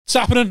It's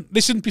happening.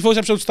 Listen, before this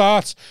episode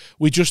starts,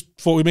 we just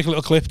thought we'd make a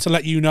little clip to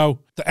let you know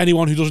that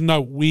anyone who doesn't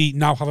know, we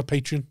now have a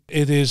Patreon.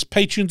 It is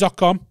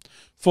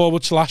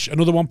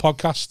patreon.com/another one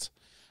podcast.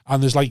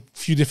 And there's like a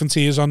few different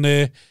tiers on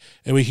there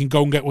where you can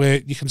go and get where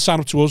you can sign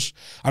up to us,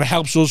 and it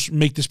helps us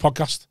make this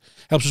podcast.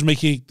 Helps us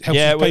make it, helps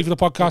us pay for the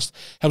podcast,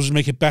 helps us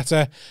make it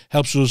better,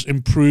 helps us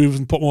improve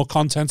and put more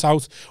content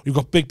out. We've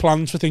got big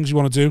plans for things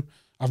we want to do.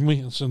 Haven't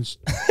we? Since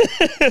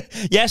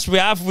yes, we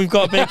have. We've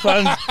got big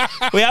plans.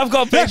 We have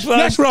got big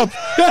plans. Yes, Rob.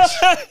 Yes.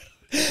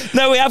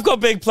 No, we have got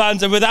big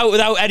plans, and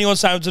without anyone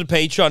signing to the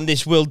Patreon,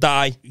 this will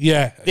die.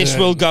 Yeah. This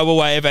will go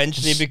away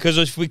eventually, because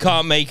if we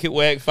can't make it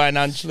work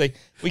financially,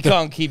 we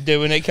can't keep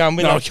doing it, can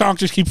we? No, we can't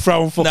just keep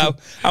throwing fucking... No,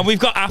 and we've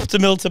got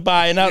Aftermill to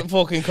buy, and that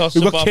fucking costs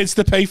We've got kids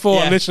to pay for.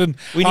 Yeah. And listen,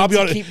 I'll be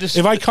honest,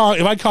 if I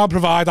can't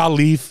provide, I'll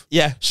leave.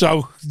 Yeah.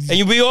 So...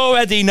 And we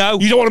already know.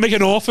 You don't want to make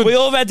an orphan. We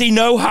already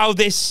know how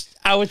it's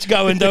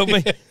going, don't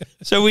we?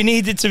 So we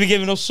needed to be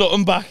giving us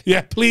something back.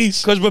 Yeah,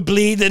 please. Because we're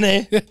bleeding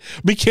here.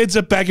 My kids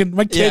are begging.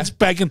 My kids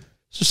begging.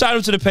 So sign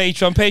up to the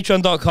Patreon,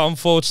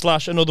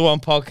 patreon.com/another one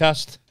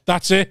podcast.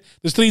 That's it.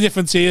 There's 3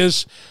 different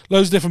tiers,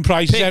 loads of different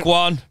prices. Pick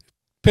one.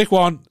 Help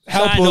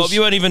sign us. up.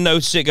 You won't even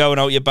notice it going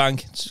out your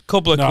bank. It's a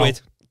couple of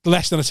quid.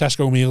 Less than a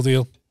Tesco meal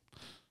deal.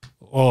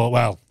 Or,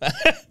 well,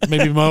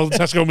 maybe more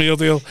than a Tesco meal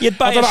deal. You'd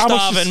buy a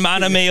starving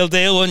man a meal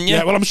deal, wouldn't you?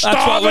 Yeah, well, I'm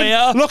starving. That's what we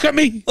are. Look at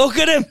me. Look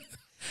at him.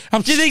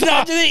 Do you think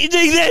that? Do you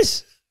think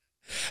this?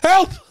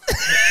 Help.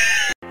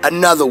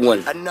 Another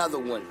one.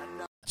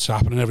 It's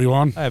happening,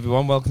 everyone. Hi,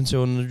 everyone. Welcome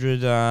to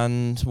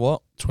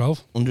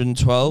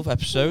 112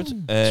 episode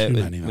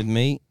with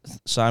me,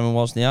 Simon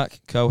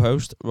Wozniak,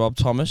 co-host Rob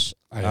Thomas,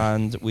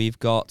 and we've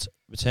got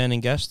returning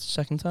guest,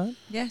 second time.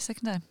 Yeah,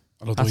 second time.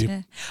 Does it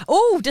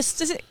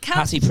count?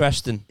 Hatty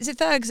Preston. Is it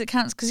third because it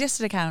counts? Because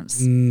yesterday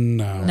counts.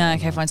 No.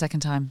 Okay, fine. Second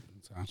time.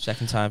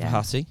 Second time for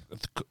Hatty.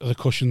 The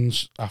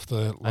cushions after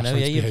last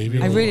night's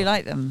behaviour. I really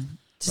like them.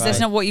 That's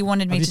not what you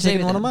wanted me to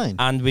do. One of mine?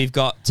 And we've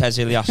got Tez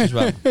Ilyas as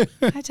well.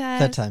 Hi, Tez.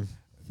 Third time.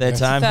 Third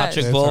time.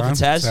 Patrick Ball for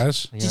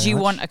Tez. Did you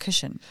want a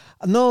cushion?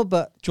 No,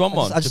 but... Do you want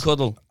one to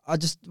cuddle?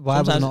 Why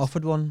was I not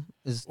offered one?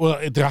 Well,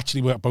 they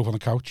actually were both on the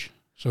couch.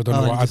 So I don't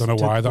know why. I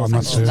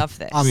just love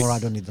this. I'm alright, I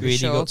don't need them. For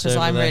sure, because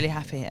I'm really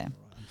happy here.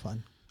 I'm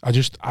fine. I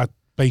just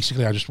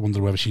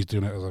wonder whether she's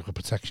doing it as like a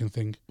protection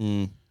thing.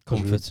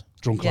 Comfort.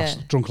 Drunk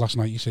last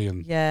night, you see.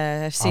 And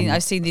yeah,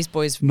 I've seen these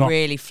boys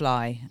really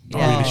fly.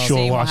 Not really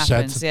sure what I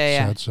said.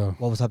 So.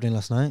 What was happening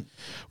last night?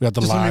 We had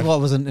the live. What I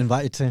wasn't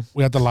invited to.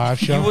 We had the live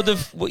show.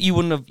 You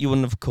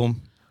wouldn't have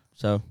come.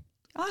 So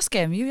ask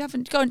him. You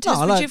haven't gone to.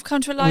 Would you have come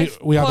to a live?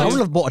 I would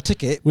have bought a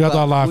ticket. We had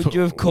our live. Would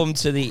you have come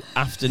to the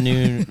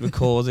afternoon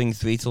recording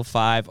 3 till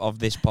 5 of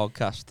this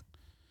podcast?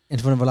 In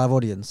front of a live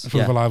audience? In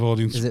front of a live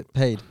audience. Is it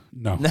paid?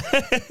 No.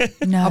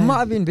 No. I might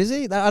have been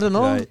busy. I don't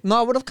know. Right. No,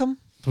 I would have come.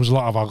 There was a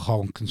lot of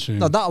alcohol consumed.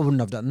 No, that I wouldn't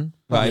have done.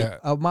 Right. Yeah.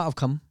 I might have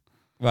come.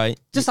 Right.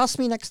 Just ask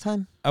me next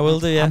time. I will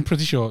do, yeah. I'm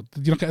pretty sure.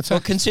 Did you not get a text? Well,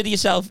 consider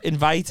yourself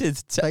invited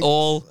to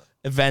all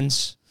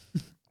events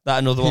that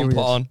another one put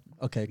on.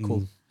 Okay,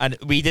 cool. And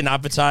we didn't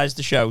advertise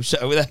the show,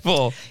 so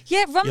therefore...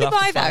 Yeah, run me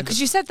by that,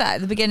 because you said that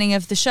at the beginning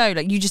of the show.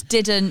 Like, you just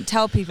didn't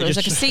tell people. It was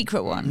like a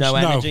secret one. No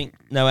energy.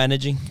 No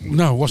energy.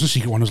 No, it wasn't a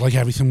secret one. It was like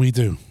everything we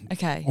do.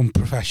 Okay.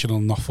 Unprofessional,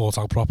 not thought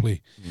out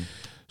properly.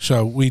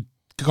 So we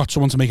got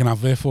someone to make an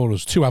advert for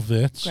us. 2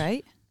 adverts.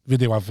 Great.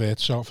 Video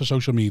adverts for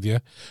social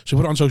media. So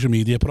we put it on social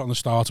media, put it on the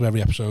start of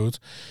every episode.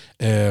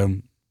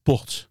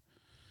 But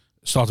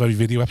start of every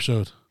video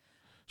episode.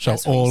 So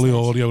all the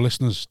audio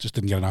listeners just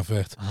didn't get an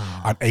advert.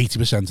 And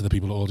 80% of the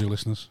people are audio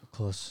listeners. Of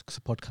course, it's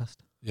a podcast.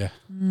 Yeah.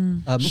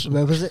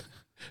 Where was it?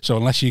 So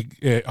unless you...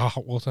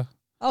 hot water.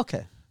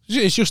 Okay.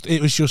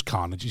 It was just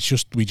carnage.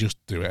 We just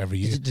do it every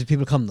year. Did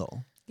people come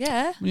though?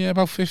 Yeah. Yeah,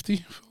 about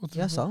 50.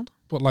 Yeah, sound.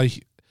 But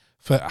like,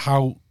 for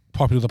how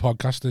popular the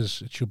podcast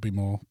is, it should be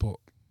more, but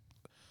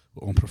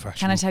unprofessional.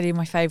 Can I tell you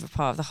my favourite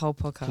part of the whole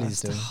podcast?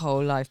 Please do. The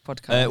whole live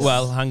podcast.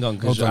 Well, hang on,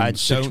 because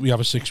we have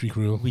a 6-week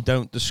rule. We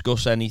don't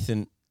discuss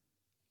anything.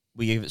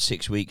 We give it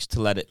 6 weeks to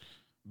let it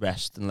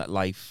rest and let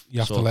life.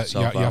 You have to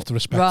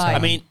respect. Right. Time. I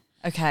mean,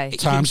 okay.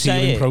 Time's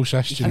healing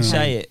process. You can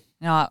say it.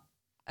 No,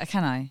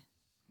 can I?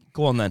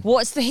 Go on then.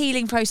 What's the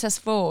healing process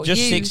for?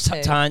 Just 6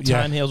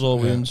 time heals all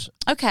wounds.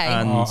 Okay.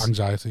 And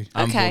anxiety.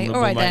 Okay,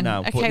 all right then.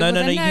 Now. Okay, no.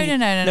 No.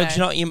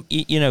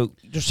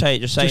 Just say it.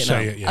 Just say it now.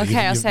 Yeah,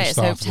 okay, I'll say it.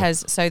 So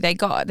Tez, they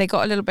got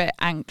a little bit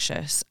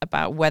anxious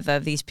about whether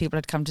these people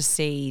had come to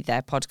see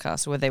their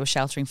podcast or whether they were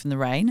sheltering from the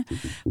rain.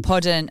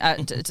 Rob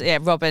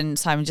and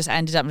Simon just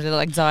ended up in a little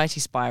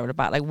anxiety spiral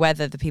about like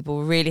whether the people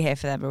were really here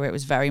for them or it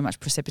was very much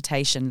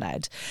precipitation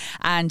led.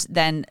 And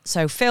then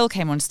so Phil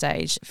came on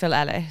stage, Phil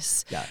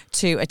Ellis,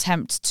 to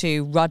attempt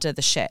to rudder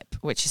the ship,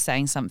 which is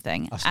saying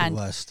something. That's the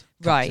worst.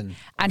 Right,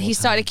 and he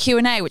started a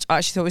Q&A, which I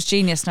actually thought was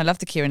genius, and I love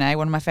the Q&A,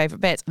 one of my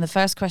favourite bits. And the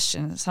first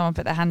question, someone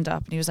put their hand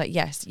up, and he was like,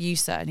 yes, you,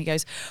 sir. And he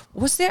goes,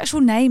 what's the actual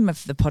name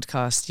of the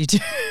podcast you do?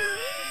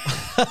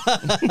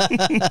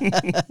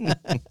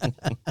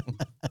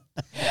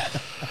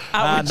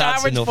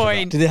 That's which enough of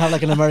point, Did they have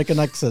like an American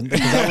accent?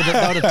 Because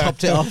that would have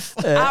topped it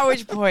off. at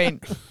which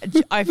point,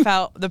 I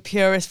felt the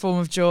purest form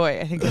of joy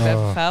I think I've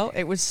ever felt.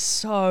 It was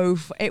so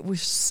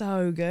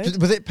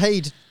good. Was it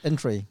paid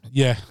entry?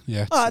 Yeah.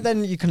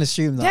 Then you can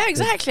assume that. Yeah,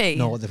 exactly. They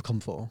know what they've come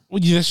for.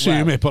 Well, you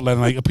assume it, but then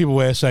like people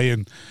were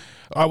saying,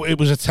 "Oh, it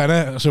was a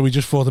tenner," so we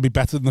just thought it'd be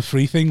better than the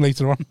free thing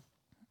later on.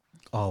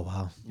 Oh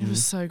wow! It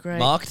was so great.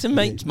 Marketing,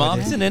 mate.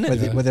 Marketing,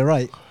 innit? Were they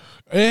right?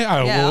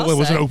 Well, it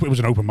was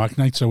an open mic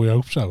night, so we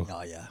hope so.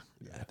 Oh yeah.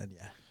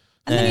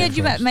 And then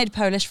you made a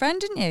Polish friend,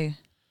 didn't you?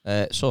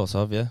 Sort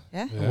of, yeah.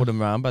 Yeah. I won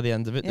him round by the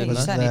end of it, Yeah, didn't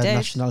you I? certainly did.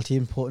 Nationality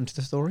important to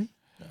the story?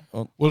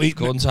 Well,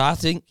 Going to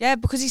Hatty. Yeah,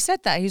 because he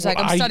said that. He was Well,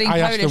 like, I'm studying I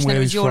asked him Polish, and where it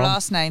was he's your from.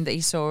 last name that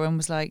he saw and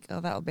was like, oh,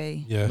 that'll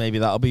be Maybe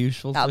that'll be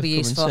useful. that'll be to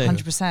come useful, and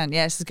see. 100%.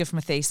 Yeah, this is good for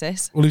my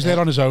thesis. Well, he's there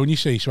on his own, you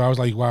see. So I was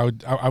like, "Wow,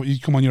 you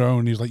come on your own?"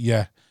 And he was like,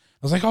 "Yeah."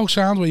 I was like, "Oh,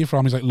 sound, where you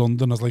from?" He's like,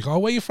 "London." I was like, "Oh,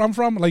 where you from?"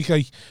 Like,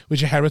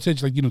 where's your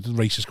heritage? Like, you know, the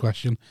racist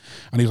question.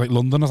 And he was like,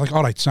 "London." I was like,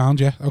 "All right, sound,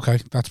 yeah, okay,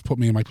 that's put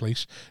me in my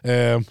place."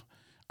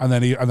 And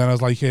then I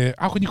was like,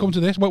 "How can you come to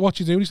this? What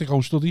do you do?" And he's like, "Oh,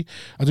 study.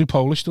 I do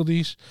Polish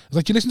studies." I was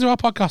like, "Do you listen to our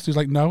podcast?" He was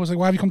like, "No." I was like,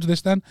 "Why have you come to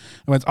this then?"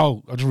 I went,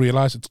 "Oh, I just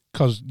realised it's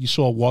because you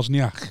saw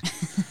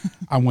Wozniak."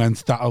 And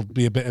went, "That'll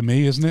be a bit of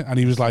me, isn't it?" And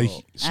he was like,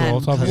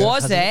 "Sort of." What?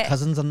 Was it?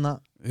 Cousins and that?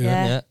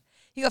 Yeah.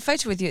 He got a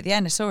photo with you at the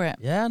end. I saw it.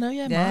 Yeah, I know,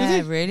 yeah. Yeah, I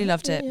really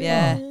loved it.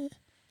 Yeah.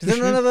 Does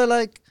anyone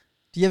ever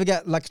do you ever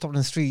get like stopped in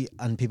the street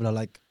and people are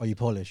like, "Are you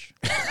Polish?"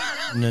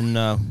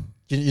 No.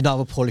 You don't have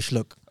a Polish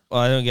look. Well,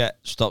 I don't get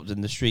stopped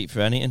in the street for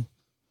anything.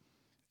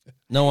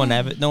 No one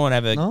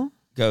ever No?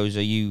 goes,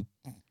 "Are you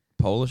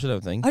Polish?" I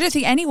don't think. I don't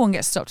think anyone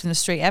gets stopped in the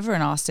street ever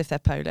and asked if they're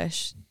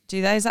Polish.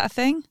 Do they? Is that a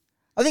thing?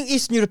 I think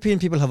Eastern European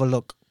people have a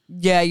look.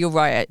 Yeah, you're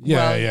right.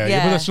 Yeah.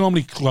 But that's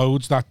normally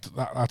clothes.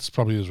 That's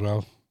probably as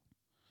well.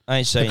 I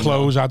ain't saying The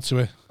clothes add to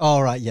it.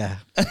 All right, yeah.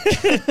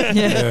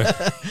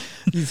 Yeah.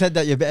 You said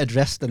that you're better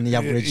dressed than the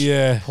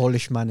average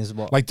Polish man is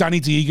what? Like Danny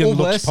Deegan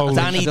looks Polish.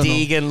 Danny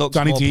Deegan looks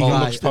more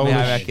Polish to me,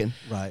 I reckon.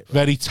 Right.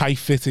 Very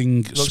tight-fitting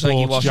Looks sports like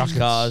he washes jackets.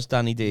 cars,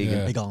 Danny Deegan.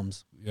 Yeah. Big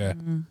arms. Yeah.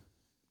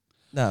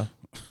 No.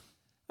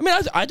 I mean,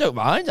 I don't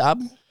mind.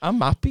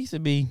 I'm happy to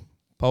be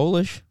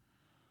Polish.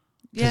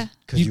 Yeah.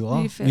 Because you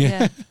are. You feel,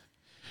 yeah.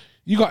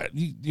 You got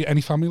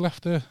any family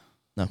left there?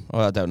 No,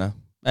 well, I don't know.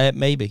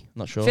 Maybe,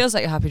 not sure. Feels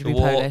like you're happy to be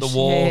Polish. The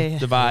war Yeah.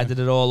 divided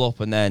it all up,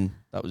 and then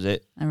that was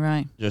it. All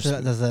right. Just So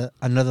there's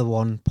another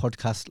one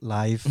podcast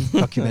live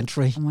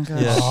documentary Oh my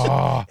god. Yeah.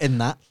 Oh, in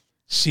that.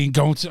 I'd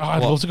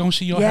love to go and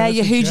see your Yeah,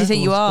 heritage, who do you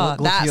think you Go- are?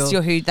 go to That's your-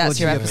 your who. That's go to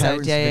your your episode.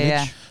 parents' Yeah.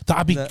 village.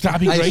 That'd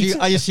be great.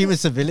 I assume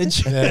it's a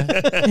village.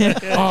 Yeah.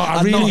 Oh,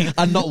 I really.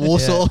 and not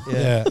Warsaw.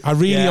 Yeah, I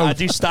really I hope.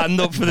 do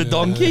stand up for the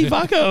donkey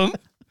back home.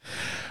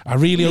 I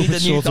really hope Need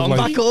it's a new sort of donkey.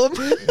 like.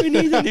 Back home. We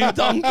need a new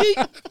donkey.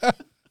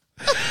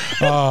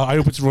 I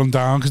hope it's run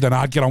down because then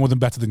I'd get on with them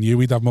better than you.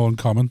 We'd have more in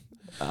common.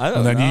 I don't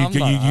And then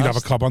know. you'd have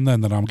a cob on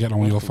then I'm getting on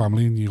with your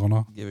family and you're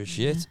not. Give a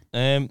shit.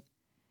 No,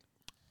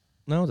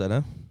 I don't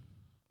know.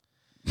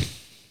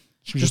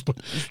 Should we just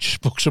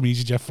book some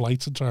EasyJet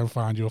flights and try and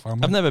find your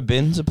family? I've never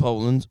been to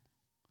Poland.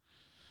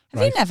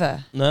 Have you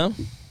never? No.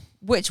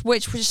 Which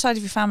side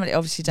of your family?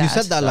 Obviously, Dad. You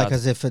said that like Dad.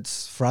 as if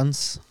it's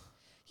France.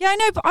 Yeah, I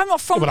know, but I'm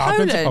not from Yeah, but I've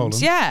been to Poland.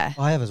 Poland. Yeah.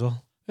 I have as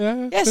well.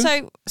 Yeah. Yeah.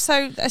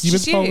 So that's You been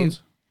just to you. Poland?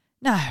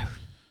 No.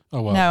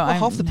 Oh well. No. Well, I'm,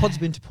 half the no. pod's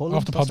been to Poland.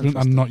 Half the That's pod's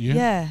been and not you.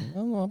 Yeah.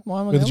 Oh,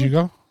 why am I Where did you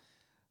go?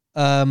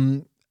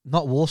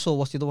 Not Warsaw.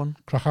 What's the other one?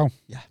 Krakow.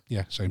 Yeah.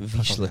 Yeah. Same.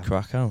 Wisla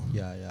Krakow.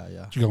 Yeah.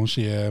 Did you go and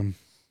see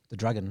The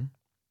Dragon.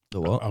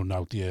 The what? Oh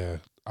no, the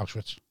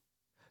Auschwitz.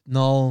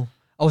 No,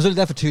 I was only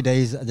there for 2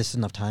 days. I just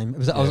didn't have time. It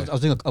was. I Yeah.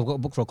 was doing. I've got a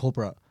book for a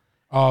corporate.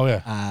 Oh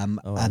yeah.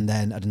 And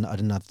then I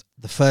didn't have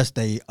the first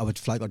day. Our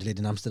flight got delayed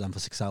in Amsterdam for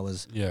 6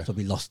 hours. Yeah. So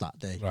we lost that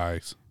day.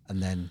 Right.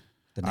 And then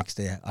the next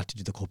day I had to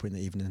do the corporate in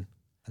the evening.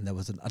 And there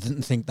wasn't. I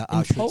didn't think that In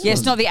Auschwitz. Poland? Yeah,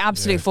 it's not the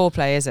absolute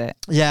foreplay, is it?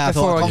 Yeah, I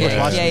Before thought a I'd gig.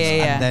 come to Auschwitz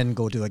Yeah. and then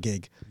go do a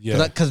gig.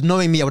 Yeah. Because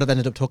knowing me, I would have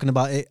ended up talking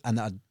about it, and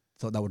I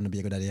thought that wouldn't be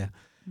a good idea.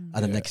 And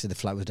then Yeah. next day the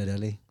flight was dead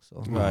early.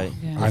 So Right.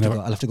 Yeah.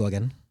 I'll have to go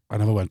again. I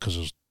never went because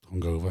I was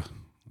hungover.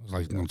 I was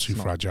like, I'm too it's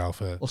not- fragile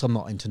for. Also, I'm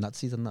not into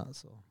Nazis and that.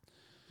 So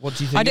What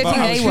do you think I don't about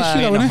think they Auschwitz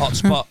were. being a hot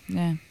spot,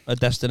 Yeah.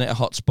 a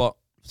hot spot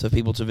for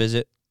people to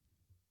visit?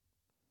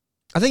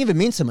 I think if it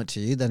means something to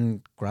you,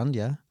 then grand,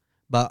 yeah.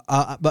 But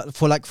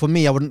for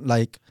me, I wouldn't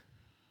like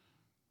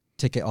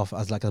tick it off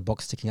as like a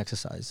box ticking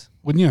exercise.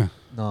 Wouldn't you?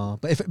 No,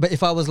 but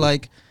if I was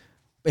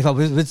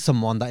with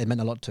someone that it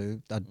meant a lot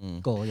to,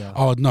 I'd go, yeah.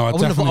 Oh no, I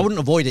definitely. wouldn't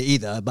avoid it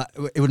either, but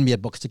it wouldn't be a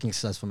box ticking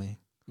exercise for me.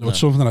 No, it's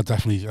something that I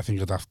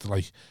think I'd have to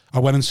like. I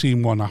went and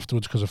seen one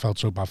afterwards because I felt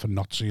so bad for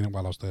not seeing it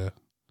while I was there.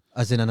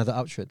 As in another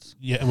Auschwitz.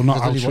 Yeah, well, not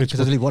Because Auschwitz.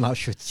 there's only one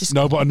Auschwitz.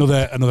 No, but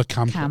another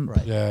camp. Camp.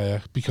 Right. Yeah,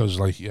 because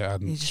like You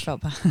just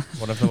felt bad.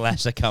 One of the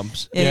lesser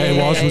camps. it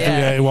was.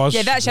 It was.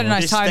 Yeah, they actually had a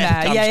nice This time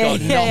death there.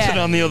 camp's got nothing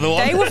on the other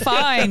one. They were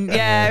fine.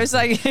 Yeah,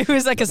 it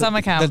was like a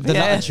summer camp. The yeah.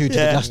 latitude to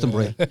the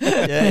Glastonbury.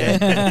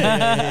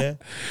 Yeah.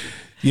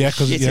 Yeah,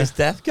 because Shittest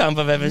death camp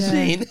I've ever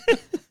seen.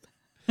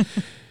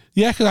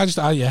 because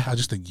I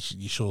just think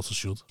you sort of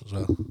should as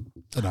well.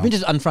 don't know. I mean,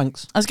 just Anne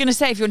Frank's. I was going to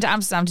say, if you went to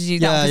Amsterdam to do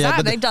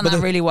that, they've done that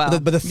really well.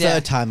 But the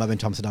third time I went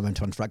to Amsterdam, I went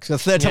to Anne Frank's. The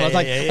third time I was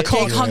like, I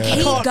can't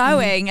keep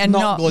going and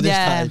not go this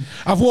time.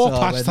 I've walked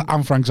past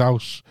Anne Frank's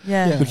house.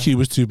 Yeah. The queue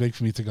was too big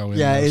for me to go in.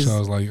 Yeah, so I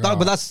was like,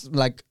 but that's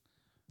like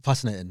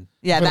fascinating.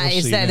 Yeah,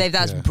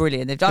 that's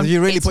brilliant. They've done.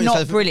 You really it's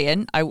not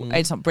brilliant.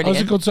 It's not brilliant.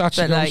 How's it good to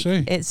actually go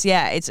see?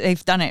 It's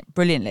they've done it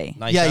brilliantly.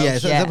 Nice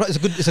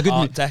It's a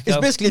good. It's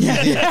basically a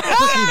museum.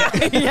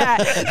 Yeah,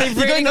 they've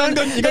really gone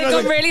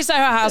really Soho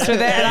House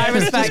with it, and I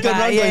respect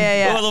that.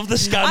 Yeah. Oh, I love the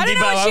Scandi. I don't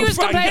know what she was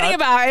complaining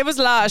about. It was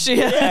lush.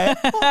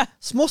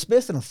 It's more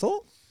space than I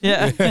thought.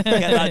 Yeah. Get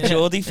that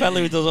Geordie fella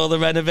who does all the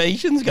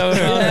renovations going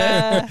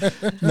on.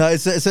 No,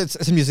 it's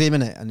a museum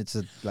in it, and it's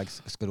a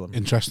good one.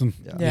 Interesting.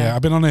 Yeah.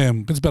 I've been on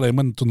been to Berlin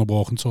and done the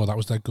walking tour. That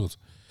was dead good.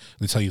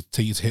 They tell you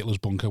take you to Hitler's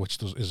bunker, which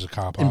is a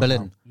car park In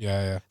Berlin. now.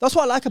 Yeah. That's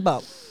what I like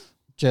about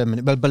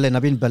Germany. Well, Berlin.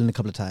 I've been in Berlin a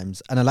couple of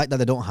times, and I like that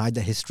they don't hide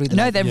the history.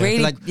 They're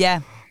really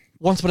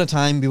Once upon a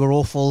time, we were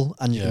awful,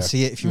 and you can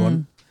see it if you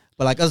want.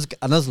 But like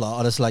us lot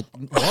are just like,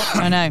 what?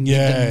 I know.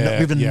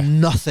 We've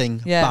done nothing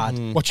bad.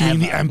 What do you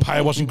mean the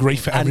empire wasn't great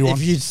for everyone?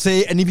 And if you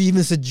say, and if you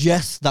even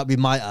suggest that we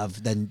might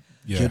have, then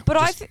But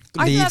I think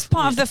that's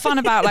part of the fun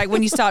about like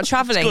when you start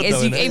traveling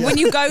when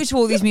you go to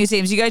all these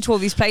museums, you go to all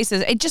these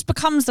places, it just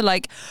becomes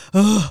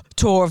the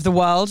tour of the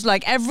world.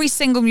 Like every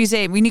single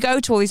museum, when you go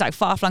to all these like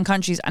far-flung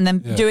countries and then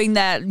doing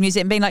their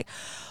museum, being like,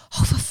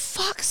 oh, for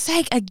fuck's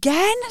sake,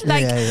 again?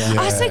 Like,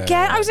 us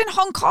again? I was in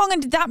Hong Kong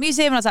and did that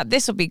museum, and I was like,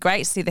 this will be great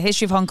to see the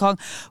history of Hong Kong.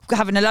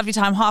 Having a lovely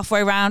time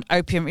halfway around,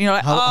 opium. You know,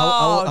 like,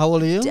 how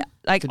old are you?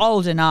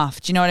 Old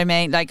enough. Do you know what I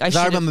mean? Like,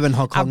 I remember when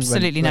Hong Kong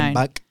absolutely went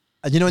back.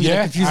 And you know when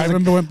you're confused, I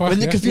remember went back.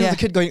 When you're confused with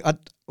the kid going,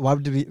 why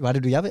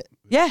did we have it?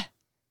 Yeah.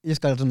 You just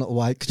gotta know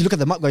why. Because you look at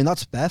the map going,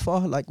 that's bare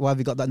for. Like, why have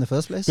we got that in the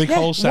first place? Big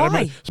whole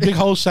ceremony. It's a big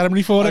whole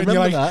ceremony for it. And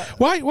you're like,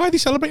 why are they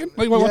celebrating?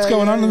 Like, what's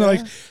going on? And they're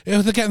like,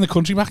 they're getting the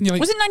country back. And you're like,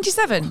 was it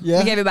 97? Yeah.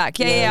 We gave it back.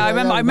 Yeah.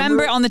 I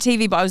remember it on the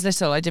TV, but I was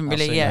little. I didn't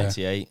really.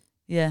 98.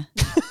 Yeah.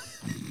 I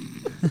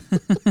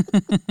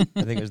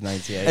think it was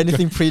 98.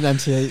 Anything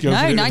pre-98.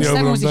 No,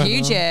 97 was a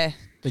huge year.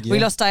 We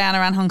lost Diana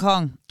and Hong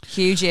Kong.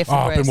 Huge year for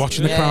us. I've been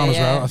watching The Crown as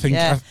well. I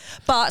think.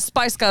 But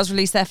Spice Girls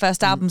released their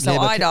first album, so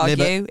I'd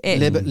argue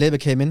Labour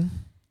came in.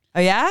 Oh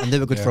yeah, and they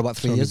were good for about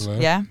 3 years.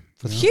 Yeah,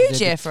 huge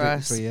year for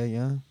us. 3 years,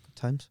 yeah,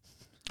 times.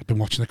 I've been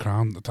watching The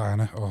Crown.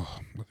 Diana. Oh,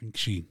 I think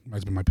she might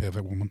have been my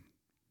perfect woman.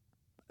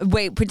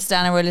 Wait, Princess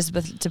Diana or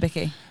Elizabeth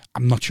Debicki?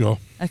 I'm not sure.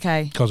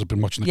 Okay. Because I've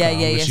been watching The Crown.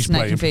 Yeah. She's Snake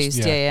playing.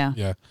 Confused.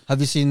 Yeah. Have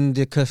you seen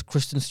the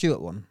Kristen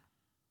Stewart one?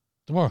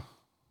 The what?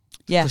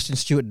 Yeah. Kristen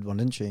Stewart did one,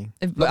 didn't she?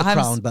 Not The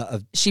Crown,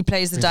 but she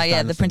plays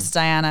the Princess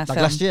Diana film.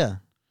 Last year.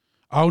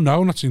 Oh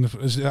no, not seen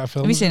Is it that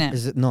film? Have you seen it?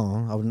 Is it?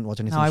 No, I wouldn't watch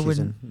anything. No, I she's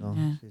wouldn't. In.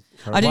 No,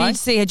 I didn't need to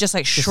see her just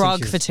like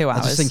shrug for 2 hours.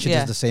 I just think she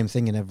does the same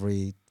thing in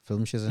every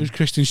film she's in. Who's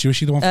Kristen Stewart?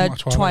 She the one from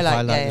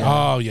Twilight.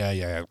 Oh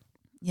yeah.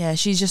 Yeah,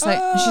 she's just like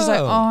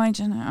I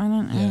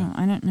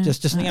don't know.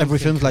 Just every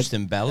film's like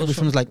every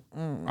film's like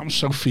I'm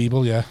so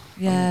feeble. Yeah.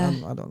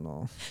 I don't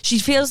know. She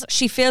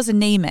feels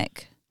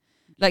anemic.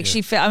 Like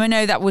I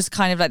know that was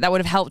kind of like that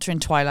would have helped her in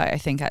Twilight. I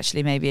think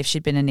actually maybe if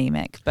she'd been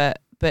anemic, but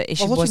if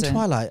she wasn't.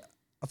 Twilight,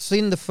 I've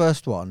seen the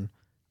first one.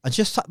 I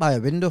just sat by a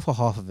window for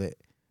half of it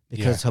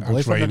because her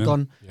boyfriend had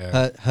gone.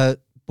 Yeah. Her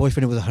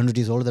boyfriend was 100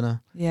 years older than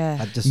her.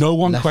 Yeah. No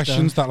one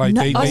questions that. Like,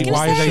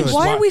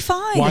 why are we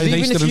fine? Why are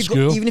they still in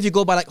school? Even if you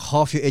go by like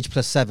half your age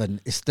plus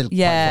 7, it's still quite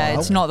far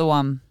it's out. not the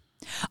one.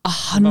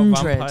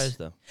 100.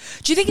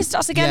 Do you think it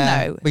starts again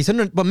though? But he's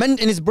 100. But in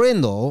his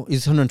brain though,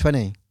 he's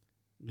 120.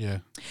 Yeah.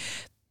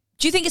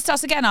 Do you think it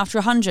starts again after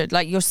 100?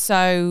 Like you're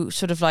so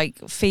sort of like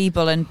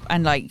feeble and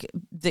like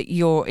that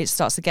it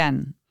starts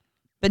again.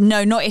 But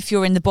no, not if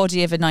you're in the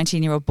body of a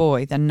 19-year-old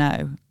boy. Then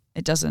no,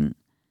 it doesn't.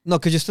 No,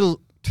 because you're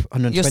still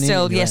 120.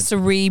 You're still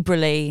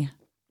cerebrally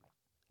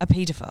a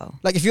paedophile.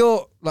 Like if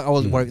you're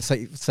like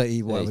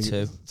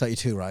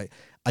 32, right?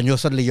 And you're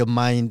suddenly your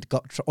mind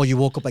or you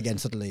woke up again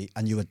suddenly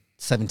and you were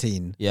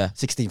 17,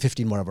 16,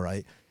 15, whatever,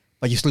 right?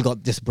 But you still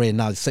got this brain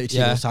now, this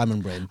 32-year-old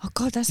Simon brain. Oh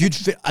God, that's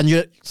and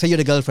say you had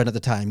a girlfriend at the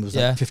time who was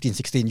like 15,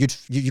 16.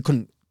 You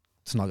couldn't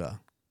snog her.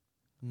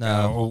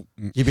 No,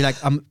 you'd be like,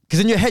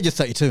 because in your head you're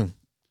 32.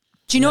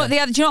 Do you know what do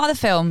you know what other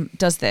film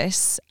does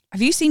this?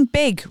 Have you seen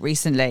Big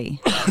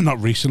recently?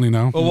 Not recently,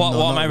 no. Well,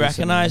 what am I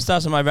recognised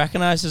as? Am I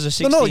recognised as a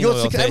 16? No,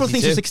 everyone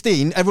thinks you're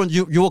 16. Everyone,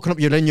 you're walking up,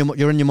 you're in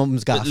your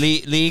mum's gaff.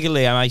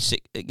 Legally, am I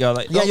you're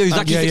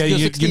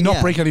exactly. You're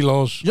not breaking any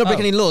laws. You're not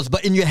breaking any laws,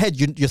 but in your head,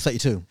 you're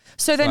 32.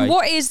 So then,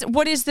 what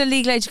is the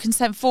legal age of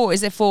consent for?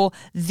 Is it for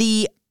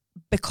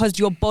because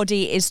your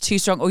body is too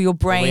strong or your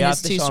brain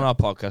is too strong? We had this on our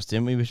podcast,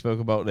 didn't we? We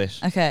spoke about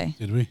this. Okay.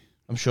 Did we?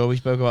 I'm sure we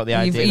spoke about the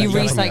idea. You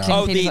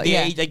recycling people. The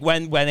age, like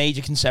when age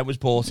of consent was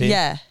brought in.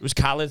 Yeah. It was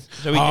Khaled.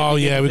 So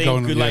we're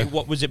going. Like,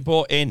 what was it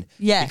brought in?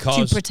 Yeah,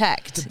 to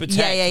protect.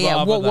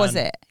 Yeah. What was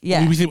it?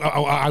 Yeah. We think,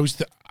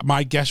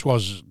 my guess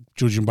was,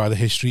 judging by the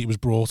history, it was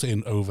brought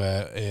in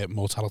over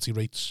mortality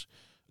rates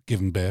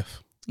given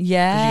birth.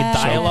 Yeah. You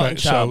could die a lot in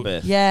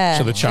childbirth. Yeah.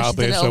 So the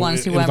childbirth. The little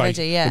ones who weren't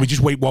ready, we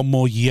just wait one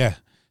more year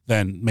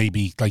then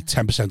maybe like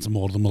 10% or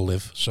more of them will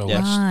live. So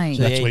Yeah. Right.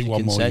 So let's the wait age of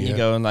one more consent, year. you're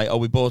going like, oh,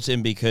 we bought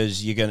in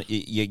because you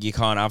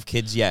can't have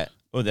kids yet.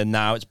 Well, then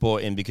now it's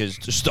bought in because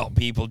to stop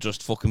people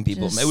just fucking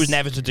people. Just- it was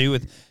never to do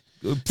with.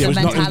 It was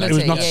not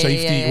mentality.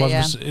 safety.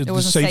 Yeah. It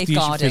wasn't safety.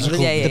 safeguarding. Physical.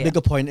 Yeah. The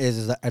bigger point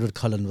is that Edward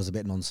Cullen was a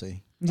bit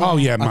noncy. Oh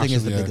yeah, I think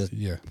it's massive. the biggest.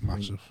 Yeah,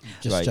 massive.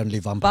 Just Right. generally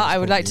vampires. But I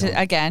would like probably to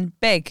are. again,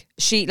 big.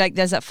 She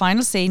there's that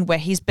final scene where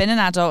he's been an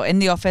adult in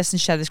the office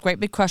and she had this great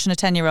big crush on a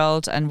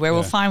 10-year-old, and we're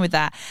all Yeah. fine with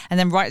that. And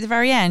then right at the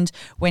very end,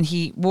 when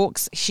he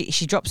walks, she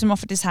drops him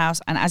off at his house,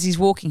 and as he's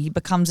walking, he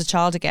becomes a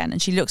child again,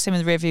 and she looks at him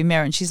in the rearview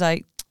mirror, and she's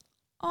like,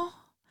 "Oh,"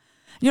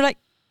 and you're like,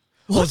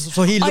 Oh,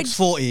 so he looks I'd-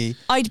 40,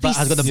 I'd but be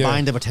has got the Yeah.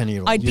 mind of a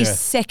 10-year-old. I'd be Yeah.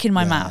 sick in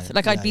my Yeah, mouth.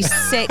 Like, yeah, I'd be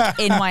yeah. sick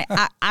in my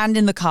and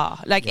in the car.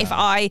 Like, if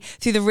I,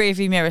 through the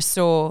rearview mirror,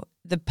 saw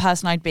the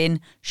person I'd been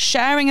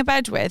sharing a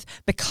bed with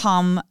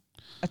become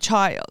a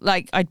child,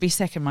 like, I'd be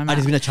sick in my mouth. And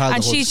he's been a child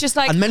And the whole she's just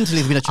like, and mentally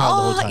he's been a child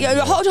the whole "Oh, time. yeah,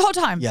 yeah. whole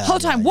time, Yeah, whole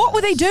time. yeah, What yeah.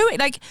 were they doing?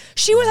 Like,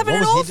 she was having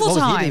What an was he- awful what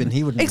was he time. doing?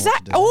 He wouldn't know what to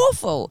Exactly, do.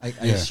 awful. I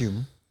Yeah.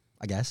 assume,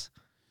 I guess.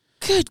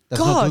 Good There's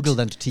God. no Google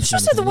then to teach It's you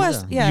just the anything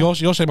worst. either. Yeah.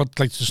 You're saying about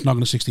like just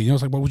snogging a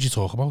 16-year-old. Like, what would you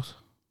talk about?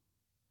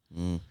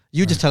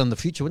 You just tell them the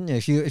future, wouldn't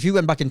you? If you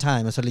went back in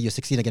time and suddenly you're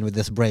 16 again with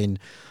this brain,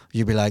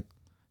 you'd be like,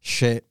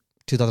 shit,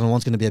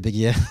 2001's going to be a big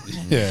year.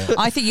 Yeah.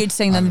 I think you'd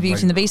sing them the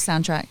Beauty and the Beast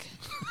soundtrack.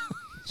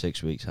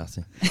 6 weeks,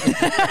 Hatty.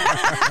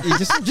 You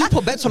just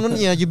put bets on, wouldn't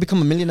you? You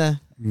become a millionaire.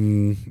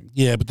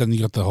 Yeah, but then you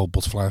got the whole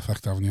butterfly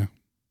effect, haven't you?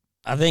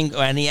 I think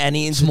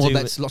anything Small to do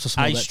bets, with, lots of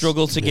small I bets.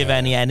 struggle to give Yeah.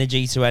 any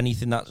energy to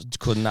anything that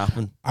couldn't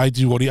happen. I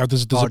do worry.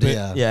 There's Oh a bit.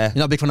 dear. Yeah. You're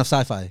not a big fan of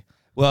sci-fi?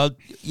 Well,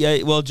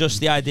 yeah. Well,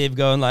 just the idea of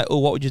going like, oh,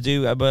 what would you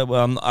do? But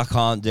well, I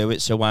can't do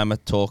it. So why am I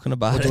talking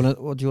about What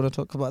it? do you want to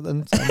talk about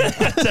then?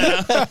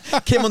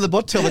 Came on the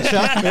butt till the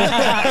chat.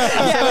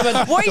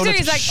 Yeah. What you do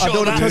is like, I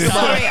don't want to talk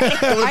about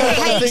sorry, I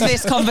hate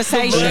this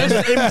conversation.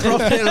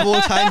 improv play of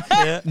all time.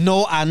 Yeah.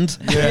 No and.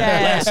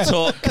 Yeah. Let's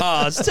talk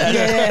cars. Ted.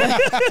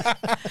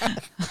 Yeah.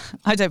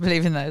 I don't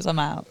believe in those. I'm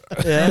out.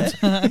 Yeah.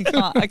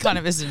 I can't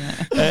envision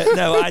it.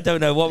 No, I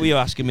don't know. What were you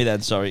asking me then?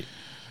 Sorry,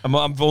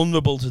 I'm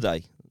vulnerable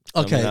today.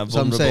 Okay, I'm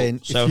so I'm vulnerable. saying,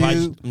 if So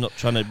you- I'm not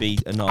trying to be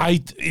a knob. I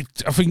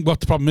think what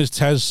the problem is,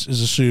 Tez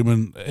is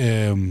assuming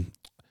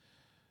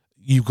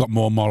you've got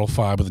more moral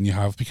fibre than you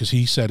have, because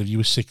he said if you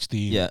were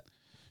 16, Yeah.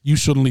 you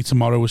suddenly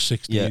tomorrow was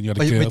 16 Yeah. and you had a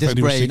But with this girlfriend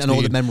who was brain 16, and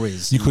all the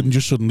memories. you couldn't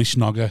just suddenly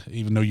snog her,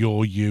 even though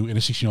you're you in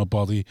a 16-year-old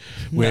body.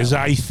 Whereas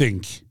I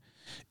think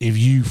if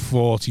you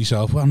thought to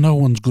yourself, well, no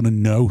one's going to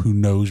know who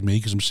knows me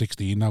because I'm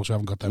 16 now, so I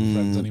haven't got them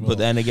friends anymore. But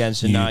then again,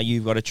 so You- now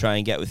you've got to try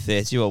and get with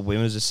 30-year-old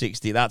women as a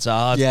 60. That's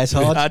hard. Yeah, it's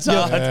hard. That's You're-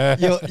 hard.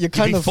 You're You'll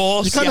kind be of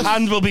forced. You're Your kind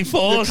hand will be you're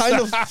forced.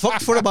 kind of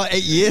fucked for about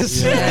 8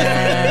 years.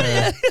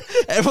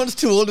 Everyone's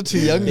too old or too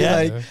young.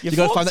 Yeah. You're like, You're you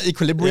got to fucked. find that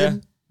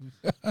equilibrium.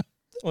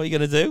 What are you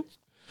going to do?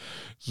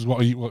 This is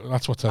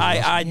that's what Tez was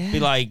asking. I'd be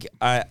like,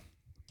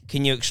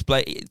 can you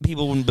explain?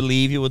 People wouldn't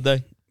believe you, would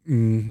they?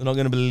 They're not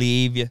going to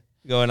believe you.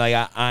 Going like,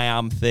 I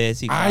am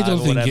 35. I don't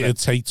or think whatever. it'd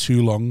take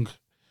too long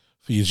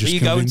for you to just you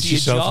go convince into your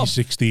yourself job. you're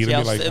 16 and be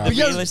like, But "Ah." But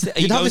yeah, realistic-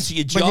 you go to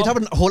your but you'd job.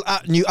 have a whole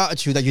new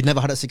attitude that you'd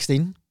never had at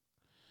 16.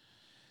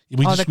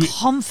 The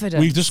confidence.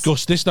 We've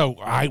discussed this though.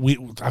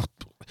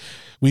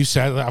 We've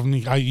said, haven't we?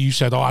 You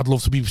said, "Oh, I'd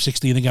love to be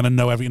 16 again and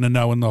know everything and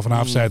know enough," and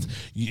I've said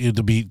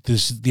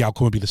the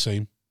outcome would be the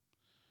same.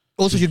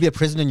 Also, you'd be a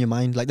prisoner in your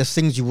mind. Like there's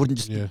things you wouldn't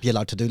just be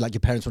allowed to do. Like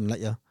your parents wouldn't let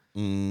you,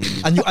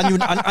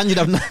 and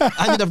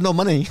you'd have no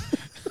money.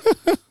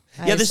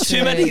 Yeah, there's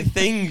too many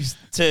things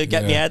to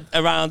get my head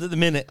around at the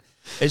minute.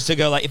 Is to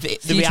go like if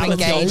For you to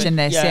engage in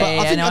this. Yeah. Yeah,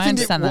 But I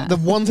understand that. the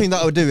one thing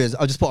that I would do is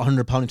I'll just put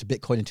 £100 into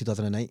Bitcoin in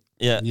 2008,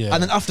 Yeah.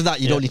 and then after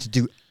that you don't need to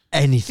do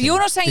anything. But you're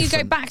not saying you go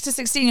different. back to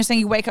 16. You're saying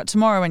you wake up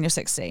tomorrow when you're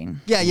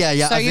 16. Yeah.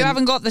 So as you in-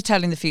 haven't got the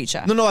telling the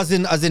future. No, as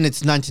in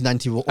it's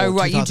 1990. Or Oh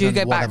right, you do 2000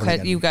 go back. whatever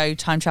again. You go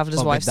time traveler's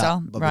But with that- lifestyle.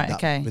 but with Right. that-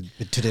 Okay.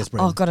 With today's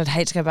brain. Oh god, I'd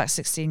hate to go back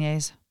 16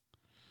 years.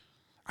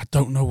 I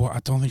don't know what. I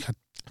don't think.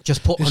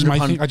 Just put This is my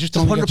 £100. thing, I just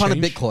don't think £100 I'd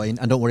of change. Bitcoin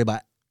and don't worry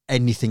about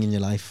anything in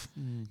your life.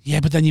 Yeah,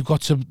 but then you've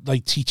got to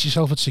like teach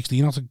yourself at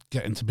 16 how to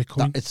get into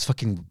Bitcoin. It's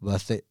fucking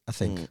worth it, I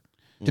think.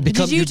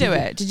 Did you do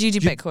it? Did you do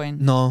Bitcoin?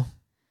 No.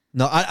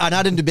 I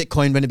didn't do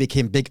Bitcoin when it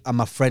became big, and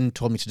my friend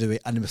told me to do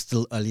it, and it was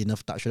still early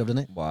enough that I should have done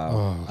it.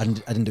 Wow. I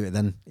didn't do it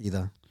then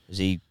either. Is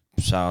he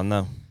sound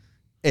now?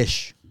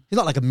 Ish. He's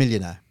not like a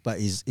millionaire, but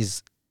he's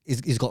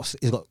got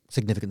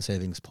significant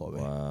savings put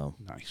away. Wow.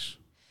 Nice.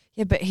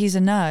 Yeah, but he's a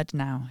nerd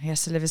now. He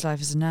has to live his life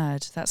as a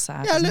nerd. That's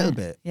sad. Yeah, a isn't little it?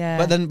 bit. Yeah.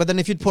 But then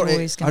if you'd put You're it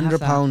always gonna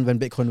have £100 when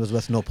Bitcoin was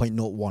worth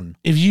 0.01.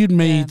 If you'd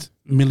made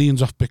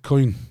millions off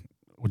Bitcoin,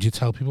 would you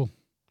tell people?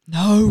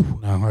 No.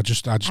 No, I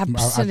just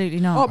Absolutely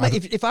Oh, not.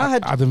 mate, if I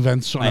had I'd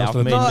invent something I else.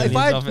 have made No, if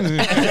millions of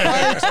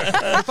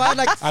it. if I had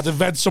like I'd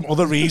invent some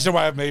other reason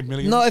why I've made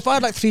millions. no, if I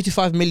had like 3 to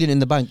 5 million in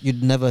the bank,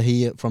 you'd never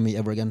hear from me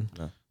ever again.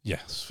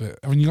 Yes. Fair.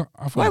 I mean,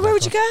 Where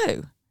would you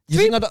go? You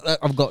think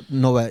I've got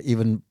nowhere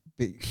even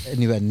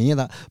anywhere near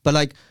that? But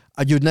like,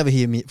 you'd never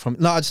hear me from.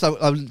 No,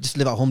 I would just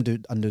live at home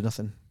and do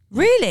nothing.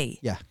 Really?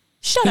 Yeah.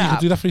 Shut You could up.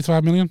 do that for 3 to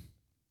 5 million.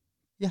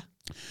 Yeah.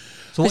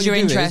 So what your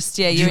you do is, interest,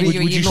 yeah, you you're- would-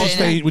 you're- Would you put in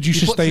sustain? Would you you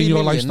put sustain 3 your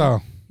million.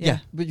 lifestyle? Yeah,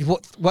 but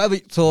whatever.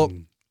 So,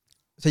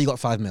 say you got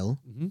 5 mil,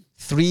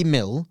 3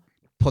 mil.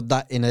 Put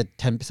that in a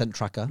 10%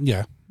 tracker.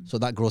 Yeah. So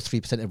that grows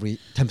 10%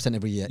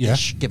 every year. Yeah.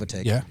 Ish, give or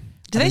take. Yeah.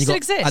 Do they still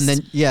exist? And then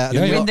and then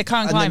you In got- the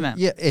current and then- climate?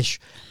 yeah, ish.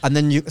 And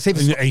then you say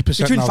And you're 8%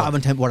 between now. 5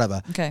 and 10,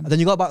 whatever. Okay. And then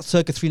you got about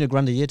circa 300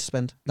 grand a year to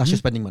spend. That's your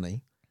spending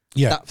money.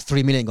 Yeah. That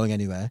 3 million ain't going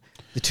anywhere.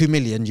 The 2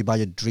 million, you buy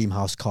your dream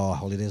house, car,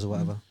 holidays, or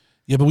whatever.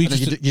 Yeah, but we And then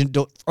just. you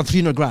don't on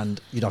 300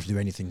 grand. You don't have to do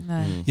anything.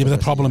 No. Yeah, but the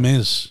problem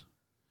is,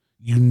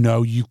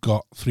 you've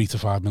got 3 to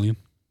 5 million.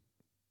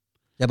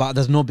 Yeah, but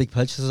there's no big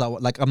purchases.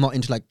 Like I'm not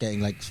into like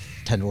getting like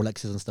 10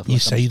 Rolexes and stuff. You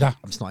like say that.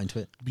 I'm just not into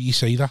it. But you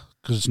say that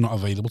because it's not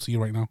available to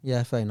you right now.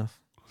 Yeah, fair enough.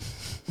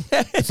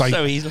 It's like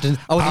So easy.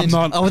 I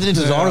wasn't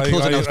into Zara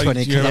clothes when I was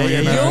 20. yeah, because I yeah,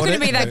 was- yeah. You're going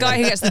to be that guy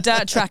who gets the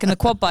dirt track and the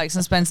quad bikes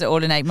and spends it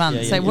all in 8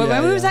 months. Yeah, So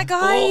yeah, who was that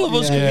guy? All of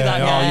us could be that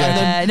Yeah, guy. yeah. And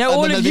then- No, and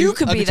all then of I'll you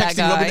could I'll be that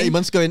texting Robin guy. 8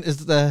 months going,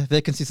 is the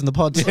vacancies in the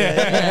pod? Do you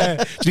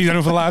need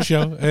anyone for the last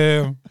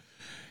show?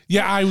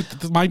 Yeah,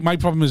 my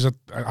problem is that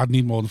I'd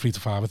need more than 3 to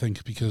 5, I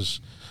think,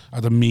 because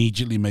I'd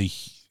immediately make.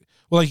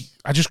 Well, like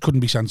I just couldn't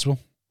be sensible.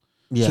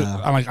 Yeah. So,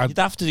 I'm like, You'd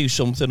have to do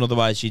something,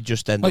 otherwise you'd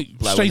just end up like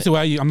blowing straight it.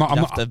 away. I'm You'd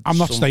have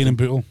not to staying in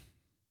Bootle.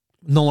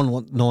 no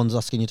one's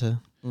asking you to.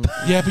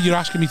 Yeah, but you're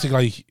asking me to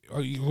like,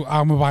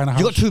 how am I buying a house?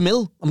 You got 2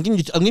 mil. I'm giving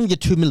you a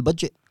 2 mil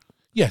budget.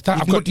 Yeah, that You I've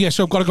can got. go- Yeah,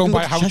 so I've got to go and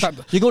buy a house.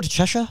 You go to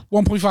Cheshire.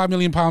 £1.5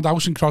 million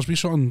house in Crosby,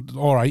 something.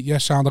 All right, yeah,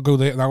 sound. I'll go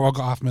there. Now I've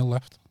got £500,000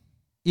 left.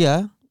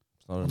 Yeah.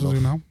 What do I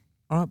do now?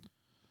 All right.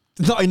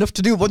 Not enough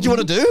to do. What do you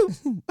want to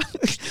do?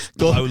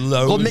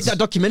 Go make that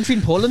documentary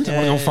in Poland. I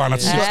want to go find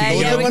that 60.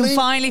 Yeah, we money. can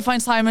finally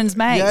find Simon's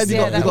mates.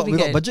 Yeah, that would be we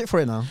got good. budget for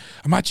it now.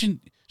 Imagine.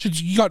 So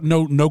you got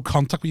no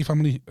contact with your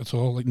family at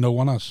all? Like no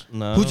one has.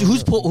 No.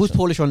 Who's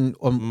Polish on?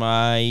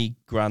 My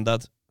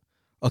granddad?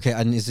 Okay,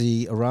 and is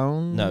he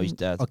around? No, he's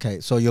dead.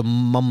 Okay, so your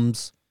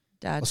mum's.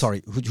 Dad. Oh,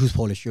 sorry, who's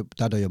Polish? Your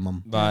dad or your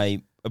mum?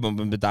 My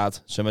dad.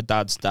 So my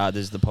dad's dad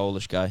is the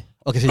Polish guy.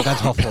 Okay, so your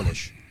dad's half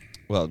Polish,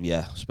 Well,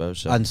 yeah, I suppose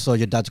so. and so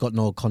your dad's got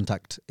no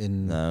contact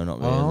in. No, not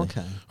really. Oh,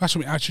 okay. That's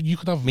what actually you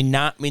could have. Me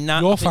not.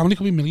 Your family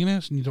could be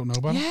millionaires and you don't know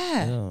about it.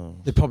 Yeah. Oh.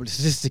 They probably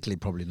statistically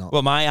probably not.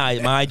 Well,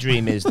 my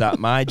dream is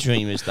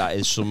that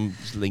is some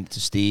link to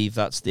Steve.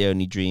 That's the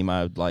only dream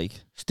I would like.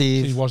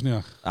 Steve. He wasn't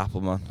he?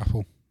 Apple man.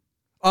 Apple.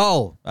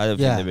 Oh, I don't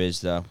yeah. think there is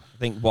though. I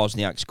think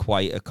Wozniak's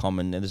quite a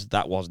common. And there's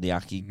that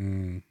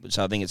Wozniaki,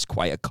 so I think it's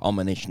quite a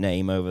commonish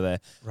name over there.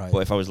 right. But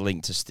if I was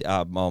linked to Steve,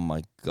 oh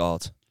my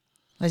god,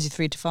 There's your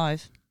 3 to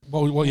 5.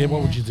 What would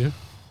you do?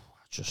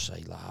 just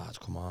say lad,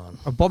 come on.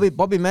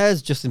 Bobby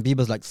Mayer's Justin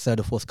Bieber's like 3rd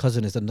or 4th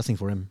cousin. Is done nothing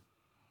for him.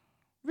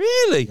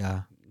 Really?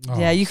 Yeah. Oh.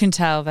 Yeah, you can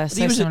tell they're But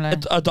so he was similar.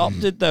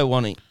 adopted though,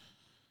 wasn't he?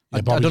 Yeah,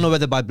 I Bobby- don't know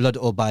whether by blood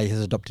or by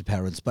his adopted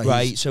parents, but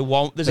Right. So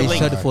there's a he's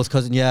link. 3rd or 4th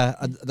cousin. Yeah,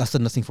 that's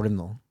done nothing for him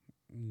though.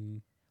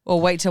 Or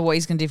wait till what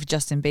he's going to do for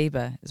Justin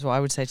Bieber is what I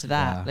would say to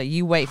that. Yeah. Like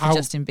you wait for How-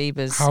 Justin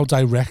Bieber's. How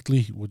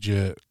directly would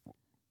you?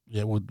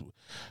 Yeah,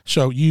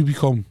 so you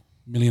become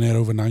millionaire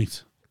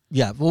overnight?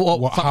 Yeah, well,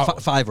 What- how-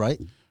 5, right?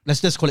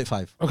 Let's call it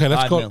 5. Okay,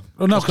 let's 5 go. mil.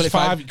 Oh no, Let's call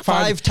because it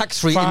 5 tax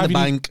free in the you need-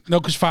 bank. No,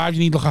 because 5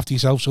 you need to look after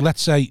yourself. So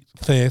let's say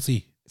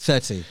 30.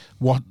 30.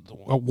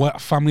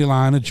 What family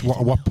lineage?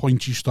 What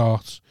point do you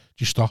start?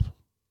 Do you stop?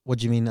 What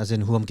do you mean, as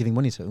in who I'm giving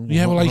money to?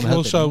 Yeah, Who well, I'm like helping?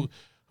 also,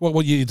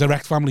 what your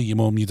direct family, your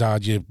mum, your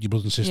dad, your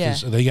brothers and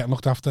sisters, Yeah. are they getting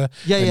looked after?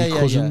 Yeah, Then yeah, your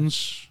yeah,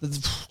 cousins.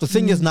 The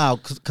thing is now,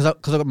 because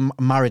I'm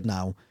married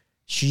now,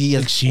 she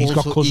Like is she's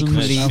got also cousins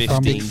equally and a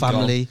family. big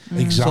family.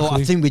 Exactly. So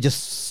I think we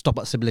just stop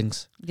at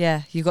siblings.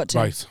 Yeah, you got to.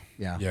 Right.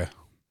 Yeah. Yeah.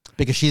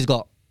 Because she's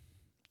got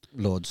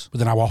loads, But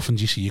then how often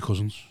do you see your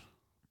cousins?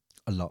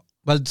 a lot.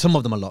 Well, some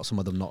of them a lot, some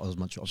of them not as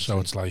much. Obviously. So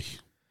it's like,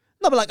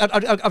 no, but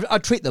like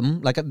I'd treat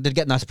them like they'd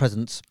get nice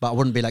presents, but I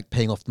wouldn't be like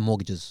paying off the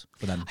mortgages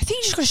for them. I think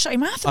you just got to shut your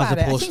mouth about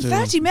it. I opposed think to-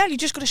 30 mil, you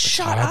just got to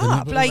shut hard, isn't it?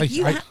 up. But Like, like,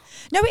 you. I-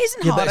 No, it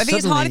isn't Yeah, hard. but I think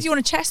it's hard suddenly- if you want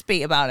a chest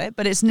beat about it,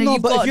 but it's No,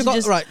 you've but got if you to got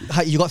just. right,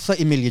 you got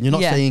 30 million. You're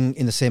not Yeah. staying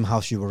in the same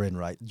house you were in,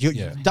 right?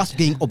 Yeah. That's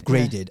being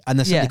upgraded, and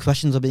then Yeah. the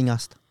questions are being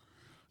asked.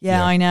 Yeah,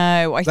 Yeah. I know.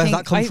 I Where's think.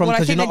 that come from? Well, I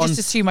Because think you're they not just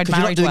on. assume I'd Because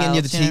you're not married doing well. any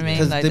of the do you know what I mean?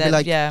 because Like, they'd be they're-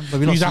 like, yeah. but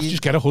we're not you'd have to seeing-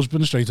 just get a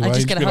husband straight away. I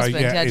just and get a be like,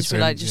 husband. Yeah, it's just be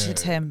him. like, just Yeah.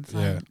 it's him.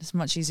 Fine. Yeah. It's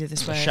much easier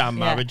this way. Sham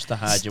Yeah. marriage to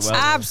hide your wealth.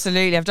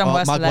 Absolutely, I've done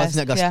worse Mark for less.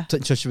 Wozniak got Yeah.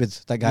 in touch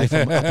with that guy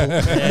from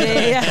Apple.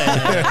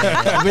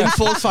 Yeah.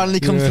 Windfalls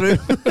finally come through.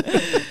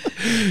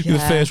 You're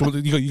the first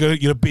one.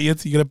 You're a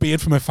beard. You got a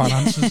beard from her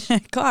finances.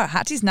 God,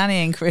 Hatty's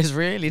nannying career's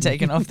really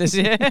taken off this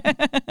year.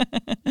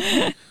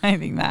 I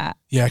think that.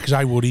 Yeah, because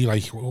I worry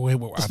like,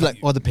 Just like,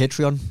 or the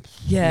Patreon.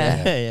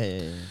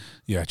 Yeah.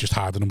 Yeah. just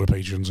hide the number of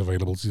patrons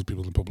available to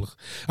people in public.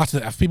 That's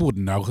if people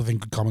wouldn't know. I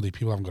think comedy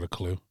people haven't got a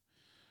clue.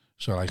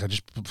 So like, I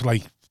just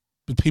like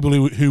people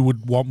who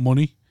would want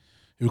money,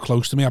 who are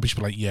close to me, I'd just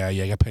be like, yeah,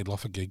 get paid a lot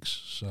for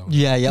gigs. So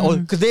Yeah.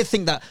 Because they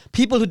think that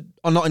people who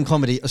are not in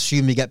comedy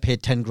assume you get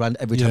paid 10 grand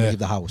every time you leave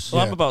the house.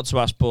 Well, I'm about to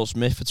ask Paul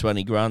Smith for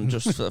 20 grand.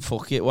 Just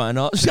fuck it, why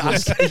not? Just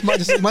ask. He might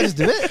just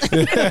do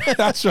it.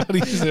 That's what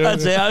he's doing.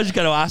 That's it. I was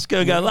going to ask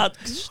him, go, lad,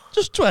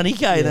 just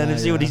 20k then, and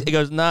see what he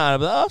goes. Nah,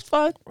 I'm like, oh, it's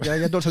fine.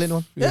 Yeah, don't tell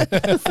anyone. Yeah,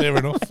 fair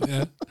enough.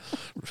 Yeah.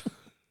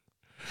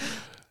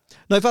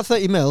 No, if I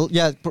 30 mil,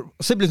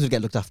 siblings would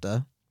get looked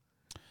after.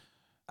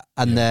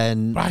 And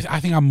then... But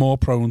I think I'm more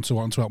prone to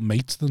wanting to help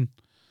mates than...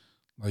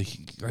 Like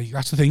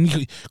that's the thing.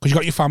 Because you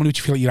got your family, which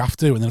you feel like you have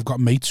to, and then I've got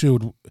mates who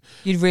would...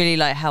 You'd really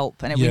like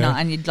help, and it would not,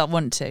 and you'd like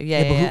want to.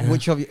 Yeah.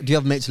 Which of you, do you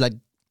have mates who like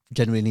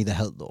genuinely need the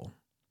help, though?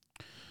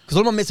 Because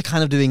all my mates are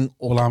kind of doing...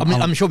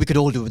 I'm sure we could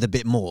all do it with a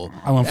bit more.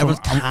 Everyone's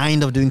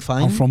kind of doing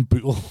fine. I'm from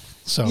Bootle.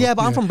 So, yeah,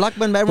 but I'm from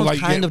Blackburn, but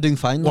everyone's kind of doing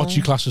fine. What's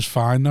your class is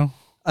fine, though?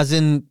 As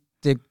in,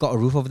 they've got a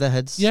roof over their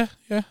heads. Yeah.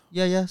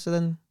 So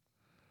then...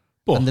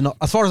 and they're not,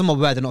 as far as I'm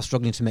aware, they're not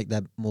struggling to make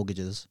their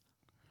mortgages.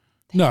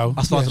 No.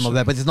 As far as I'm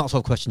aware, but it's not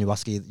sort of question you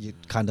ask. You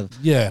kind of...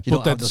 Yeah,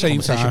 but at the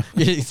same time...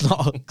 it's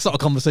not a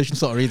conversation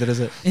starter either,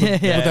 is it?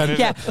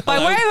 Yeah.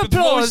 By way of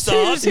applause.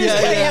 Are you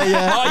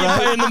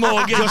paying the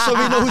mortgage? Just so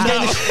we know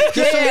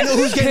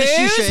who's getting the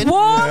shisha in.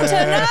 Warm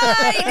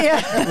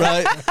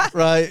tonight.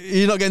 Right.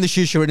 You're not getting the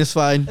shisha in, it's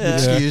fine.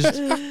 Excused.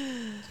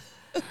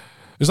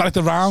 Is that like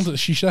the round at the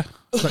shisha?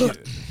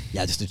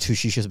 Yeah, just do 2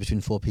 shishas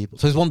between 4 people.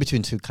 So there's one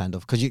between 2, kind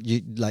of, because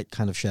you like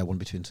kind of share one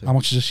between 2. How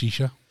much is a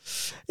shisha?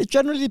 It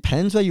generally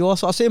depends where you are.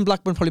 So I'll say in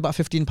Blackburn probably about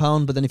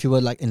 £15, but then if you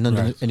were like in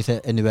London,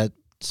 anywhere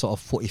sort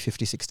of 40,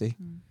 50, 60.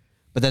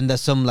 But then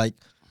there's some like,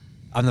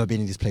 I've never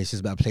been in these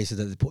places, but places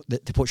that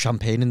they put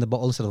champagne in the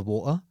bottle instead of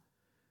water.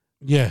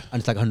 Yeah. And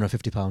it's like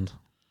 £150.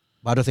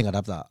 But I don't think I'd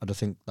have that. I don't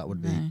think that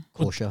would be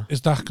kosher.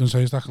 Is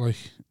that like...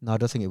 No, I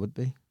don't think it would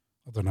be.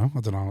 I don't know. I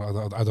don't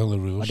know the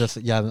rules.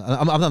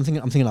 I'm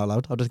thinking out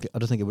loud. I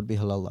don't think it would be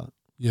halal, that.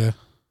 Yeah.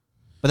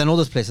 But then all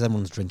those places,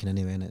 everyone's drinking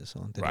anyway, innit?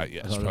 So right,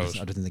 yeah, I don't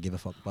think they give a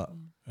fuck. But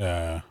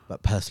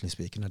personally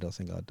speaking, I don't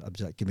think I'd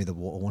be like, give me the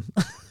water one.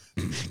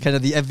 Kind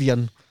of the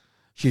Evian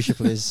shisha,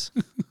 please.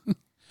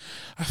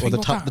 Or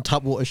the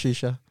tap water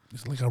shisha.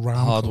 It's like a round.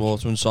 Hard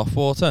water and soft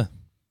water.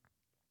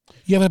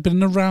 You ever been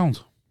in a round?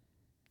 Do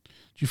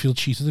you feel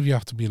cheated if you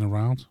have to be in a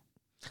round?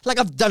 Like,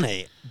 I've done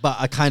it, but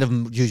I kind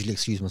of usually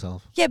excuse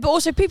myself. Yeah, but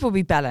also people will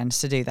be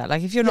bellends to do that.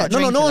 Like, if you're not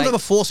drinking... No one's ever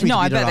forced me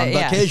to be around.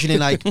 But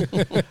occasionally,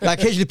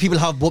 occasionally people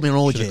have bought me an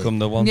orgy. Become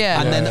the one.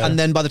 Yeah. And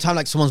then by the time,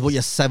 like, someone's bought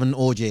you 7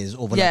 orgies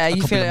over, like, a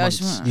couple of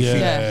months.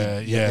 Yeah.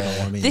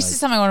 This is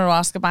something I want to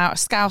ask about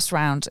Scouse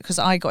round, because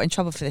I got in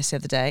trouble for this the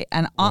other day.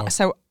 And I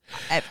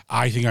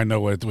think I know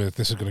where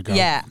this is going to go.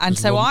 Yeah, and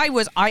so I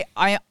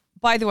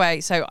by the way,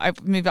 so I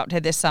moved up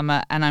here this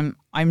summer, and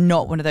I'm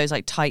not one of those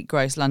like tight,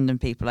 gross London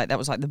people. Like, that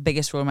was like the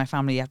biggest rule in my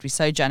family. You have to be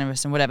so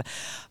generous and whatever.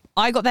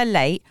 I got there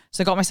late,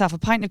 so I got myself a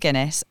pint of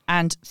Guinness,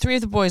 and 3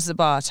 of the boys at the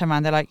bar turned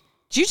around. They're like,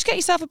 "Did you just get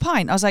yourself a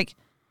pint?" I was like,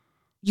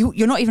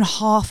 "You're not even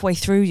halfway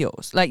through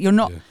yours. Like, you're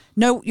not. Yeah.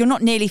 No, you're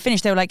not nearly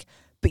finished." They were like,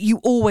 "But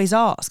you always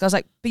ask." I was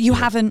like, "But you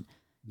haven't.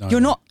 No,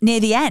 you're not near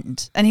the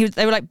end." And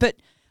they were like, "But."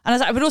 And I was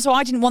like, "But also,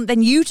 I didn't want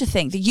then you to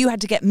think that you had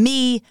to get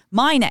me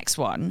my next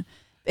one."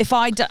 If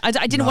I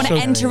didn't want to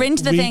enter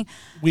into the thing.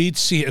 We'd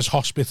see it as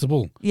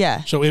hospitable.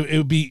 Yeah. So it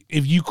would be,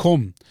 if you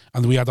come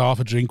and we had half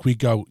a drink, we'd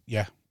go,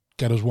 yeah,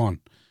 get us one.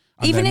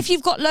 And even if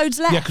you've got loads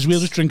left. Yeah, because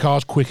we'll just drink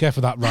ours quicker for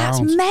that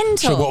round. That's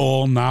mental. So we're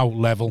all now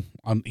level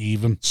and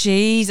even.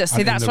 Jesus.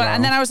 See, that's what.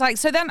 And then I was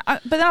like, but then I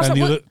was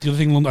like, the other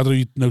thing, I don't know if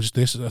you noticed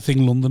this, a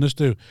thing Londoners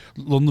do.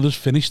 Londoners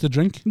finish the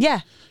drink.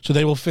 Yeah. So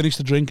they will finish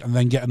the drink and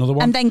then get another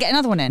one. And then get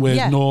another one in.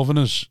 Whereas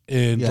Northerners,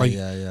 they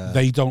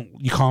don't,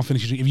 you can't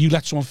finish your drink. If you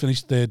let someone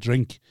finish their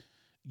drink,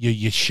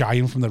 you're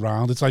shying from the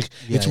round. It's like,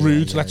 it's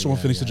rude to let someone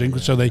finish the drink,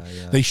 so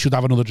they should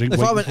have another drink.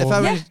 If I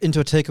went into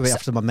a takeaway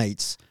after my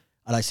mates,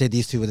 and I say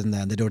these 2 were in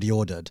there and they'd already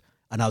ordered,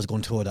 and I was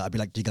going to order, I'd be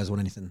like, "Do you guys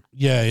want anything?"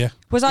 Yeah.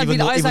 I was like,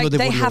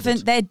 they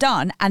haven't, they're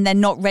done, and they're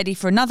not ready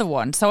for another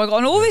one. So I got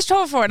on all this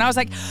trouble for it, and I was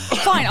like,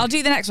 fine, I'll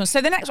do the next one.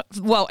 So the next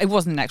one, well, it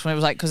wasn't the next one. It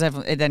was like, because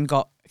it then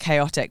got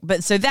chaotic.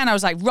 But so then I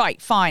was like,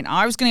 right, fine.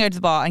 I was going to go to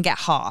the bar and get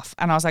half,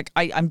 and I was like,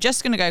 I'm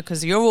just going to go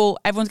because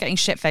everyone's getting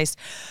shit faced.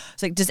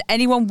 It's like, does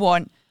anyone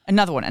want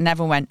another one? And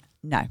everyone went,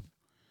 no.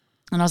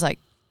 And I was like,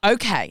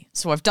 okay,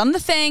 so I've done the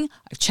thing.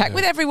 I've checked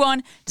with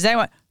everyone. Does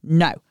anyone?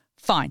 No.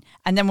 Fine.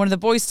 And then one of the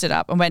boys stood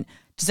up and went,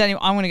 I'm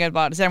going to go to the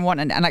bar. Does anyone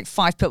want? And like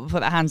 5 people put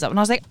their hands up. And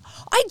I was like,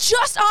 I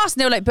just asked.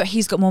 And they were like, but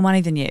he's got more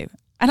money than you.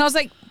 And I was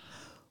like,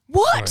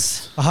 what?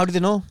 Right. How did they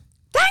know?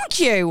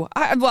 Thank you.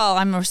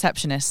 I'm a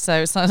receptionist,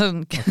 so it's not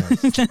but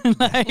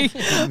I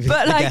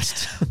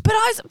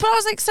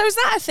was like, so is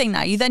that a thing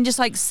now? You then just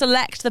like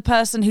select the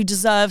person who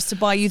deserves to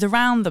buy you the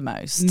round the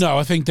most? No,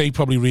 I think they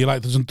probably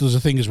realise there's a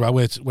thing as well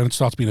where when it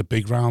starts being a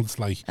big round, it's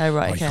like,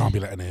 you can't be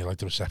letting it, like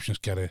the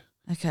receptionist get it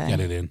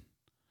in.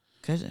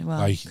 Could well,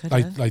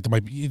 like there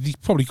might be, you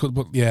probably could,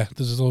 but yeah,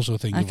 there's also a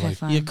thing of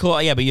like you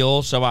could, but you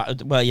also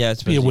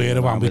it's be aware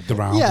of with the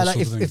round. Yeah, like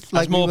if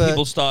as more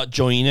people start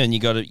joining, you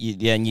got to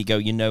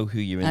you know who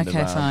you're in the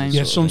round. Fine.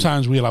 Yeah,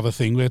 sometimes we'll have a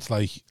thing where it's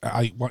like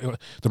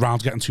the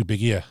round's getting too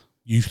big here.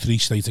 You three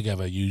stay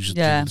together.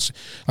 Cause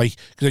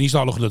then you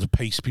start looking at the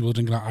pace people are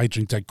drinking. I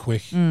drink dead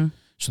quick.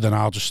 So then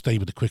I'll just stay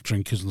with the quick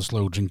drinkers and the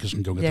slow drinkers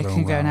and go get their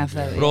own round. Have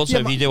that. But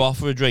also, if you do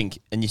offer a drink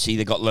and you see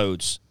they got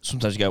loads,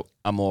 sometimes you go,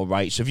 I'm all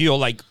right. So if you're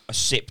like a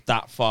sip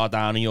that far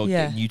down and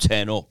you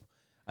turn up,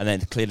 and then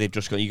clearly they've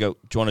just got, you go, do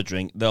you want a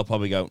drink? They'll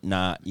probably go,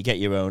 nah, you get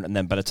your own. And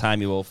then by the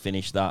time you all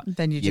finish that,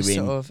 then you're in,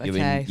 sort of, you're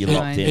okay, you're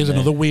locked in. Here's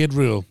another weird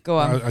rule. Go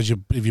on. If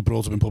you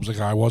brought up in pubs like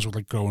I was with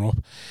like growing up,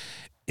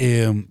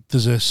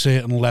 there's a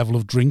certain level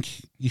of drink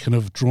you can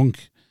have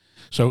drunk.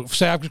 So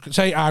say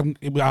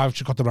I've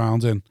just got the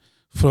round in.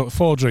 For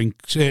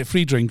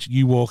 3 drinks,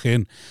 you walk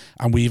in,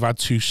 and we've had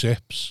 2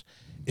 sips.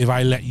 If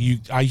I let you,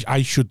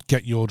 I should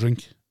get your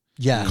drink.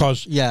 Yeah,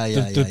 because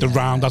the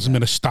round hasn't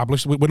been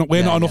established.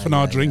 We're not enough in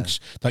our drinks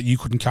that you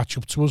couldn't catch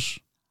up to us.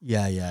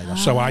 Yeah.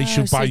 So I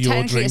should buy your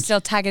drink. You're still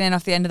tagging in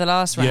off the end of the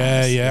last round.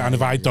 Yeah. And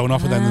if I don't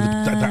offer, then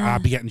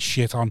I'd be getting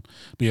shit on,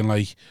 being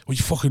like, "Well,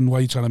 why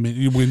are you telling me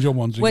you win your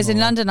one drink?" Whereas in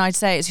London, I'd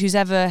say it's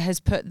whoever has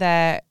put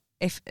their.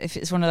 If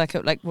it's one of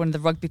like one of the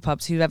rugby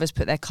pubs, whoever's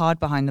put their card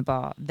behind the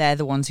bar, they're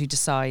the ones who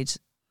decide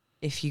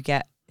if you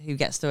get who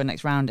gets the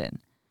next round in.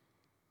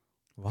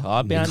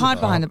 Card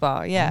behind the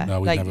bar, yeah. No,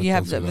 like you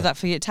have that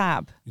for your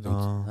tab.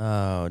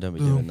 Oh, don't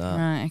be doing that.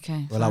 Right,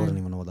 okay. Well, I wouldn't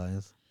even know what that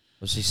is.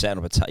 Was he setting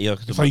up a tab?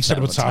 It's like you set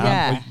up a tab.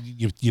 Yeah.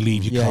 Like you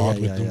leave your card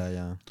with them.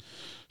 Yeah.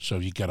 So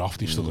you get off,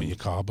 you've still got your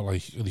card, but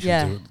like if you do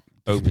it,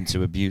 open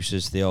to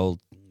abuses, the old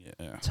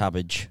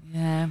tabbage.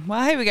 Yeah.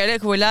 Well, here we go.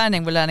 Look, we're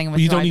learning. And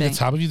you don't need a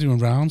tab if you're doing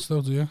rounds,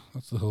 though, do you?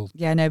 That's the whole.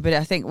 Yeah, no, but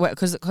I think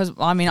because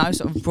I mean I was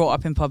sort of brought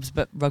up in pubs,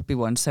 but rugby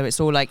ones, so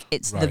it's all like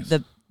it's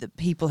the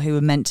people who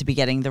are meant to be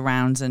getting the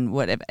rounds and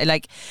whatever.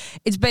 Like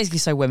it's basically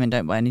so women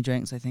don't buy any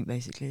drinks. I think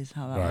basically is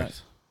how that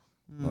works.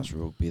 That's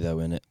rugby, though,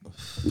 isn't it?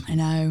 I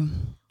know.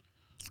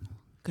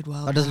 Good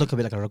world. That does look a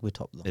bit like a rugby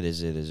top, though. It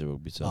is a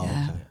rugby top.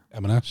 Yeah. Okay.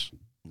 M&S.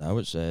 No,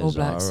 it's All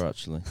Blacks. Zara,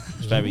 actually.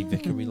 It's very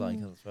vicary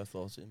like. That's what I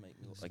thought it'd make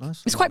me look like.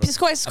 Nice. It's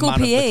quite school man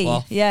of the PE.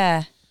 cloth.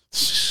 Yeah.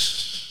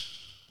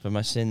 For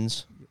my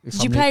sins.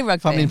 Did you play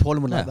rugby? Family in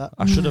Poland would like that.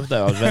 I should have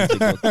though. I was very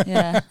good.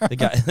 Yeah.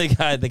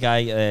 The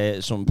guy.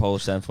 Something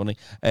Polish sound funny.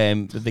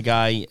 The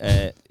guy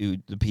who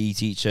the PE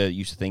teacher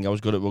used to think I was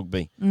good at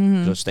rugby.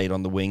 So I stayed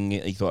on the wing.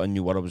 He thought I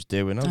knew what I was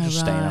doing. I was just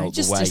staying out the way.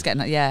 Just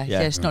getting,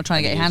 just not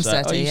trying to get your hands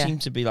like, dirty. You seem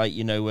to be like,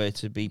 you know where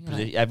to be.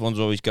 Everyone's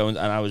always going,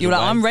 and I was. You were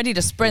like, away. I'm ready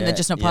to sprint. They're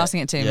just not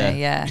passing it to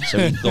me. Yeah. So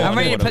he thought I'm I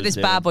ready knew to what I put was this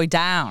doing. bad boy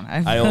down.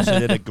 I also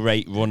did a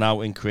great run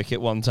out in cricket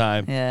one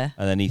time. Yeah.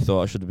 And then he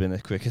thought I should have been a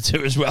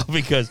cricketer as well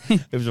because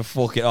it was a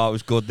fucking. Oh, it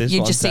was good. This You'd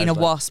one just seen a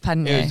wasp,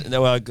 hadn't you?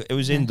 It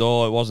was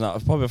indoor. It wasn't. It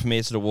was probably from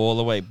here to the wall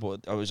away, but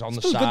I was on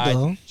the Still good side,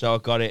 though. so I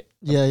got it.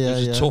 Yeah.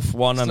 It was a tough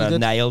one, and Still I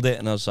good. nailed it,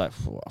 and I was like,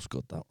 "That's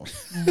good, that one."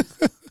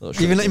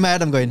 Even in my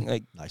head, I'm going,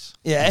 like, nice.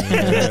 yeah.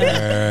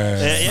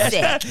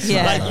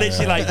 Yeah. Like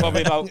literally, like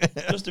probably about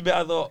just a bit.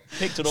 I thought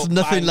picked it up. It's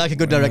nothing bang. like a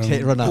good direct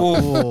hit run out.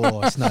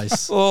 Oh, it's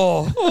nice.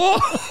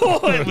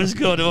 It was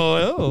good.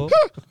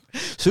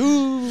 So,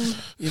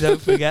 You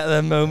don't forget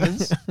them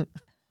moments.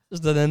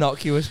 Just an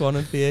innocuous one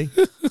in PE.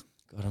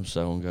 God, I'm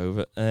so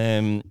hungover.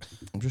 I'm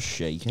just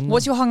shaking.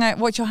 What's your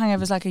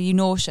hangovers like? Are you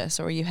nauseous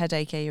or are you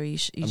headachy or are you?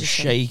 I'm just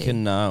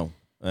shaking now.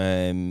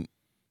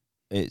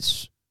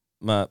 It's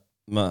my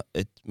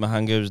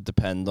hangovers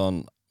depend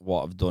on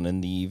what I've done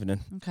in the evening,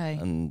 Okay.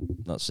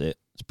 and that's it.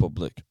 It's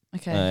public.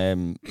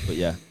 Okay. But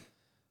yeah.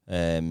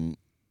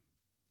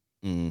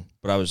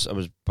 But I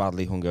was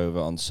badly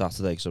hungover on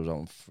Saturday because I was out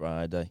on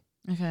Friday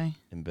Okay.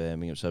 in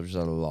Birmingham, so I've just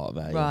had a lot of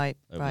ale Right.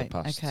 over Right.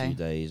 the past Okay. 2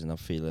 days, and I'm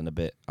feeling a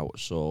bit out of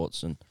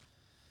sorts and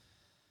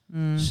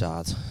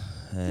sad.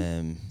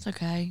 It's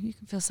okay. You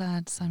can feel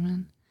sad,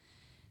 Simon.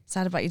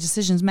 Sad about your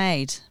decisions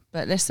made,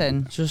 but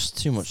listen. Just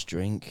too much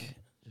drink.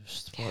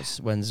 Just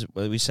what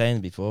were we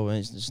saying before? When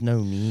there's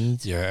no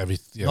need. Yeah,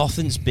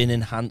 Nothing's been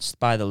enhanced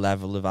by the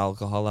level of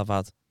alcohol I've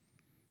had.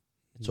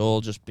 It's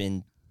all just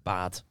been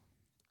bad.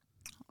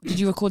 Did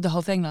you record the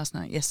whole thing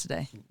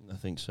yesterday? I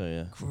think so,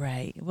 yeah.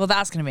 Great. Well,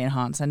 that's going to be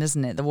enhanced then,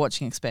 isn't it? The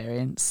watching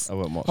experience. I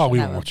won't watch Oh, it. we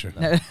No. won't watch it.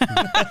 No.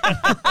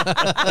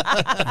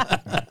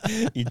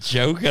 You're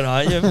joking,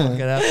 aren't you? Fucking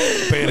hell.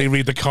 Barely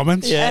read the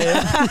comments. Yeah.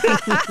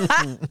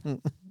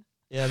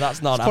 Yeah,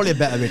 that's not it's probably a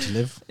better way to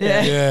live.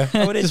 Yeah. Yeah.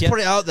 Oh, it is, Just yeah. put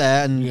it out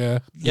there and Yeah.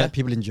 let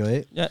people enjoy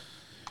it. Yeah.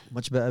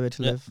 Much better way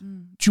to Yeah. live.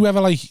 Do you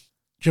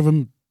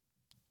ever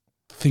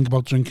think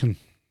about drinking?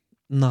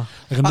 No.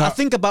 Like, I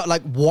think about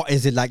what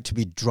is it like to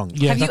be drunk?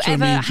 Yeah, Have you that's what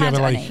ever I mean. Do you had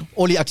ever any?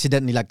 Only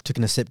accidentally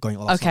taking a sip going,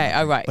 oh, that's Okay,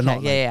 not oh, right, But okay,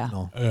 not yeah.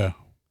 No. Yeah.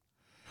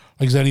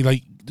 Like, is there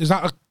any is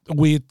that a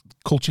weird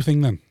culture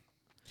thing then?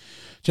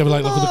 Do you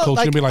ever look at the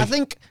culture and be like? I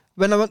think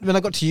when I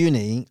got to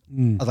uni,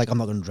 I was like, I'm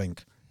not going to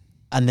drink,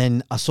 and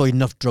then I saw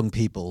enough drunk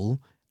people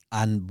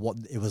and what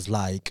it was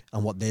like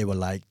and what they were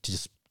like to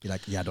just Be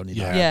like, yeah, I don't need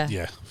that.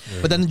 Yeah.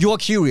 But then you're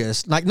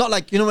curious, like not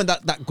like when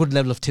that good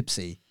level of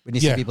tipsy when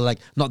you see people like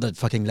not the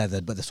fucking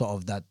leathered, but the sort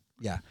of that.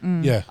 Yeah.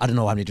 Yeah. I don't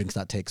know how many drinks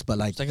that takes, but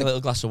like... It's like a little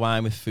glass of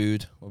wine with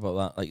food. What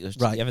about that?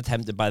 Like, you ever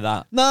tempted by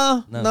that?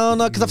 No,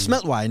 because I've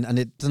smelt wine and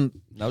it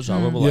doesn't... No, it's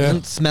horrible. It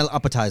doesn't smell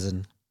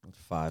appetizing.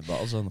 5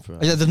 bottles on the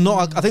front. Yeah, there's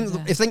not... I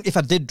think if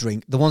I did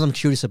drink, the ones I'm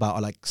curious about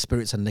are like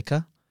spirits and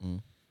liquor.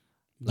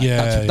 Like,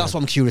 that's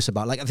what I'm curious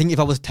about. Like, I think if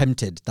I was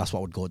tempted, that's what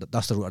I would go.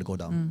 That's the route I'd go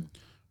down.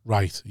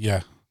 Right,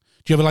 yeah.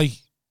 Do you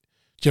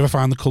ever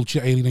find the culture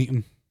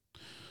alienating?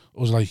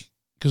 Or was it like...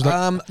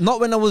 not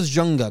when I was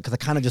younger, because I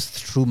kind of just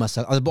threw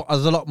myself. I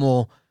was a lot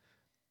more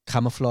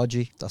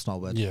camouflagey. That's not a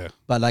word. Yeah.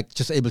 But like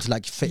just able to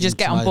like fit. You just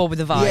get on board with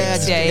the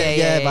vibes.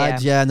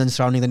 Vibes. Yeah, and then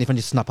surrounding. Then if I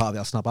just snap out of it,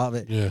 I'll snap out of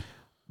it. Yeah.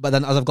 But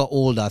then as I've got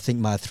older, I think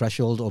my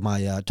threshold or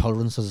my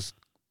tolerance has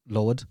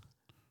lowered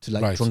to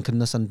like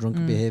drunkenness and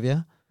drunken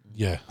behavior.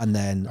 Yeah. And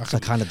then I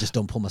kind of just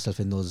don't put myself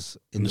in those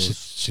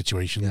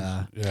situations.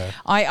 Yeah.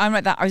 I'm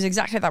like that. I was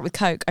exactly like that with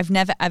Coke. I've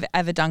never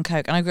ever done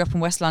Coke, and I grew up in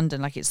West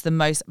London. Like it's the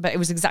most, but it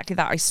was exactly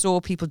that. I saw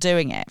people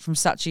doing it from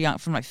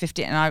like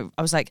 15, and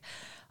I was like,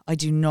 I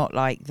do not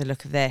like the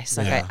look of this.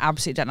 Like I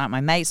absolutely don't like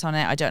my mates on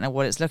it. I don't know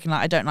what it's looking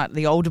like. I don't like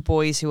the older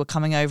boys who were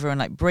coming over and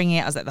like bringing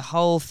it. I was like the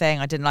whole thing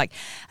I didn't like.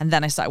 And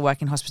then I started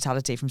working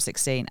hospitality from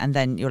 16. And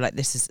then you're like,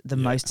 this is the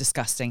most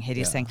disgusting,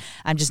 hideous thing.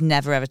 I've just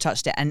never ever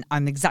touched it. And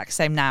I'm the exact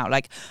same now.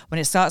 Like when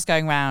it starts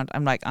going round,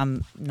 I'm like,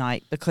 I'm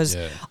night because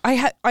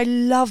I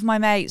love my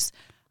mates.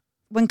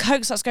 When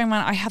Coke starts going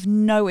around, I have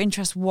no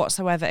interest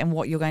whatsoever in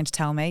what you're going to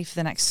tell me for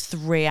the next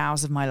 3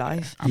 hours of my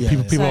life. And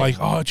people are like,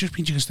 oh, it just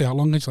means you can stay out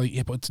longer. It's like,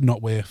 yeah, but it's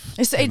not worth.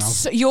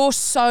 You're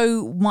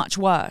so much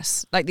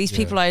worse. Like these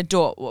people I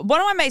adore. One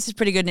of my mates is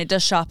pretty good and it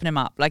does sharpen him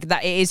up. Like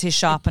that, it is his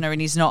sharpener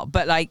and he's not.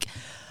 But like,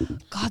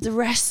 God, the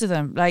rest of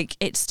them, like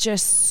it's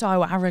just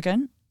so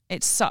arrogant.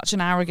 It's such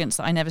an arrogance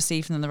that I never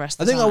see from them the rest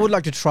of the time. I would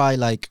like to try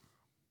like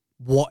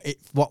what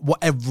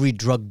every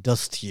drug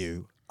does to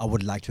you. I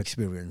would like to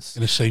experience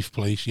in a safe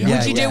place. Yeah.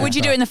 Would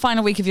you do it in the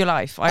final week of your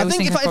life? I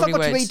think if I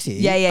got to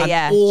 80,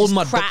 all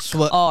my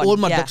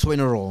ducks were in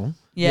a row.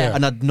 Yeah,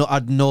 and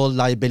I'd no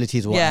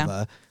liabilities or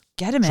whatever.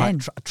 Get him in.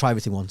 Try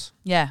everything once.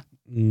 Yeah,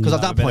 because at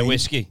that point,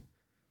 whiskey.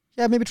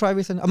 Yeah, maybe try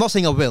everything. I'm not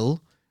saying I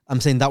will.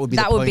 I'm saying that would be.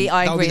 I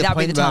agree. That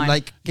would be the time. I'm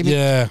like, put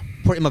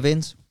it in my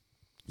veins.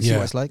 See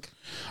what it's like.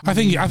 I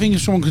think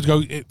if someone could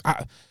go,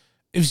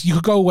 if you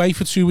could go away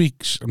for 2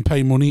 weeks and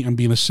pay money and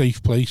be in a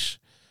safe place.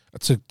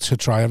 To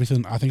try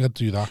everything, I think I'd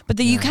do that. But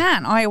you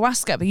can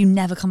ayahuasca, but you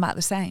never come back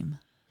the same.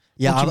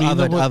 Yeah, I've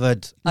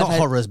heard not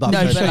horrors, but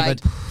you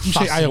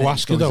say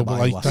ayahuasca though, but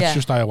like that's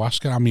just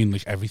ayahuasca. I mean,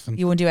 like everything.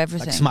 You want to do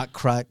everything, like smack,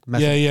 crack,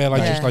 meth.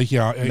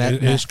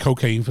 It is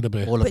cocaine for the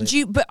bit.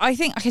 But I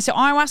think so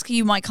ayahuasca,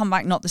 you might come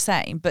back not the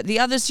same, but the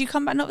others, do you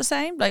come back not the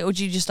same? Like, or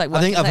do you just like?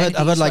 I think I've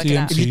heard like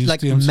if you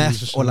like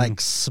meth or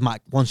like something.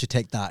 smack. Once you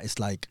take that, it's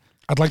like.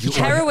 I'd like to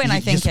try heroin. I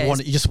think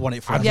you just want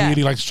it forever. I'd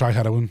really like to try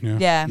heroin.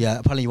 Yeah.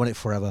 Apparently you want it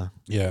forever.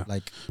 Yeah.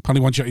 Like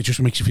apparently once it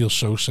just makes you feel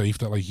so safe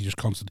that like you just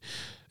constantly.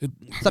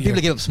 It's like people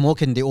that give up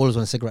smoking, they always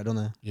want a cigarette, don't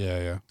they?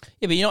 Yeah.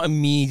 Yeah, but you're not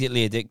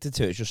immediately addicted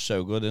to it. It's just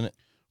so good, isn't it?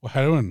 Well,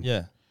 heroin.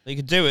 Yeah. You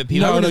could do it.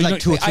 Like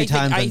 2 or 3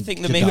 times. I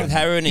think the main with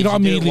heroin is you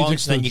do it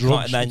once, then you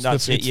can't, then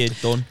that's it. You're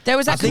done. There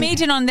was a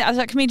comedian on the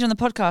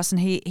podcast, and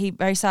he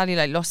very sadly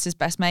like lost his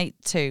best mate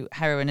to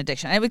heroin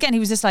addiction. And again, he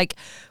was this like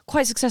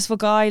quite successful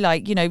guy,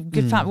 like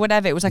good family,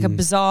 whatever. It was like a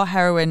bizarre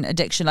heroin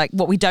addiction, like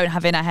what we don't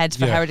have in our heads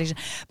for heroin addiction.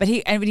 But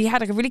he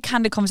had like a really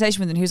candid conversation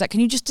with him. He was like, "Can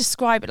you just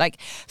describe it,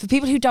 like for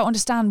people who don't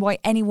understand why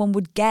anyone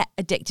would get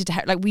addicted to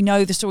heroin? Like we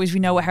know the stories, we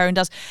know what heroin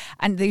does."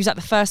 And he was like,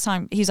 the first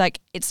time, he's like,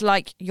 "It's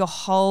like your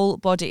whole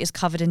body is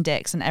covered in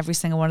dicks, and every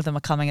single one of them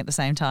are coming at the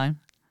same time."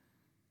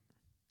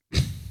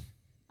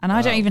 And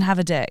I don't even have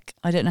a dick.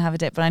 I don't have a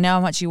dick, but I know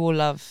how much you all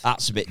love.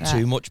 That's a bit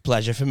too much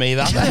pleasure for me,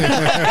 that.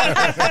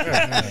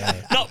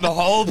 Not the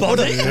whole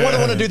body. I wouldn't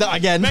want to do that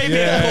again. Maybe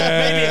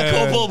a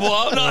couple, but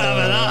I'm not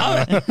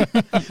having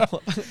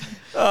that.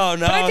 Oh,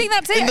 no. But I think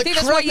that's it. I think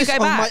that's why you go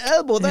back. My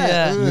elbow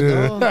there.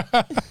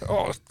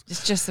 Oh,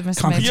 it's just the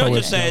most amazing. You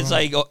just say it's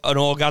like an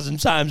orgasm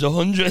times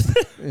 100.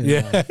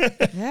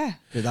 Yeah.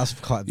 That's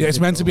quite. Yeah, it's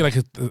meant to be like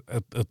a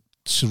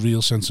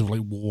surreal sense of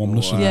like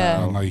warmness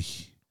and like.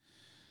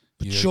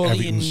 But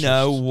surely you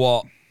know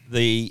what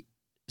the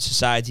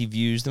society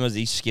views them as,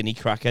 these skinny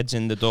crackheads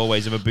in the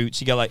doorways of a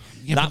boots. You go like,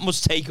 that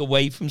must take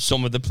away from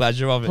some of the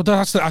pleasure of it. But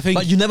that's I think.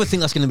 But you never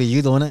think that's going to be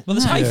you, though, innit? Well,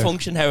 there's high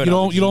function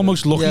heroin. You're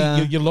almost lucky.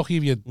 Yeah. You're lucky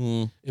if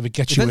it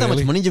gets you. Depends how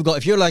much money you've got.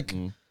 If you're like,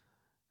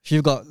 if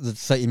you've got the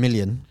 30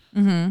 million,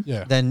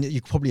 then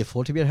you could probably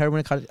afford to be a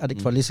heroin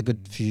addict for at least a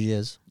good few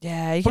years.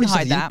 Yeah, you can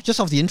hide that.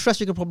 Just off the interest,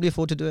 you could probably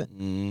afford to do it.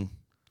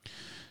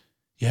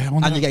 Yeah,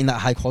 and you're getting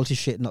that high quality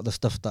shit, not the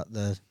stuff that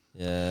the.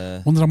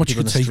 Yeah. Wonder how much you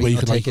could take where you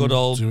could like good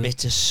old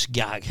bit of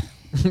skag.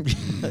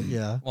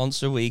 Yeah.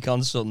 Once a week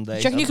on Sunday. Do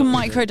you reckon you can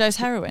microdose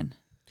heroin?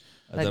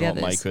 I don't know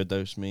what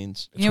microdose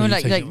means. You know,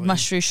 like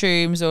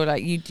mushrooms or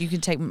like you can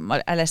take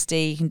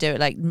LSD. You can do it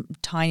like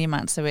tiny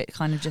amounts, so it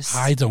kind of just.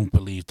 I don't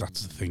believe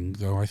that's the thing,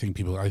 though. I think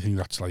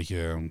that's like.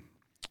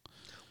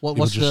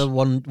 What's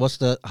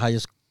the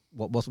highest?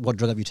 What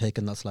drug have you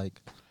taken? That's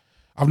like.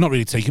 I've not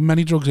really taken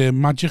many drugs.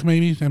 Magic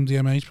maybe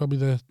MDMA is probably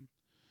the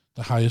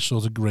highest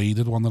sort of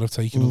graded one that I've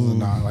taken. Other than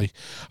that, like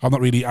I'm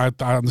not really. I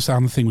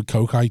understand the thing with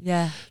coke.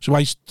 So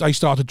I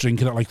started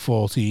drinking at like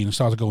 14 and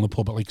started going to the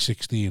pub at like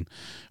 16,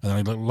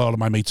 and then a lot of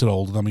my mates are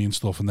older than me and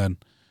stuff. And then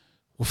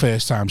the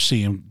first time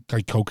seeing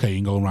like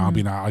cocaine going around,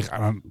 being at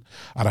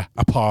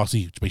a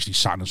party, basically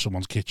sat in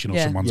someone's kitchen or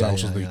someone's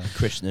house,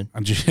 christening,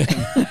 and just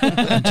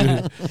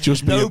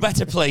no being,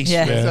 better place.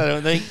 Yeah. I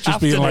don't think.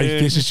 Just being like,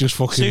 this is just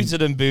fucking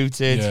suited and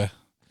booted. Yeah.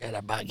 Get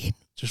a bag in.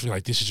 Just feel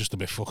like this is just a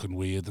bit fucking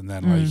weird, and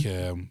then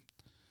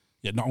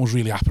nothing was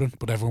really happening,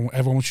 but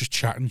everyone was just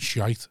chatting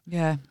shite,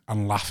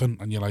 and laughing,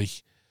 and you're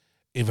like,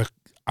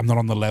 I'm not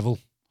on the level,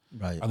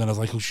 right? And then I was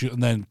like, oh shit,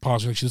 and then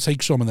part of me should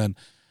take some, and then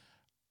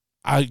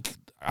I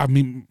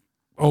mean,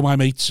 all my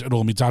mates and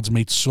all my dad's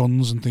mates'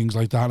 sons and things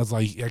like that. It's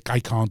like I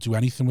can't do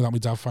anything without my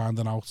dad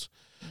finding out.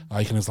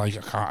 Like, and it's like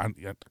I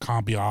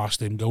can't be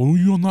arsed him going, oh,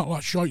 you on that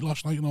last shite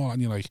last night and all that,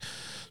 and you're like,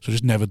 so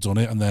just never done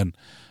it. And then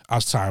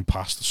as time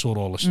passed, I saw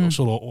all this,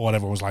 saw what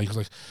everyone was like. I was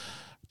like,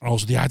 and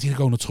also the idea of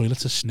going to the toilet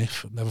to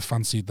sniff, never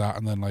fancied that.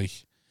 And then like,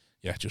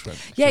 just went.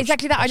 Yeah,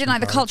 exactly that. I didn't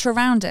like the culture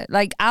around it.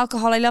 Like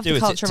alcohol, I love the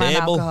culture around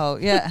alcohol.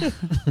 Yeah.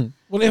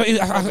 Well,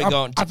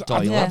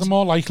 I'm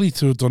more likely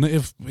to have done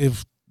it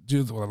if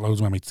loads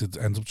of my mates did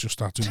end up just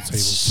start doing the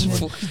tables.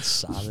 Fucking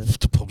sad.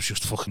 The pub's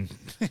just fucking.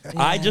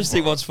 I just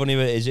think what's funny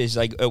about it is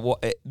like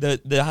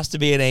there has to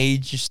be an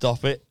age to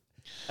stop it.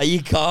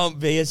 You can't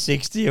be a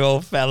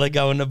 60-year-old fella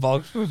going to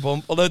box for a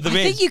bump. Although I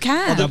think you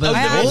can. I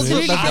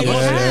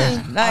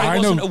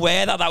wasn't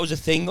aware that was a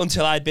thing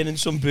until I'd been in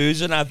some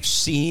booze and I've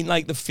seen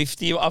like the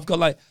 50. I've got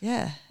like,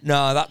 no,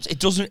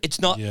 it's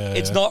not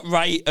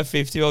right. A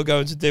 50-year-old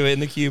going to do it in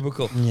the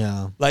cubicle.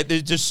 Yeah, like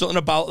there's just something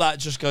about that.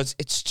 Just goes,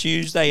 it's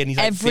Tuesday and he's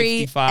like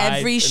 55.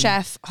 Every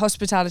chef,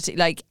 hospitality,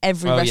 like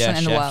every restaurant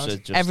in the world,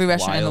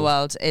 in the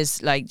world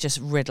is like just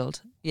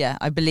riddled. Yeah,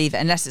 I believe it.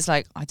 Unless it's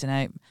like, I don't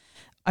know.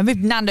 I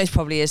mean, Nando's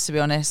probably is, to be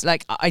honest.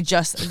 Like,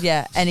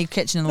 any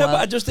kitchen in the world.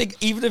 But I just think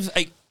even if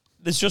like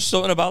there's just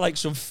something about like a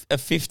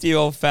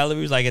 50-year-old fella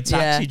who's like a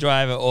taxi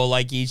driver or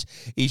like he's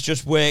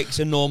just works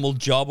a normal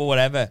job or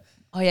whatever.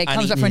 Oh yeah, he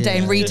comes up for a day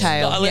in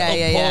retail. Got a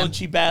little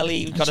paunchy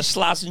belly. He's got a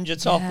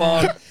Slazenger top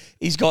on.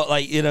 He's got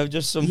like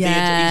just some.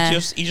 Yeah.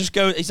 He just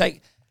goes. He's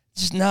like.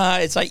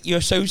 It's like you're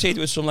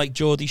associated with some like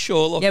Geordie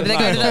Shore. Yeah, but they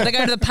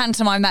go to the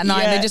pantomime that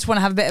night and they just want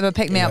to have a bit of a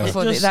pick-me-up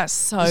before that's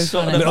so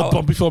funny. A little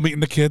bump before meeting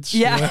the kids.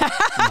 Yeah.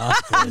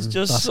 It's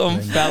just some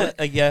fella.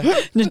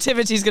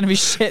 Nativity's going to be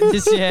shit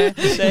this year.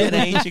 Certain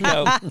age you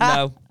go,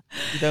 no,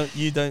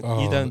 you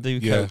don't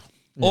do coke.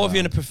 Or if you're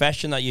in a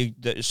profession that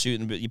is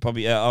suiting, but you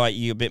probably, all right,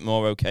 you're a bit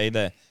more okay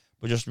there.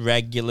 But just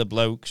regular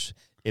blokes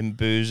in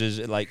boozers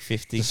at like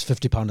 50. Just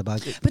 £50 a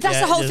bag. But that's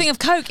the whole thing of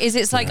coke, is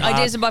it's like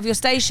ideas above your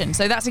station.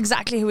 So that's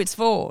exactly who it's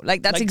for.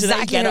 Like that's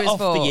exactly who it's for. Do they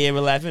get it off the year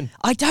 11?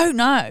 I don't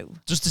know.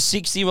 Does the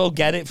 60-year-old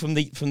get it from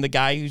the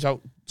guy who's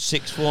out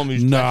sixth form?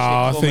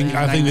 I think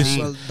this.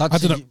 I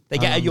don't know. They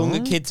get a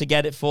younger kid to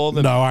get it for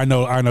them. No, I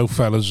know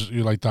fellas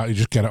who like that. You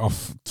just get it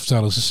off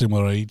fellas a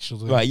similar age.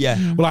 Right? Yeah.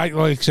 Well, I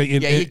like say you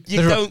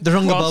don't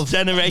cross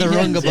generations. They're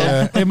wrong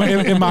above.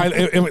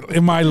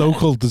 In my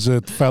local, there's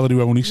a fella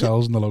who only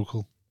sells in the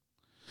local.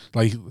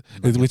 Like,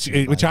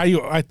 which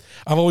I've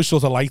always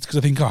sort of liked because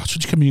I think, it's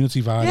such a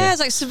community vibe. Yeah, it's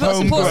like support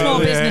small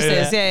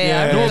businesses.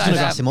 Yeah.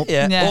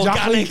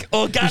 Organic.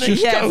 Farm to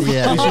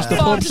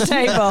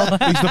table.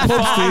 He's the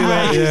pub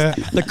dealer. Yeah.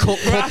 The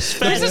cook.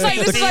 This is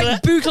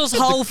like Bootle's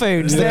Whole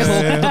Foods.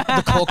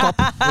 The cook up.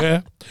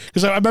 Yeah.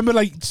 Because I remember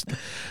like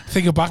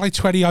thinking back like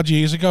 20 odd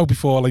years ago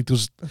before like there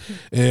was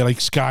like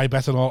Sky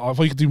Bet and all. I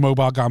thought you could do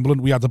mobile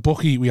gambling. We had the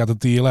bookie, we had the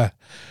dealer,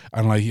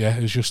 and like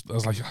it was just I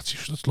was like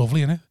that's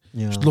lovely, isn't it?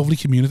 Yeah. It's a lovely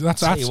community.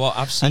 That's Tell you what,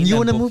 I've seen. And you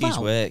want to move out?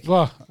 Work.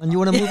 What? And you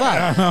want to move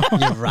out?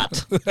 You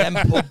rat. Them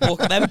pub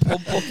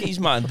bookies,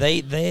 man.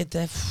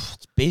 They're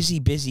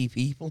busy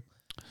people.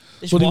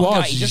 This one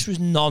guy, he just was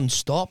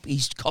non-stop.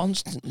 He's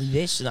constantly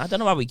this, and I don't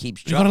know how he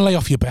keeps track. You got to lay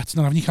off your bets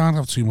now. You can't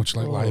have too much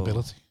like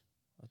liability.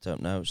 I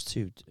don't know.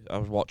 I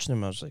was watching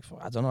him. I was like,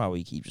 I don't know how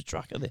he keeps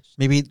track of this.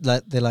 Maybe they were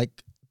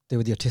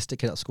the autistic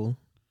kid at school.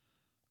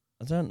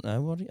 I don't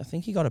know. I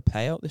think he got a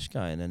payout, this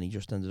guy, and then he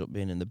just ended up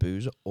being in the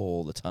boozer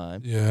all the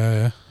time.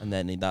 Yeah. And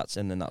then that's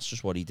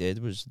just what he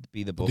did, was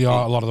be the bookie. A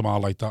lot of them are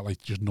like that, like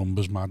just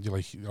numbers, man. You're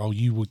like,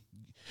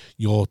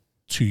 you're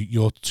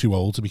too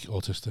old to be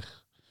autistic.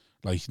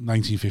 Like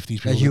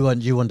 1950s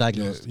people. You weren't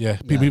diagnosed. Yeah.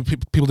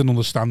 People didn't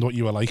understand what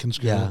you were like in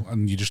school,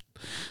 and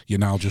you're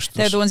now just.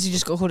 They're the ones who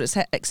just got called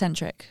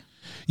eccentric.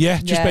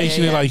 Yeah, just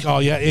basically like,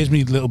 here's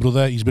me little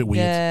brother, he's a bit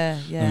weird.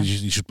 Yeah. And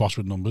he's just boss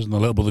with numbers, and the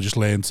little brother just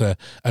learned to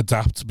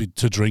adapt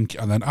to drink,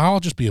 and then I'll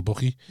just be a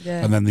bookie,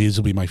 and then these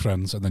will be my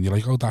friends, and then you're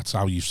like, that's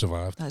how you've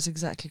survived. That's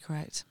exactly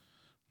correct.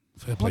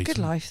 Fair play. What a good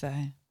life, though.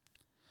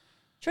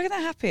 Do you reckon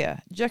they're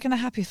happier? Do you reckon they're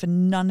happy for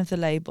none of the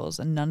labels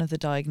and none of the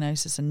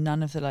diagnosis and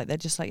none of the they're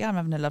just like, I'm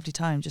having a lovely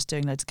time just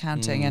doing loads of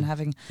counting and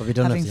having But we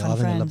don't know if fun they're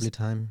having friends. a lovely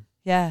time.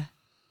 Yeah.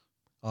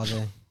 Are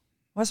they?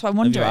 That's what I'm Have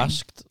wondering. you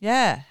asked?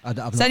 Yeah. I've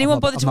Has not- anyone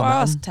I've not- bothered I've to not met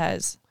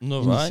ask, him.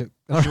 No, Tez?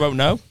 right. You won't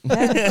know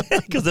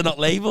because they're not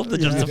labelled. They're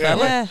just a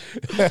fella.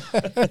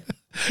 Yeah.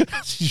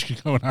 You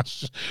should go and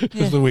ask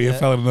because the way you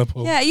fell in the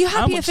pub. Yeah, are you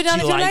happy much if do none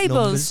you of your like labels?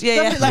 numbers? Yeah,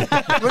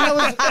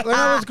 yeah. when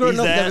I was growing He's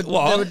up, there.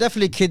 there were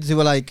definitely kids who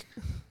were like,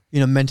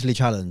 mentally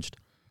challenged.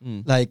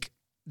 Like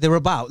they were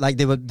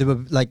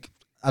like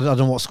I don't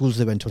know what schools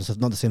they went to. So it's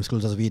not the same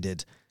schools as we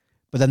did.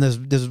 But then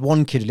there's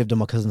one kid who lived on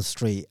my cousin's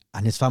street,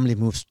 and his family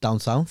moved down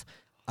south.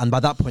 And by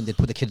that point, they'd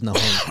put the kid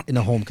in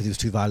a home because he was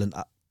too violent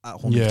at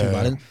home. He was too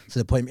violent, so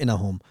they put him in a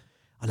home.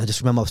 And I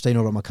just remember I was staying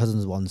over at my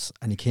cousin's once,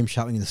 and he came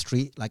shouting in the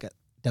street like at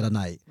dead of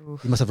night.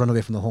 He must have run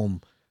away from the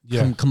home.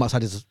 Yeah. Come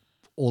outside his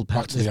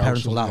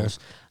parents' old house,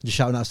 just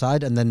shouting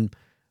outside. And then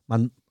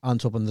my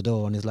aunt opened the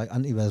door, and he's like,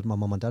 "Auntie, where's my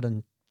mum and dad?"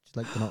 And she's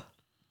like, "They're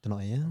not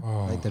here.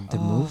 Like they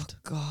moved."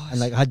 God. And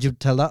like, how'd you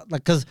tell that?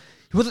 Like, because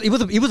he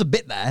was a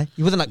bit there.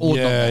 He wasn't like old.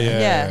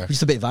 Yeah. He's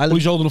just a bit Well, violent.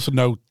 he's old enough to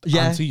know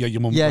auntie, your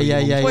mum. Yeah.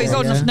 Well, he's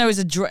old yeah. enough to know his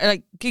address.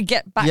 Like, could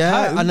get back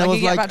home. And I was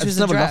get like, back to I his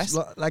just never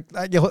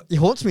address. he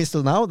haunts me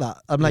still now. That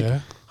I'm like,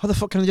 how the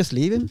fuck can I just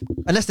leave him?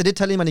 Unless they did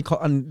tell him and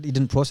he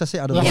didn't process it.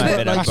 I don't know.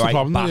 Yeah, That's the right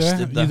problem.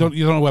 bastard,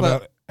 You don't know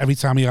whether every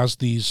time he has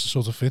these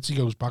sort of fits, he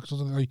goes back to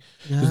something. Like,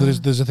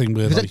 there's a thing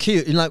where He was like, dead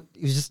cute. Like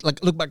he was just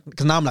like look back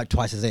because now I'm like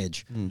twice his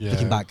age. Yeah.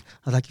 Looking back,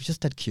 I was like, he was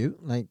just dead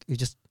cute. Like he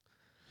just.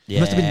 Yeah, He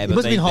must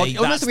have been hard.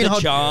 It must have been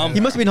hard. Charm. He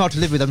must have been hard to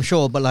live with, I'm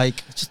sure. But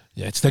like, just,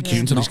 it's dead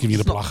cute until he's giving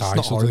you the black eye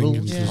not sort of thing.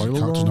 horrible. And Yeah. you Horrible.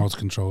 can't just know how to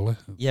control it.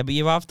 Yeah, but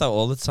you have that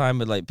all the time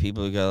with like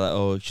people who go like,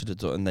 "Oh, should have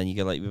done," and then you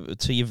go like,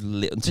 "Until you've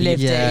Lived it.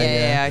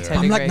 Yeah, I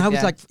totally I'm like agree. now yeah.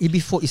 he's like he'd be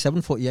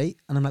 47, 48,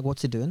 and I'm like,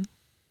 what's he doing?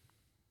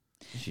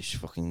 He's just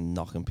fucking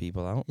knocking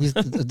people out." He's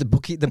the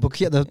bookie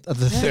at the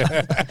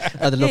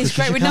at the local he's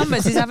great sushi with cafe.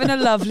 numbers. He's having a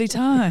lovely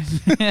time.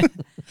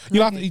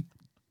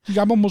 You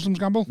gamble? Muslims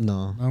gamble?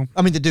 No,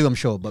 I mean they do, I'm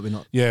sure, but we're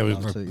not. Yeah,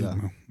 allowed to, yeah.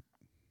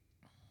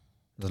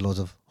 There's loads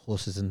of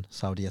horses in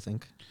Saudi, I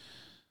think.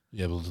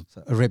 Yeah, well,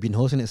 So Arabian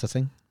horse, and it's a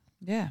thing.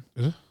 Yeah.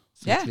 Is it?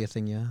 It's Yeah. actually a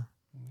thing, yeah.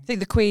 I think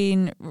the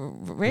Queen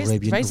raises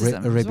them.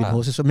 as Arabian well.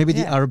 horses. So maybe the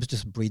Yeah. Arabs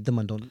just breed them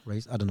and don't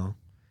raise. I don't know.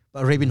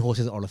 But Arabian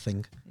horses are a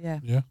thing. Yeah.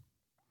 Yeah.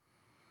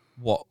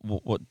 What?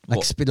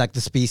 Like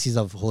the species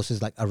of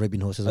horses, like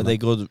Arabian horses. Are they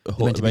good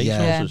meant to be, race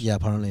yeah, horses? yeah,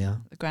 apparently, yeah.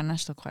 The Grand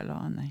National quite a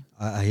lot, aren't they?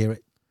 I hear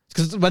it.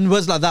 Because when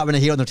words like that, when I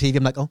hear it on the TV,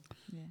 I'm like, oh,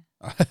 Yeah.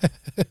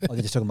 oh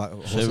they're just talking about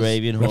horses.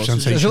 Arabian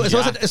horses.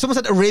 Representation. If someone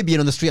said Arabian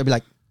on the street, I'd be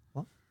like,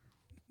 what?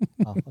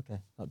 Oh, okay.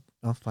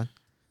 Oh, fine.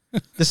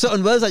 There's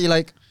certain words that you're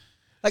like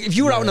if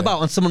you were out and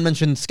about and someone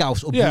mentioned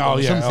Scouse or Yeah,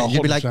 or something,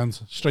 you'd be like,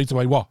 100%. Straight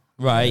away, what?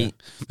 Right.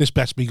 Yeah. This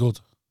best be good.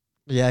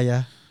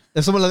 yeah.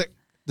 If someone like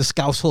the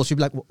Scouse horse, you'd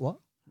be like, what?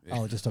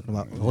 Oh, just talking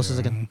about horses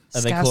again. Are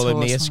they Scouse calling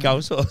me a horse,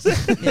 scouse horse?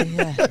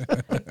 Yeah.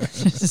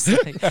 Just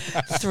like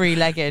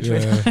three-legged.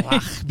 Yeah.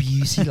 With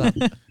Beauty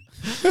lad.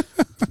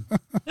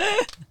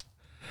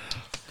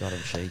 God, I'm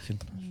shaking.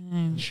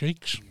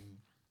 Shakes. Do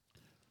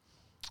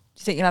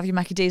you think you'll have your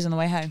Mackie D's on the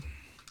way home?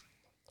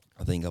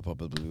 I think I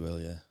probably will.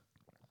 Yeah.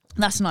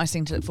 That's a nice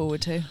thing to look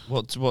forward to.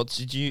 What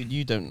did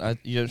you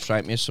don't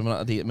strike me as someone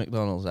that'd eat at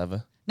McDonald's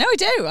ever. No, I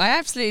do. I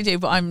absolutely do.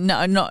 But I'm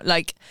not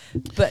like.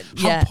 But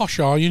yeah, How posh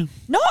are you?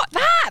 not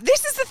that.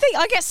 This is the thing.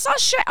 I get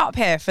such shit up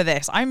here for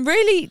this. I'm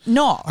really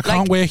not. I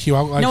can't work you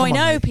out. Like, No, come I on,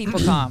 know mate. people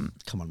can't.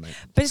 Come on, mate.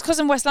 But it's because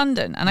I'm West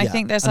London, and I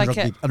think there's and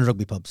like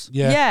rugby pubs.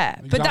 yeah.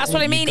 But that's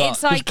what I mean.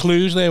 It's There's like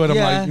clues there where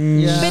Yeah, I'm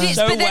like, yeah. But it's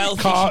So but then,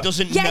 wealthy, Car- she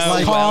doesn't Yes. know.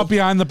 Like car well.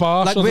 behind the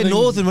bar. Like sort we're of thing.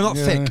 northern, we're not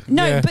thick.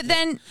 no, Yeah. but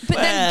then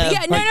Well,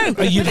 yeah, no.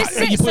 But You, this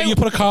is it. you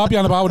put a car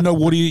behind the bar with no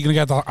woody, you're going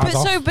to get that ad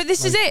off. But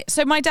this is it.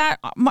 So my dad,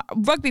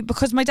 rugby,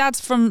 because my dad's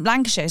from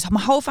Lancashire, so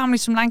my whole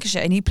family's from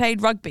Lancashire, and he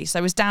played rugby, so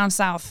I was down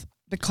south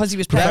because he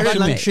was playing Very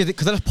rugby.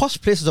 because there's posh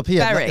places up here.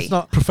 Like, Very. it's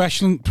not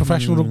Professional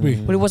rugby.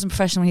 Well, he wasn't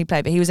professional when he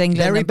played, but he was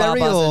England and Berry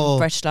Barbars or- and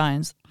British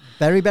Lions.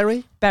 Berry.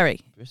 Berry.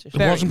 British. It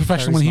wasn't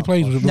professional when he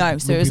played. Was it No,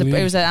 so it was rugby it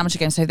league? was an amateur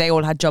game. So they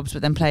all had jobs,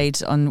 but then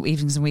played on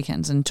evenings and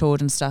weekends and toured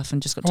and stuff, and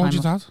just got Oh, time your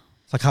off. dad?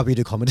 It's like how we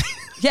do comedy.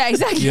 Yeah,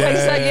 exactly.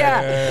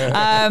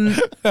 Yeah.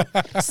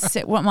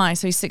 What am I?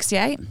 So he's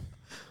 68.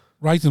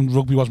 Right, and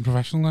rugby wasn't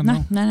professional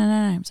then?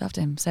 No. It was after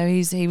him. So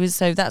he was.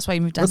 So that's why he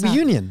moved down Rugby south.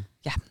 union.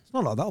 Yeah. It's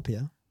not a lot of that up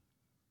here.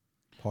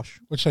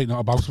 Posh. Which ain't not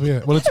about to be.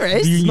 Well, it's There is.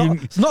 the It's union.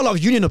 not, it's not a lot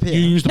of union up here.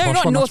 Union's the No, posh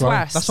not one, that's why.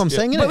 northwest. That's what I'm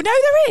saying, But innit? no,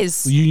 there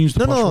is. The union's the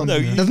No, posh no, one. no.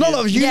 yeah. There's not a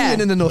lot of union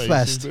Yeah. in the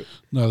northwest.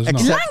 No, there's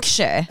Except- not.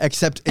 Lancashire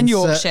Except and in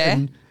Yorkshire.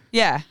 certain-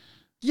 Yeah.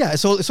 Yeah,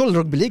 it's all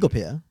rugby league up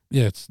here.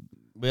 Yeah, it's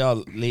We are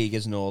league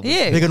as northern.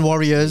 You. Wigan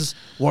Warriors,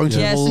 Warrington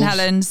Yeah, Wolves, St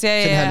Helens. Yeah,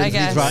 St yeah, I Helens,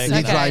 guess.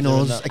 Leeds Okay.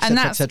 Rhinos, And etc.,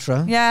 that's-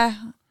 etc. Yeah.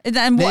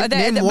 And what,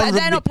 Name they're, one but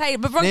they're rugby- not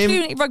playing. But rugby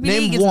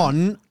Name league is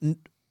one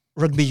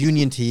rugby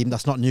union team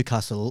that's not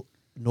Newcastle,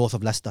 north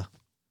of Leicester,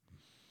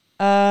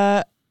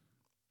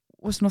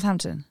 what's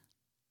Northampton?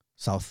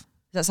 south.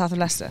 Is that south of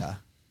Leicester? Yeah.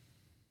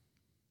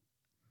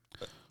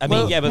 I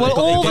mean, yeah, but well, they've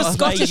all got- the they've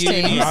got Scottish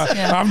unions. teams.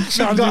 Yeah. I'm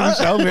sounding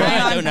myself here.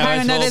 I don't know Hang at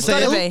on, no, all, there's but- got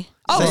to Sale? be.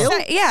 Oh,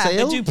 Sale? yeah.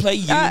 They do play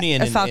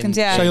union. Falcons,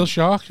 yeah. Sale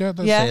Shark, yeah.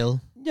 Yeah.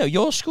 Sale. No,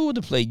 your school would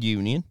have played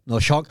union. No,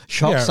 Shark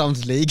Yeah.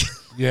 sounds league.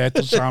 Yeah, it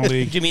does sound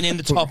league. Do you mean in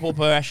the top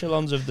upper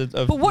echelons of the?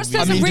 But what's the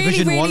there's I mean, a really,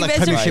 Division really 1, like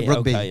visible- Premiership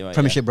Rugby. Okay, right,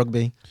 Premiership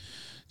Rugby.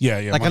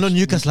 Yeah. Like, I know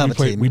Newcastle have a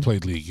team. We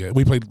played league. Yeah,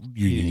 we played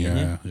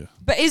union. Yeah.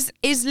 But is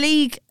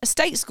league a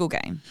state school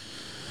game?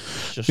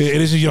 Just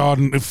It is a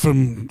yard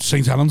from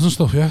St Helens and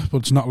stuff. Yeah, but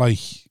it's not like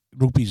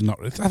rugby's not.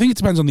 I think it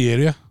depends on the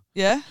area.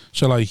 Yeah.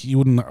 So like you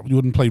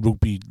wouldn't play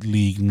rugby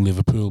league in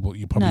Liverpool, but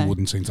you probably would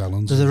in St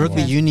Helens. There's a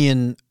rugby Or-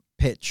 union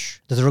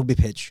pitch. There's a rugby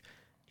pitch,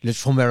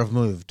 from where I've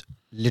moved,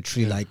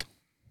 literally like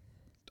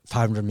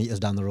 500 meters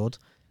down the road.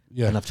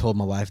 Yeah. And I've told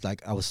my wife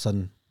like our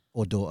son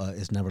or daughter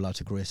is never allowed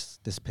to grace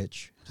this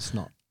pitch. It's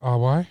not Oh,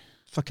 why?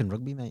 fucking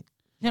rugby, mate.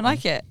 You don't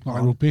like it? Not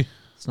like rugby.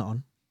 It's not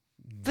on.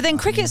 But then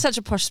cricket's such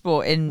a posh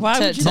sport in. Why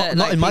would you-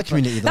 Not in my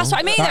community, though. That's what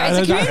I mean. Though.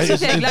 It's a community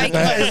thing. Like,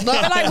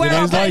 but like where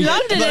I'm in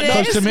London,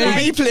 it is. to me- like,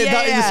 We played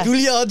that in the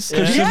schoolyards.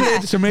 Yeah.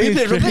 To me, We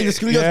played rugby in the cricket-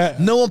 schoolyards. yeah.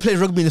 No one played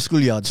rugby in the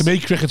schoolyards. To me,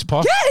 cricket's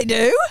posh. Yeah, they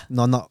do.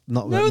 No, not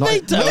No, not, they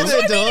don't. No, That's they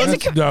what I mean, don't.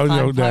 it's a No,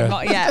 Fine, no.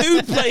 not yet.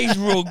 Who plays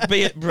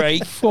rugby at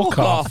break? Fuck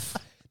off.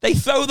 They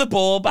throw the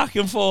ball back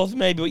and forth,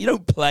 maybe, but you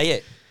don't play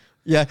it.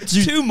 Yeah,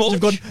 It's too much.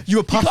 You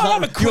were past You can't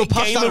have a that. You were quick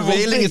past game that of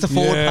railing rugby. as a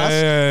forward Yeah, pass.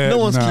 yeah, No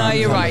one's. no. No,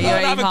 you're right. You Yeah,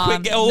 can't you have a can't.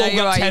 quick- oh, No, we've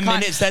you're got right. 10 You can't-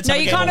 minutes, let's No, have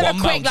a you game can't of have a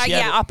one quick bounce, like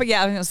yeah. up.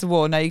 Yeah, I think that's the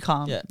wall. No, you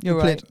can't. Yeah. You're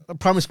We right. played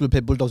primary school. We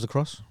played Bulldogs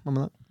across.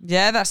 Remember that?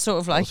 Yeah, that's sort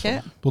of like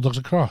it. Bulldogs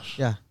across.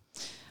 Yeah,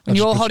 When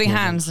you're all That's holding good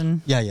hands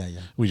and yeah.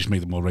 We just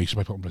made them more racist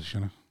by putting British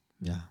in it.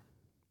 Yeah.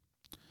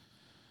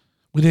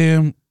 With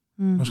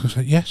I was going to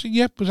say yes,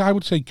 yeah, but I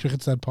would say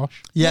cricket's dead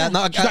posh. Yeah,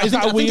 no, I that a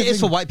think weird it is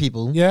thing? for white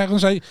people. Yeah, I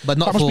was going to say But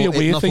not that must for be a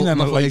weird not thing for, then.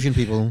 not that, for like, Asian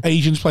people.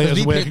 Asians play it as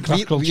a We working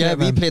class culture. yeah,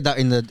 we then. played that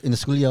in the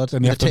schoolyard.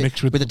 Then you have to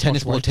mix with the the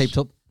tennis posh ball whites. taped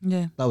up.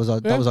 yeah. That was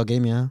our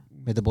game. Yeah,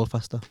 made the ball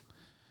faster,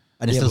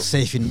 and it's Yeah, still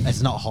but- safe.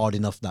 It's not hard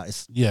enough that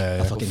it's Yeah, a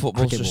yeah. fucking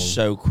Football's cricket just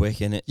ball. so quick,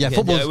 innit? Yeah, You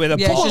football's- can do it with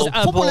a Yeah, it's bottle. just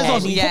a Football is ball.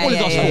 also- Yeah, football is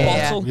yeah, also yeah, a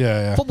yeah. bottle.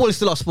 Yeah. Football is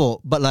still our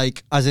sport, but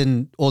like as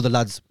in all the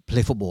lads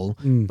play football,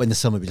 but in the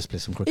summer we just play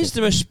some cricket. Is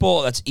there a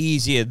sport that's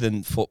easier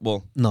than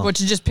football? No, What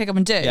to just pick up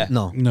and do? Yeah.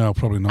 no. No,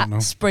 probably not. No.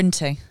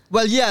 Sprinting.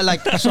 Well, yeah,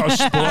 like That's not a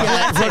sport.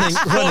 running.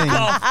 Fuck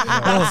off.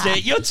 That's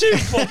it. You're too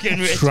fucking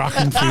rich. Track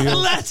and field.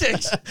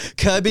 Athletics.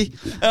 Kirby.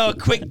 Oh,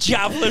 quick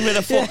javelin with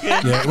a fucking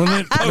Yeah, well, no,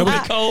 over the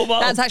but coal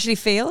bottle. That's actually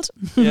field.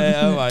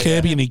 Yeah, all right.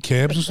 Kirby, you need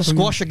curbs and stuff.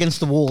 Squash against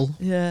the wall,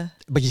 Yeah.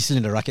 but you're still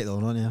in the racket though,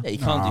 aren't you? Yeah, you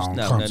can't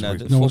No, do can't no.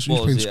 do it. The No one's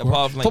football playing is squash.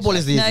 apart from like Football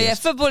is the No, easiest.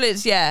 yeah, football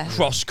is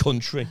cross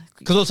country.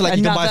 Because also like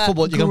you can buy Another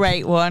football.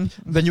 great one.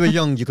 When you were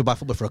young, you could buy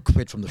football for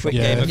 £1 from the shop. Quick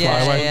Yeah. game of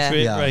Yeah, cross yeah.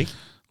 country. Yeah. Right.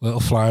 Little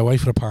flyaway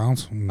for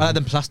 £1. I like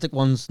them plastic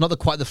ones, not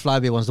quite the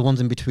flyaway ones, the ones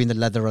in between the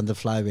leather and the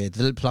flyaway, the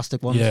little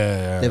plastic ones.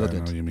 Yeah, They were I know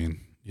good. what you mean.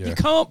 Yeah. You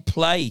can't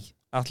play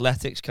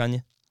athletics, can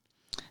you?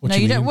 What No,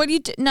 do you mean? don't. What do you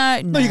do?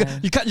 No, No, you can.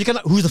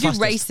 Who's the Do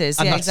fastest? races,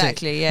 And yeah, that's it.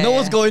 exactly, yeah, no yeah.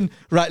 one's going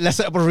right. Let's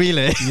set up a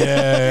relay.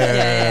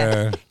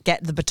 Yeah.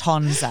 Get the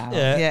batons out.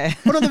 Yeah. Yeah.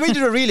 One of the way to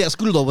do a relay at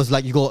school though was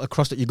like you go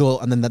across it, you go,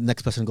 and then the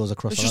next person goes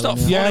across. It's the just line,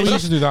 not Yeah, we But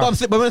used to do that.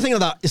 But when I'm thinking of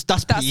that, that's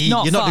That's PE.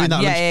 not You're not doing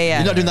fun. that. Yeah, yeah, yeah.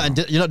 You're not doing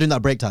that. You're not doing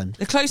that break time.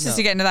 The closest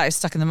you get into that is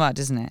stuck in the mud,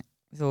 isn't it?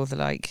 With all the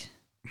like.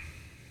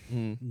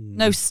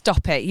 No,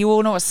 stop it. You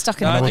all know what's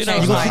stuck in No, the I mud. do know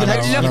Okay, what's fine. stuck in the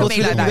mud. Look No, at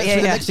me like that. Yeah,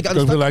 yeah.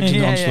 Go for the legs and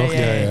Yeah, on yeah, stuff. yeah,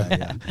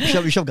 Yeah, yeah.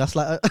 We shove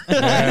gaslight. Like, You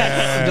don't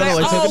know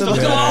what oh, it's talking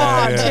about.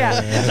 God, Yeah, yeah.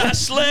 Is that a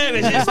slur?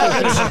 Is it?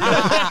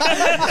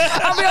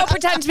 And we all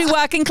pretend to be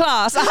working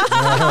class.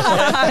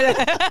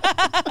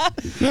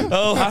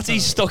 Oh,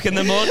 Hatty's stuck in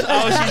the mud.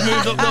 Oh, she's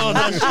moved up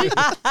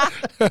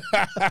north.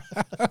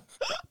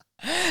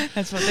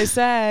 That's what they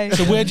say.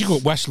 So where'd you go?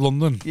 West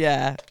London.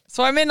 Yeah.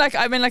 So I'm in like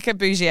a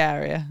bougie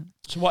area.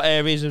 So what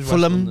areas is West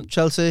Fulham, London?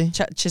 Chelsea.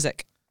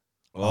 Chiswick.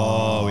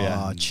 Oh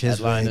yeah, Chiswick.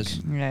 Headliners.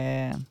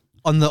 Yeah.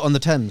 On the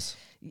Thames.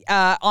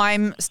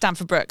 I'm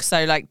Stamford Brook,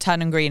 so like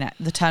Turnham Green,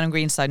 the Turnham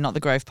Green side, not the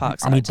Grove Park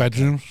How many side.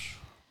 bedrooms?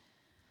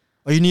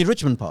 Oh, you need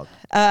Richmond Park.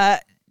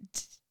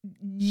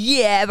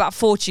 Yeah, about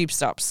 4 tube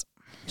stops.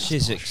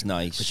 Chiswick's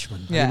nice.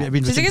 Richmond. Yeah. Have you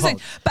been Chiswick Richmond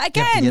is Park? But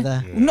You have to again, get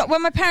there. not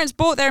when my parents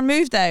bought there and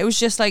moved there, it was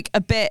just like a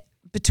bit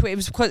between. It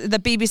was quite, the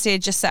BBC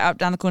had just set up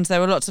down the corner. So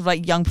there were lots of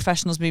like young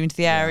professionals moving to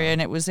the area,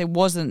 and it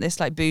wasn't this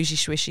like bougie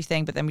swishy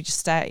thing. But then we just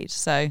stayed.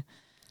 So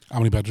How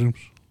many bedrooms?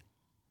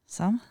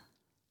 some,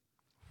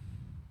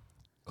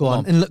 Go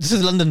on. This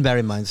is London, bear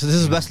in mind. So this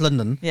is West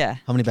London. yeah,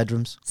 How many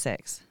bedrooms?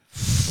 6.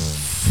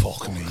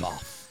 Fuck me.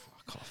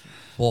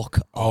 Fuck.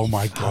 Oh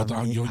my God.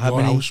 Your How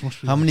many- house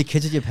must be. How many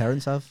kids did your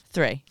parents have?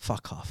 3.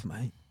 Fuck off,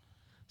 mate.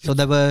 So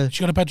there were,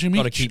 She got a bedroom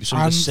Gotta each. keep some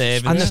of the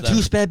servants and there's there.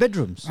 2 spare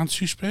bedrooms, And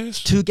 2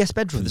 spares. 2 guest For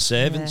the bedrooms.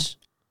 servants.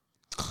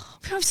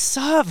 We have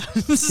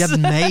servants. You have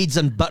maids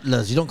and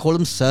butlers. You don't call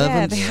them Yeah,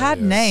 servants. they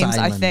had names,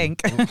 I Simon.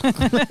 think.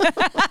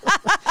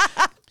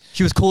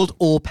 She was called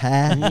au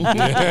pair.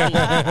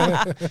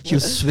 She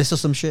was Swiss or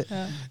some shit.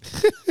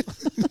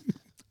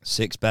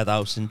 6-bed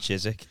house in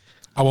Chiswick.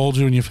 How old were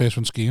you when you first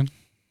went skiing?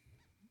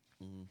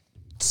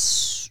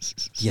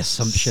 The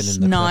assumption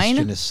in the 9.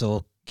 question is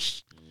so.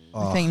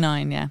 I think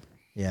 9, yeah.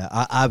 Yeah,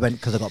 I went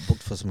because I got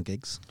booked for some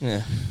gigs.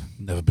 Yeah.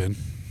 Never been.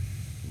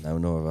 No,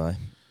 nor have I.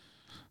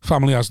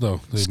 Family has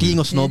though. Skiing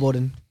or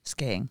snowboarding?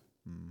 Skiing.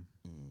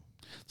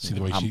 See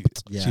the way she,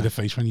 Yeah. see the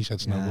face when you said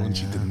snowball and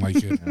she didn't like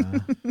it. Yeah.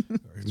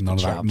 None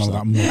of that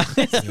muck.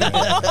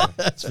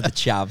 It's for the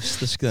chavs,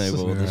 the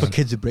snowboarders. For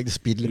kids who break the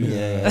speed limit.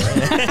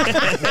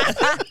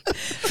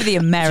 For the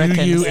Americans.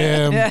 Do you,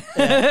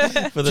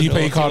 Do you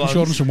pay your car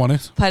insurance and want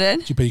it? Pardon?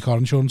 Do you pay your car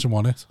insurance and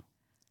want it?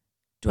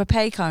 Do I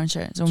pay car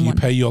insurance? Do you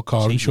pay your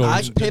car I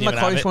insurance? pay my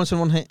car insurance in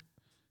one hit.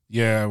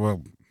 Yeah,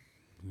 well,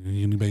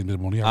 you only made a bit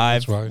of money.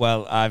 I've That's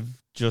right.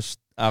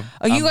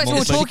 You guys were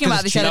all talking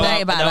about this the other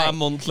day about I'm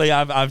monthly.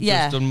 I've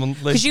just done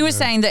monthly. Because you were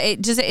saying that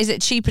is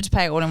it cheaper to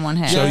pay it all in one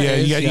hit? So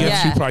you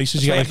get two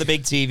prices. You You get the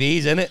big TVs,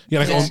 isn't it?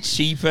 Yeah, It's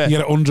cheaper. You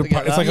get £100.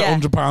 It's like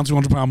 £100,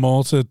 £200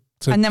 more to.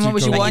 And then what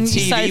was your go- one?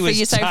 TV Your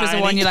was sofa's the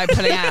one you're like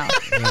pulling out.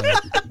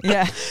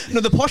 Yeah. No,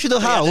 the posher the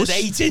house. Yeah,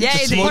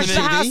 it's more the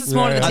house, the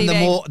smaller the And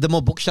TV. the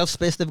more bookshelf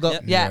space they've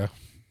got. Yeah.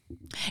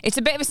 It's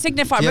a bit of a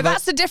signifier, Do you but have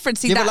that's the difference.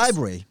 See, Do you have a that's-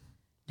 library?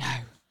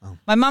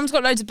 My mum's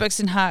got loads of books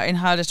in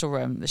her little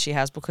room that she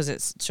has because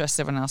it's stressed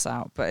everyone else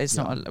out. But it's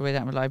not. We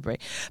don't have a library.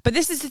 But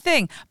this is the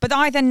thing. But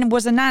I then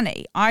was a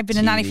nanny. I've been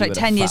a nanny for like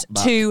 10 years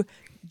to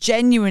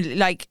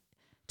genuinely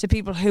to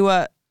people who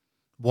are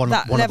One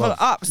level above.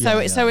 up. So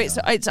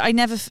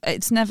Yeah,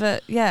 it's never.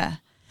 Yeah.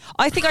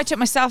 I think I took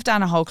myself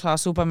down a whole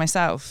class all by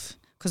myself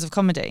because of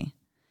comedy.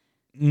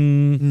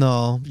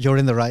 No, you're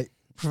in the right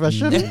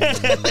profession. I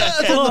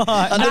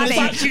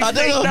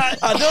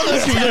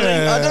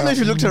don't know if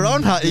you looked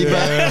around, Hatty,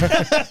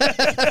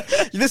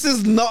 but this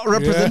is not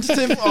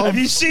representative of Have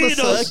you seen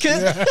the us?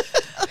 circuit.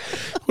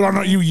 We're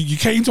on, you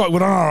came to it.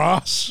 We're on our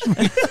ass.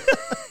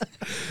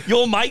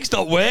 Your mic's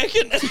not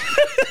working.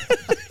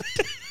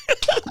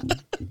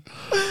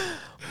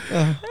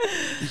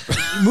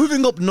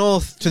 Moving up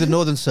north to the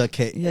northern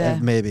circuit, Yeah.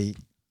 maybe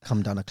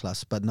come down a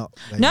class, but not.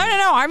 No.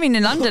 I mean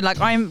in London,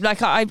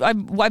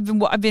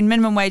 I've been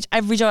minimum wage.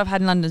 Every job I've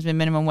had in London's been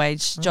minimum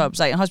wage jobs,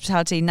 like in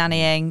hospitality,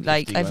 nannying.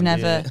 Like I've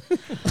never.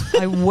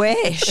 I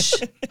wish.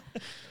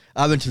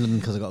 I went to London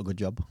because I got a good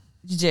job.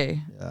 Did you?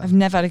 Yeah. I've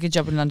never had a good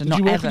job in London. Did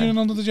you not work ever. in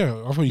London? Did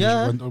you? I thought you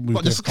Yeah, just moved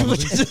What, to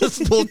comedy.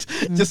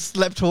 just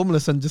slept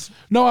homeless and just.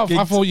 No, I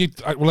gigs. thought you.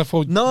 I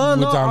thought No,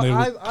 you were down there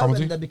I with comedy.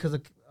 went there because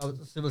I was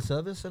a civil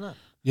service, innit?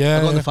 Yeah,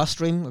 I got on the fast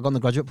stream, I got on the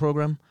graduate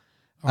program.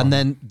 And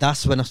then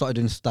that's when I started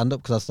doing stand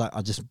up because I was like,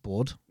 I just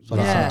bored. So I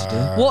had something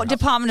to do. What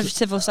department of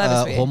civil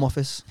service were you? Home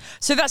office.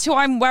 So that's where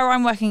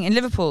I'm working in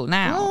Liverpool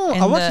now. Oh,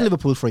 I worked in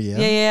Liverpool for a year.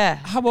 Yeah.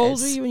 How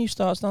old were you when you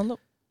started stand up?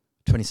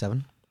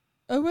 27.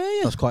 Oh, were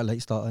you? I was quite a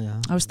late starter,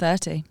 yeah. I was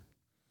 30.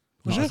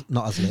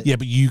 Not as late. Yeah,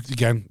 but you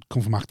again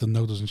come from acting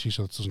though, doesn't she?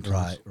 So it doesn't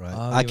count. Right. Oh,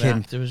 I you were came.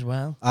 actor as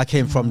well. I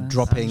came from that's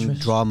dropping actress.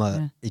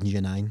 drama in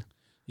year 9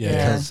 Yeah,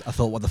 because I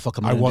thought, what the fuck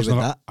am I I going to do wasn't.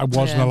 with that? I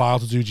wasn't Yeah.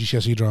 allowed to do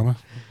GCSE drama.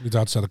 My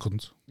dad said I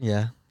couldn't.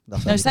 Yeah,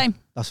 that's No, same.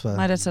 That's where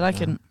My dad said I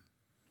couldn't.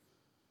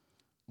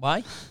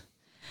 Why?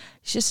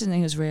 He just didn't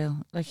think it was real.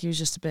 Like he was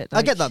just a bit. I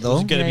Like, get that though.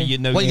 It's going to be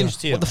no What, use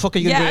to you. what the fuck are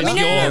you going to Yeah, do? I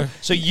with mean, that? no.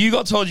 So you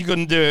got told you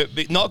couldn't do it,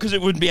 but not because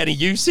it wouldn't be any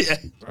use to you.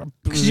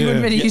 Because you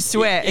wouldn't really used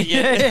to it.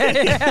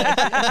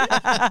 Yeah.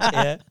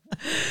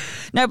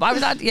 No, but I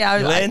was at, You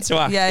learn to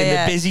act in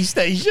the busy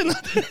station.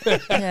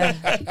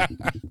 Yeah.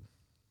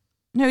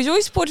 No, he's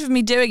always supportive of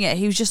me doing it.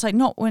 He was just like,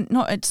 not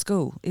at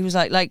school. He was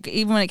like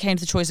even when it came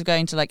to the choice of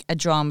going to like a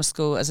drama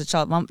school as a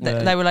child, mum,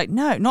 they were like,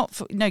 no,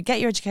 get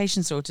your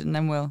education sorted and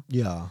then we'll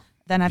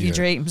have your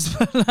dreams.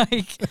 But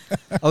like,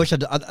 I wish I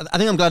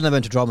think I'm glad I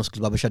went to drama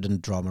school. But I wish I'd done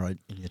drama right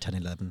in year 10,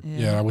 11.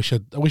 Yeah, I wish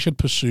I'd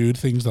pursued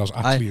things that I was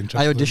actually interested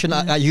I in.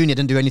 auditioned at uni. I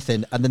didn't do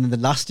anything, and then in the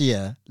last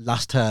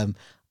term,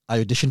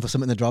 I auditioned for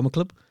something in the drama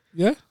club.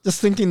 Yeah, Just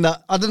thinking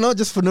that I don't know,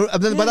 just for no.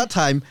 And then by that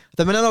time,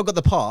 then when I got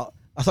the part,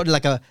 I thought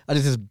I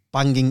did this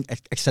banging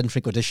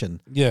eccentric audition.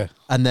 yeah.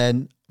 And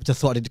then which I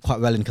thought I did quite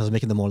well in because I was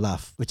making them all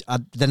laugh. Which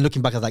then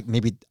looking back, I was like,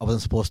 maybe I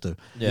wasn't supposed to.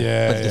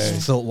 Yeah. But I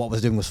just thought what I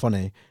was doing was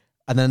funny.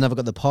 And then I never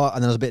got the part,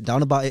 and then I was a bit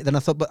down about it. Then I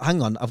thought, but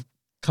hang on, I've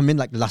come in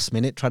like last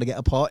minute, try to get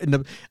a part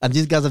and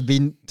these guys have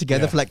been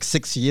together for like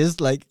 6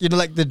 years. Like, you know,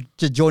 like the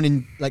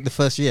joining like the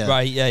first year.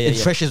 Right, yeah.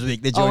 It's Freshers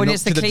Week. They join and up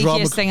it's the to the drama,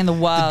 cliquiest thing in the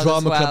world. the drama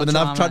as well, club, and then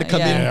I've tried to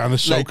come in. Yeah, and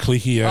it's so like-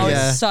 cliquey. Yeah. Oh,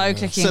 Yeah. it's so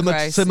clicky and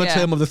gross. summer yeah.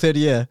 term of the third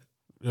year,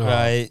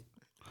 Right.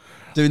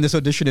 doing this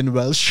audition in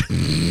Welsh. A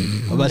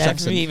Welsh Never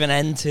accent. even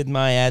entered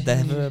my head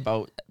ever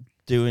about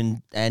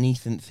doing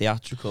anything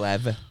theatrical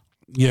ever.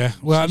 Yeah.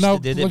 Well, Sister no,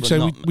 did it, like I but say,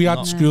 not- we had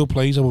not- school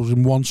plays. I was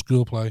in one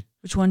school play.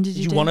 Which one did Did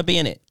you you do? want to be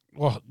in it?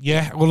 Well,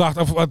 yeah. Well,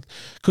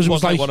 because it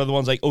was like one of the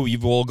ones like, oh,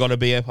 you've all got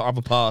to have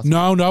a part.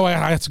 no. I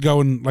had to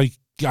go and like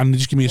and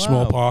just give me a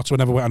small Wow. part. So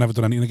I never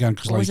done anything again.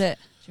 Cause What like, was it?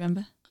 Do you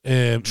remember?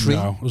 Tree?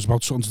 No, it was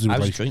about something to do I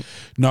with was like. a treat.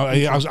 No,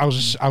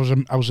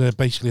 I was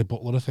basically a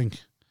butler. I think.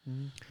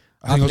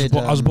 I think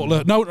played, I was a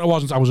butler. No, I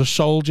wasn't. I was a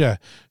soldier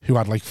who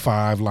had like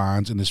 5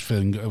 lines in this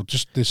thing. It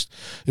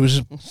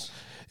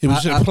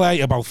was a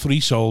play about 3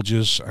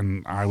 soldiers,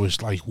 and I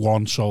was like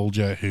one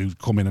soldier who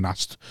come in and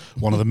asked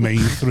one of the main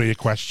 3 a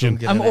question.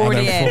 I'm and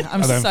already then in.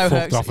 I'm and then so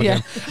fucked hooked. off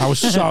again. I was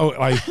so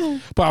like,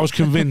 but I was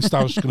convinced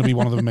I was going to be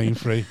one of the main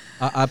 3.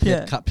 I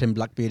played Captain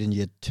Blackbeard in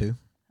year 2.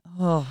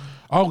 Oh,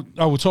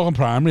 we're talking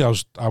primary.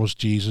 I was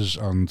Jesus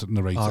and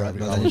narrator. All right,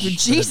 well,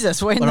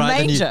 Jesus, we're in the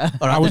then manger.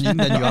 All right, then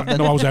you have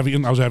No, I was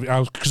everything.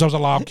 Because I was a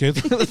loud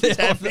kid.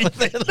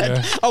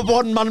 Yeah. A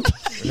one-man.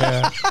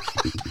 Yeah.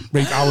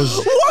 Mate, I was.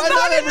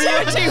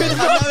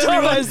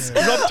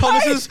 Rob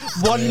Thomas's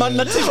one-man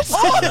nativity.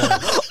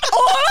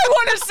 All I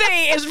want to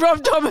see is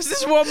Rob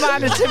Thomas's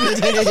one-man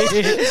nativity.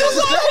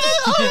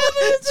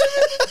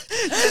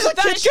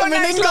 That's your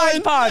next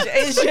live pod.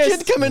 It's a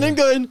just kid coming in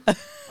going,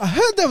 I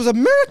heard there was a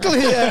miracle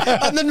here.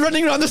 And then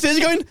running around the stage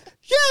going,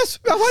 yes,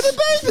 I've had a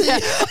baby.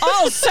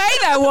 I'll say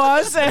there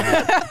was.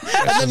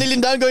 And then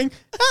kneeling down going,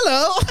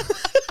 hello.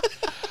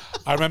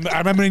 I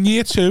remember in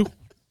year 2,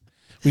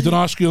 we done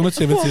our school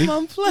nativity.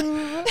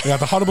 We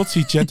had a horrible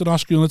teacher done our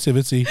school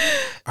nativity,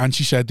 and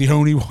she said the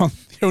only one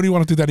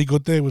who did any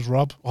good there was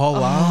Rob. Oh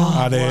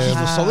wow! And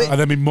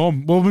then my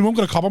mum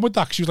got a comment with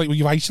that. 'Cause she was like, "Well,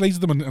 you've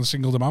isolated them and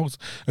singled them out,"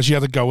 and she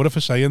had a go at her for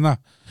saying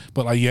that.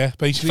 But like, yeah,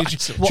 basically,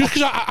 what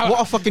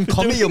a fucking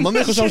commie your mum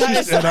is. Such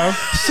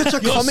a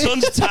Your commie.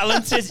 son's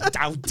talented.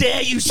 How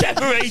dare you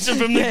separate him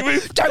from the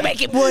group? Don't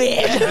make it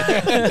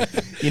weird.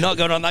 You're not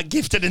going on that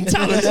gifted and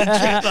talented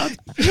trip, lad.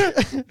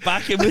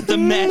 Back in with the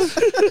mess.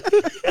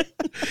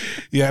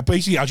 Yeah,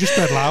 basically, I was just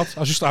dead loud.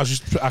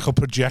 I could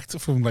project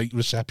from like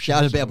reception. Yeah,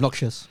 I was a bit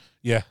obnoxious.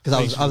 Yeah,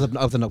 because I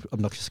was an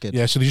obnoxious kid.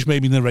 Yeah, so they just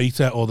made me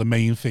narrator or the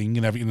main thing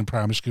and everything in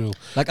primary school.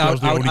 Like I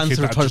would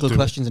answer rhetorical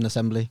questions in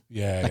assembly.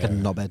 Yeah, like a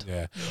knobhead.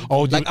 Yeah.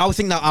 Like I would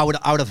think that I would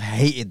have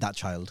hated that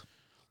child.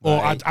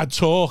 Or I'd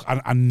talk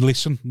and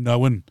listen,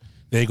 knowing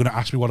they're going to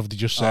ask me what have they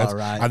just said,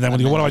 and then when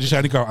they go, what have I just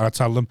said? And go, and I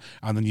tell them,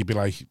 and then you'd be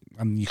like,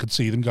 and you could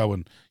see them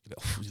going, you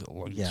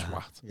little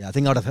swat. Yeah, I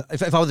think I would have.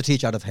 If I was a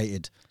teacher, I'd have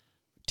hated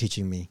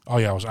teaching me. Oh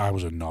yeah, I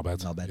was a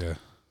knobhead. Yeah.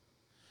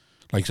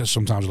 Like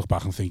sometimes I look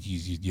back and think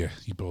you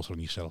brought it on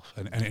yourself.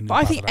 But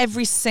I think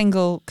every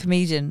single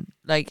comedian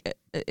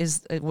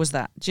was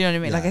that. Do you know what I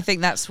mean? Yeah. Like I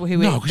think that's who we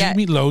No, because you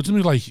meet loads of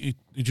them like you're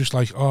just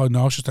like, oh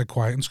no, it's just like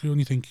quiet in school, and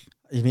you think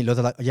you meet loads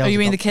of like you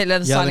mean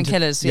the silent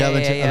killers? Yeah. I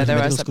went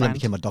to school and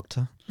became a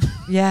doctor.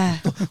 Yeah,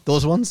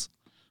 those ones.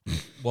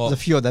 There's a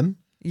few of them.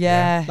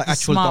 Yeah, like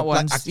actual smart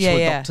ones. Like actual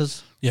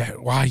doctors. Yeah,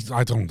 why?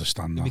 I don't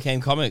understand that. You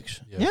became comics.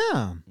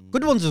 Yeah,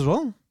 good ones as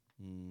well.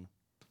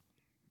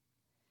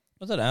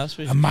 I don't know.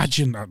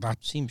 Imagine that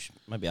seems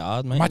maybe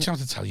hard, mate. Imagine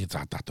having to tell you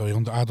that though.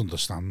 I'd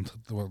understand.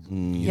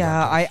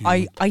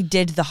 I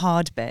did the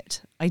hard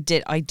bit. I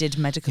did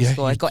medical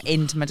school. I got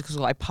into medical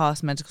school. I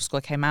passed medical school.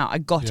 I came out. I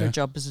got a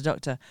job as a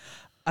doctor.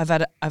 I've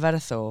had a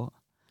thought.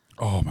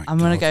 Oh my! I'm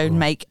gonna go and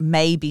make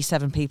maybe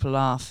 7 people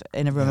laugh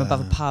in a room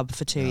above a pub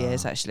for 2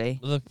 years. Actually,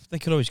 well, they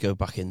could always go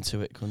back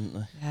into it, couldn't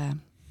they? Yeah.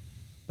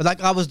 But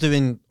like I was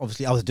doing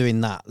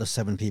that the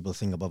 7 people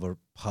thing above a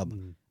pub.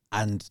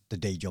 And the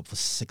day job for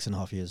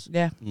 6.5 years.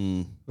 Yeah.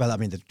 Well, I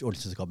mean, the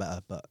audiences got better,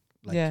 but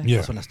like,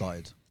 that's when I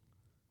started.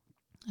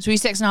 So you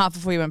 6.5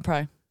 before you went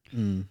pro?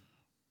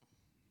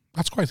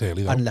 That's quite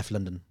early, though. And left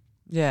London.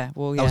 Yeah,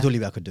 well, That was the only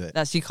way I could do it.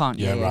 That's, you can't,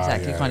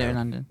 exactly. You can't do it in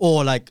London.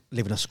 Or like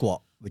live in a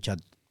squat, which at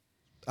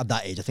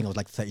that age, I think I was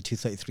like 32,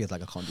 33, I was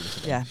like, I can't do this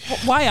again. Yeah.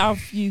 Why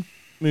have you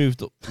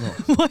moved up?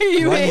 No. Why are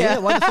you here?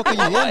 Why the fuck are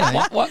you here,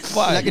 mate?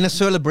 Why? Like in a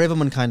Surla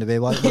Braverman kind of way.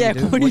 What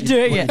are you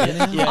doing here?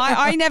 Yeah.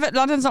 I never,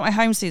 London's not my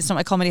home scene, it's not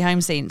my comedy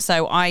home scene.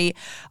 So I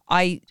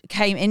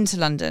came into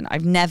London.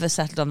 I've never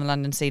settled on the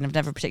London scene. I've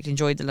never particularly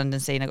enjoyed the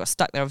London scene. I got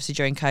stuck there obviously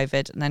during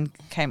COVID and then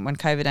when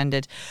COVID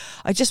ended.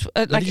 I just,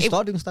 when did you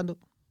start doing stand-up?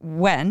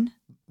 When?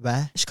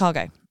 Where?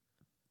 Chicago.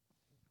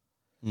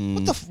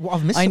 What the what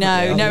I've missed? I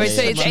know. No,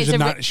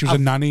 she was a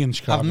nanny in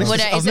Chicago.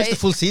 I've missed the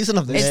full season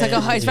of this.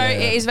 It's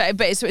very.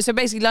 So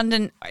basically,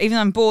 London. Even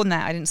though I'm born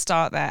there, I didn't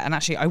start there, and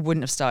actually, I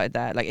wouldn't have started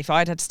there. Like if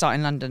I'd had to start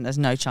in London, there's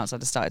no chance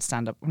I'd have started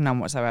stand up, none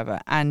whatsoever.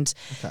 And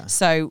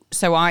so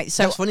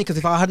that's funny because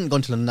if I hadn't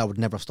gone to London, I would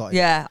never have started.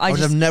 Yeah, I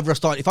would have never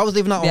started. If I was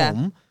living at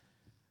home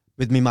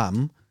with me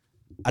mum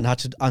and had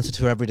to answer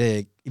to her every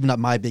day, even at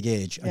my big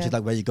age, and she's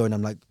like, "Where are you going?"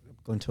 I'm like,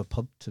 "Going to a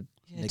pub to."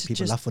 Make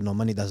people laugh for no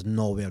money. There's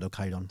no way I'd have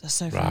carried on. That's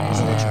so funny.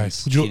 I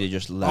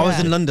was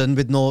in London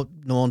with no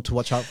one to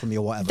watch out for me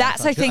or whatever.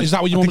 That's I think. Is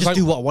that what your mum was like?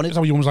 Do what I wanted. Is that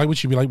what your mum was like? Would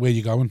she be like, "Where are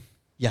you going?"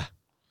 Yeah.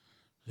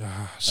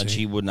 Yeah. And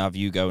she wouldn't have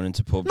you going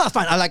into pubs. No,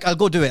 fine. I'll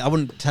go do it. I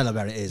wouldn't tell her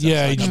where it is.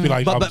 Yeah, you'd just be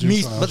like, but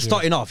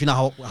starting off, you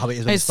know how it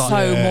is. When it's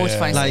so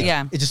mortifying. Like,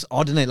 yeah, it's just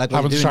odd, isn't it? Like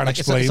having to try and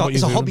explain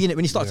it's a hobby, innit?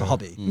 When you start, it's a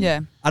hobby. Yeah.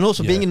 And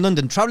also being in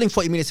London, traveling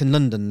 40 minutes in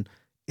London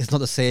is not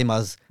the same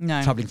as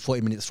traveling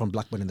 40 minutes from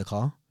Blackburn in the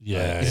car.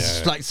 Yeah,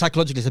 it's like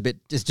psychologically,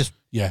 it's just.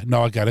 Yeah,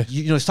 no, I get it.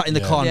 You know, starting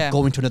the car and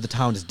going to another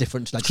town is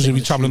different. Because if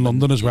you travel in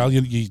London as well,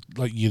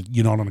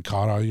 you're not on a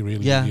car, are you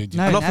really? Yeah.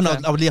 And often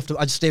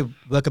I'd stay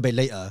work a bit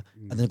later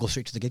and then go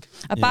straight to the gig.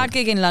 A bad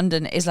gig in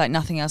London is like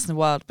nothing else in the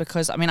world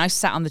because I mean I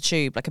sat on the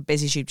tube like a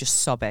busy tube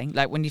just sobbing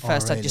like when you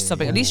first started just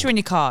sobbing. At least you're in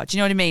your car. Do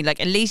you know what I mean? Like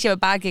at least you have a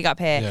bad gig up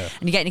here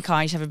and you get in your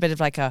car and you have a bit of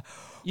like a.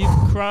 You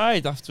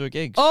cried after a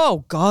gig.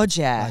 Oh God,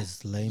 yeah.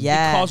 That's lame.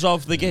 Yeah. Because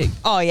of the gig.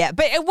 Oh yeah,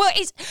 but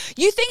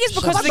you think it's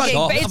because of the gig,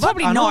 but it's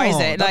probably not, is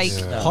it?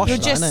 Like you're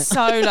just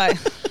so like.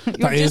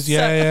 That is,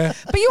 yeah.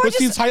 But you are With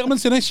the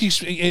entitlements in it,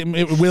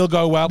 it will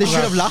go well. They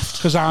should have laughed.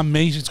 Because I'm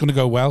me, it's going to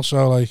go well.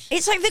 So like,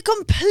 it's like the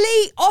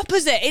complete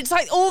opposite. It's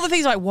like all the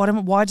things like,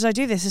 why did I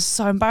do this? This is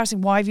so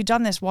embarrassing. Why have you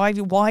done this? Why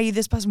are you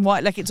this person? Why?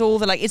 Like, it's all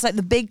the like, it's like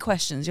the big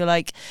questions. You're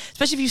like,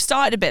 especially if you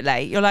started a bit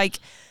late, you're like,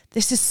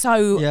 this is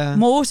so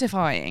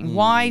mortifying.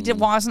 Why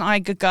wasn't I a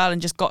good girl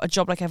and just got a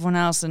job like everyone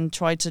else and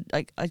tried to,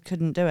 like, I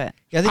couldn't do it.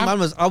 Yeah, I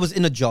think I was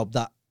in a job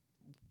that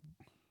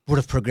would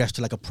have progressed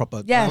to like a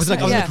proper. Yes, I was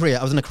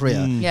in a career.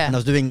 And I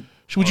was doing.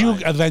 So would you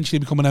eventually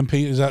become an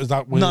MP? Is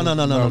that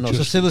No.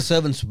 So civil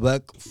servants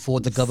work for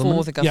the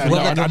government. Yeah,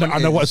 I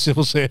know what a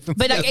civil servant.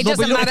 But like, it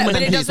doesn't matter.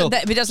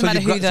 But it doesn't matter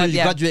who the. So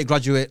you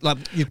graduate like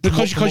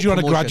because you're on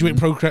a graduate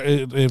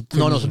program.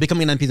 No. So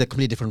becoming an MP is a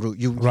completely different route.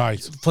 Right.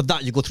 For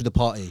that, you go through the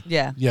party.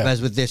 Yeah.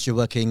 Whereas with this, you're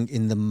working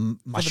in the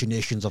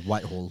machinations of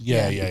Whitehall.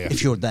 Yeah.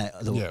 If you're there,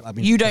 I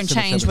mean, you don't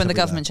change when the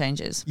government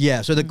changes.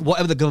 Yeah. So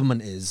whatever the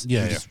government is,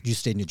 you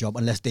stay in your job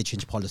unless they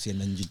change policy, and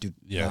then you do.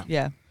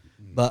 Yeah.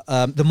 But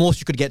the most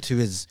you could get to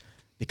is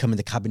becoming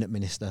the cabinet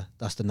minister.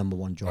 That's the number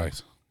one job.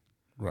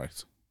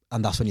 Right.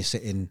 And that's when you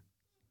sit in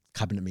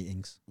cabinet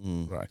meetings.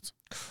 Right.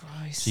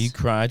 Christ. So you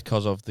cried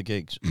because of the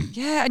gigs?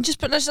 Yeah, and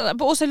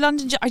but also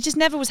London. I just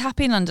never was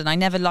happy in London. I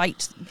never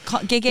liked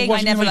gigging.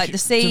 I never liked the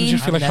scene. Did you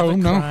feel like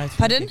home? No.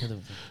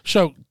 Pardon?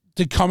 So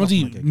the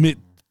comedy.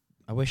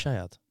 I wish I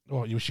had.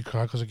 Oh, you wish you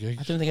cried because of gigs?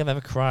 I don't think I've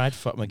ever cried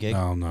for my gig.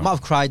 No. I might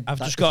have cried. I've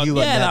just got.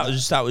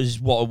 That was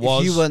what it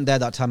was. If you weren't there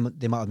that time,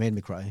 they might have made me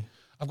cry.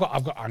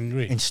 I've got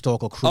angry in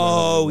Stoke or Crewe.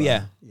 Oh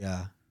yeah.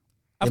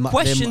 I've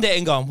questioned it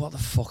and gone, what the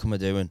fuck am I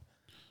doing?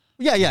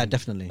 Yeah,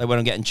 definitely. Like when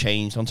I'm getting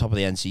changed on top of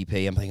the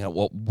NCP, I'm thinking,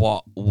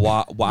 why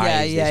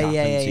is this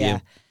happening to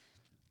you?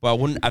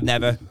 Well, I've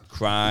never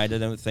cried, I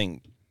don't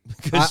think.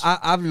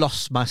 I've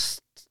lost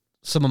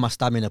some of my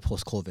stamina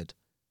post-COVID.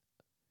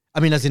 I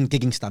mean, as in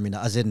gigging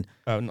stamina, as in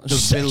not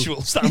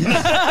sexual stamina.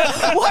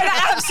 What an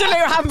absolute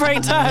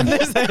handbrake turn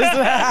this is. The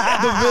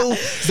will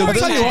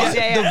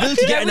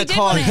to get in a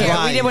car and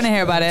drive. We didn't want to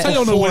hear about it. I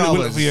don't know when it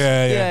will.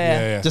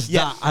 Yeah. Just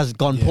that has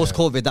gone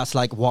post-COVID. That's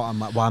like what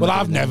am I? Well,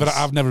 I've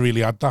never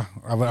really had that.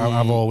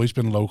 I've always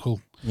been local.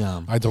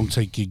 Yeah, I don't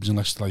take gigs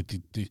unless like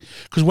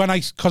because when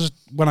I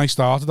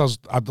started, I was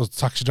a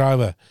taxi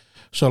driver,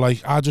 so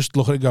like I just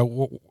look at it and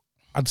go.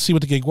 I'd see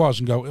what the gig was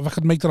and go, if I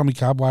could make that on my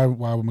cab, why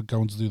am I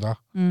going to do that?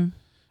 And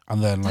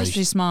then that's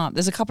really smart.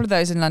 There's a couple of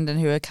those in London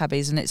who are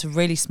cabbies, and it's a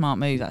really smart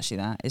move. Actually,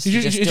 that is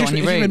just do it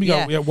on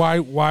your route.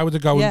 Why would I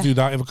go and do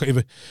that if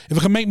I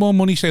can make more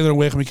money, say that I'm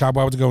working my cab?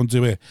 Why would I go and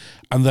do it?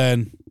 And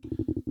then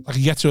I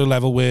can get to a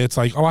level where it's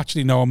like, oh,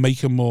 actually, no, I'm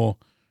making more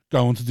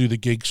going to do the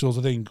gig sort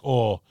of thing,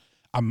 or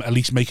I'm at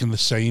least making the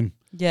same.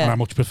 Yeah, and I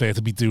much prefer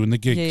to be doing the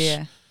gigs.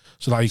 Yeah.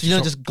 So like,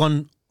 just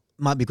gone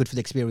might be good for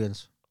the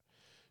experience.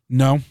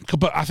 No,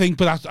 but I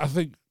think one of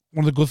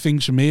the good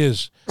things for me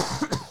is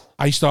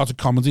I started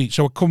comedy.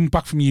 So I come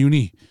back from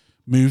uni,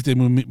 moved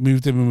in with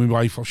my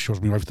wife. She was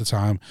my wife at the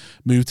time.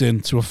 Moved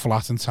into a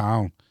flat in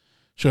town.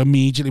 So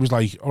immediately was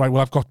like, all right,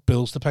 well, I've got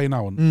bills to pay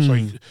now, and so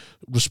I'm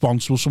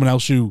responsible. Someone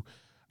else who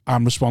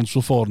I'm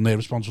responsible for, and they're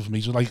responsible for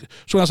me. So like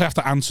someone else I have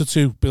to answer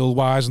to bill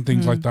wise and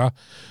things like that.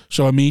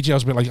 So immediately I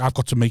was a bit like, I've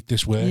got to make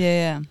this work.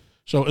 Yeah.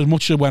 So as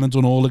much as I went and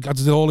done I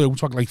did all the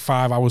took like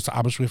 5 hours to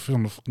Aberystwyth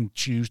on a fucking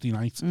Tuesday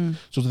night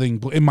sort of thing.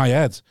 But in my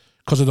head,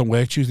 because I don't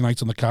work Tuesday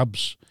nights on the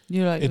cabs,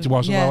 it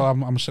wasn't. Well,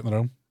 I'm sitting at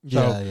home,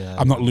 so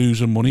I'm not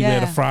losing money.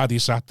 Where a Friday,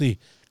 Saturday,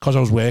 because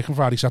I was working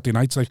Friday, Saturday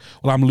nights, like,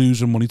 well, I'm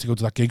losing money to go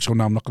to that gig, so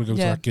now I'm not going to go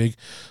to that gig,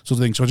 sort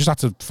of thing. So I just had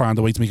to find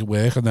a way to make it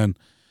work, and then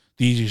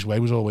the easiest way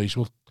was always,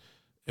 well,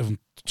 if I'm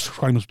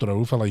trying up the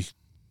road for like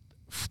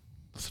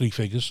 3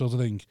 figures, sort of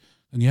thing,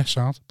 then yes,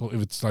 sad. But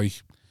if it's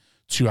like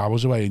 2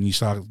 hours away and you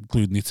start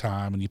including your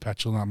time and your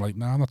petrol, and I'm like,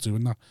 nah, I'm not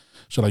doing that.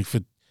 So like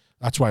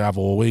that's why I've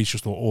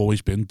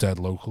always been dead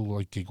local,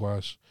 like gig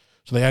wise.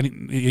 So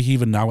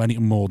even now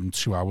anything more than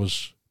 2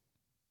 hours,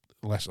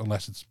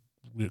 unless it's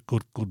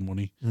good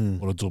money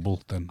or a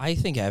double, then I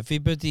think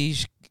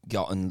everybody's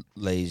gotten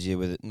lazier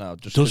with it now.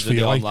 Just does feel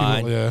feel like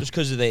online, people, just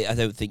because of I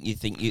don't think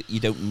you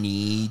don't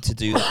need to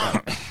do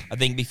that. I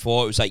think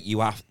before it was like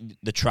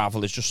the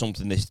travel is just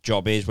something this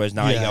job is, whereas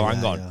now you go,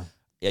 hang on,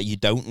 you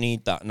don't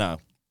need that now.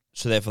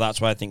 So therefore, that's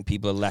why I think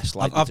people are less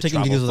likely. I've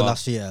taken gigs over the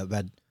last year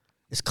when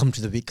it's come to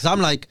the week, because I'm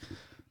like,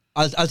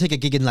 I'll take a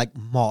gig in like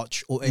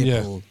March or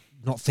April,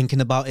 not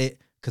thinking about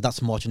it, because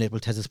that's March and April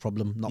Tez's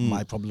problem, not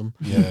my problem.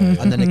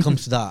 And then it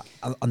comes to that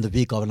on the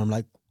week of, and I'm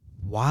like,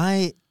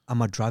 why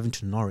am I driving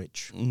to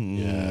Norwich?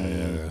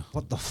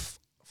 What the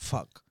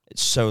fuck?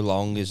 It's so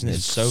long, isn't it?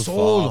 It's so far.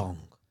 long.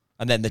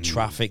 And then the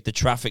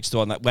traffic's the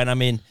one that when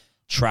I'm in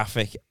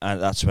traffic,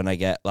 and that's when I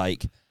get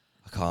like,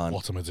 I can't.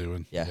 What am I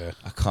doing? Yeah.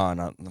 I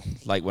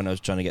can't. Like when I was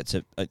trying to get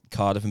to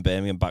Cardiff and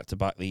Birmingham back to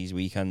back these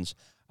weekends,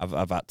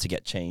 I've had to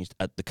get changed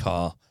at the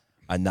car,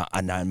 and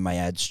now my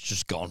head's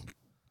just gone.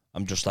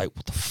 I'm just like,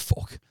 what the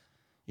fuck?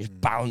 You're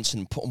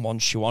balancing, putting one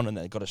shoe on, and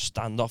then got to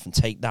stand off and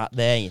take that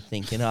there. You're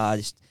thinking,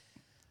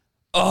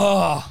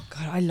 Oh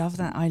God, I love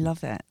that. I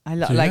love it.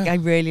 I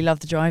really love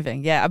the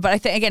driving. Yeah, but I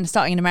think again,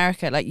 starting in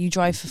America, like you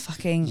drive for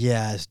fucking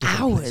it's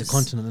different. hours. It's a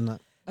continent, isn't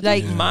it? I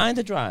don't mind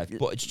the drive,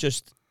 but it's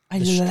just I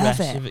the love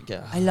stress it. of it.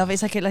 I love it.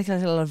 It's like a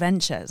little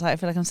adventure. It's like I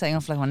feel like I'm setting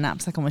off like on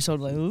naps, like on my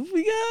shoulder, like oh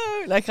we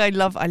go. Like I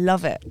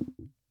love it.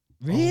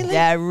 Really?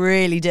 Yeah, I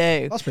really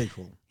do. That's pretty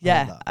cool.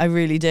 Yeah, I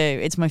really do.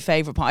 It's my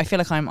favourite part. I feel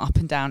like I'm up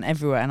and down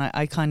everywhere, and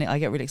I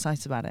get really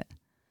excited about it.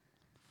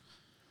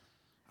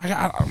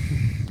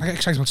 I get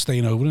excited about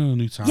staying over in a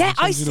new town. Yeah,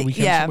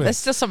 there's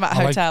still something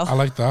about hotel. I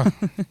like that.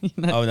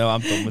 Oh no,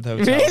 I'm done with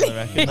hotels. Really? I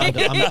reckon. I'm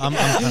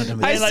kind of done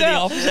with I it. like the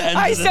opposite end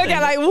I of the still thing.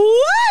 get like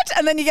what,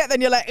 and then you get then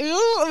you're like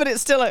ooh, but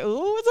it's still like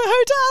ooh, it's a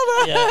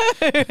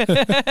hotel.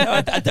 Yeah. No,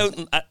 I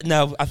don't.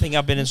 No, I think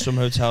I've been in some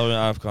hotel and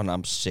I've gone.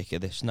 I'm sick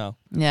of this now.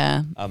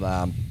 Yeah.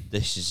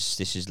 This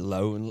is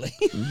lonely.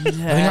 I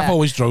think I've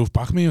always drove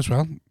back me as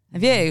well.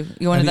 Have you?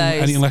 You're one of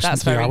those. Anything less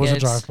That's than 3 very hours good. I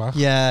drive back.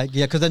 Yeah,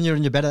 because then you're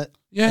in your bed.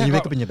 And you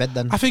wake up in your bed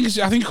then. I think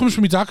it comes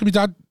from my dad. 'Cause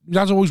my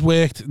dad's always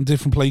worked in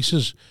different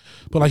places,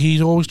 but like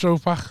he's always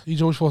drove back.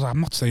 He's always thought,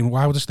 I'm not staying.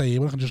 Why would I stay here?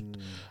 When I can just,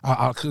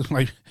 I'll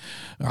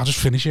just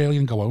finish early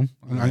and go home.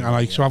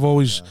 So I've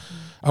always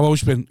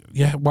been,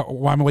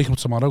 why am I waking up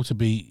tomorrow to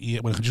be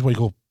here when I can just wake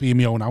up, be in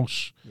my own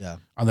house,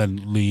 and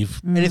then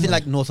leave? Anything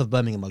like north of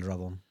Birmingham, I'll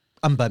drive on.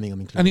 I'm Birmingham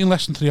included. Anything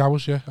less than 3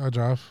 hours, I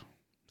drive.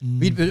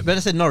 When I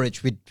said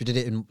Norwich, we did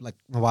it in, like,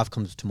 my wife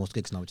comes to most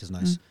gigs now, which is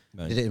nice.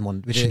 We did it in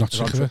one. Is she not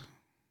sick of it?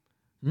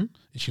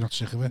 Is she not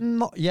sick of it?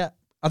 Not yet.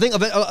 I think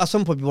at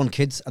some point we want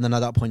kids, and then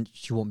at that point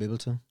she won't be able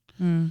to.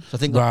 So I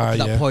think Right,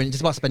 at that point it's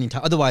just about spending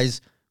time.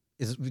 Otherwise,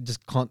 we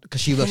just can't, because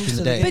she works during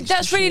the day. But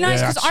that's really nice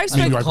because I've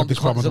spoken.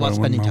 It's about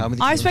spending time with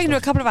each I've other spoken to a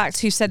and stuff. couple of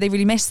acts who said they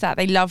really missed that.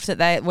 They loved that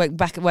they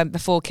went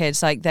before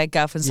kids, like their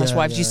girlfriends slash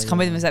wives used to come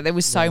with them and say there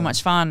was so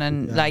much fun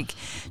and like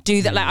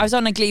do that. Like I was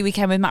on a Glee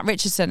weekend with Matt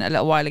Richardson a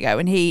little while ago,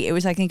 and it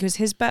was I think it was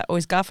his birthday or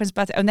his girlfriend's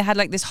birthday, and they had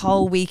like this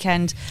whole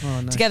weekend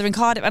together in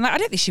Cardiff. And like, I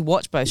don't think she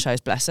watched both shows,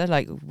 bless her.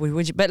 Like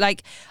would you? But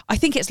like I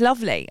think it's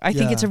lovely. I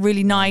think it's a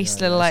really nice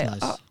little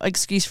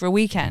excuse for a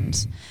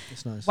weekend.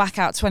 It's nice. Whack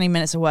out 20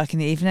 minutes of work in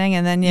the evening,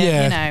 and then you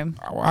know.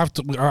 I've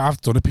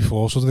done it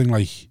before, sort of thing,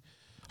 like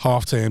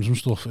half terms and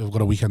stuff. I've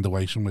got a weekend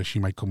away somewhere. She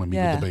might come and meet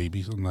with the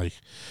babies and like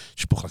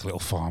just book like a little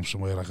farm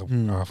somewhere, like half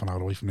an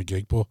hour away from the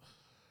gig. But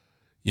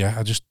yeah,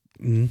 I just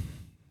don't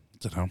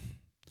know.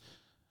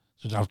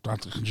 So I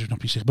can just not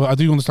be sick. But I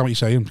do understand what you're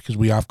saying because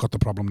we have got the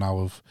problem now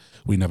of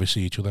we never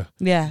see each other.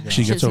 Yeah,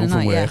 she gets home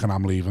from work and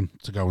I'm leaving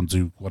to go and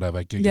do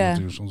whatever gig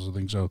and do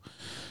something. So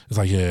it's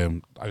like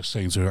I was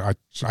saying to her,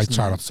 I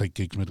try not to take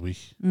gigs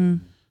midweek.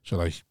 So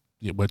like.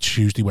 Yeah, but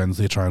Tuesday,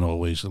 Wednesday, I try and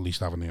always at least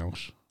have in the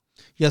house.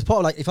 Yeah, it's part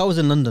of like, if I was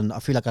in London, I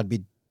feel like I'd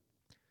be,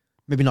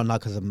 maybe not now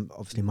because I'm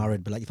obviously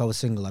married, but like if I was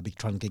single, I'd be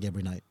trying to gig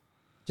every night.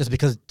 Just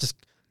because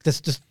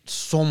there's just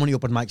so many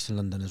open mics in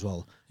London as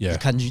well. Yeah.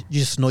 You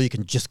just know you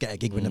can just get a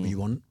gig whenever you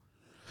want.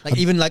 Like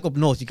even like up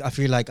north, I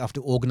feel like I have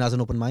to organise an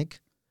open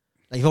mic.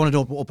 Like if I want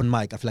to do an open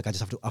mic, I feel like I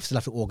still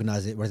have to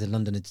organise it, whereas in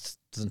London it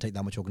doesn't take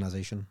that much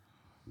organisation.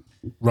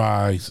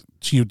 Right.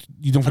 So you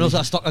don't. And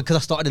also because I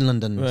started in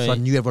London, so I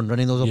knew everyone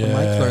running those open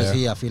mics. Whereas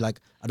here, I feel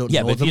like I don't know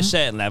them. Yeah, but if you're a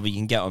certain level, you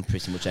can get on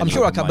pretty much any. I'm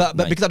sure I can, mic,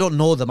 but because I don't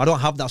know them, I don't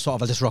have that sort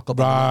of. I just rock up.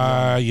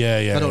 Right.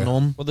 I don't know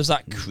them. Well, there's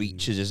that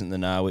Creatures, isn't there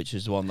now, which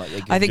is the one that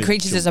I think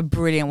Creatures is a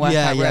brilliant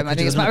workout room. I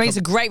think it's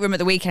a great room at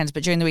the weekends,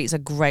 but during the week it's a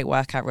great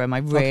workout room. I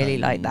really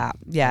like that.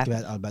 Yeah,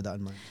 I'll bear that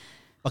in mind.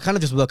 I kind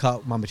of just work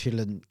out my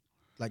material and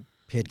like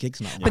paid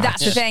gigs now. But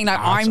that's the thing. Like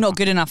I'm not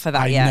good enough for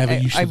that yet. I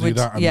never used to do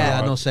that.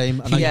 Yeah, no,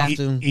 same.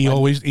 And he's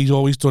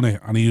always done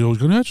it, and he's always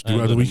going to do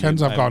it at the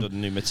weekends. I've gone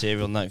new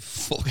material now,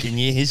 fucking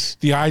years.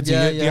 The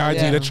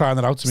idea of trying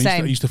it out to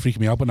me used to freak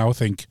me out, but now I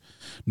think.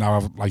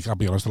 Now I'll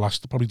be honest, the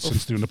last probably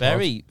since doing the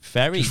pod.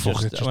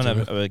 Just when I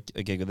have a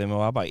gig with him a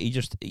while back,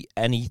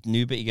 any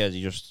new bit he goes,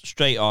 he just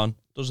straight on,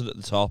 does it at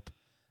the top,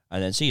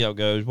 and then see how it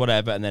goes,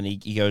 whatever, and then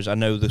he goes, I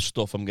know the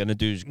stuff I'm going to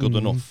do is good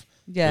enough.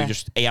 Yeah.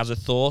 So he has a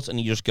thought and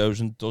he just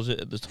goes and does it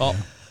at the top,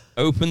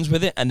 opens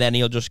with it, and then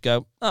he'll just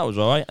go, that was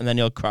all right, and then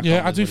he'll crack on.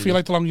 Yeah, I do feel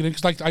like the longer you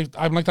because like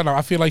I'm like that now.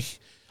 I feel like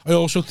I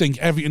also think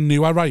everything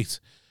new I write,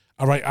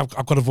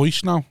 I've got a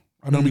voice now.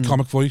 I know my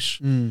comic voice,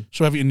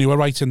 so everything new I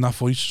write in that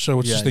voice. So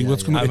it's just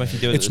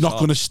it's not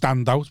going to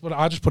stand out, but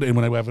I just put it in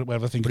whenever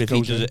I think it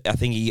goes in. I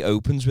think he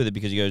opens with it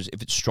because he goes,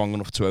 if it's strong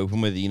enough to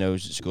open with, he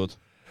knows it's good.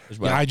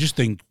 Well. Yeah, I just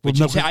think...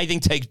 I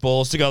think takes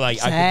balls to go like...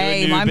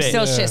 I'm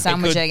still shit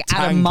sandwiching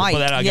at a mic.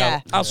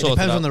 I'll sort it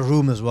depends on the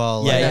room as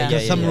well.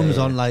 There's some rooms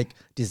on like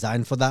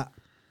designed for that.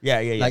 Yeah.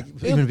 Like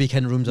even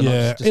weekend rooms are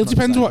not. It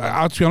depends what...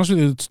 to be honest with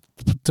you, it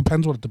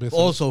depends what the bit is.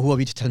 Also, who are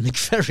we to tell Mick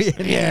Ferry?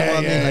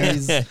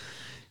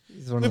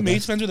 With me,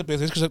 it depends what the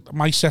bit is because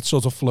my set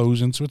sort of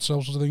flows into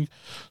itself, sort of thing.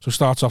 So it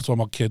starts off talking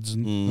about kids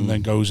and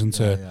then goes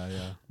into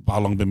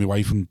how long been my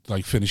wife and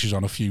like finishes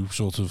on a few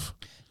sort of...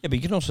 Yeah, but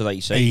you can also, like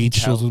you say, you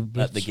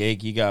at the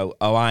gig, you go,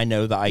 oh, I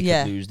know that I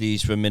could lose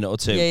these for a minute or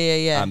two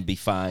and be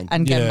fine.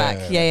 And get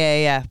back.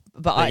 Yeah.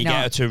 But you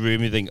get to a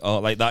room, you think, oh,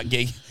 like that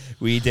gig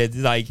we did,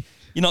 like,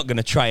 you're not going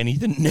to try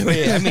anything new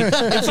here. I mean, in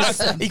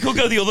fact, he could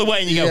go the other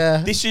way and you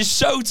go, this is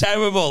so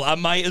terrible, I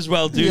might as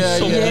well do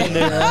something new.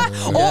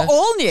 Or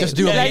all new. Just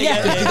do do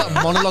that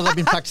monologue I've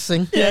been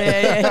practicing.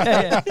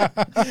 My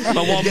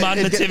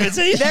one-man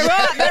nativity. There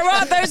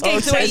are those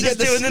gigs where you just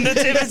doing the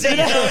nativity.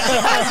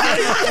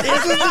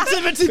 This is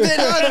nativity bit.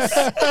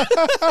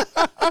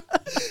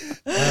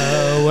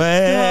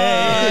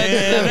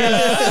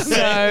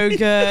 So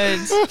good.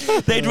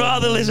 They'd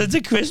rather listen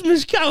to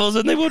Christmas carols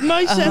than they would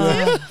my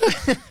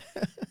set.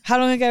 How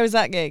long ago was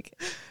that gig?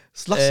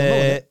 It's last summer,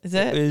 wasn't it? Is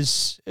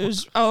it? It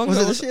was. Oh, Was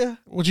it this year?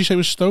 What did you say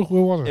was Stoke?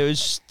 Where was it? It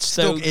was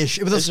Stoke-ish.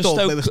 It was a Stoke,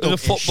 but it was It was a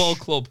Stoke-ish. football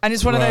club. And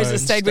it's one of those that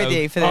stayed with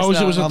you for this long.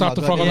 Was it Oh that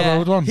the my Frog God, on the yeah.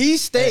 Road one? He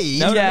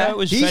stayed. No, Yeah. it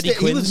was He Freddie stayed.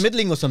 He was Quinn's.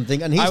 middling or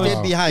something, and he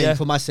stayed behind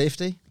for my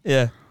safety.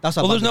 Yeah. That's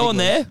how Well, bad there's no one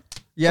the gig there. was.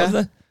 Yeah. Was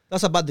there?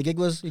 That's how bad the gig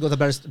was. He goes,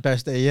 better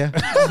stay here.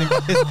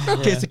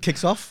 In case it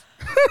kicks off.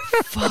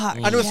 Fuck.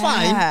 And it was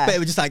fine, but it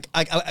was just like,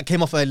 I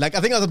came off, I think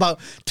I was about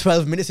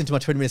 12 minutes into my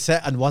 20-minute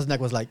set, and Wozniak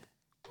was like,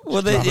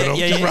 Well, Wrap it up,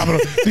 just wrap it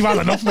up. You've had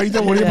enough, mate.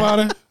 Don't worry about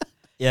it.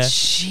 Yeah.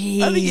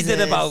 Jesus. I think he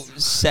did about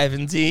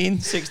 16,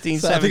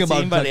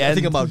 17 by the end. I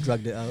think about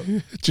dragged it out.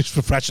 Just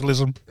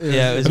professionalism.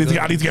 Yeah, it was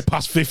I need to get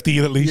past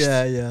 15 at least.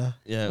 Yeah.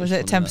 Yeah, Was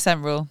it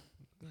 10% rule?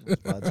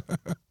 Bad.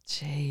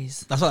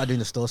 Jeez. That's what I do in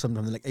the store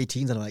sometimes. Like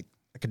 18s, and I'm like,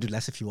 I can do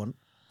less if you want.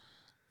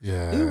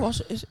 Yeah. Who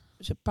was it?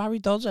 Is it Barry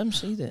Dodds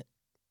MC'd it?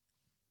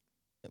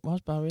 It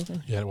was Barry, I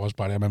think. Yeah, it was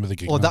Barry. I remember the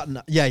gig. Or now.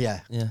 that, yeah.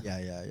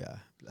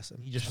 Bless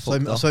him. He just I saw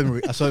him.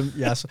 fucked I saw him.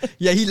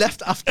 Yeah, he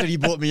left after he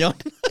brought me on.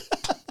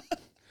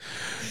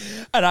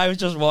 And I was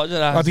just watching.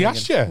 Had he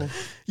asked you?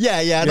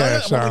 Yeah. No,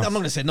 Yeah, I'm not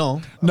going to say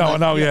no. No,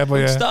 but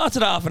yeah.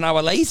 Started half an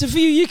hour later for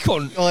you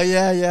cunt. Oh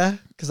yeah.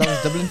 Because I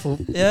was doubling for.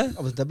 Yeah.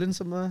 I was doubling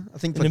somewhere. I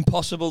think An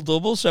impossible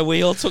double, so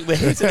we all took the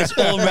hit of this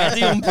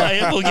already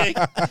unplayable gig.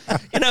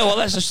 You know what,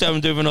 let's just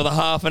do another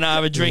half an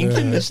hour of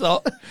drinking this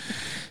lot.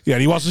 Yeah,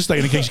 he wasn't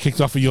staying in case you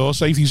kicked off for your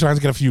safety. He was trying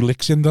to get a few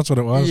licks in. That's what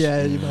it was.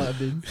 Yeah, you might have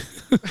been.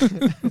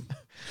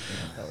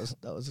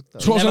 That was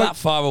So Never that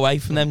far away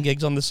from them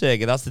gigs on the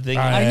circuit, that's the thing.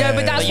 I know,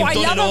 but that's You've what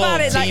I done love all,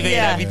 about it. TV Like,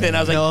 and everything. I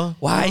was like, No.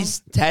 why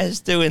is Tez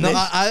doing No, this?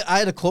 I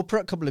had a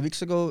corporate a couple of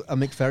weeks ago.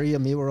 Mick Ferry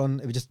and me were on.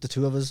 It was just the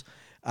two of us,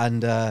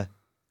 and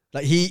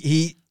like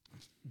he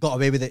got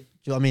away with it.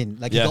 Do you know what I mean?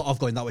 Like he got off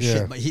going, that was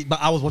shit. But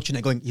I was watching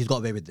it going, he's got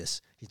away with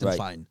this. He's done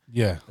fine.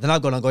 Yeah. And then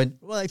I've gone on going,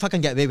 well, if I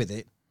can get away with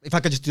it, if I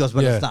could just do as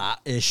well as that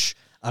ish,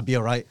 I'd be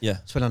all right. Yeah.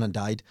 So went on and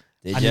died.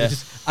 Did and, ya?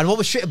 And what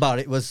was shit about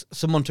it was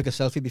someone took a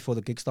selfie before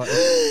the gig started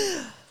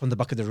from the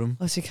back of the room.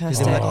 What's he They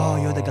cursed were it? like,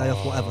 oh, you're the guy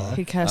off whatever.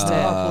 He cursed Oh,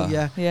 it. cool,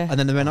 yeah. Yeah. And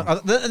then they went on.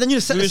 And then you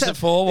Who was it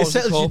for? What was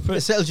the corporate?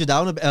 it settles you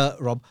down a bit,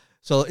 Rob.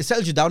 So it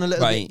settles you down a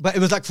little Right. bit. But it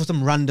was like for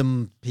some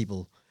random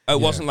people. Oh,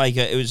 it wasn't like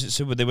it was.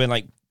 So they were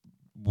like,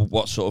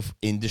 what sort of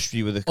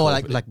industry were the? Or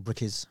like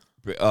brickies.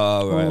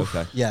 Oh right,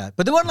 okay. Yeah.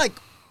 But they weren't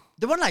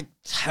like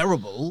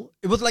terrible.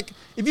 It was like,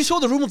 if you saw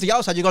the room of the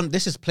outside, you're going,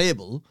 this is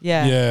playable.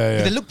 Yeah.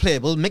 Yeah. They look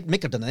playable.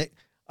 Mick had done it.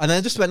 And then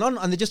it just went on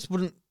and they just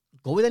wouldn't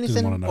go with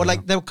anything. wanna know, Or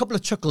like there were a couple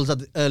of chuckles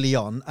early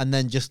on and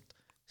then just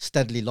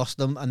steadily lost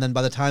them. And then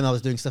by the time I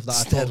was doing stuff that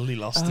I thought, Steadily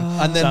lost him.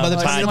 and then by the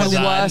Sounds time like I was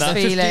the worst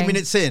 15 feeling.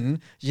 minutes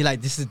in, you're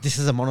like, this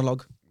is a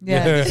monologue.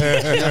 Yeah.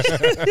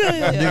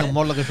 I'm doing a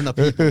monologue in front of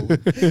people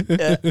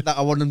that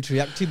I want them to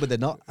react to, but they're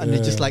not. And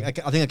it just like,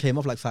 I think I came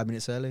off like 5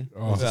 minutes early. Oh.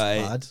 It was just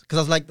Right. bad. Because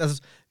I was like, if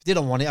they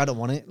don't want it, I don't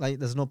want it. Like,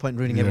 there's no point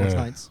ruining everyone's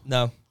nights.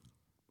 No.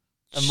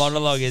 A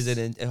monologue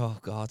isn't. Oh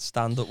God,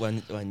 stand up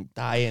when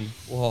dying.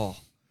 Whoa.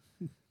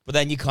 But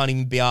then you can't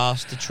even be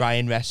asked to try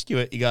and rescue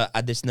it. You go,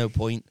 there's no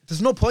point.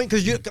 There's no point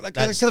because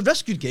I've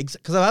rescued gigs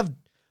because I have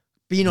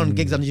been on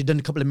gigs and you've done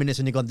a couple of minutes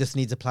and you've gone, this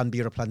needs a plan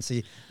B or a plan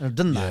C, and I've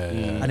done that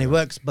and it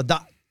works.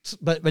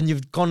 But when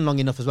you've gone long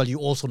enough as well, you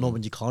also know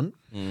when you can't.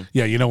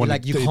 Yeah, you know when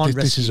Like, you this can't is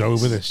rescue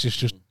over. this.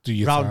 Just do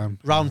your time.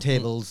 Round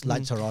tables,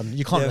 lights are on.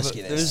 You can't Yeah,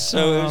 rescue but it was this.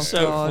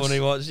 so God. funny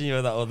watching you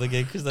at that other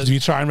gig because Do you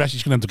try and rest?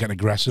 You're gonna end up getting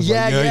aggressive.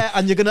 Yeah, like, yeah,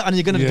 and you're gonna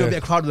do Yeah. a bit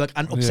of crowd work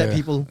and upset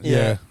people.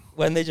 Yeah.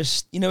 when they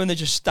just, when they're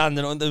just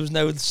standing on, there was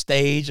no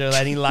stage or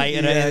any light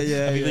or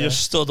anything. I mean, they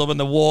just stood up and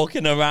they're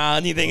walking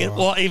around. You think,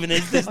 what even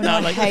is this now? I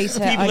Like, hate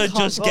it. people I are can't-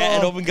 just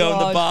getting up and going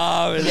to the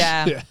bar. And,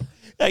 Yeah.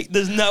 like,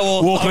 there's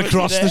no Walking authority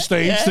across there. the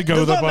stage to go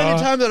to There's the not many bar.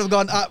 times that I've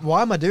gone,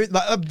 why am I doing?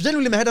 Like,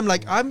 generally in my head, I'm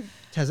like, I'm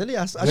Tez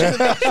Ilyas.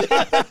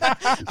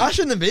 I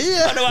shouldn't be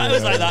here. I know I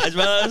was like that as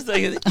well. I was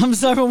thinking, I'm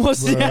Simon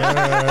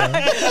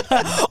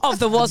Wozniak of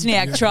the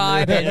Wozniak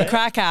tribe in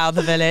Krakow,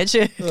 the village.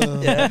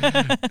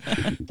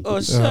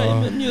 oh,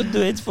 Simon, you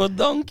do it for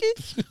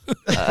donkeys?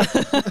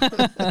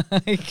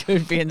 He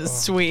could be in the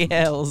sweet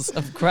hills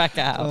of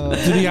Krakow.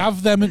 Did he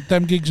have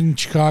them gigs in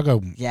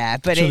Chicago? Yeah,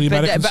 but So the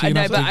American scene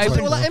no, has but to be Was it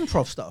open, all that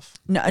improv stuff?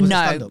 no, Was it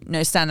stand-up?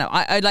 no, stand up.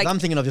 I like I'm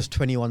thinking of just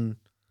 21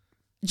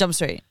 Jump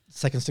Street.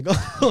 seconds to go.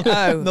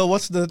 Oh. No,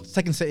 what's the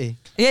second city?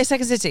 Yeah,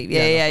 Second City.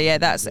 Yeah.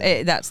 That's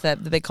it. That's the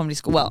big comedy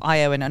school. Well,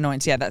 IO and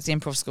Annoyance. Yeah, that's the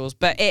improv schools.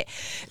 But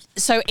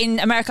so in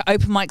America,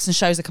 open mics and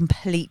shows are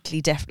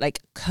completely different.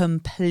 Like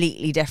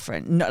completely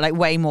different. Not like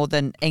way more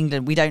than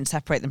England. We don't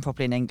separate them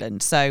properly in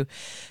England. So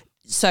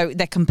So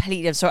they're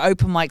completely. So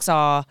open mics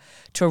are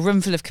to a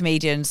room full of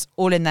comedians,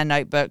 all in their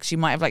notebooks. You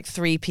might have like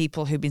 3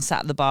 people who've been sat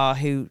at the bar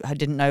who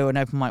didn't know an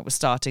open mic was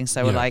starting.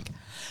 So we're like,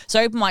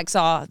 so open mics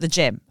are the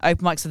gym.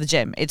 Open mics are the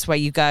gym. It's where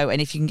you go, and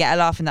if you can get a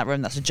laugh in that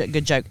room, that's a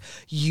good joke.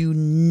 You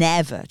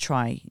never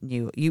try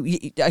new.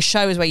 A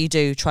show is where you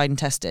do tried and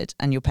tested,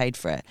 and you're paid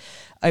for it.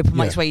 Open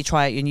mics where you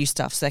try out your new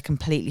stuff. So they're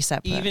completely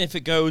separate. Even if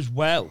it goes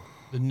well,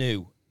 the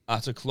new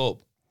at a club,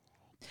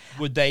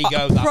 would they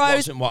go? That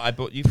wasn't what I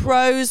booked you for.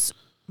 Pros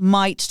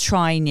might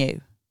try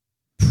new.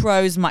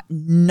 Pros might.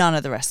 None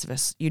of the rest of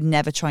us. You'd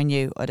never try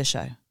new at a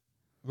show.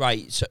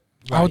 Right. So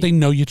how would they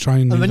know you're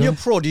trying new? And when you're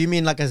pro, do you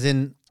mean like as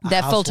in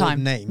they're full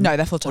time? No,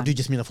 they're full time. Or do you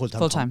just mean a full time?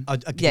 Full time. A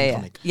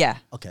comic. Yeah.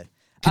 Okay.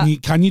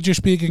 Can you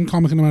just be a gigging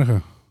comic in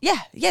America?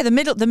 Yeah. The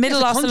middle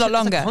lasts a lot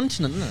longer. It's a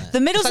continent, isn't it?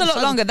 The middle's a lot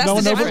longer. That's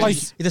the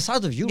difference. It's the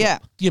size of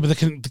Europe. Yeah, but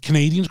the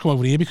Canadians come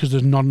over here because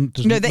there's not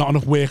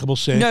enough workable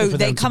circle. No, for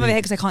they them come over here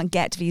because they can't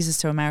get visas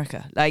to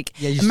America. Like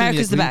you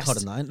America's still the need a green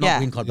best. Card, not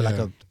green card, but like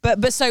a.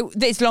 But so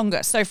it's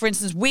longer. So for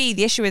instance,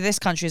 the issue with this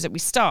country is that we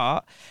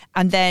start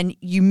and then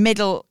you're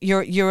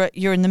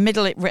in the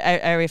middle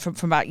area from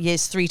about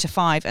years 3 to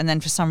 5, and then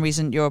for some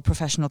reason you're a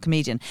professional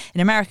comedian.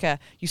 In America,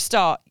 you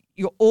start.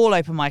 You're all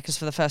open micers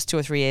for the first 2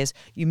 or 3 years.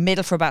 You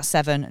middle for about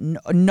 7.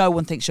 No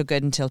one thinks you're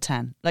good until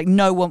 10. Like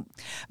no one,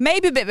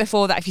 maybe a bit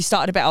before that if you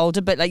started a bit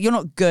older, but like you're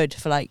not good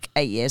for like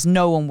 8 years.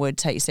 No one would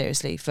take you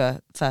seriously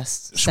for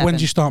first 7. So when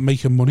do you start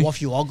making money? What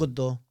if you are good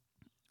though?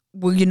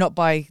 Well, you're not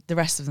by the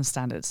rest of them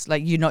standards.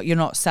 Like you're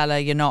not Seller,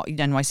 you're not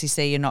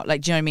NYCC, you're not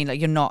like, do you know what I mean? Like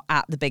you're not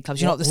at the big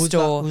clubs. You're not the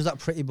store. Who's that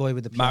pretty boy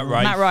with the Matt piano?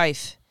 Rife. Matt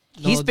Rife.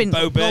 He's been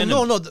Bo Burnham.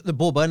 No, the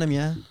Bo Burnham,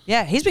 yeah.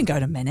 Yeah, he's been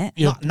going a minute.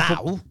 Yeah, Not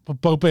now. But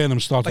Bo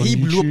Burnham started But on he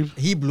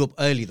YouTube. blew up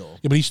early though.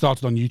 Yeah, but he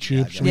started on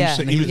YouTube. So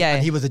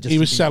Yeah. He was a Justin he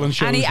was Bieber. selling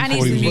shows And before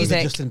he's he the was.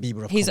 music. Justin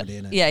Bieber of He's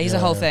comedy, innit? he's a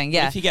whole thing.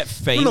 Yeah. If you get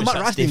famous, Matt that's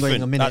Rife been going a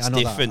different. minute, That's I know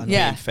that, different. I know Being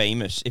that.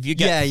 famous. If you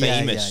get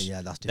famous,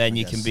 that's different, then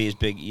you yes. can be as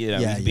big. You know,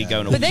 Yeah, you be yeah,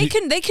 going. yeah. But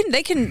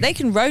they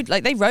can road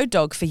like they road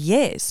dog for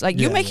years. Like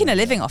you're making a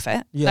living off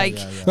it. Yeah, like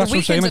yeah, yeah. the That's what I'm saying,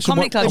 weekends like, at so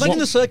comedy what- clubs. Imagine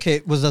the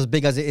circuit was as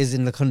big as it is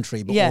in the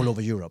country, but Yeah. all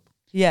over Europe.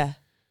 Yeah.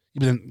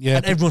 And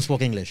everyone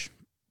spoke English.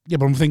 Yeah,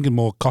 but I'm thinking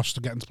more cost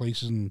to get into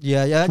places and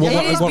Yeah. Well,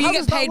 It is, but you How get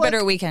does that paid work? better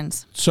at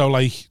weekends. so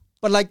like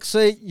But like,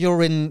 say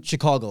you're in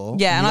Chicago.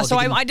 Yeah, and you so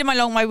got I did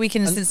my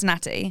weekend in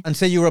Cincinnati. And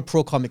say you're a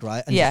pro comic,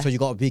 right? And Yeah. so you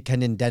got a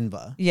weekend in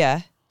Denver.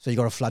 Yeah. So you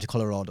got to fly to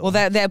Colorado.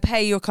 Well, they'll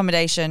pay your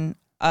accommodation.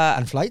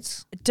 And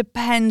flights. It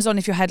depends on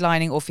if you're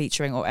headlining or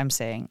featuring or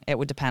emceeing. It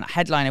would depend.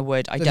 Headliner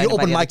would. I So if don't you're know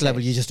about open the other mic two.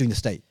 level, you're just doing the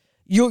state.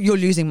 You're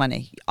losing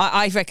money.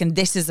 I reckon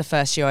this is the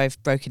first year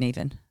I've broken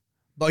even.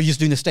 But are you just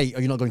doing the state? Or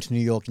you're not going to New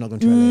York? You're not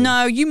going to LA?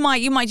 No, you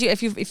might do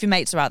if your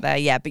mates are out there.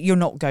 Yeah, but you're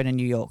not going to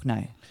New York.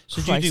 No.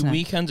 So do Christ, you do no.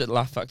 weekends at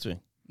Laugh Factory?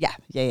 Yeah.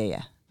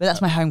 But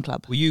that's my home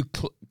club. Were you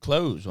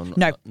close or not?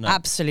 No,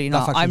 absolutely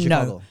Laugh not. Factory I'm in no.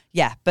 Chicago?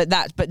 Yeah,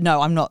 but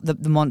no, I'm not.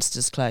 The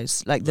monsters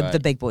close. Like the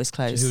Right. big boys So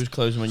close. who was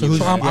closing when So you?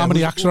 who's, were how there?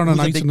 many acts are on a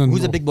night and then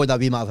Who's the what? big boy that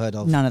we might have heard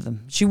of? None of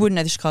them. She wouldn't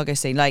know the Chicago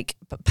scene. Like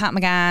Pat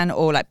McGann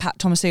or like Pat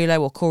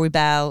Tomasulo or Corey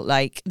Bell.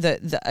 Like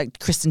the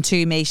Kristen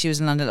Toomey. She was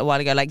in London a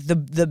while ago. Like the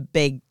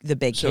big.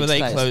 So were kids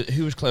they close.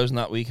 Who was closing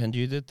that weekend?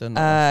 You did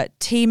then?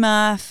 T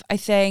Murph, I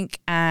think,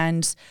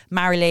 and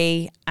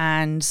Marilee,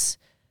 and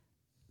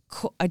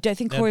I don't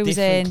think They had Corey was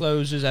different in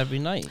closes every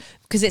night.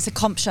 because it's a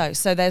comp show.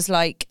 So there's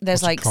like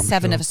What's a comp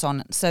 7 show? of us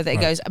on. So that it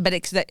goes, but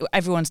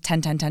everyone's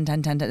 10.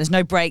 There's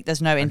no break.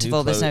 There's no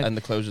interval. There's no. And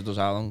the closer does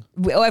how long?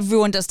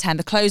 Everyone does 10.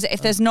 The closer,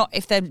 if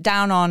they're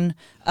down on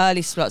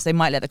early slots, they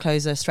might let the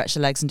closer stretch the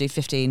legs and do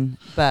 15.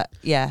 But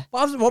yeah.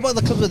 What about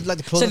the clubs? Like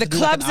the clubs So the that do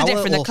like clubs an are hour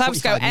different. The or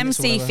clubs go 45 minutes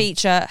or MC, whatever?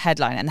 feature,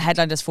 headline, and the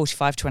headline does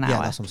 45 to an hour.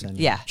 Yeah, that's what I'm saying.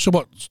 Yeah. So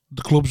what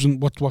the clubs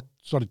and what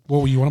sorry,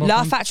 what were you on about?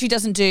 Laugh Factory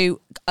doesn't do.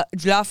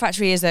 Laugh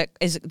Factory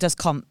does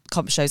comp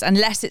shows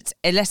unless it's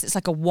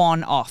like a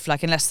one off.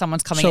 Like unless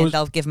someone's coming So in,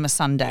 they'll give them a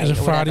Sunday. Is it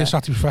or Friday or whatever.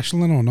 Saturday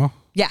professional then or not?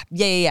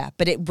 Yeah.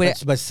 But we're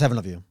But 7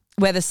 of you.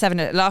 there's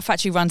 7. Laugh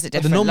Factory runs it But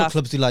the different. normal Laugh-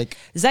 clubs do like.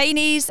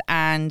 Zanies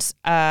and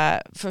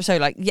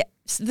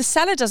the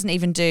Cellar doesn't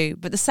even do,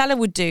 but the Cellar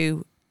would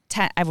do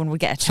 10. Everyone would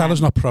get a 10.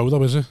 Cellar's not pro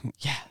though, is it?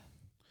 Yeah,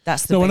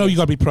 that's the. No, I know biggest. you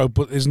got to be pro,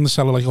 but isn't the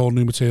Cellar like all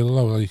new material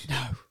though? Like,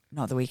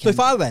 Not the weekend. So if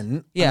I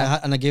went, Yeah.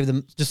 and I gave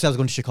them, just say I was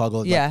going to Chicago,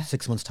 like Yeah.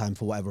 6 months time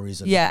for whatever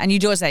reason. yeah, and you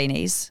do a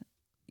Zanies.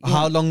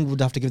 How long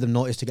would I have to give them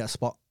notice to get a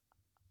spot?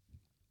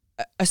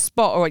 A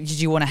spot, or did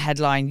you want to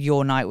headline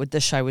your night with the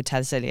show with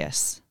Ted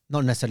Ilyas?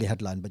 Not necessarily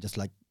headline, but just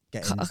like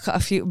getting. A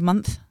few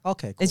month.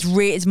 Okay, cool.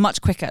 It's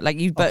much quicker. Like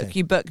you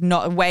book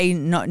not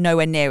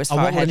nowhere near as And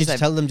far what would I ahead need as to like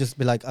tell them? Just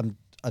be like,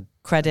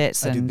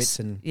 credits I do and bits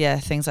and- yeah,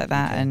 things like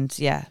that. Okay. And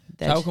yeah,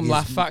 So how come Yes.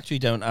 Laugh Factory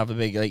don't have a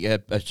big like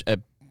a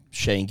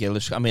Shane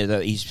Gillis? I mean,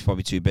 he's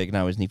probably too big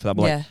now, isn't he? For that.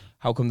 But Yeah. like,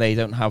 How come they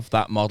don't have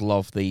that model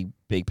of the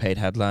big paid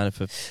headliner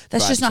for?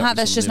 That's just not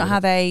how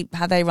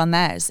they run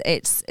theirs.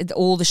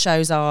 All the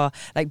shows are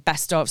like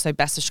best of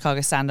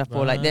Chicago stand up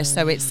or like this.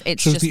 So it's So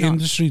just is the not,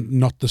 industry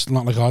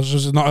not like ours?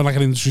 Is it not like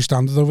an industry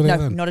standard over there?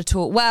 no, then? not at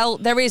all. Well,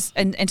 there is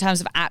in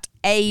terms of at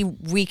a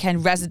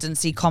weekend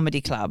residency comedy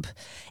club,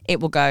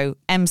 it will go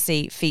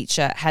MC,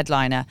 feature,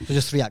 headliner. So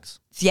just 3 acts.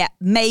 Yeah,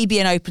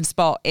 maybe an open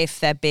spot if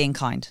they're being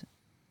kind.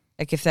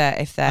 Like if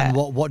they're And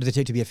what do they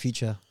take to be a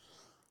feature?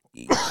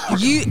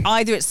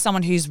 Either it's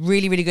someone who's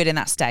really, really good in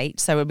that state,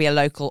 so it would be a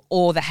local,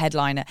 or the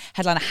headliner.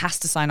 Headliner has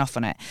to sign off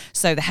on it.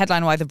 So the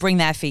headliner will either bring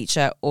their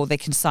feature or they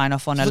can sign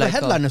off on a So local. the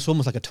headliner is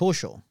almost like a tour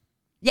show.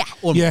 Yeah.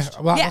 Almost.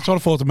 Yeah, well, that's what I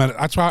thought.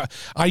 That's why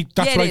I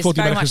thought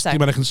the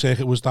American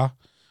circuit was that.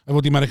 I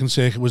thought the American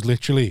circuit was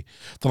literally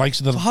the likes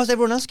of the. So how's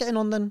everyone else getting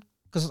on then?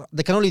 Because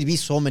there can only be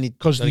so many.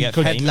 Because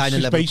headliner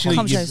level basically,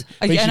 comedy.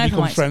 you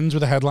become friends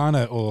with a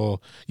headliner, or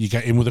you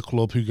get in with a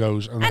club who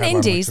goes. And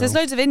indies, there's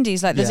loads of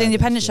indies. Like there's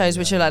independent shows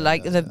which are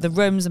like the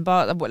rooms and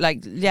bar.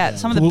 Like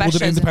some of the best shows. Would an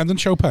shows. independent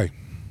show pay?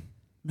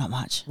 Not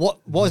much. What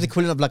is the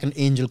equivalent of like an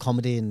angel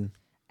comedy in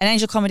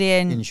Angel comedy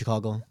in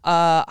Chicago?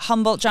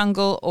 Humboldt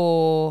Jungle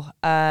or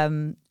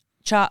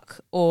Chuck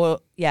or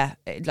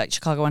like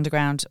Chicago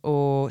Underground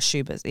or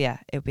Schubert's. Yeah,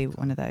 it would be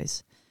one of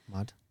those.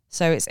 Mad.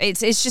 So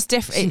it's just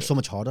different. It seems so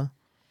much harder.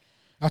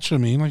 That's what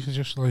I mean. Like it's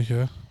just like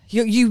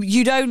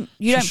you don't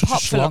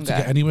pop for longer. To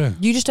get anywhere.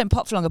 You just don't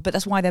pop for longer, but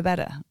that's why they're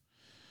better.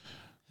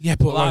 Yeah,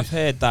 but I've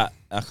heard that.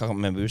 I can't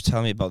remember. He was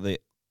telling me about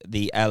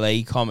the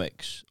LA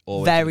comics.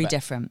 Very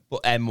different.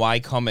 But NY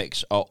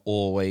comics are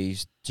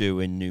always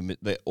doing new.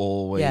 They're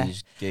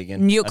always gigging.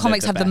 New York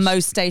comics have the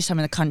most stage time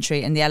in the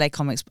country, and the LA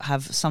comics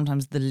have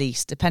sometimes the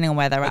least, depending on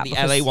where they're at. The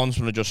LA ones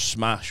want to just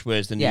smash,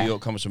 whereas the New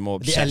York comics are more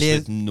obsessed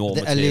with normal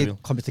the material. LA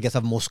comics, I guess,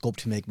 have more scope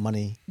to make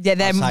money. Yeah,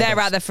 they're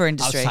out there for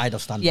industry. Outside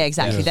of stand-up. Yeah,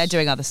 exactly. Yes. They're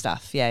doing other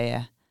stuff.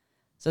 Yeah.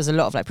 So there's a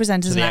lot of like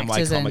presenters So the and NY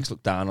actors. comics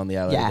look down on the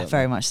LA. Yeah,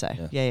 very much so.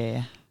 Yeah.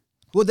 Yeah.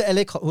 Who are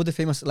the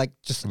famous like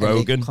just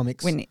Rogan. LA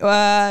comics? Whitney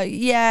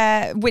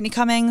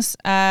Cummings.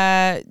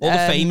 All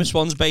the famous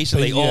ones,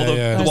 basically. All the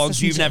That's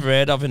ones you've never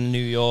heard of in New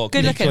York.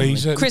 Good looking.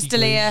 Glazer, Chris Nicky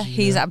D'Elia, Glazer,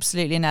 he's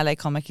absolutely an LA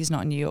comic. He's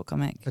not a New York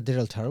comic. But they're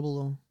all terrible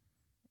though.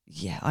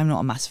 Yeah, I'm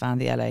not a massiss fan of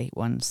the LA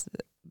ones.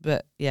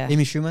 But yeah.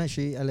 Amy Schumer, is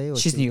she LA or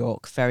She's New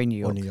York. Very New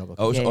York. New York.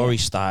 Okay. Oh, it's Yeah, Ori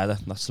Styler.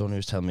 That's the one who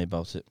was telling me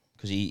about it.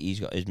 Because he's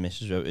got his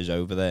missus is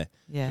over there.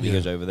 Yeah. He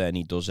goes over there and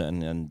he does it.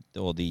 And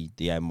all the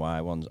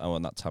NY ones. I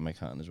want that Tammy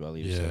Hatton as well.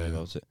 He was telling me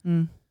about it.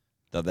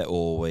 That they're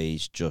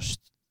always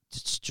just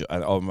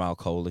Mal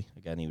Coley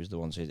again. He was the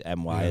one who said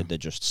NY. They're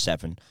just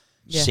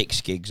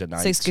 6 gigs a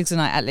night. 6 gigs a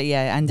night, at least,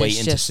 yeah, and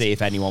waiting to see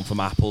if anyone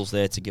from Apple's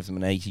there to give them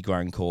an 80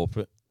 grand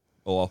corporate.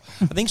 Or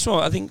I think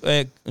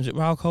was it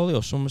Mal Coley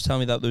or someone was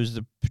telling me that there was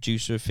the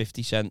producer of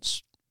 50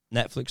 Cent's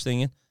Netflix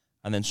thing,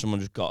 and then someone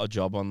just got a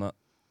job on that.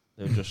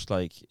 They were just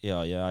like,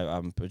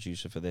 I'm a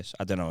producer for this.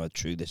 I don't know how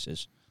true this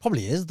is.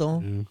 Probably is though.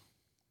 Yeah.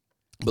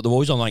 But they're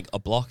always on like a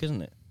block,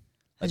 isn't it?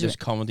 Like there's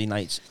comedy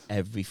nights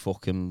every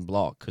fucking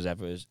block because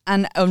everyone's.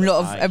 And a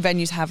lot of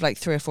venues have like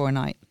 3 or 4 a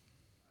night.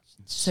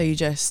 So you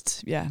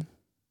just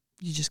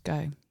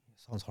go.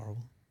 Sounds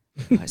horrible.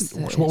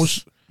 What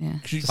was? Yeah.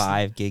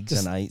 5 gigs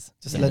a night.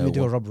 Just let me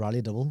do a Rob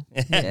Raleigh double.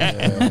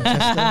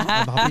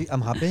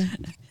 I'm happy.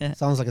 Yeah.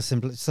 Sounds like a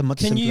much simpler.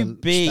 Can you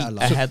be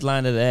a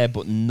headliner there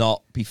but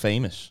not be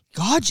famous?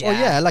 God, yeah. Oh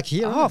yeah, like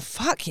here. Oh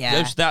fuck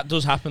yeah. That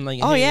does happen. Like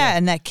Oh here, yeah,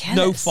 and they're killers.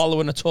 no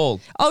following at all.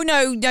 Oh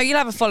no, you'll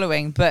have a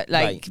following, but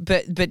like,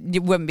 Right. but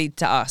it wouldn't be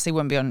to us. It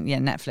wouldn't be on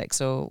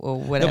Netflix or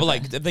whatever. No, but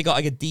like if they got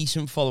like a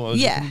decent following,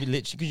 Yeah.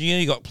 because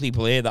you got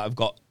people here that have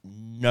got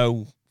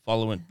no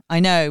following. I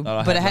know,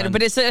 Not a but headline.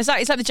 but it's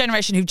like the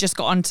generation who've just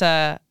got onto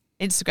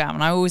Instagram,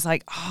 and I always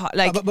like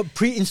but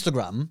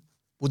pre-Instagram,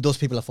 would those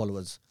people have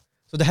followers?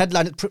 So the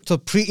headline,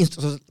 so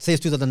say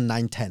it's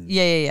 2009-10.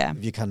 yeah.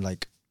 If you can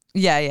like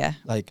Yeah.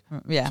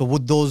 So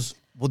would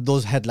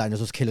those headliners,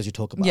 those killers you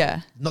talk about,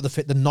 Yeah. not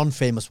the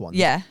non-famous ones,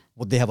 Yeah.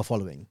 would they have a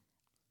following?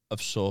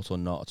 Of sort or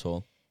not at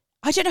all.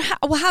 I don't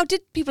know how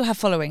did people have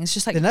followings?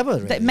 Just like They never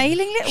really.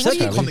 mailing list.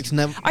 Certain comics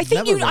never. I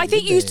think never I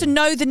think really, you used did to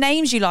know the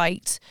names you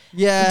liked.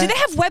 Yeah. Did they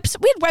have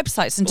websites? We had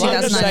websites in Well,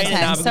 I'm just 2009 saying and it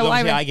now 10. because So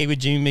obviously I gig with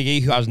Jimmy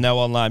McGee, who has no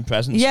online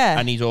presence. Yeah.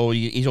 And he's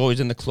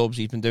always in the clubs.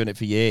 He's been doing it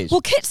for years.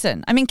 well,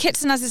 Kitson. I mean,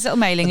 Kitson has this little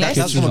mailing But list,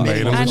 that's from a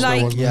mailing And list, like-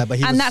 though, wasn't it? Yeah, but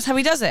he and was, that's how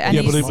he does it. And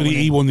Yeah, he's, but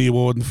he won the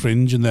award in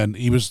Fringe, and then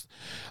he was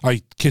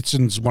like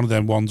Kitson's one of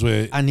them ones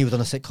where and he was on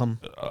a sitcom.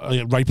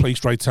 right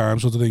place, right time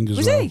sort of thing as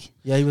was well. he?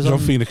 Yeah, he was He was on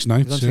on Phoenix he was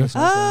Nights, on yeah. Phoenix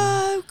Nights,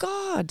 Oh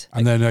God.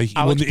 And then he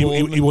Alex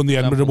won the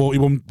Edinburgh Award. He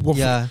won.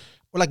 yeah.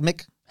 Well, like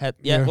Mick.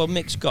 Yeah. Well,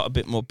 Mick's got a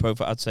bit more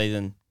profile, I'd say,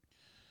 than.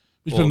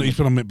 He's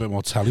been on a bit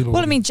more telly.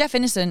 Well, I mean, Jeff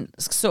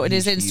Innocent sorted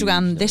his He's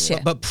Instagram huge, this yeah.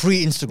 year. But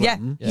pre-Instagram, Yeah,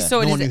 Yeah. he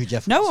sorted no one his. knew who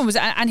Jeff No was. one was,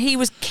 and he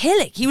was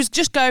killing. He was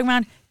just going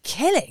around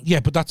killing. yeah,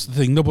 but that's the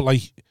thing, though. But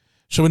like,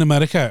 so in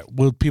America,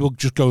 will people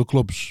just go to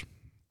clubs?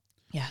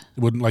 Yeah,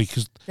 They wouldn't like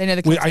because they know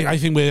the. I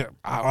think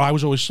I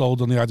was always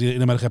sold on the idea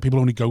in America people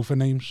only go for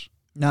names.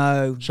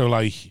 No. So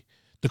like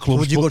the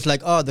clubs. Would you go to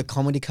like the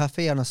comedy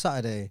cafe on a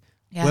Saturday,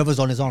 Yeah. Whoever's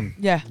on is on.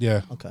 Yeah.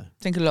 Yeah. Okay. I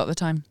think a lot of the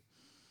time.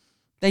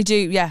 They do,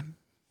 yeah.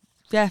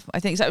 Yeah, I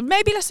think so.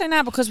 Maybe less so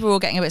now because we're all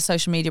getting a bit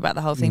social media about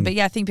the whole thing. But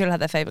yeah, I think people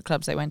had their favourite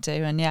clubs they went to.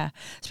 And yeah,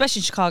 especially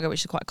in Chicago,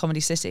 which is quite a comedy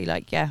city.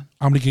 Like, yeah.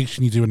 How many gigs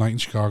can you do a night in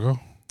Chicago?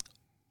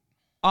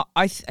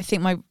 I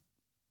think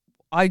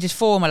I did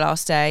 4 on my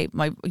last day.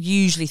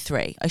 Usually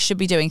 3. I should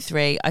be doing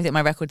 3. I think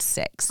my record's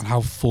 6. And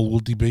how full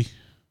would they be?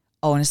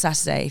 Oh, on a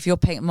Saturday. If you're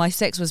paying, my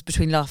 6 was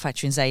between Laugh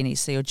Factory and Zanies,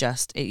 so you're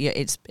just,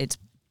 it's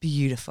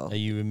beautiful. Are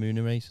you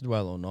remunerated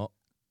well or not?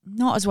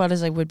 Not as well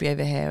as I would be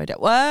over here. I don't,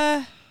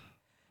 Well,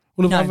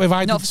 No, if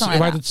I not for something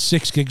did like that.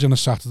 6 gigs on a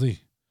Saturday,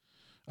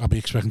 I'd be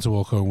expecting to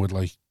walk home with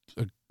like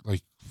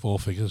 4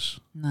 figures.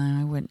 No,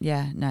 I wouldn't.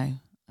 Yeah, no,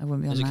 I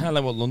wouldn't be on Is it that. kind of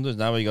like what London's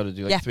now, where you got to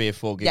do like 3 or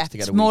 4 gigs Yeah, to get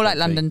it's a more weekend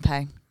like fee? London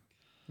pay.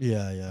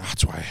 Yeah, yeah.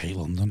 That's why I hate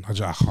London. I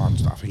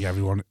can't. I think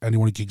anyone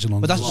who gigs in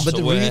London But is that's Lots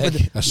of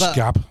work. a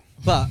scab.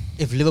 But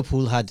if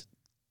Liverpool had,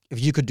 if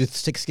you could do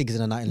 6 gigs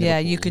in a night in Yeah,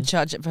 Liverpool, you could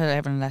charge it for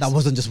everyone less. that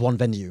wasn't just one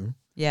venue,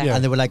 yeah. Yeah.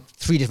 and there were like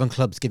 3 different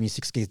clubs giving you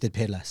 6 gigs, they'd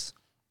pay less.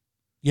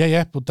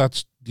 Yeah, but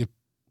that's.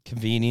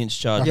 Convenience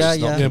charge. Yeah,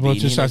 It's not yeah. Yeah, but convenient,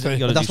 just is it? I You think-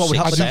 gotta But that's do what would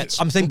 6 happen.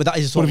 sets. I'm saying, but that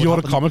is But what if would you're a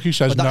happen. comic who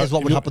says But that no, is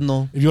what would happen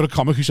though. if you're a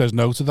comic who says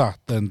no to that,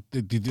 then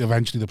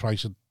eventually the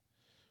price would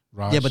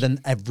rise. Yeah, but then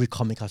every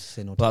comic has to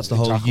say no. But that's the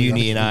whole Exactly.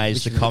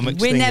 unionise the Which-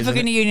 comics We're thing, never isn't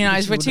going to it?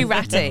 unionise. We're too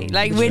ratty.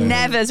 Like, we're Yeah.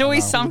 never. There's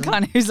always some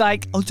kind who's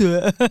like, I'll do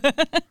it.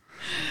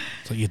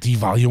 It's like you're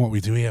devaluing what we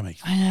do here, mate.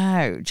 I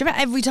know. Do you remember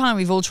every time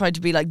we've all tried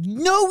to be like,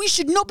 no, we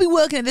should not be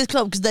working at this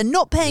club because they're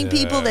not paying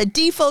people. They're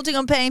defaulting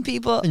on paying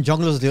people. And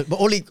Junglers did, but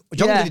only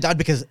Junglers Yeah. only died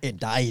because it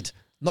died,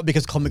 not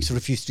because comics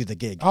refused to do the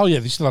gig. Oh yeah,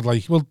 they still had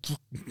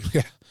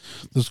yeah.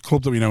 There's a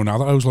club that we know now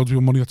that owes loads of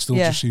people money that still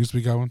Yeah. just seems to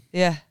be going.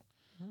 Yeah.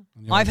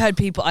 Yeah. I've heard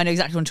people, I know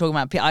exactly what I'm talking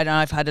about. I know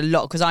I've had a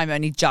lot because I'm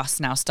only just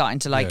now starting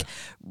to like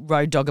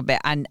road dog a bit,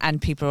 and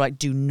people are like,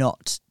 do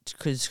not,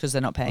 because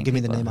they're not paying. Give me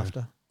the people. name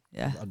after.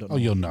 Yeah. I don't Oh,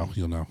 you'll know.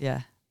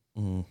 Yeah.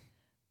 Mm.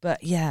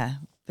 But yeah.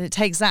 But it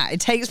takes that. It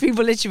takes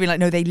people literally being like,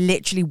 no, they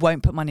literally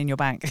won't put money in your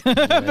bank.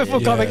 Before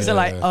comics are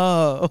like,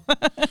 oh.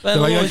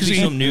 There'll like, always be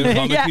some new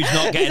comic Yeah. who's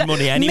not getting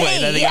money anyway. Me,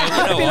 Then they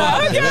yeah. go, you know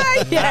I'd be what?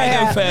 like, okay, yeah, I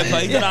yeah. go fair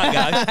play to that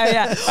guy.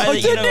 Yeah. I think,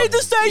 you didn't know need the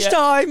what? stage Yeah.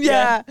 time.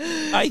 Yeah.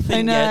 I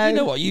think, know. you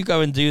know what? You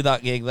go and do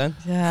that gig then.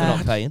 Yeah. They're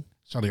not paying.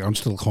 Sorry, I'm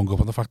still hung up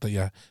on the fact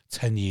that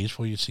 10 years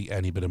before you see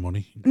any bit of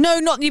money. No,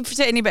 not you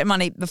take any bit of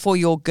money before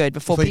you're good.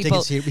 Before Before you take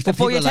people, it ser- before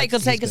before you people are take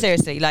like, take it he's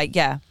seriously. Like,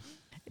 yeah.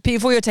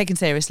 Before you're taken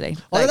seriously.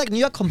 Are there like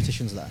new act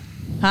competitions there?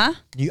 Huh?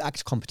 New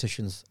act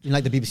competitions, you know,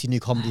 like the BBC New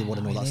Comedy Award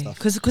and all that stuff.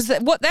 Because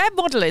what their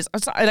model is,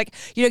 like,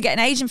 you don't get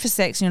an agent for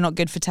 6 and you're not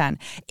good for 10.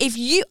 If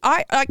you,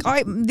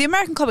 the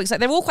American comics,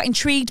 like, they're all quite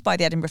intrigued by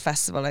the Edinburgh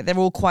Festival. Like, they're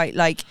all quite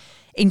like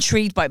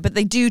intrigued by it, but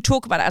they do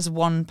talk about it as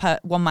one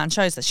man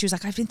shows. That she was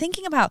like, I've been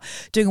thinking about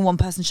doing a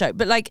 1-person show,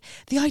 but like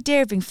the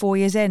idea of being 4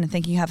 years in and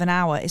thinking you have an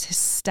hour is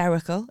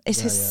hysterical. It's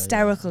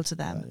hysterical to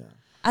them,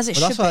 as it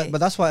should be. But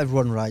that's why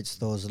everyone writes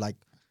those like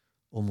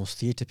almost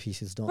theatre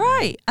pieces, don't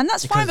Right, and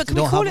that's fine, but can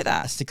we call it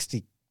that?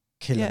 60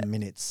 killer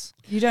minutes.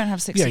 You don't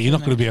have 60. Yeah, you're not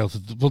going to be able to.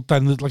 But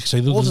then, like I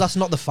say, Also, that's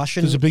not the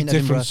fashion. there's a big in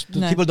Edinburgh. difference.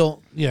 No. People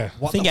don't. Yeah.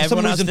 I think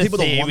everyone has the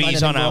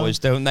theories on ours,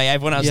 don't they?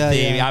 Everyone has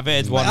theory. I've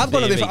heard one I've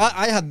got a theory. bit.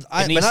 I had. There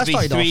When needs I to be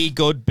started 3 off,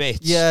 good bits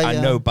Yeah, and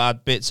yeah. no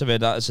bad bits of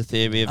it. That's a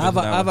theory of it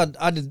now.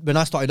 I did, when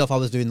I started off, I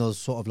was doing those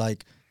sort of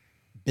like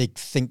big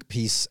think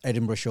piece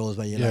Edinburgh shows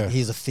where you're like,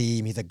 here's a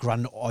theme, here's a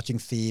grand arching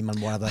theme and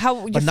whatever.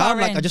 But now I'm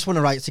like, I just want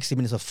to write 60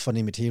 minutes of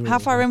funny material. How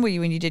far in were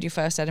you when you did your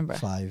first Edinburgh?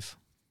 5.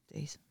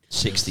 Jeez.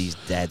 60's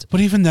dead. But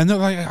even then,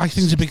 like, I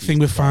think it's a big thing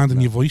with finding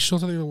your voice,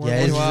 sort of. Yeah,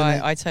 it is, isn't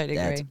it? I totally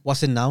Dead. agree.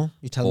 What's in now?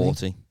 You tell me.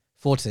 40.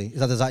 40. Is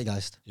that the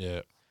zeitgeist?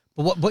 Yeah.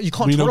 But you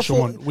can't. We know tour a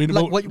someone. 40 We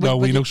know.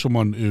 like, we know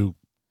someone who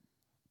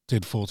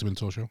did 40-minute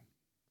tour show.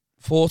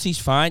 40's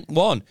fine.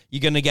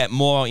 You're going to get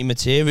more out of your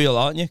material,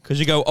 aren't you? Because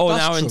you go, an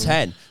That's hour and true.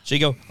 10. So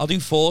you go, I'll do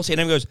 40. And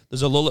then goes,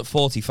 there's a lull at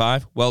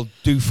 45. Well,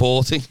 do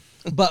 40.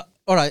 But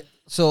all right.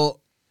 So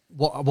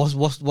how's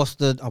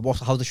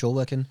the show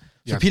working?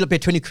 So Yeah. people pay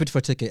 20 quid for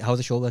a ticket. How's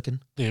the show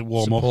working? They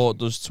warm up. Support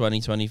does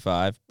 20,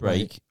 25.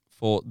 Break.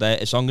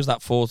 As long as that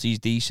 40's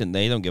decent,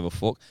 they don't give a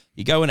fuck.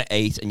 You go in at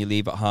 8 and you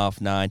leave at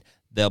 9:30.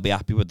 They'll be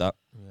happy with that.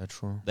 Yeah,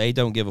 true. They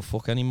don't give a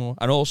fuck anymore.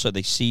 And also,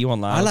 they see you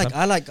online.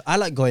 I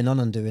like going on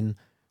and doing.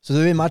 So the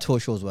way my tour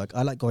shows work,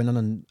 I like going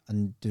on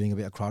and doing a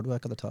bit of crowd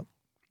work at the top.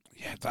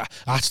 Yeah,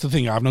 that's the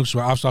thing I've noticed.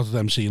 I've started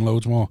MCing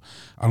loads more,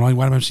 and when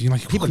I'm MCing,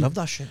 like People love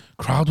that shit.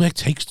 crowd work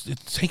takes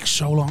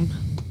so long.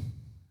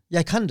 Yeah,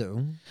 I can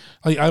do.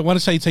 I want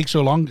to say it takes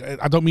so long.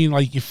 I don't mean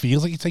like it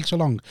feels like it takes so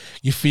long.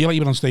 You feel like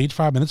you've been on stage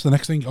 5 minutes. The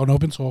next thing, no, I've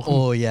been talking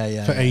Oh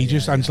yeah, for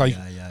ages, and it's like,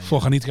 yeah,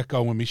 fuck, I need to get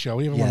going with my show.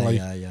 Even when, like,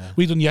 yeah.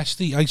 we done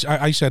yesterday.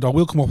 I said,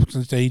 we'll come up to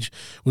the stage.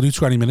 We'll do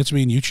 20 minutes,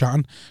 me and you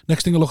chatting.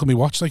 Next thing I look at me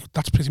watch, like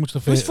that's pretty much the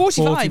It was first.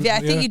 45. Yeah, I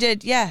think you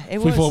did. Yeah, it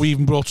was. Before we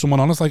even brought someone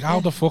on, it's like, how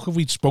the fuck have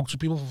we spoke to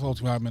people for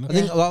 45 minutes? I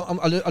think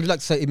I'll do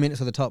like 30 minutes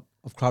at the top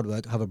of crowd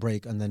work, have a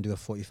break, and then do a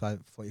 45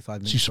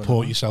 minutes. So you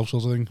support yourself,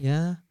 sort of thing.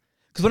 Yeah.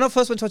 Because when I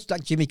first went to watch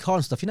like Jimmy Carr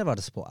and stuff, you never had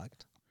a support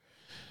act.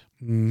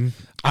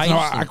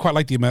 I quite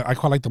like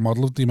the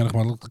model of the American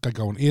model. Like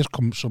going, here's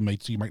some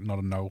mates you might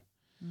not know.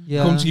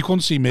 Yeah. You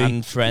couldn't see me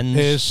and friends.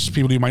 Here's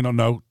people you might not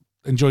know.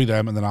 Enjoy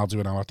them, and then I'll do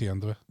an hour at the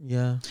end of it.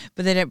 Yeah.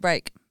 But they don't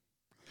break.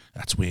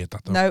 That's weird.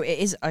 That though. No, it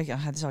is. I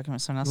had this argument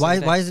with someone else.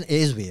 Why isn't it?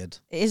 Is weird.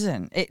 It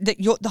isn't.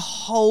 The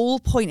whole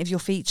point of your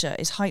feature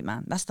is hype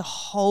man. That's the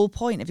whole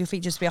point of your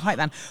feature is to be a hype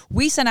man.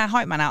 We send our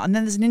hype man out, and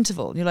then there's an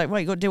interval. And you're like, right,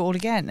 you got to do it all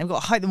again. And we've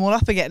got to hype them all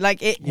up again.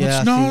 Like it. Yeah.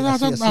 I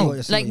don't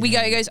know. Like we go,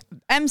 it goes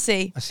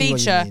MC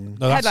feature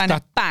No, headliner,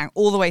 bang,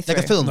 all the way through.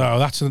 Like a film. No,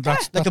 that's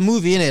like a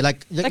movie, innit?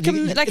 Like a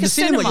in the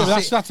cinema.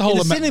 That's the whole in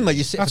the cinema.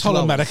 You sit. That's for 2 whole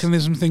hours.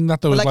 Americanism thing.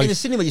 That though, Like in the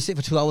cinema, you sit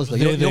for 2 hours. Though.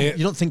 You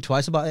don't think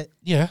twice about it.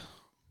 Yeah.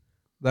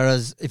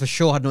 Whereas if a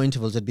show had no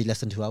intervals, it'd be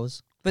less than 2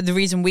 hours. But the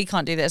reason we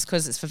can't do that is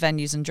because it's for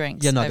venues and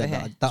drinks. Yeah, no, I over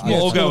get here. that. We're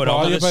all going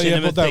on the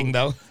cinema but thing,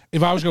 though.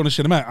 If I was going to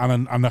cinema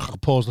and I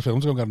could pause the film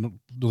to go and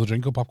get another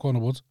drink or popcorn, I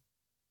would.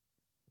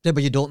 Yeah,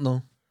 but you don't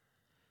know.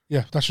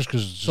 Yeah, that's just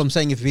because. So I'm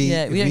saying if we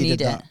don't need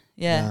did it. that,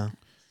 Yeah.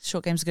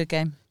 Short game's a good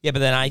game. Yeah, but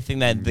then I think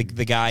that the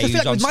guy So I who's feel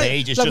like on with my-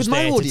 stage is like just with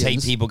my there to take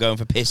audience- people going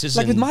for pisses.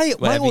 like with and my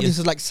whatever audience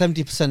is like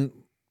 70%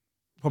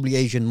 probably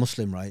Asian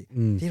Muslim, right?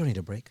 They don't need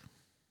a break.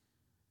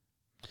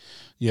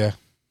 Yeah.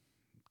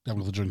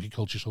 Having the drinking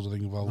culture sort of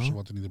thing involved, so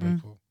what do you need a break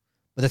for?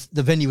 But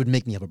the venue would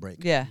make me have a break.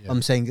 Yeah.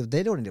 I'm saying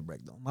they don't need a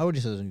break though. My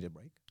audience doesn't need a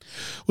break.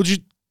 Would you?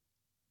 Do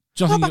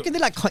you No, think back in the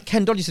like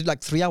Ken Dodd used to do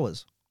like 3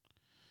 hours.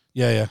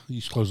 yeah, you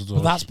just close the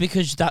door. But that's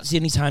because that's the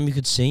only time you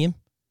could see him.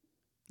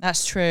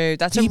 That's true.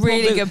 That's People a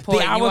really do- good point.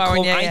 The hour You are on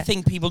club, your- I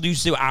think people do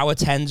hour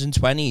 10s and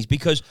 20s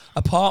because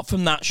apart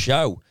from that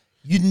show,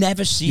 you'd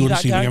never see you wouldn't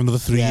that see guy. me another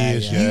 3 Yeah,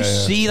 years. yeah. You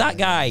see that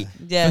guy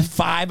Yeah. for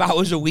 5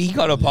 hours a week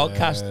on a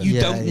podcast. You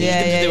Yeah, don't need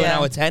yeah. him to do an Yeah.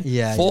 hour 10.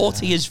 Yeah,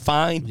 40 is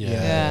fine.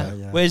 Yeah.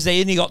 Whereas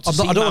they only got to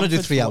see I don't want to do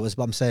Manfred 3 for- hours,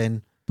 but I'm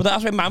saying But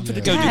that's why Manfred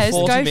would go Yes, do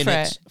 40 go for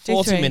minutes, it. Do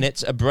 40 3.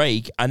 minutes, a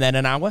break, and then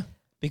an hour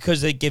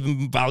because they give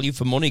him value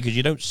for money because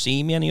you don't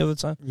see me any other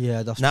time.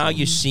 yeah, that's Now true.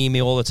 you see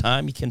me all the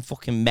time. You can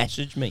fucking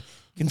message me.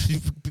 You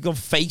can go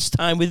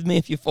FaceTime with me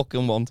if you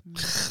fucking want.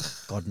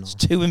 God no. It's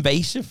too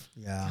invasive.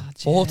 Yeah.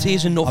 40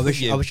 is enough I of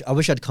wish you. I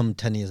wish I'd come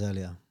 10 years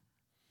earlier.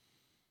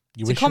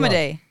 You It's a wish you had.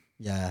 comedy.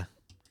 Yeah.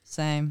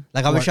 Same.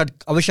 Like I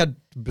wish I'd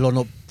blown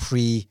up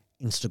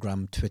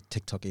pre-Instagram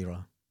TikTok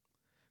era.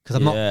 Cuz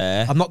I'm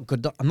Yeah. not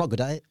good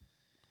at it.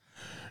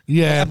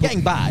 Yeah, I'm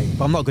getting by,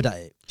 but I'm not good at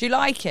it. Do you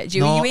like it? Are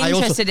No, you I also-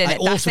 interested in I it?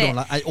 That's also it. don't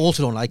like I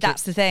also don't like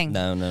That's it. the thing.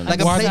 No.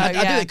 Like Why I'm playing, is I do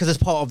that? it because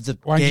it's part of the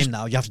Why game just-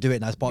 now. You have to do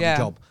it now. It's part Yeah. of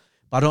the job.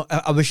 But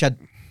I wish I'd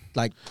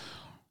like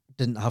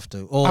didn't have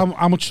to. Or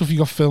how much stuff you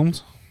got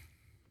filmed?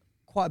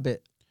 quite a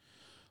bit.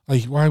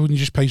 Like, why wouldn't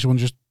you just pay someone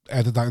to just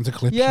edit that into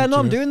clips? Yeah, and no,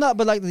 I'm do it? doing that,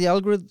 but like the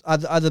algorithm,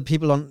 either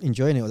people aren't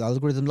enjoying it or the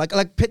algorithm. Like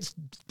bits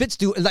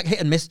do like hit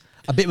and miss.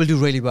 A bit will do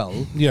really well,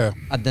 Yeah,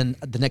 and then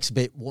the next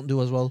bit won't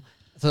do as well.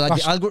 So like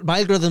That's- my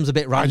algorithm's a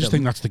bit random. I just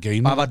think that's the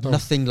game. But I've that, had though.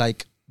 nothing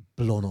like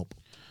blown up.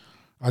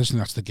 I just think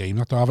that's the game.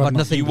 That though. I've But had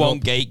nothing You blown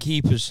want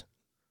gatekeepers.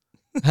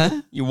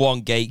 Huh? You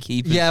want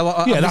gatekeepers. Yeah,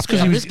 well, Yeah, that's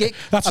because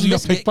you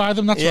got picked by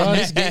them. That's Yeah.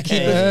 why.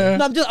 Yeah.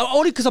 No, I'm just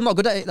only because I'm not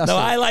good at it. That's No,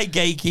 it. I like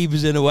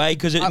gatekeepers in a way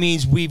because it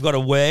means we've got to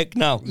work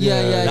now.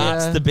 Yeah.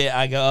 That's the bit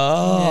I go,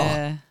 oh.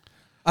 Yeah.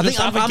 I Just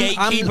have a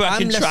gatekeeper I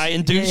can less, try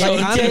and do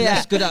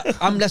like, something.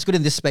 I'm less good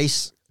in this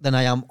space than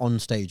I am on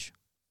stage.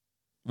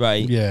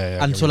 Right. Yeah,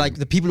 I And get so what like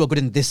the people who are good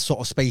in this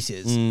sort of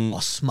spaces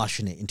are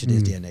smashing it in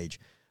today's day and age.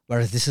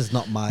 Whereas this is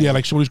not my you mean. Yeah,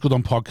 like someone who's good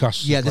on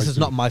podcasts. yeah, this like, is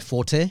not my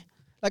forte.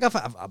 Like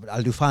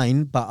I'll do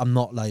fine, but I'm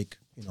not like,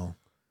 you know,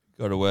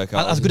 Got to work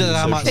out. as good as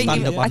I am at social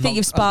stand media. up. I think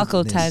you've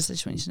sparkled, Tez. I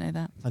just want you to know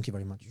that. Thank you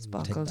very much.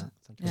 Sparkled. Take that.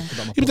 Thank you. Yeah. Put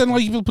that on my Yeah, but then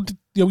profile.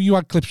 like you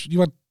had clips.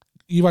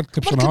 You had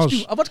clips on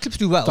ours I've had clips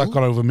do well. that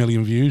got over 1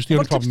 million views. The I've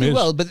only had clips problem do is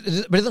well, but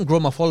it doesn't grow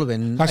my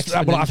following. well, I think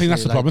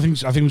that's the exponentially, problem.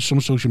 I think with some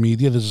social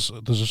media, there's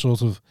a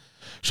sort of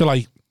so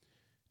like.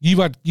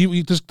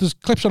 There's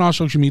clips on our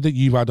social media that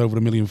you've had over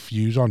 1 million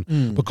views on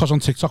because on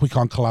TikTok we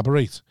can't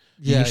collaborate.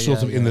 You're just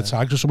sort of in the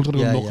tag, so someone's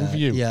going to go looking for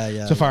you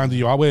to find who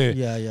you are. Where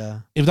Yeah.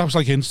 if that was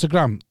like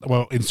Instagram,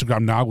 well,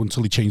 Instagram now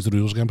until they change the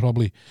rules again,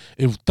 probably.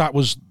 If that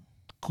was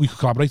we could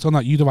collaborate on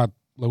that, you'd have had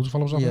loads of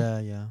followers on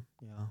it. Yeah.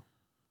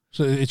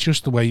 So it's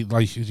just the way,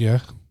 like, yeah.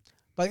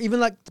 But even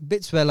like the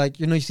bits where like,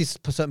 you know, you see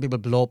certain people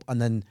blow up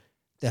and then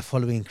their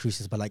following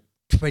increases by like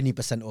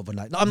 20%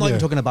 overnight. No, I'm not even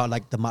talking about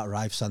like the Matt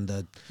Rifes and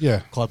the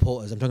Cole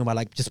Porters. I'm talking about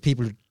like just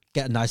people who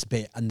get a nice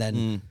bit and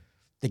then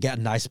they get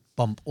a nice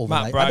bump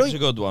overnight. Matt Bragg's a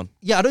good one.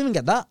 Yeah, I don't even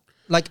get that.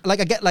 Like I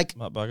get like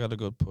Matt Bragg had a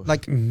good push.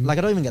 like I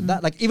don't even get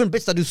that. Like even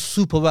bits that do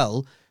super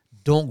well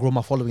don't grow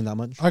my following that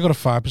much. I got a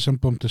 5%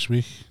 bump this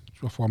week.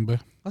 It's off one bit.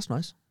 That's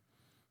nice.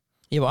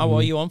 Yeah, what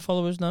are you on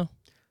followers now?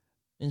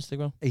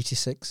 Instagram?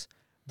 86.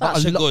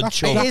 That's a good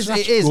chunk.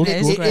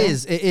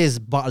 It is.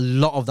 But a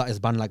lot of that is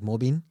banned like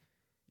Mobeen.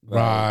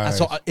 Right. And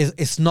so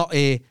it's not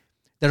a.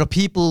 There are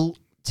people.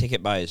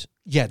 Ticket buyers.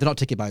 Yeah, they're not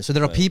ticket buyers. So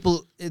there are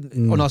people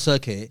on our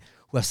circuit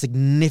who have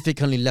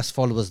significantly less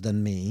followers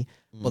than me,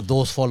 but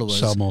those followers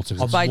Sell more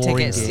tickets. are Buy more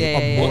tickets, engaged, yeah,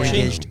 are more yeah.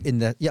 engaged in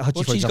the Hutchie, Well,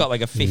 for she's example. got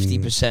like a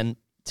 50%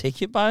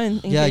 ticket buying.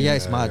 Yeah,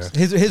 it's mad.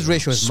 His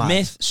ratio is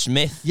mad.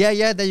 Smith.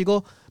 Yeah, there you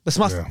go. But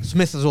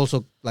Smith is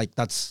also like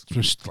that's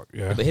just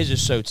But his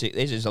is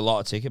his is a lot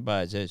of ticket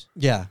buyers.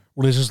 Yeah.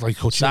 Well, his is like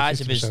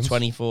size of his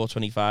 24,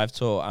 25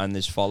 tour and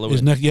his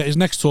followers. His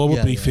next tour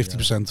would be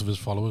 50% of his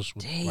followers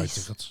would buy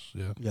tickets.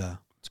 Yeah.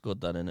 It's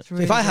good, that, isn't it?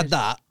 Really if I had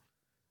that,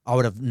 I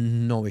would have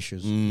no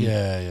issues.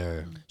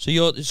 Yeah. So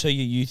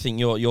you think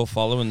you're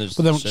following? There's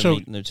But then,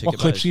 no ticket what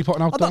clips are you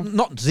putting out?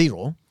 Not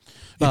zero.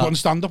 You putting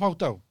stand up out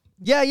though?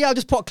 Yeah. I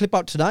just put a clip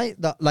out tonight.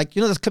 That like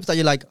there's clips that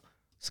you're like,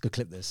 it's a good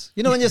clip. This.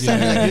 You know when you're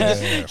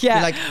saying you're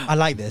like, I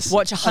like this.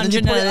 Watch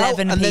 111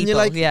 people. And then you're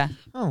like, yeah.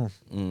 oh,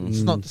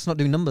 it's not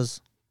doing numbers.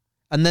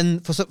 And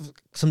then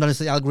sometimes it's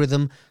the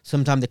algorithm.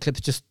 Sometimes the clip's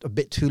just a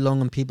bit too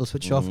long and people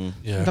switch off.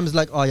 Yeah. Sometimes it's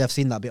like, oh yeah, I've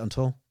seen that bit on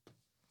tour.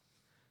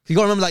 You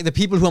got to remember, like the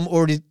people who I'm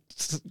already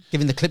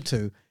giving the clip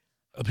to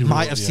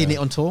might have seen it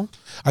on tour.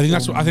 I think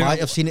that's what I think. Might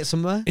have seen it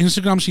somewhere.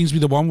 Instagram seems to be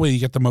the one where you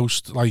get the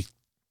most like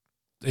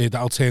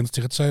that'll turn to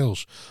ticket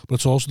sales, but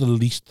it's also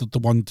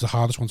the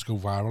hardest one to go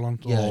viral on.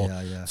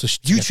 Yeah. So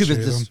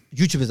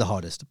YouTube is the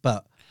hardest,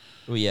 but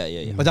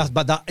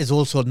But that is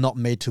also not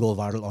made to go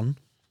viral on.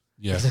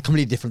 Yeah, it's a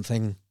completely different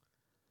thing.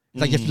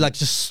 Like you have to like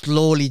just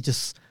slowly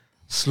just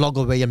slog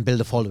away and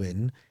build a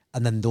following,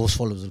 and then those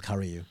followers will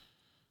carry you.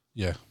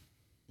 Yeah.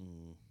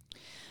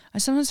 I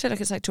sometimes feel like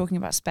it's like talking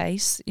about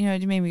space. You know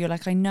what I mean? Where you're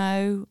like, I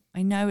know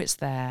it's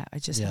there. I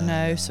just have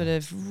no sort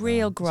of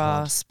real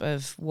grasp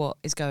of what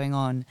is going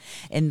on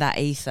in that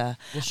ether.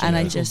 Well, and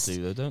I just do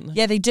though, don't they?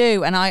 Yeah, they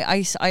do. And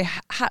I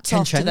hats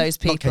off to those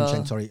people. Not Ken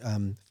Cheng, sorry.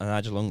 And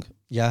Nigel Long.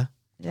 Yeah.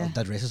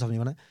 Dead racist, haven't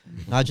you on it?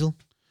 Nigel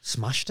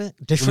smashed it.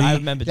 Differently. I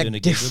remember doing a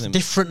gig with him.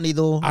 Differently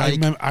though.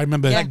 I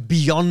remember like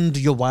beyond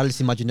your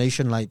wildest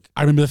imagination. Like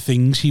I remember the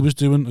things he was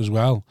doing as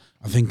well.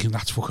 I'm thinking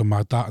that's fucking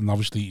mad. That, and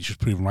obviously he's just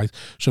proven right.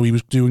 So he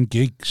was doing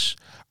gigs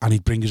and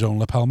he'd bring his own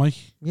lapel mic.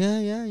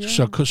 Yeah.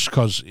 So because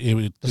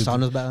the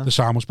sound was better. The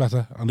sound was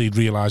better, and he'd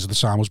realise that the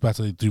sound was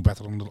better. He'd do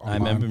better on I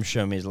remember him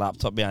showing me his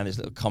laptop behind his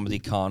little comedy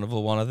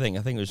carnival one. I think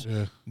it was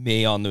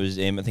me on. There was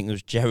him. I think there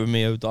was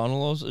Jeremy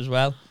O'Donnell as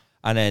well.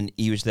 And then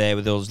he was there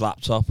with his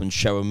laptop and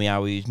showing me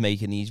how he was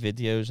making these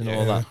videos and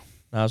all that.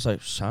 And I was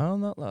like,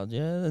 sound that lad,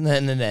 yeah. And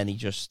then he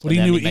just, he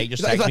knew he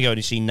just texted me going,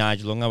 he's seen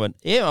Nigel Long. I went,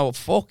 yeah, oh,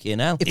 fucking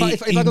hell.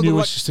 He knew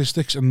his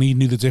statistics and he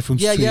knew the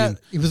difference between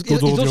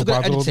He's also good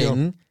at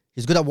editing.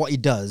 He's good at what he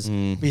does,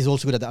 but he's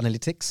also good at the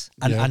analytics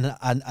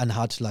and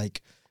how to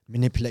like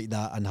manipulate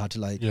that and how to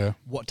like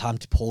what time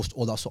to post,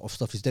 all that sort of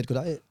stuff. He's dead good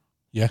at it.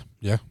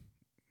 Yeah.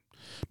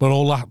 But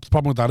all that, the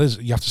problem with that is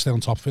you have to stay on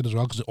top of it as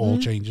well because it all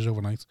changes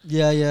overnight.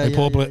 Yeah.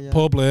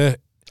 Paul Blair.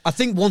 I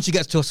think once you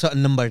get to a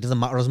certain number, it doesn't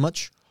matter as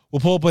much. Well,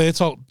 Paul Blair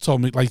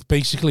told me, like,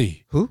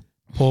 basically... Who?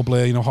 Paul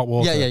Blair, you know, Hot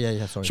Water.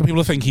 Yeah, sorry. Some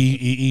people think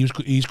he's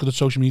good at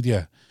social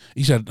media.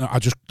 He said, I'm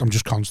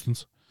just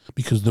constant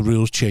because the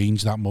rules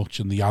change that much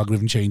and the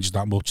algorithm changes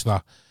that much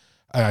that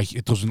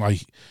it doesn't,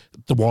 like...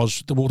 There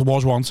was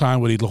one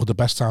time where he'd look at the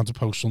best time to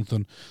post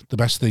something, the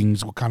best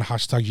things, what kind of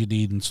hashtags you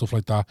need and stuff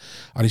like that.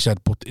 And he said,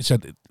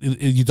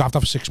 you'd have to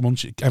have 6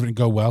 months, everything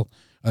go well,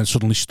 and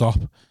suddenly stop.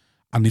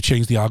 And they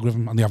changed the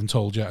algorithm and they haven't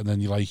told you, and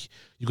then you've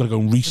got to go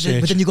and research.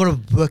 But then you've got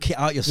to work it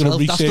out yourself.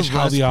 You've got to research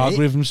how the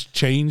algorithms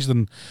changed,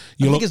 and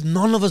the thing is,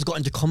 none of us got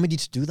into comedy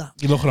to do that.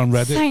 You're looking on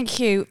Reddit. Thank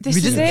you. This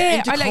is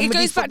it. It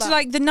goes back to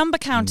like the number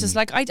counters.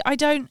 Like I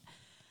don't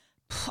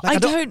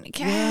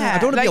care. I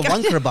don't want to be a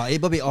wanker about it,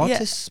 but be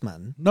artists,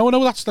 man. No,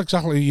 that's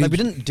exactly. Like we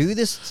didn't do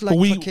this. Like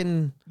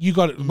fucking. You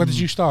got it. When did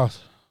you start?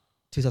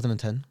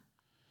 2010.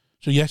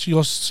 So yes,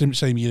 you're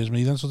same year as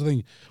me then, sort of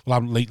thing. Well,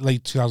 I'm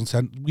late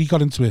 2010. We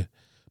got into it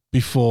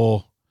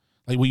before,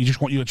 like, you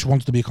just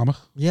wanted to be a comic.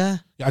 Yeah.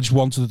 I just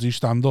wanted to do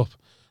stand up.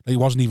 Like, it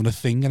wasn't even a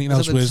thing. Anything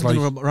else was like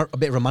a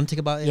bit romantic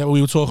about it. Yeah, we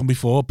were talking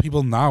before.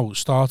 People now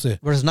start it.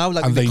 Whereas now,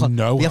 like, and they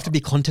know we have to be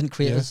content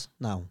creators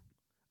now.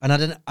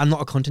 And I'm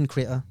not a content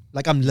creator.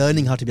 Like, I'm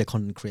learning how to be a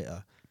content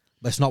creator,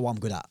 but it's not what I'm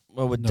good at.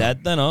 Well, we're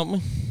dead then, aren't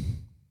we?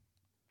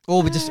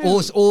 Or we just,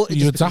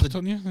 you adapt,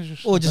 don't you?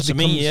 Or just becomes,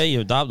 me, yeah, you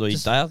adapt or you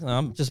die.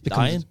 I'm just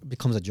dying.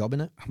 Becomes a job,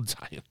 innit? I'm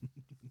dying.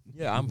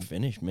 Yeah, I'm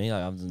finished. Me,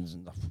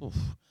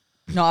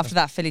 not after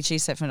that Philly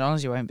cheesesteak from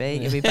McDonald's, you won't be.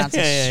 You'll be bouncing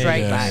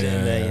straight back.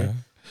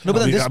 No, but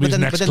then this,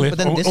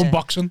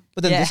 unboxing.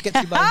 But then this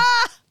gets you back.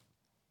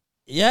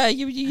 Yeah,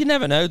 you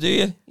never know, do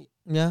you?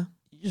 Yeah,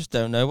 you just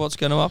don't know what's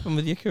going to happen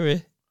with your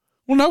career.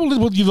 Well,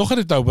 no, you look at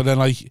it though, but then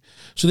like,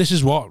 so this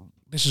is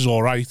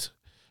all right.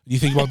 You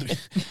think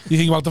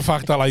about the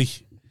fact that like,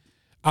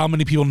 how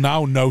many people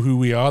now know who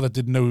we are that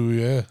didn't know who we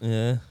were?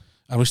 Yeah.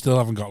 And we still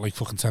haven't got like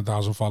fucking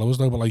 10,000 followers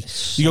though. But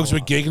like, you go to a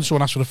gig and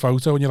someone asks for a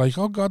photo, and you're like,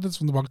 "Oh God, that's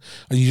from the box,"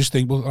 and you just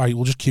think, "Well, right,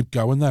 we'll just keep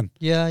going then."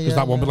 Yeah. Because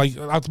that one, but like,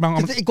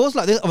 it goes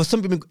like this. For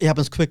some people, it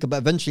happens quicker, but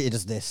eventually it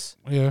is this.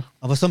 Yeah.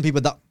 And for some people,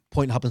 that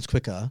point happens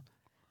quicker. And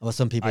for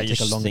some people, it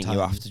takes a long time. I think you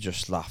have to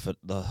just laugh at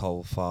the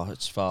whole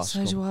farce.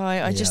 So do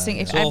I. I just think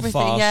if it's all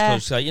everything,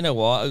 farce, you know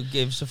what? Who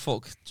gives a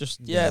fuck?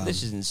 Just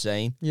this is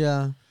insane.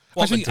 Yeah.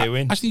 What we're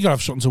doing. I think you gotta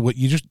have something to.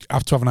 You just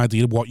have to have an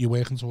idea of what you're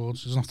working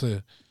towards. You doesn't have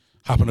to.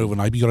 happen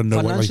overnight. You got to know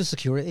what. Financial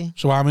security.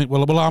 So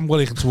I'm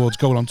working towards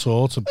going on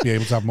tour to be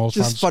able to have more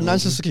Just fans.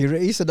 financial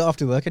security, so don't have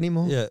to work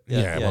anymore.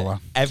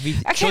 Well, every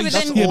Okay, but then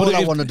That's all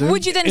I want to do.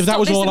 would you then if that stop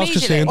was this all I was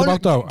immediately? concerned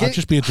about, though, I'd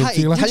just be a drug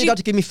dealer. Tell your dad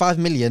to give me 5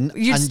 million.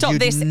 You'd and stop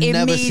this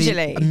never see-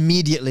 immediately.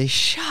 Immediately.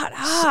 Shut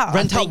up.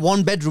 Rent out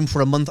 1 bedroom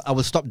for a month. I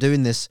will stop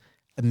doing this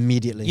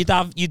immediately.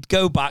 you'd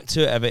go back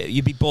to it a bit.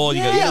 You'd be bored.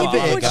 You go, Yeah, yeah, but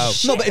I'll would go.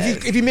 you- No, but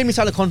if you made me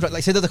sign a contract,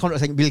 like say there's a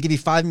contract saying we'll give you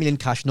 5 million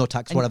cash, no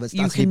tax, And whatever.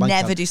 you that's can your bank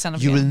never account. do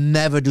stand-up You will again.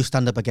 never do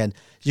stand up again.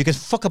 You can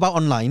fuck about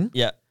online,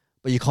 Yeah.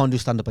 but you can't do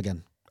stand up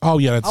again. Oh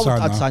yeah, I'd I'd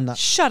sign sign that. that.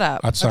 Shut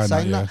up. I'd sign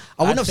that. Yeah.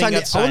 I wouldn't have I signed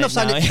think it. I wouldn't have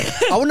signed I'd it.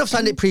 sign I wouldn't have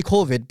signed it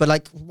pre-COVID. But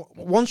like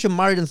once you're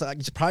married and like,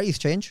 your priorities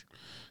change.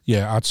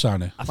 Yeah, I'd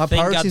sign it. I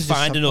think I'd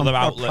find another my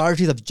outlet.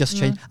 priorities have just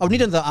changed. I would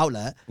need another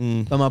outlet,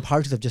 but my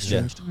priorities have just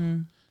Yeah. changed.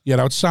 Yeah,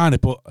 I would sign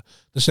it, but at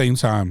the same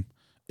time,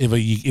 if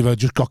I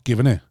just got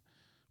given it,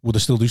 would I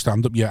still do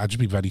stand up? Yeah, I'd just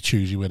be very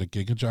choosy with a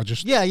gig. I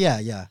just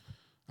Yeah.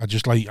 I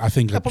just like I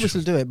think I'd I'd probably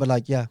still do it, but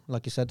like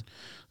like you said,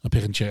 a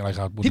pick and check like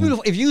I would.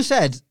 people. If you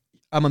said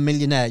I'm a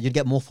millionaire, you'd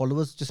get more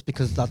followers just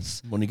because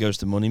that's Money goes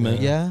to money, mate.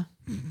 yeah.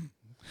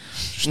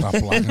 stop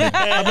blagging it.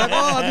 I'm like,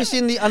 have you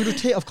seen the Andrew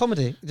Tate of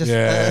comedy? Just,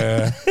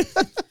 Yeah.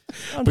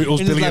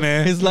 Bootle's in his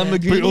billionaire. his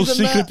Lamborghini. Bootle's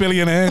secret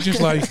billionaire. Just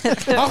like,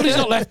 how come he's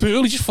not left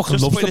Bootle? He just fucking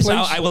Just loves put the this place.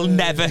 out. I will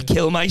never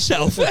kill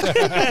myself.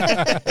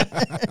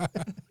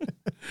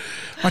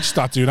 I just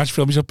start doing that. I just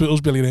film myself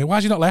Bootle's billionaire. Why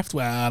is he not left?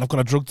 Well, I've got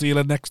a drug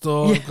dealer next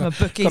door. I've My got,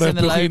 bookies got a in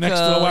the bookie next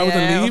door. Why would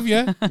I local, leave?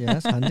 Yeah. Yeah,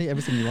 it's handy.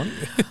 Everything you want.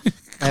 Can't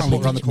Airport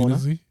leave around the corner.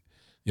 community.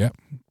 Yeah.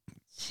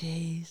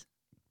 Jeez.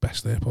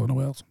 Best airport in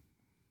the world.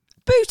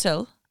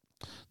 Bootle?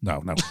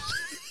 No.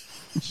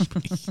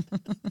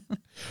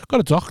 Got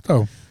a doc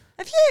though.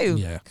 Have you?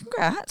 Yeah.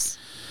 Congrats.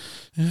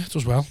 Yeah, it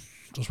does well.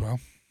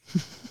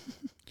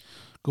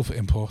 Good for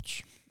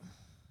imports.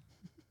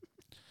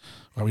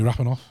 Are we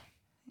wrapping off?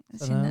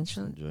 It's your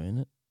natural. Enjoying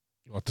it.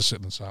 You want to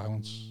sit in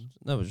silence?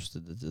 No, it was just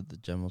the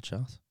general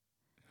chat.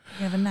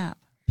 You have a nap.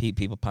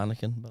 People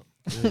panicking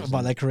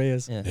About their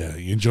careers. Yeah. Yeah,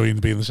 you enjoying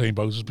being in the same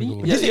boat as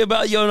people. Yeah,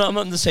 but you're not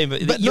in the same.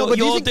 But But no, but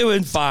do you you're think-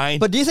 doing fine.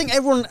 But do you think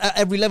everyone at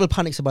every level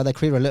panics about their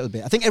career a little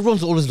bit? I think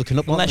everyone's always looking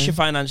up. Unless aren't you're they?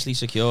 financially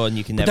secure and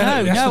you can never.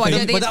 then- No, that's the I thing. don't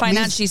think But it's that means-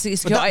 financially But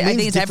secure. that I means think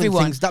it's different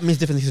everyone. things. That means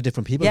different things to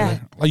different people. Yeah.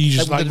 doesn't it? Like you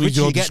just Like, like the we richer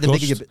you all get,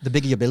 discussed. the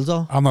bigger your bills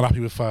are. I'm not happy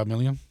with 5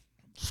 million.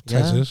 Yeah.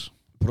 Tez is.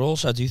 But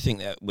also, I do think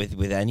that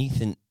with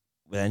anything,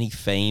 with any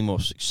fame or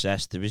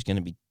success, there is going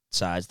to be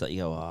sides that you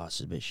go, "Oh, this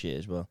is a bit shit"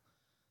 as well.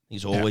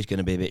 It's always going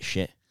to be a bit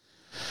shit.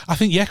 I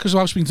think because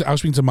I was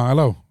speaking to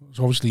Milo.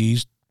 So obviously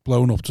he's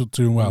blown up to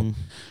doing well, and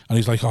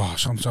he's like, "Oh, I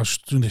was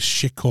doing this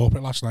shit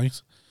corporate last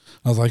night."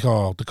 And I was like,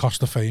 "Oh, the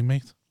cost of fame,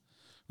 mate."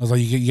 I was like,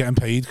 "You're getting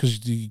paid because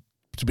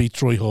to be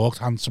Troy Hawk,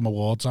 hand some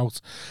awards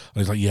out."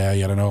 And he's like, "Yeah,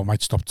 I don't know. I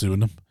might stop doing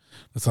them."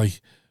 It's like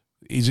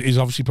his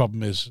obviously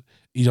problem is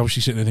he's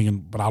obviously sitting there thinking,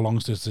 "But how long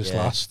does this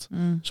last?"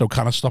 So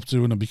can I stop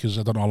doing them because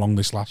I don't know how long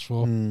this lasts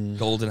for?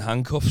 Golden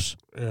handcuffs.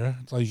 Yeah,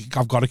 it's like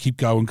I've got to keep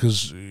going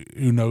because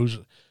who knows.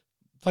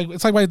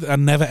 It's like why I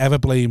never ever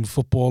blame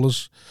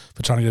footballers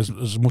for trying to get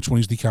as much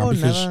money as they can Oh,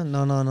 because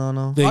never.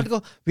 No. they-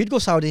 We'd go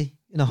Saudi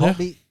in a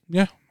heartbeat.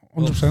 yeah,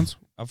 100%.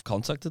 I've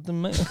contacted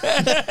them, mate.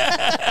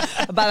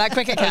 About that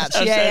cricket catch.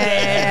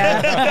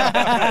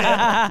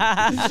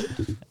 Yeah.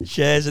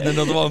 Shares in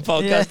another one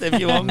podcast if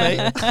you want, mate.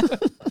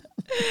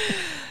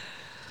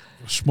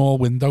 A small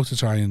window to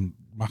try and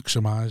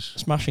maximise.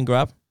 Smash and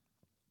grab.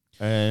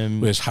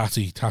 Whereas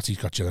Hatty's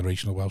got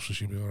generational wealth, so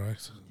she'll be all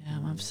right. Yeah,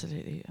 I'm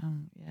absolutely,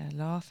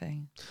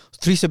 laughing.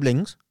 3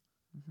 siblings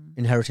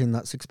inheriting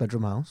that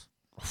 6-bedroom house.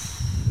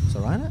 It's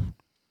all right, isn't it?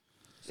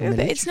 Yeah, but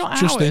it's not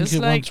Just ours.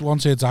 thinking, Like,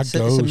 once her dad It's a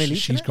goes, million,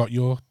 she's isn't it? got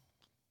your...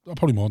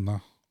 probably more than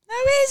that. no,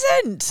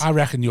 it isn't. I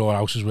reckon your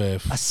house is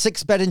worth A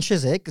 6-bed in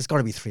Chiswick, it's got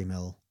to be 3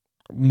 mil.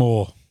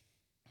 more.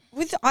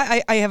 With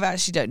I have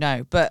actually don't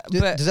know, but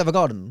Does it have a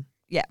garden?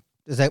 Yeah.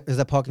 Is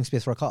there parking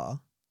space for a car?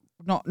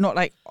 not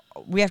like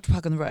we have to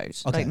park on the road,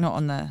 Okay. like not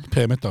on the.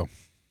 Permit, though.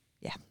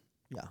 Yeah.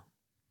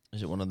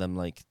 Is it one of them,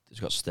 like,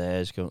 it's got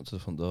stairs going up to the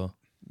front door?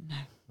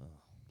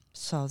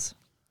 Soz.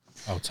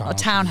 Oh, town. A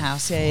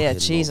townhouse, yeah. Fucking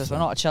Jesus, love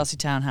we're not a Chelsea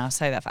townhouse.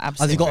 Say that for Has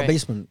absolutely. it got a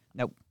basement?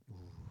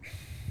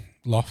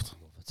 Loft.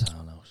 The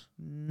townhouse.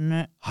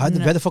 No.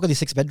 Where the fuck are these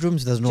 6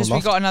 bedrooms? There's no Just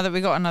loft.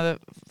 we got another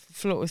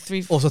floor with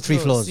 3. Also 3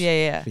 floors.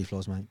 Yeah. 3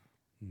 floors, mate.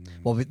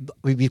 Well,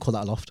 we call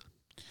that a loft.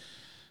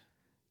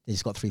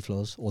 It's got 3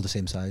 floors, all the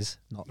same size,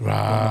 not one not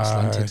Right.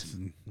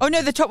 slanted. Oh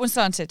no, the top one's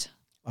slanted.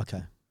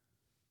 Okay.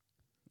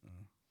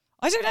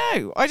 I don't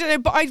know,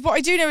 but what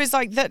I do know is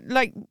like that,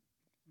 like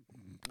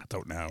I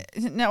don't know.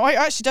 no, I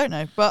actually don't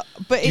know, but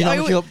Do you know I,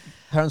 how much your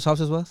parents' house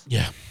is worth?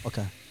 Yeah.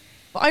 Okay.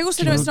 but I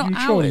also know it's not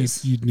sure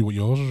ours. you knew what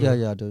yours was?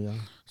 Yeah, I do, yeah.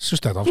 It's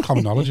just that of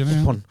common knowledge, isn't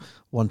it?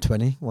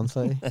 120,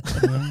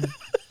 130.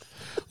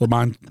 Well,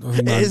 mine. I think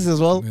It mine- is as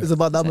well. yeah. It's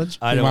about that much.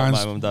 I know what my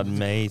Mine's- mum and dad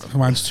made.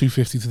 Mine's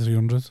 250 to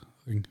 300.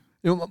 I think.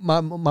 You know,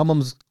 my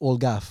mum's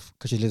old gaff,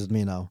 because she lives with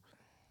me now,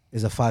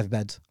 is a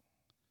 5-bed,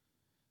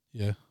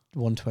 Yeah.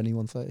 120,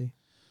 130.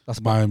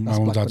 That's My that's mum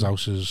and dad's Blackburn.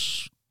 house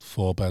is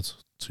 4 bed,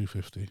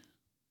 250.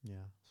 Yeah.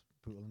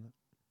 brutal, isn't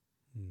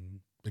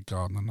it? Big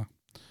garden and that.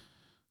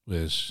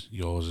 Whereas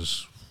yours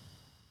is.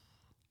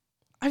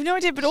 I have no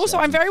idea, but also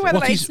I'm very aware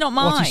that it's not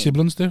mine. What do your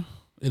siblings do?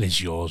 It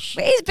is yours.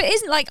 But it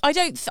isn't like I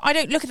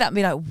don't look at that and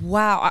be like,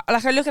 wow.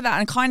 I look at that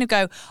and kind of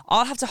go,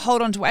 I'll have to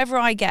hold on to whatever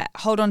I get,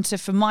 hold on to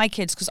for my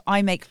kids because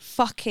I make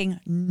fucking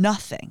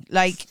nothing.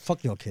 Like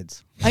fuck your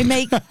kids. I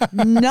make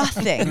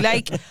nothing.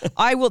 Like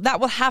that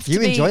will have to be.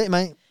 You enjoy it,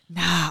 mate.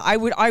 Nah, I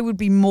would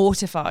be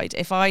mortified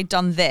if I'd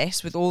done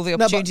this with all the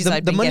opportunities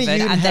I'd been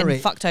given and then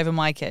fucked over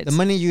my kids. The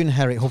money you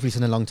inherit, hopefully it's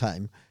in a long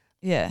time.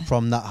 Yeah.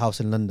 From that house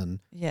in London.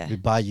 Yeah. We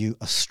buy you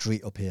a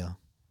street up here.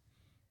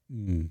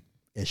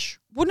 Ish.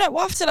 Well, no,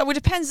 after that, it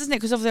depends, doesn't it?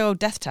 Because of the old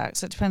death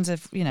tax. It depends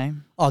if, you know.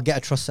 I'll get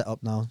a trust set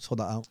up now. Sort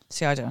that out.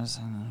 See, I don't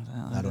understand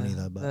that. I don't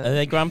either. But are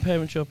they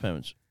grandparents your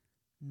parents?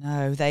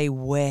 No, they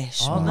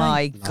wish. Oh,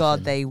 my nothing.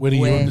 God, they Where wish.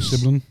 Where are you and the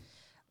sibling?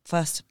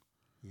 First.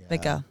 yeah.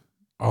 Big girl.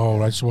 Oh,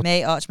 right. So what?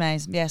 Me, Arch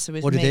Mays. Yes, it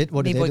was What me. did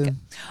they do?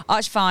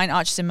 Arch fine.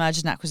 Arch is in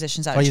mergers and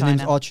acquisitions out Oh, of your China.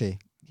 name's Archie?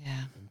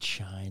 Yeah. In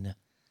China.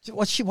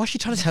 What's she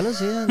trying to tell us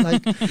here?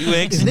 Like, He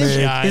works his in name's,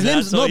 China. his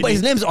name's no, but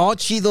his name's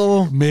Archie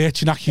though.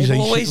 Merchant They've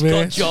accusation. always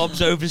got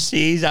jobs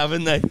overseas,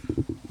 haven't they?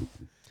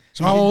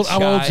 So how old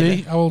is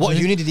he? How old What is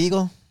he? uni did he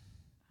go?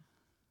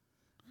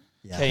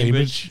 Yeah.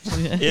 Cambridge.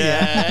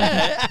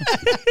 Yeah.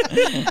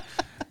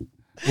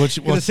 What's,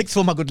 In the sixth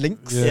form, my good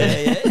links.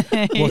 yeah.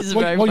 He's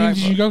What very uni did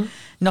prideful. you go?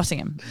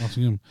 Nottingham.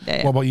 Nottingham.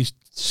 Yeah. What about your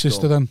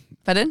sister then?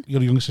 Pardon? You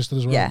got a younger sister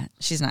as well? Yeah,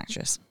 she's an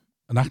actress.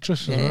 An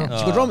actress as Yeah. well?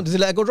 She go drama. Does he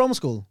let her go drama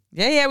school?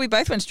 Yeah, we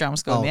both went to drama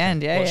school in the okay.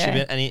 end. Yeah, What's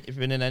yeah. have you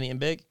been in anything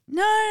big?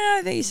 No,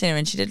 I think you've seen her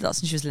and she did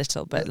lots when she was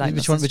little, but like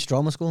Which one? Which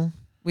drama school?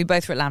 we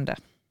both were at Lambda.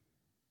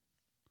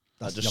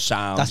 That the just Ox-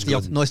 sounds That's the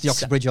good. no, it's the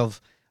Oxbridge of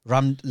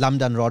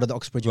Lambda and RADA, the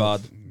Oxbridge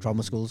of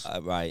drama schools.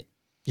 Right.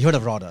 You heard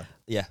of RADA?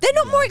 Yeah. They're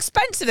not more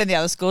expensive than the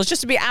other schools,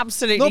 just to be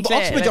absolutely No, but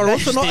clear. Oxbridge are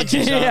also not.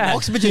 prestigious, aren't Yeah. they?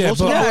 Oxbridge is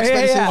also but not more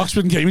expensive. yeah.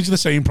 Oxford and Cambridge are the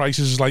same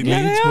prices as like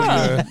Yeah, Leeds. they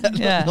but are.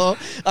 Yeah. No,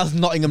 as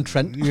Nottingham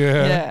Trent.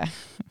 yeah.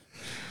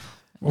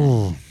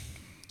 Oh.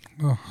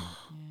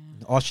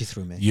 Archie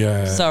threw me.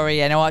 Yeah. Sorry,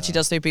 yeah, no, Archie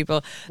does through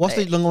people. What's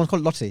the long one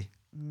called? Lottie.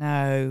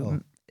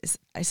 No, Oh.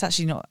 it's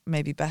actually not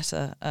maybe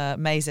better.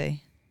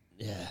 Maisie.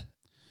 Yeah.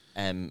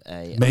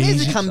 M-A.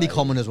 Maisie can be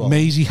common as well.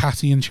 Maisie,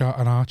 Hatty and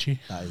Archie.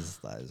 That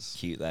is.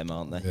 Cute them,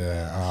 aren't they?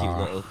 Yeah. Cute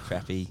little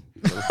crappy.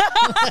 Did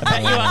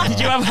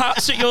you have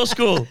hats at your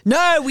school?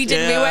 No, we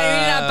didn't. We didn't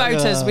have Yeah.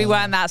 boaters. We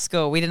weren't that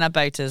school. We didn't have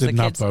boaters. Didn't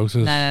the have kids,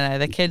 boaters. No.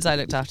 The kids I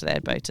looked after, they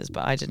had boaters,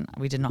 but I didn't.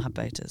 We did not have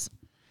boaters.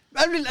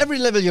 Every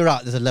level you're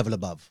at, there's a level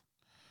above.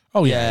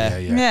 Oh, yeah.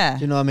 Yeah.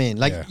 Do you know what I mean?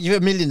 Like, Yeah. you're a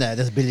millionaire,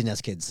 there's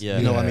billionaires kids. Yeah.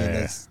 You know what I Yeah.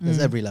 mean? There's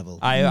every level.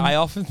 I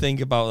often think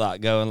about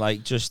that, going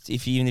like, just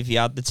even if you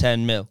had the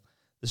 10 mil,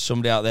 there's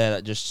somebody out there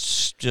that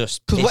just Because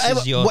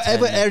pisses your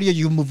whatever 10 mil. area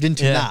you moved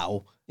into Yeah.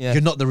 now, Yeah.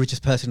 you're not the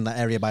richest person in that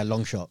area by a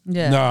long shot.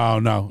 Yeah.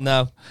 No.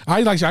 No.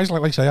 I like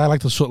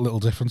the subtle little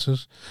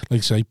differences.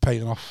 Like say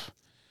paying off.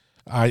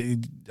 I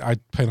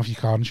paying off your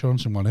car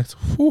insurance and one it.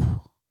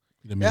 Whew.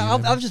 Yeah,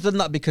 I've just done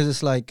that because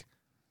it's like,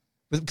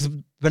 because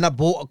when I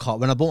bought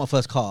my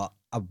first car,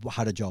 I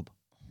had a job.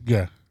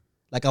 Yeah.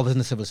 Like I was in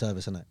the civil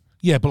service, innit?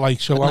 Yeah, but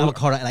like so But now a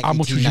car at like how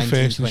much 18, was your 19,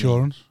 first 20.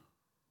 insurance?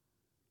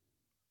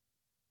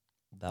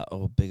 That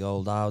old big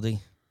old Audi.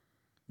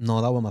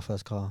 No, that was my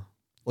first car.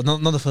 Well,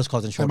 not the first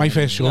car's insurance. My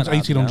first insurance, Yeah,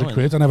 1,800 no,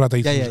 quid. I never had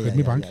Yeah, 1,800 quid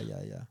in my bank.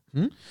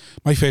 yeah.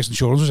 My first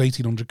insurance was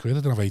 1,800 quid. I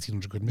didn't have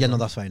 1,800 quid in my Yeah, no, bank.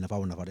 that's fair enough. I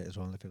wouldn't have had it as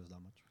well if it was that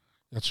much.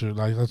 That's right.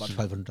 About That's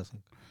 1,200, I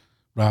think.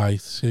 right.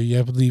 So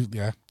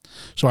yeah,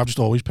 So I've just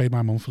always paid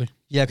my monthly.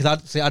 Yeah,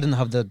 because I didn't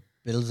have the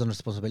bills and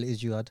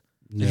responsibilities you had.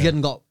 Yeah.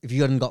 If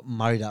you hadn't got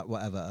married at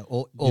whatever,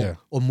 or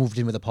moved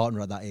in with a partner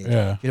at that age,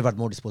 Yeah. you'd have had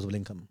more disposable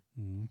income.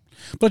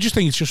 But I just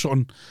think it's just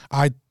something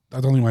I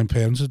don't think my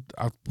parents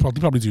I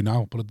probably do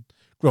now, but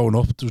growing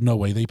up there was no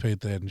way they paid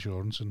their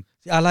insurance and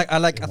See, I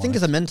think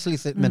it's a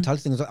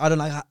mentality thing. I don't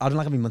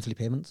like having monthly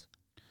payments.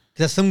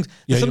 There's some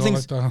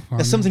things like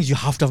there's some things you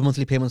have to have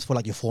monthly payments for,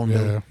 like your phone Yeah.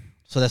 bill.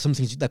 So there's some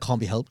things that can't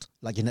be helped,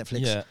 like your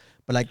Netflix. Yeah.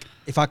 But like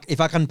if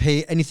I can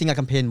pay anything I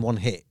can pay in one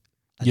hit,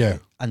 Yeah.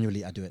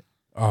 annually, I do it.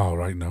 Oh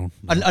right, no.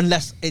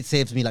 Unless it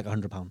saves me like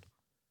 £100.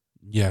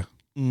 Yeah.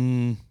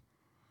 Mm.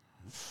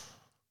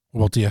 What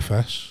about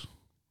DFS?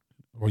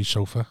 Or your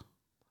sofa?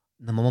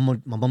 No,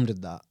 my mum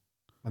did that.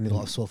 When we got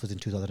our sofas in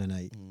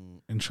 2008.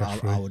 Interest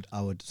free.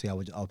 I would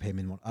pay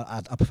me in one.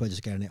 I prefer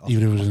just getting it off.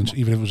 Even if it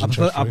was I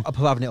interest free.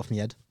 prefer having it off my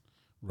head.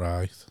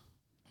 Right.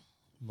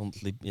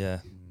 Monthly, yeah.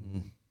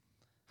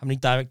 How many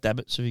direct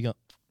debits have you got?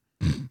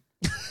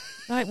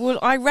 Like, well,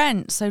 I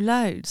rent, so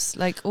loads.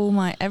 Like all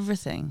my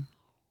everything.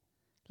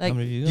 Like How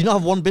many have you Do got? you not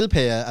have one bill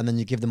payer and then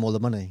you give them all the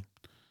money?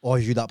 Or are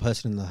you that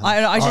person in the house?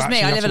 I just me. Actually,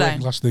 I that's live the alone.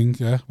 last thing,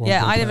 yeah.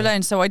 Yeah, I live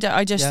alone, so I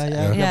just You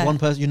have one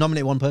person. You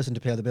nominate one person to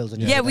pay all the bills.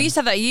 And Yeah, we used to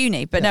have that at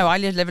uni, but no, I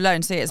live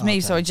alone, so it's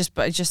me. So Okay.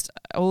 I just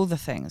all the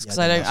things because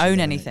Yeah, I then don't that's own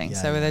it, anything, yeah,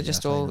 so yeah, they're yeah,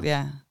 just fair all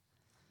enough.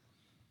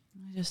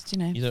 I just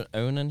You don't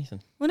own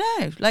anything. well,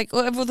 no, like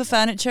all the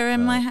furniture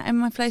in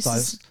my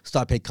places.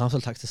 Start paying council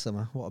tax this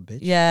summer. What a bitch.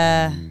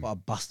 Yeah, What a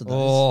bastard. That is.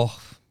 Oh,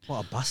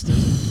 What a bastard.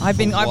 I've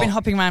been what?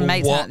 hopping around For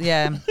mates. what?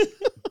 Yeah,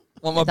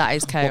 That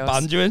is chaos. What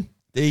band you in?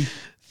 D.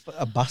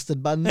 A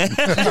bastard band. I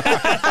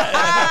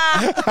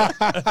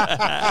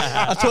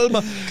told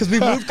him because we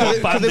moved.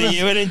 What band are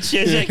you in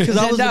Chiswick? Because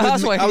I was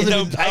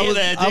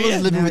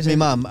living with my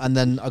mum, and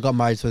then I got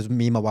married, so it was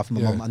me, my wife, and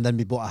my mum, and then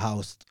we bought a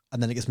house,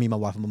 and then it gets me, my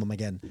wife, and my mum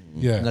again.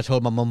 Yeah. And I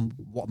told my mum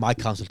what my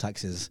council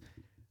tax is,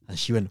 and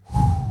she went,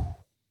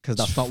 because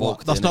that's not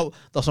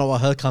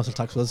what her council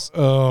tax was.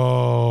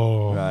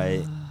 Oh,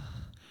 right.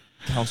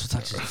 Council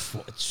tax is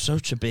it's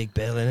such a big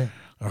bill, isn't it?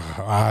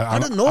 I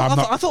don't know. I'm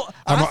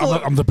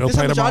the bill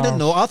payer. I didn't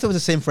know. I thought it was the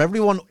same for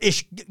everyone.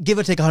 Ish, give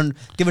or take a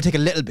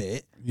little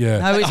bit. Yeah,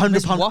 No, like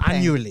 £100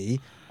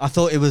 annually. I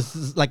thought it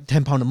was like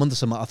 £10 a month or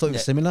something. I thought it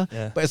was similar,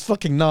 but it's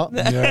fucking not.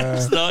 Yeah.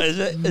 It's not, is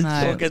it?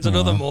 It's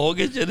another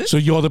mortgage, isn't it? So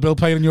you're the bill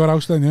payer in your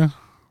house then, yeah?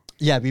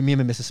 Yeah, me and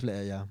my missus split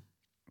it. Yeah.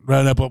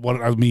 Right, no, but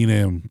what I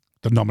mean,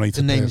 the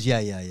nominated. The names,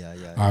 person.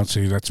 yeah. I'll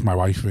see. That's my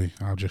wifey.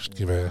 I'll just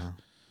give her.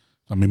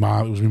 And my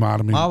mom, it was my mom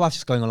and me. My wife's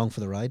just going along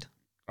for the ride.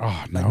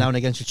 Oh no! Like now and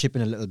again, she's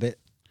chipping a little bit,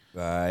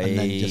 right? And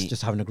then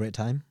just having a great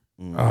time.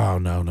 Oh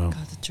no!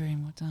 God, the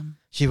dream. What done?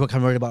 She was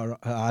kind of worried about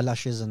her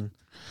eyelashes and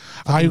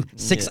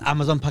 6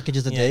 Amazon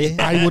packages a day.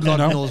 I wouldn't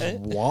know. Knows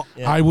what.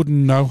 Yeah. I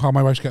wouldn't know how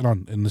my wife's getting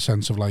on in the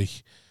sense of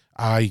like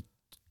I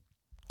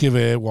give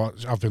her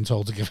what I've been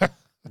told to give her,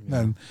 and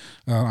then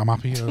I'm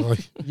happy.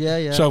 Like.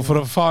 Yeah. So for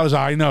as far as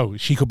I know,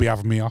 she could be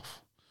having me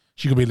off.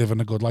 She could be living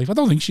a good life. I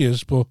don't think she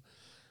is, but.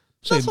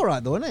 That's all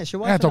right though, isn't it? It's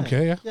your wife, yeah, I don't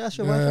care. Yeah, it's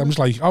your wife. I'm just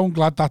like, oh, I'm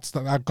glad that's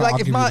that.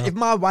 Like if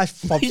my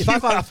wife, if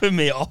I found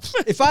me off,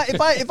 if I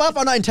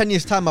found out in 10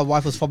 years' time my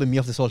wife was fobbing me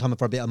off this whole time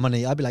for a bit of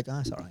money, I'd be like,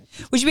 it's all right.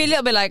 Would you be a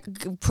little bit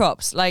like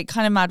props, like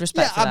kind of mad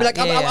respect? Yeah, I'd be like,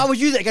 I would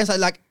use it against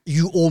like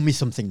you owe me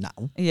something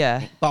now.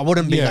 Yeah, but I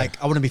wouldn't be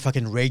like, I wouldn't be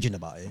fucking raging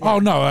about it. Oh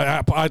no,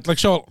 I like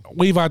so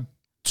we've had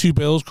 2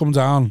 bills come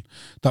down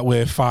that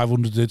were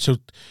 500. So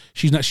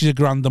she's a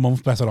grand a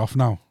month better off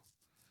now.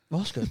 Well,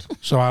 that's good.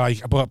 So I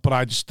like, but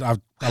I just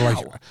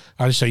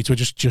say to her,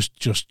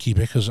 just keep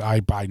it because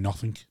I buy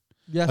nothing.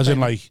 Yeah. As in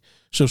like,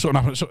 so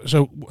something happens.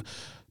 So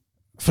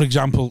for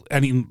example,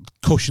 any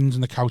cushions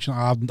in the couch,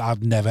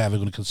 I'd never ever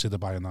going to consider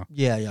buying that.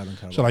 Yeah, I don't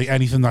care. So like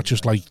anything that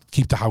just like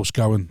keep the house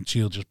going,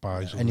 she'll just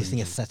buy. Anything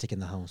aesthetic in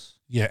the house.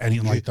 Yeah,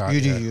 anything like that.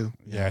 You do you.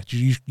 Yeah,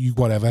 you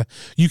whatever.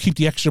 You keep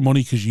the extra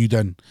money because you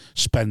then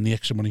spend the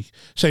extra money.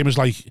 Same as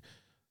like,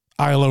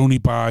 I'll only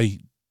buy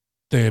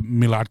the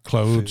Milad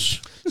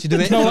clothes. So the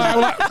way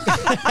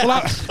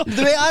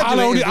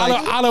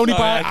I'll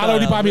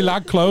only buy my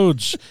lad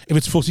clothes if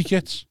it's footy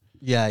kits.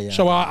 Yeah.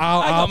 So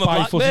I'll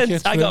buy footy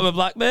kits. I got my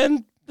black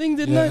man thing,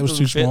 didn't I? It was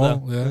too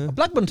small. Yeah. A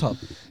Blackburn top.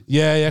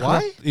 Yeah.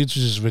 Why? It was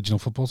his original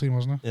football team,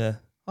 wasn't it? Yeah.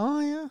 Oh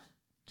yeah.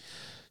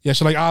 Yeah.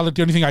 So like,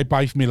 the only thing I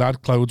buy for my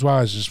lad clothes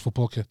wise is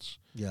football kits.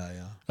 Yeah.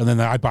 And then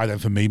I buy them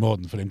for me more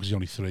than for him because he's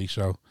only 3.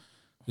 So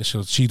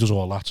she does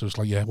all that. So it's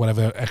like, yeah,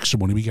 whatever extra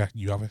money we get,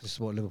 you have it. This is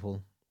what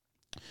Liverpool.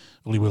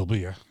 Well, he will be,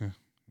 yeah.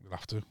 We'll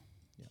have to.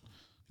 Yeah.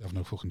 You have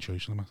no fucking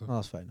choice in the matter. Oh,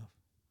 that's fair enough.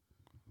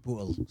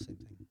 Bootle, same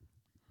thing.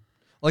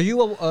 Are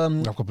you I've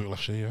got Bootle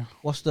FC, yeah.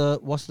 What's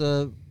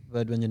the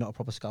word when you're not a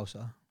proper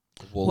Scouser?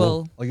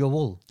 Wool. Are you a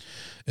wool?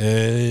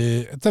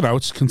 I don't know,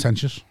 it's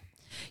contentious.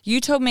 You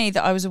told me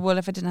that I was a wool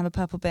if I didn't have a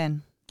purple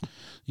bin.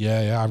 Yeah,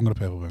 I haven't got a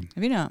purple bin.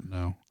 Have you not?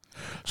 No.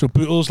 So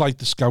Bootle's like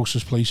the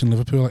Scousers' place in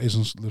Liverpool. It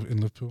isn't in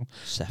Liverpool.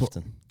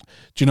 Sefton.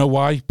 Do you know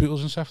why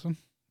Bootle's in Sefton?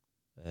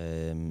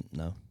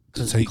 No.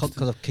 Because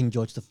of King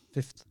George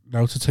V?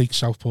 No, to take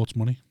Southport's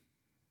money.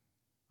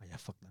 Oh, yeah,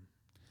 fuck them.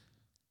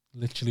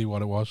 Literally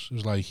what it was. It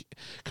was like,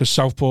 because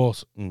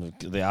Southport...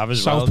 They have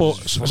as Southport,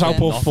 well.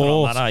 Southport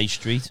fought. On that high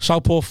street.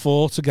 Southport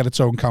fought to get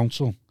its own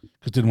council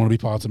because didn't want to be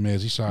part of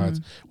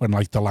Merseyside when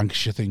like the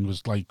Lancashire thing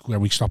was like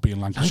when we stopped being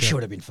Lancashire. Lancashire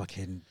would have been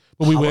fucking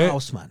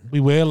powerhouse, man.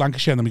 We were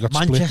Lancashire and then we got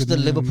Manchester, split.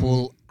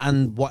 Liverpool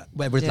and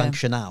whatever is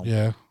Lancashire now.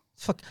 Yeah.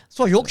 Fuck. That's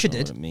what Yorkshire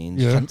did. What it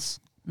means. Yeah.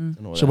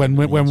 So when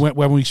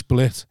we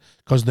split,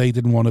 because they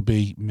didn't want to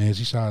be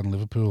Merseyside and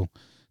Liverpool,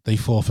 they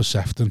fought for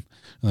Sefton.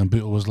 And then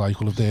Bootle was like,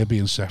 well, if they're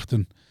being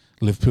Sefton,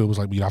 Liverpool was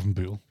like, we're having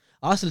Bootle.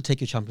 I still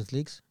take your Champions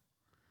Leagues.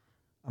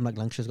 I'm like,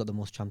 Lancashire's got the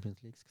most Champions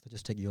Leagues. I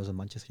just take yours and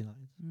Manchester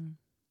United.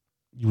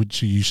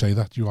 So you say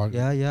that? You are?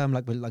 Yeah. I'm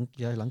like,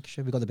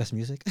 Lancashire, we got the best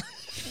music.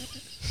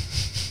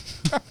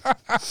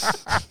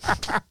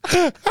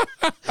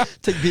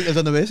 Take Beatles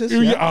on the basis.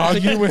 Who you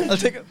argue with? I'll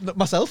take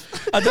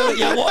myself. I don't.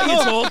 Yeah, what are you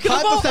talking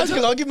about?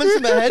 Hypothetical arguments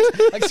in my head.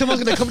 Like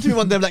someone's gonna come to me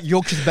one day like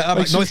Yorkshire's better. I'm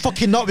like, no, it's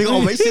fucking not. We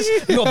got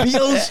Oasis. We got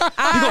Beatles.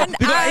 And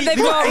they've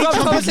got Rob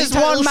Thomas's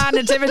one-man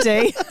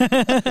nativity.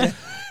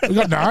 We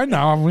got 9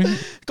 now, haven't we?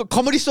 Got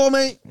Comedy Store,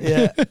 mate.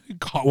 Yeah.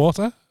 Hot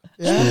water.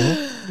 Yeah.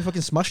 You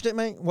fucking smashed it,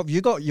 mate. What have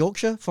you got?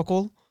 Yorkshire? Fuck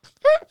all.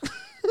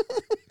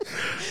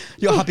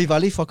 You're Happy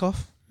Valley? Fuck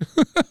off.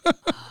 You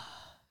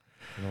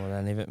know what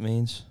any of it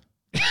means?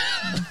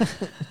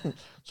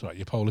 It's right,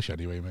 you're Polish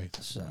anyway, mate.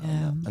 So,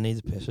 I need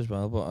a piss as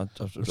well, but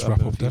I've wrap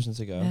up refusing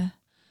to go. Yeah.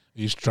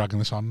 You're just dragging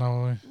this on now,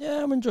 are we?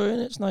 Yeah, I'm enjoying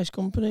it. It's nice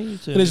company.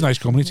 It is nice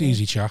company. It's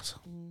easy chat.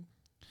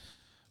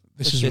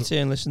 This is sit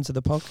here and listen to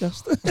the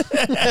podcast.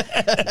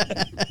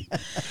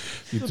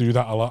 You do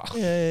that a lot.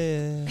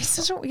 Yeah. It's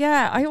such a,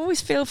 I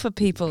always feel for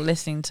people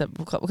listening to,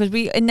 because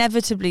we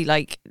inevitably,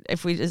 like,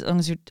 if we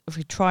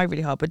try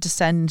really hard, but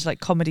descend into like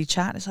comedy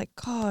chat. It's like,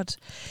 God,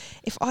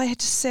 if I had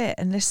to sit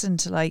and listen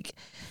to like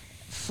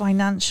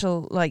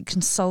financial like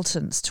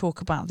consultants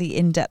talk about the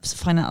in-depth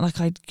finance, like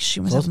I'd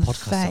shoot myself in the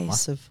face. Podcasts are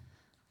massive.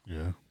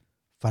 Yeah.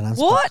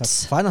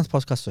 Finance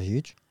podcasts are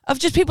huge. Of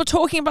just people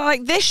talking about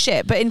like this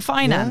shit, but in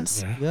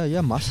finance.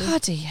 Yeah, massive.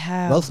 Bloody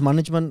hell. Wealth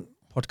management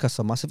podcasts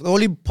are massive. The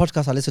only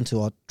podcasts I listen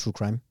to are true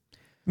crime.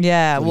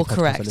 Yeah, Only well, podcasts I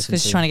correct. listen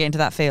Because to. you're trying to get into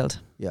that field.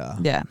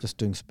 Yeah. Just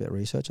doing a bit of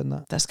research on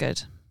that. That's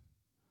good.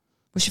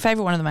 What's your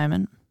favourite one at the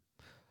moment?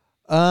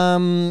 What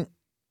am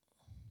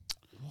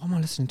I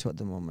listening to at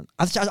the moment?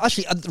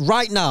 Actually,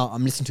 right now,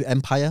 I'm listening to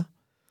Empire.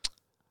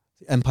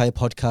 The Empire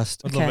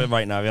podcast. I'd love it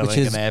right now. You're Which like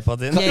is- an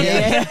AirPod in.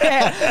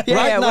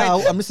 Right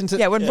now, I'm listening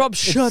to... when Rob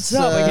shuts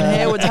up, we can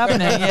hear what's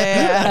happening.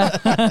 Yeah.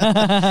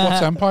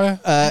 What's Empire?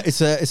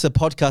 It's a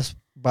podcast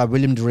by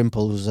William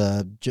Dalrymple, who's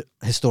a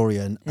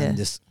historian, and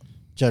this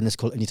journalist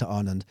called Anita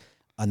Anand,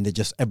 and they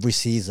just every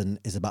season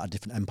is about a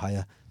different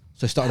empire.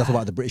 So it started off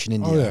about the British in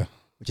India,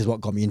 which is what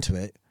got me into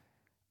it.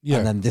 Yeah.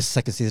 And then this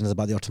second season is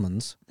about the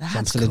Ottomans. That's so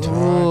I'm still into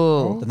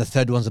cool. it. Then the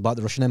third one's about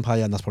the Russian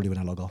Empire, and that's probably when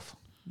I log off.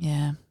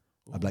 Yeah.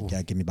 I'd be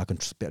like, give me back a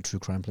bit of true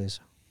crime,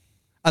 please.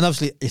 And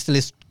obviously, it still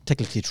is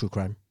technically true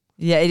crime.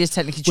 Yeah, it is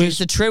technically true. It's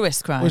the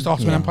truest crime. Where's the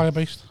Ottoman Empire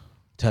based?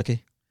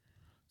 Turkey.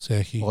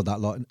 All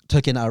that lot.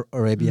 Turkey and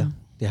Arabia.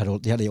 They had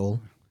it all.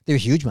 They were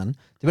huge, man.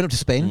 They went up to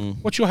Spain.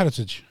 What's your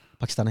heritage?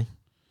 Pakistani.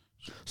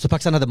 So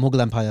Pakistan had the Mughal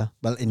Empire.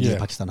 Well, India and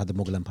Pakistan had the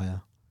Mughal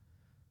Empire.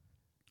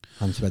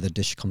 And that's where the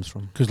dish comes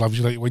from. Because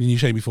obviously, like, when you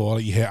say before,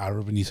 like, you hear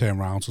Arab and you turn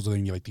around, sort of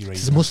thing, you're like the Iranian.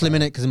 There's a Muslim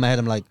in it, because in my head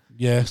I'm like...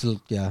 Yeah.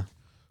 Yeah.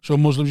 So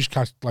Muslims just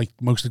catch, like,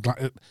 most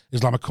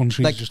Islamic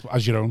countries like, just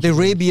as your own. The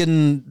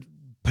Arabian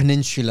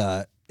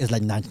Peninsula is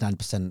like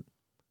 99%,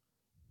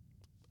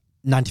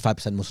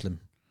 95% Muslim.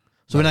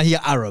 So when I hear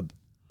Arab,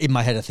 in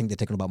my head I think they're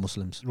talking about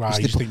Muslims.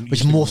 Right.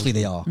 Which mostly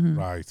they are. Mm-hmm.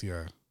 Right,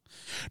 yeah.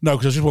 No,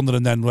 because I was just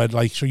wondering then, where,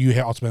 like, so you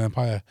hit Ottoman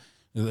Empire,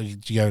 you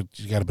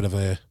get a bit of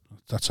a...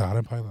 That's our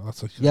empire.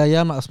 That's like...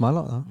 Yeah, I'm like a smile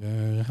like that.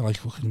 Yeah, like,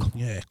 fucking... go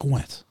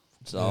on.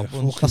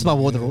 That's my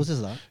War of the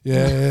Roses, that.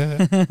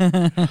 Yeah.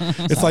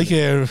 It's like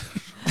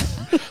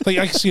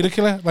like serial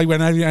killer. Like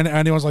when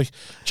anyone's like,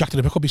 Jack the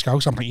Ripper could be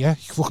Scouts, I'm like, yeah,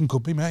 he fucking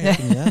could be, mate.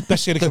 Yeah.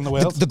 Best serial killer in the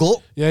world. The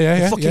goat.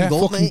 Yeah. Fucking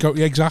goat, mate.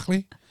 Yeah,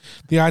 exactly.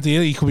 The idea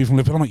that he could be from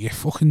Liverpool, I'm like, you're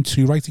fucking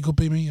too right, he could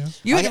be me, yeah.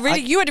 You had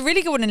a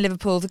really good one in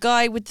Liverpool. The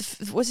guy with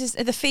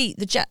the feet,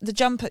 the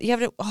jumper. You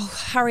have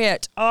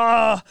Harriet.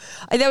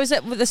 There was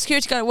the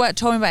security guy at work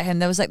told me about him.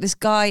 There was like this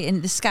guy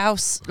in the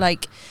Scouse,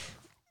 like,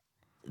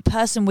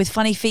 person with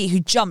funny feet who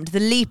jumped, the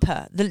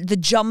leaper, the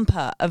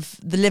jumper of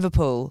the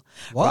Liverpool.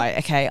 What? Right,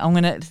 okay, I'm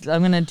gonna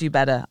do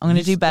better. I'm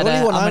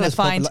gonna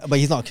find but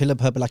he's not a killer.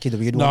 Purple Lucky, the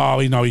weird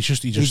one. No, he's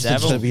just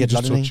weird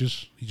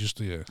touches. He just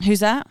Who's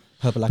that?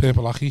 Purple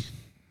Lucky.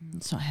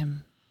 It's not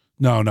him.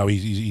 No,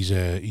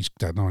 he's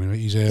dead now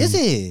anyway. Is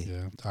he?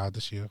 Yeah, died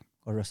this year.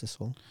 God rest his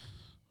soul.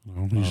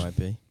 No,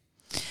 R.I.P.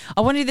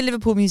 I want to do the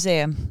Liverpool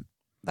Museum.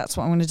 That's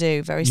what I'm going to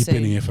do very You've soon.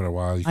 You've been here for a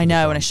while. I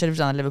know, and I should have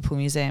done a Liverpool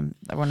Museum.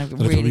 I want to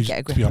really get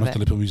a grip of it. To be honest, of the it.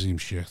 Liverpool Museum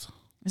shit.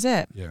 Is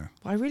it? Yeah.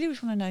 But I really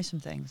just want to know some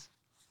things.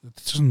 It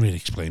doesn't really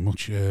explain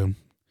much. Go to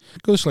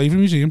the Slavery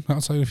Museum.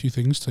 That'll tell you a few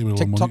things. Tell you where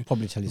TikTok money,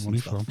 probably tell you some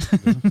stuff.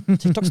 from.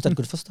 TikTok's dead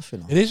good for stuff, you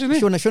know. It is, isn't it?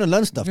 If you want to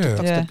learn stuff, Yeah.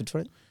 TikTok's dead good for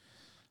it.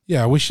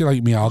 Yeah, I wish you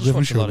like me I just algorithm.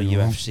 watch a lot of showed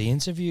me UFC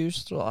interviews.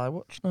 That's what I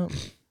watch now.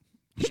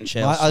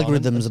 My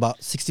algorithm's about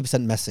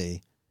 60%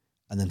 messy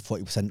and then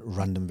 40%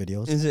 random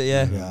videos. Is it?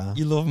 Yeah.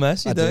 You love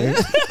Messi, don't you?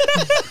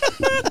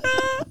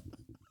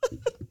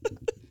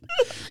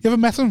 You ever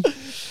met him?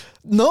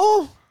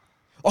 No.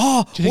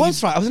 Oh, Do you think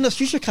once right, I was in a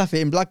sushi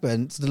cafe in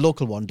Blackburn. It's the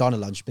local one, Donna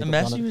Lunch. And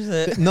Messi was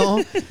there.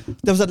 No,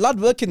 there was a lad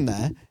working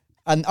there,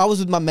 and I was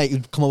with my mate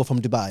who'd come over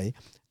from Dubai,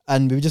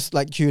 and we were just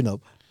like queuing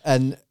up.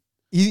 And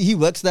he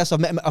works there, so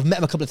I've met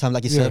him a couple of times,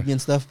 like he served me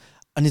and stuff.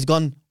 And he's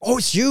gone, "Oh,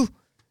 it's you,"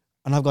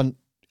 and I've gone,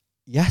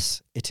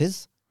 "Yes, it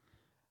is."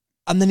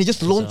 And then he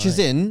just launches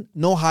in,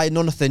 no hi,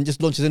 no nothing,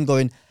 just launches in,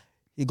 going.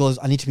 He goes,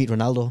 "I need to meet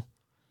Ronaldo."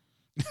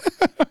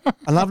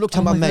 And I've looked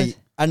at my mate,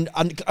 and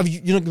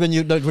you know when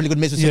you're like really good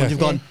mates with someone, you've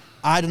gone,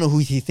 I don't know who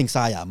he thinks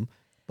I am,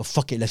 but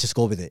fuck it, let's just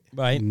go with it.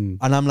 Right. And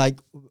I'm like,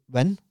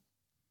 when?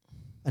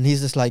 And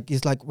he's like,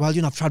 well,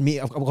 you know, I've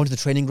gone to the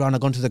training ground,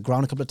 I've gone to the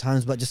ground a couple of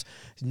times, but just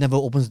never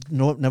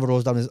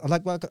rolls down. I'm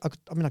like, well,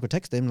 I could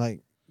text him,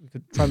 like, we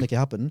could try and make it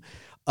happen.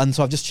 And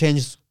so I've just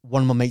changed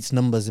one of my mate's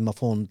numbers in my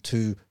phone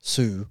to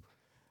Sue,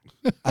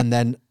 and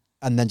then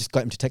just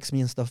got him to text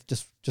me and stuff.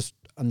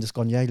 I'm just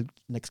gone, yeah,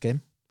 next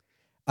game.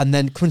 And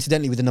then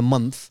coincidentally, within a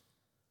month,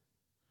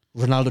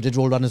 Ronaldo did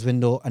roll down his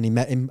window and he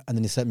met him, and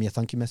then he sent me a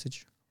thank you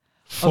message.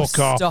 Fuck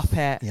off. Stop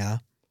it. Yeah.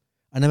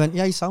 And I went,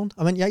 yeah, he's sound.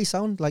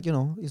 Like, you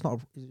know, he's not.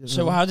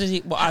 So how does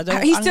he? Well, I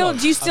don't.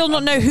 Do you still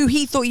not know who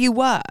he thought you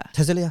were?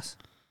 Ilyas,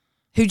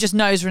 Who just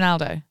knows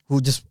Ronaldo?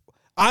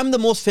 I'm the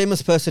most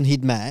famous person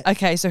he'd met.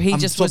 Okay, so he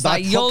just so was by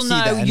like, you'll proxy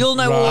know then, all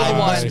the Right. I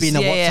ones. must be in a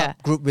WhatsApp Yeah,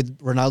 group with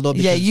Ronaldo.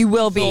 yeah, you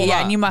will be. Saw Yeah,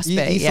 that. and you must be.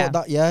 He Yeah. thought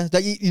that, yeah.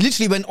 That he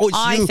literally went, oh, it's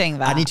I you. think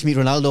that. I need to meet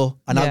Ronaldo.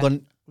 And Yeah. I've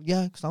gone,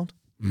 yeah, sound.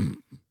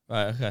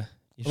 Right, okay.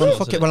 Well,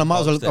 fuck it. Well, I might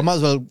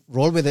as well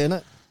roll with it,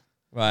 innit?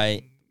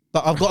 Right.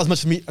 But I've got as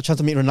much a chance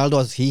to meet Ronaldo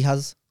as he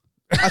has.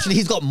 Actually,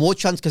 he's got more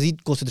chance because he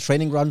goes to the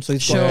training ground, so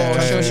he's got Sure, more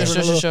chance to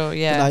meet sure. Ronaldo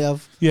Yeah. than I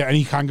have. Yeah, and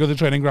he can go to the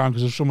training ground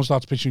because if someone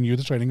starts pitching you at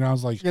the training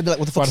grounds, like, Yeah, they're like,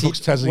 what the why fuck's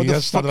the fuck's Tezzy what the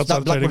here standing fuck's outside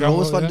that the training Blackburn ground?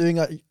 Rovers fan Yeah. doing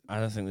at I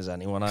don't think there's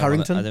anyone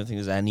Carrington? I don't think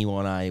there's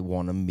anyone I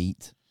want to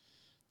meet.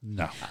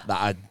 No. That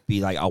I'd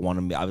be like, I want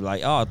to meet. I'd be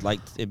like, oh,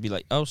 it'd be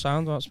like, oh,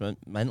 sound that's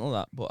mental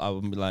that, but I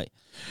wouldn't be like,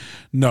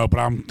 No, but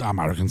I'm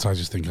arrogant. I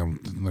just think I'm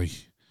like,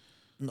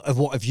 Of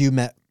what have you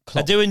met?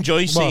 I do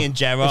enjoy seeing if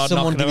Gerrard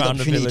someone knocking give you the around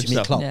the opportunity village. to meet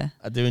Though. Klopp. Yeah.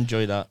 I do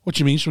enjoy that. what do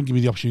you mean? Someone give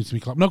me the opportunity to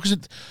be Klopp? No,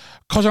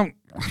 because I'm.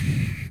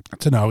 I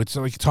don't know. It's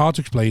like it's hard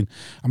to explain.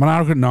 I'm an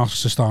arrogant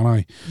narcissist, aren't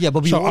I? Yeah,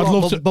 but we, So all, I'd are,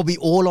 love but, to- but we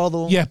all are,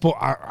 though. Yeah, but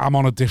I'm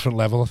on a different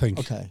level. I think.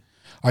 Okay.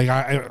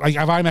 Like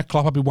if I met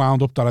Klopp, I'd be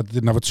wound up that I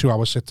didn't have a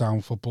 2-hour sit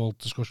down football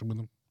discussion with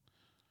him,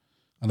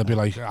 and I'd be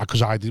like,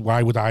 because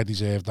why would I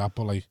deserve that?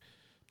 But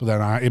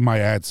then in my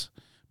head,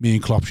 me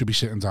and Klopp should be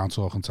sitting down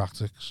talking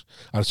tactics.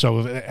 And so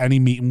if any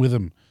meeting with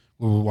him,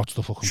 well, what's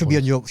the fucking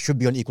point? Should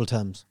be on equal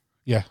terms.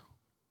 Yeah.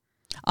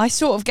 I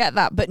sort of get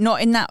that, but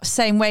not in that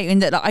same way. In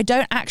that, like, I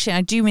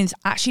do mean this,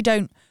 actually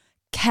don't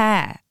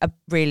care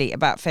really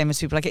about famous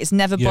people. Like, it's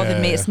never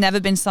bothered me. Yeah. It's never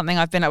been something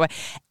I've been like.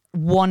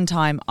 One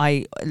time,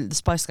 the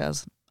Spice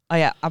Girls. Oh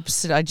yeah,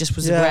 absolutely. I just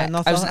was a wreck.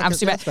 I was an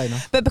absolute wreck.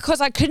 But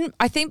because I couldn't,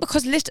 I think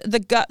because the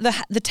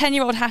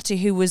 10-year-old Hatty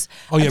who was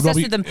obsessed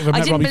with them, If I met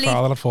didn't Robbie believe.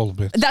 Fowler, I'd fall a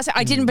bit. That's it.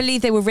 I didn't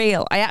believe they were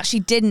real. I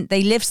actually didn't.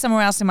 They live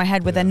somewhere else in my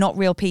head where they're not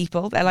real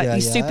people. They're like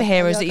these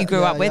superheroes that you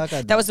grew up with.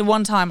 That was the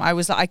one time I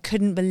was like, I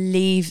couldn't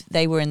believe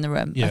they were in the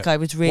room. Yeah. Like I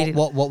was really.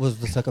 What was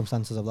the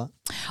circumstances of that?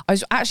 I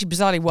was actually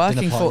bizarrely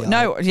working Dinner party, for.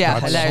 No, yeah,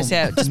 That's hilarious.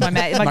 Yeah, just my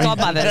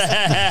godmothers.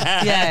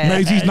 Yeah.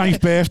 Maisie's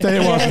 9th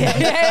birthday, it wasn't.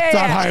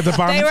 Dad hired the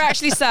band. They were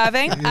actually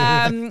serving.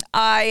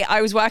 I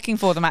was working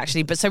for them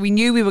actually, but so we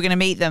knew we were going to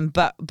meet them,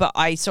 but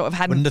I sort of When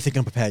hadn't. nothing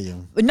can prepare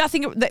you.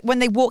 Nothing. When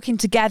they walk in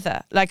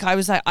together, like I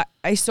was like,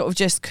 I sort of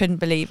just couldn't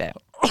believe it.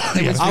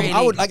 It was really.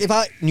 I would like if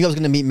I knew I was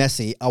going to meet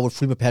Messi, I would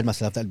fully prepare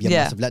myself. That'd be a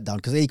Yeah. massive letdown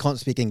because A, he can't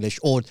speak English,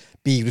 or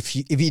B,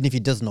 even if he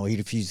does know, he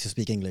refuses to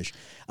speak English,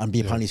 and B,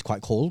 apparently he's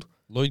quite cold.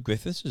 Lloyd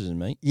Griffiths is his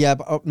mate. Yeah,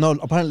 but no,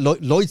 apparently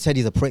Lloyd said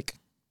he's a prick.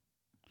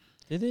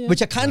 Did he?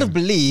 Which I kind of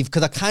believe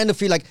because I kind of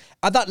feel like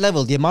at that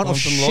level, the amount of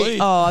from shit, Lloyd.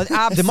 Oh,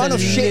 absolutely. the amount of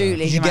shit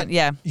you Yeah.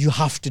 get, you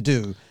have to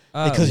do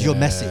because you're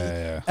Messi.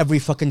 yeah. Every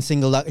fucking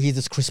single he's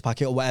this crisp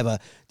packet or whatever.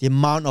 The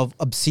amount of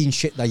obscene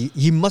shit that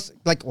he must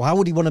like. Why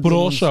would he want to? But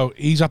also,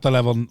 he's at the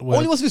level where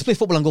all he wants to do is play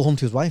football and go home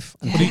to his wife.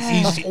 And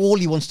that's all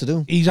he wants to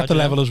do. he's at the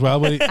level as well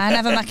where he, And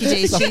have a Mackie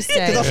D's cheese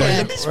steak.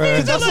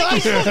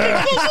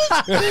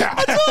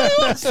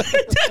 That's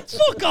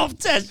Fuck off,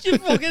 Tess, you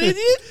fucking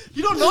idiot.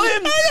 You don't know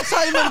him,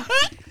 Simon.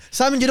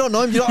 Simon, you don't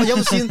know him. You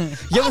haven't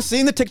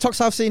seen the TikToks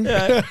I've seen.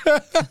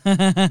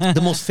 The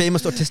most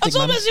famous autistic That's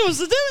all man. Messi wants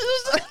to do.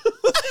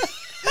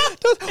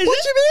 What do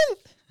you mean?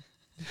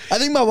 I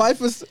think my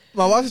wife was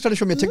trying to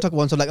show me a TikTok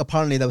once. So like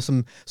apparently there was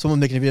someone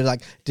making a video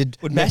like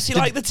Would Messi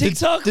like the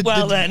TikTok? Did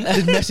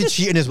Messi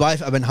cheat on his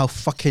wife? I went, how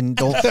fucking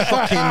don't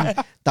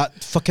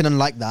fucking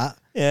unlike that.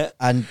 Yeah.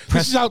 And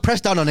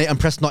press down on it and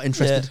press not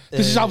interested.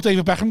 this is how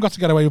David Beckham got to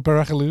get away with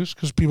Bereka Lewis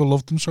because people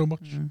loved him so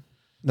much.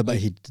 No, but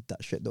he did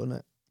that shit, don't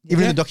it?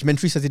 Even in the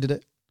documentary says he did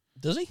it.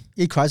 Does he?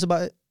 He cries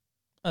about it.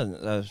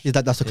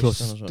 That's the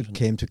closest it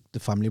came to the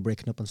family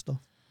breaking up and stuff.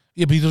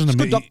 Yeah, but he doesn't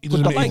admit. good He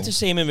doesn't I'd admit. like to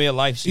see him in real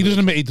life. He doesn't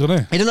admit he done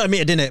it. He doesn't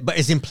admit it, didn't it? But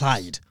it's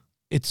implied.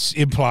 It's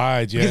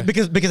implied. Yeah.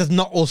 Because it's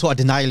not also a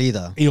denial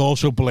either. He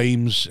also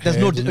blames. There's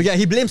her, no. doesn't he? Yeah,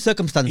 he blames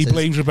circumstances. He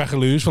blames Rebecca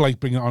Lewis for like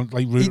bringing it on,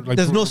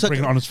 There's no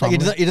bringing it on his family.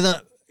 He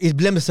doesn't. He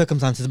blames the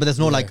circumstances, but there's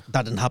no like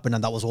that didn't happen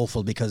and that was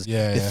awful because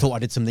they thought I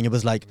did something. It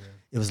was like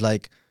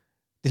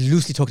they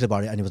loosely talked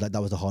about it and it was like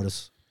that was the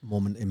hardest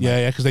moment in my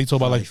Yeah, because they talk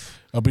about like life.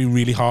 I've been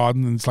really hard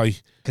and it's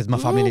like Because my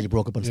family nearly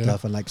broke up and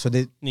stuff and like so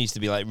they. Needs to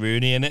be like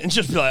Rooney in it and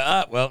just be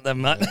like, well, never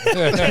mind.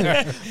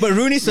 But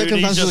Rooney's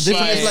circumstances were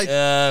different. It's like,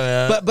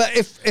 yeah. but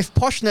if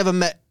Posh never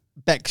met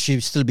Beck,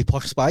 she'd still be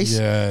Posh Spice.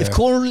 Yeah, if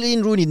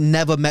Coraline Rooney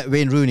never met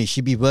Wayne Rooney,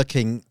 she'd be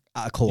working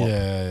at a co-op.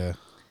 yeah.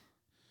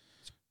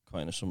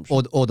 Quite an assumption.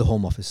 Or the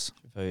Home Office.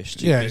 Very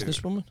astute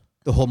businesswoman.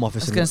 The Home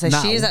Office. I was going to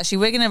say she is actually.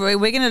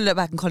 We're gonna look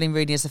back on Colleen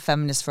Rooney as a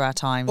feminist for our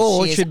times.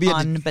 Oh, she she'd be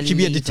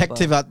a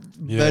detective at.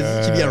 She'd be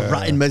a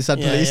rat in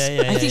Merseyside Police.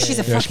 I think she's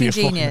a fucking she'd be a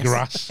genius. fucking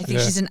grass. I think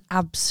she's an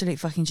absolute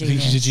fucking genius. I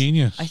think she's a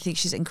genius. I think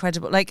she's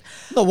incredible. Like,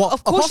 No, what?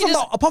 Of course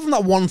apart from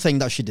that one thing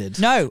that she did.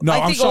 no, No, I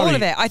I'm think sorry. all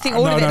of it. I think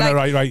all of it. No,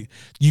 Like, right.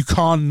 You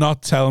can't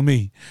not tell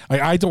me.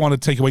 I don't want to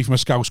take away from a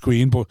Scouse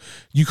Queen, but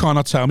you can't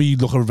not tell me you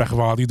look at Rebecca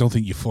Vardy, you don't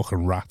think you're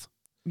fucking rat.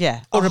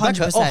 yeah, Oh,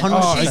 Rebecca, 100%. 100%.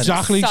 Oh, She's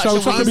exactly. such So a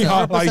it's not going to be weasel.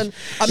 hard. Like, 100%.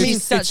 I mean,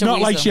 She's such it's a not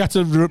like weasel. she had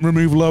to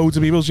remove loads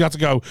of people. She had to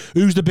go,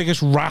 who's the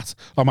biggest rat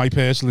on my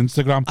personal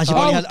Instagram? And she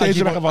probably had. there's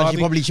She Rebecca Vardy.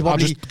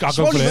 probably I'll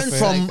go for went it.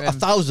 from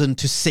 1,000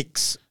 to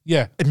 6.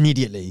 Yeah.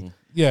 Immediately.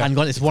 Yeah. And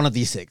gone, it's one of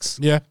these 6.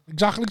 Yeah,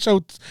 exactly. So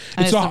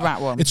it's not the rat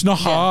one. It's not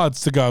hard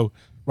to go,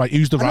 right,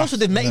 who's the rat? And also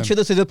they've met each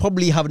other, so they'll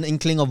probably have an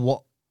inkling of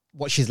what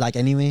she's like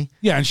anyway.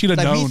 Yeah, and she'd have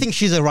Like known. we think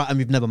she's a rat and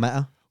we've never met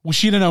her. Well,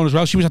 she'd have known as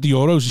well. She was at the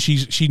Euros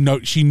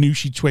and she knew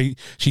she'd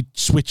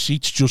switch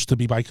seats just to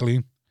be by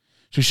Colleen.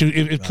 So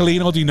if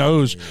Colleen already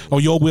knows,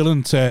 you're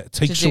willing to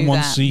take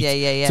someone's seat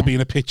to be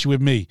in a picture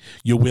with me,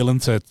 you're willing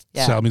to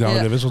sell me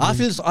down the river. I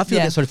feel a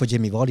bit sorry for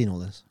Jimmy Vardy and all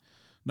this.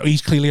 No,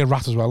 he's clearly a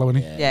rat as well,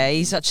 isn't he? Yeah,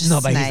 he's such a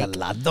No, snake. but he's a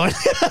lad, though.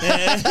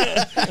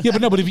 Yeah,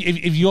 but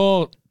if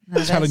you're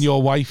telling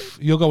your wife,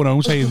 you're going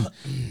home saying,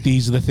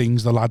 these are the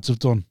things the lads have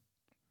done,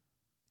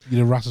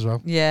 you're a rat as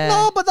well. Yeah.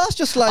 No, but that's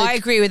just like... I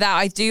agree with that.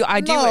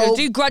 I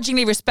do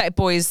grudgingly respect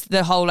boys,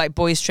 the whole like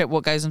boys trip,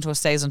 what goes on tour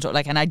stays on tour,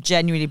 like, and I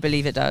genuinely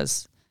believe it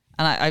does.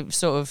 And I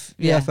sort of...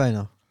 Yeah, fair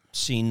enough.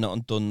 Seen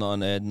nothing, done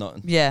nothing, heard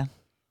nothing. Yeah.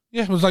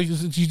 Yeah, it was like,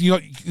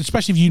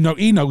 especially if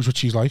he knows what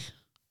she's like.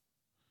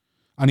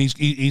 And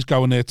he's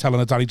going there telling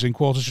her daddy drink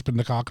water's just been in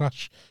the car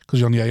crash because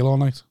he's on the ale all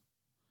night.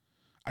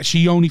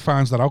 She only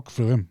finds that out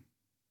through him.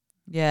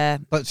 Yeah.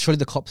 But surely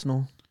the cops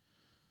know.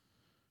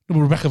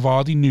 No, Rebecca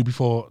Vardy knew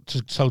before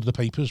to tell the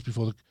papers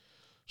before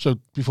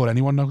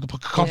anyone knew. The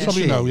cops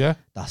probably know, yeah.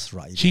 That's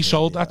right. She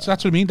sold. That's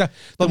what I mean. But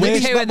what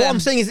I'm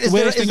saying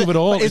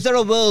is there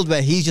a world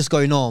where he's just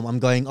going home? I'm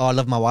going, I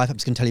love my wife. I'm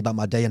just going to tell you about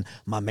my day, and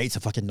my mates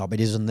are fucking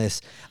knobheads and this,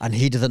 and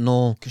he doesn't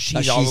know because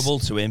she's horrible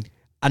to him.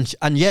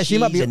 And yeah, she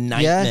might be a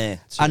nightmare.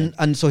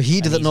 And so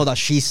he doesn't know that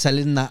she's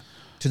selling that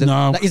to them.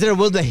 No. Like, is there a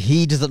world where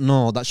he doesn't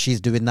know that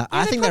she's doing that? Yeah,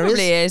 I think there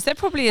is. There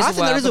probably is. I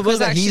think there is a world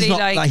that he's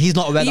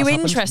not aware. Are you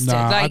interested?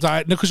 And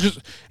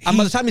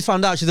by the time he's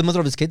found out, she's the mother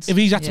of his kids. If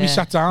he's had to be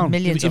sat down,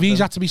 if he's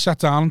had to be sat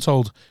down and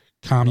told,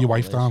 calm your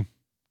wife down.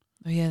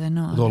 Oh yeah, they're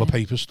not. With all the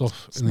paper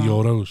stuff in the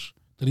Euros,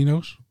 then he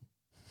knows.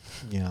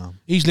 Yeah,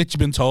 he's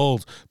literally been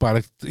told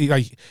by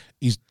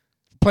he's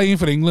playing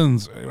for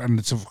England, and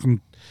it's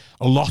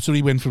a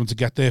lottery win for him to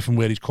get there from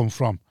where he's come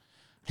from.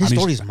 His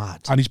story's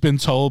mad. And he's been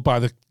told by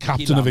the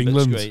captain of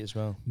England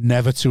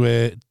never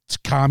to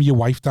calm your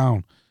wife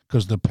down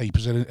because the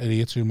papers are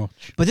here too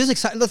much. But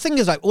the thing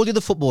is, like, all the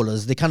other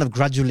footballers, they kind of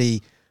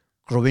gradually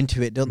grow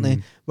into it, don't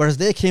they? Whereas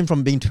they came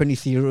from being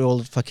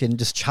 23-year-old fucking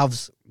just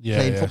chavs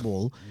playing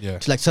football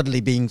to like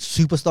suddenly being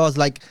superstars.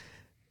 Like,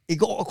 of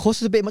course,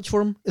 it's a bit much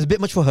for him. It's a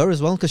bit much for her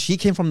as well because she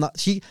came from that.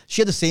 She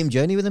had the same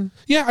journey with him.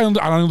 Yeah, I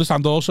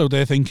understand. Also,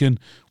 they're thinking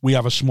we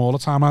have a smaller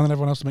timeline than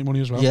everyone else to make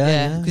money as well.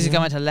 Yeah, because he's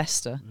going to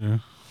Leicester. Yeah,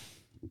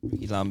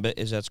 Ricky Lambert,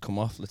 his head's come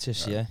off.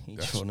 Letitia,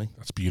 he's funny.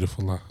 That's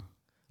beautiful. That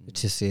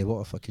Letitia, what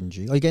a fucking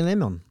G. Are you getting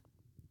him on?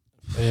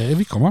 If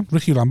he come on,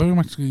 Ricky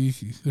Lambert,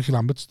 Ricky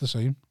Lambert's the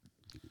same.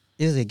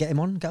 Is it? Get him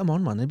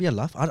on, man. It'd be a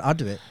laugh. I'd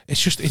do it.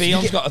 It's just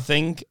Theon's got a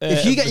thing.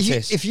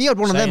 If you had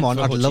one of them on,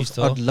 I'd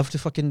love to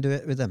fucking do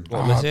it with them.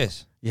 What was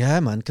this? Yeah,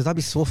 man, because that'd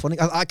be so funny.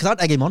 Because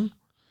I'd egg him on.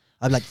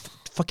 I'd be like,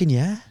 fucking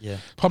yeah.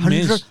 Problem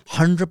is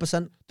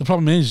 100%. The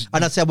problem is,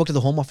 and I'd say I work at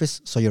the Home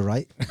Office, so you're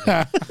right.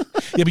 Yeah,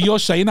 but you're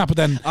saying that, but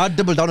then I'd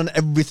double down on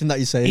everything that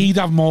you're saying. He'd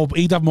have more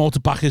to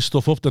back his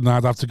stuff up than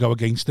I'd have to go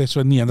against it.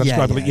 So in the end, that's you're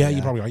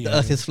probably right. The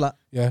Earth is flat.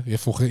 Yeah,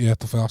 fuck it. Yeah,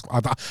 the first.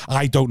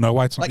 I don't know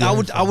why. It's like I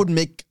would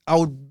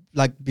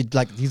be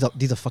like these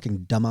are fucking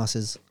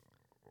dumbasses.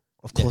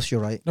 Of course,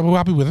 you're right. No, but we're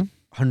happy with him.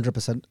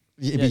 100%.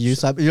 It'd be you,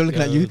 Simon. You're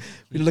looking at you.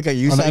 We look at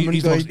you, Simon.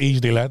 He's most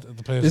easily led.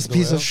 This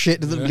piece of shit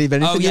doesn't believe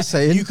anything you're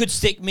saying. You could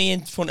stick me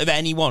in front of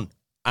anyone,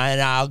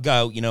 and I'll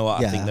go. You know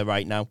what? I think they're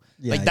right now.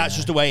 That's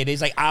just the way it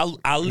is. Like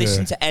I'll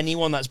listen to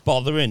anyone that's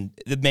bothering,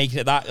 making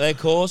it that their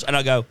cause, and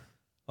I'll go,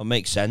 "Oh,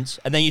 makes sense."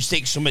 And then you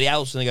stick somebody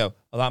else, and they go,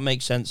 "Oh, that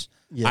makes sense."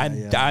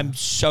 I'm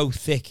so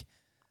thick.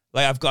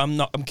 Like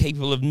I'm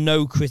capable of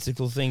no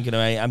critical thinking.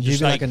 I'm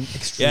just like an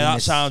extremist. Yeah,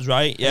 that sounds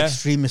right. Yeah,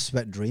 extremist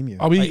wet dream. You.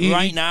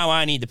 Right now,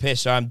 I need the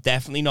piss, so I'm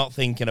definitely not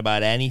thinking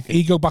about anything.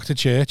 He go back to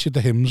church at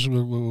the hymns.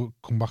 We'll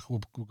come back. We're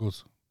good.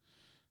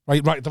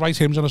 Right. The right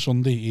hymns on a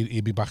Sunday.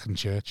 He'd be back in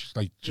church.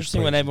 Like just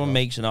think when everyone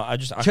makes it up. I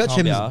church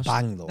can't hymns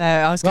bang though.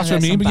 That's what I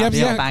mean. But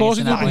yeah, of course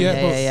he did.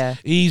 Yeah.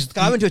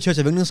 I went to a Church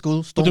of England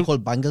school. Stone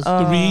Cold bangers.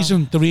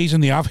 The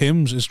reason they have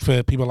hymns is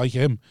for people like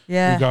him.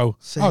 Yeah. Who go,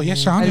 oh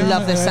yes, I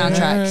love the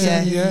soundtrack.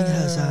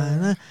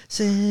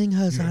 Sing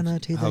Hosanna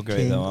to the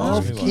King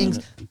of Kings.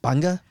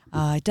 Banger.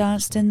 I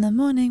danced in the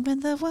morning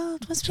when the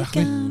world was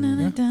begun,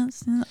 and I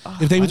danced.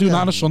 If they were doing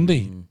that on a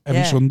Sunday,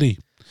 every Sunday.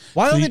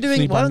 Why aren't they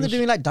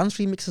doing like dance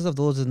remixes of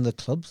those in the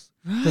clubs?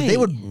 Because they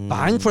would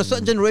bang for a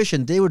certain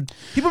generation.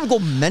 People would go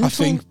mental. I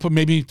think, but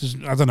maybe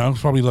I don't know.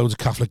 Probably loads of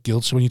Catholic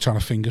guilt. So when you're trying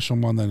to finger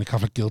someone, then the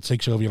Catholic guilt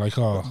takes over. You're like,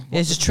 oh,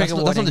 it's just trigger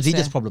warnings. That's not the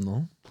DJ's problem,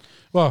 though.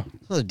 What?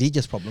 It's not the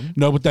DJ's problem.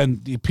 No, but then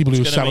the people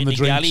who are selling the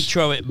drinks, galley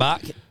throw it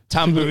back.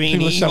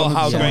 Tamborini, or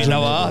how great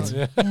thou art.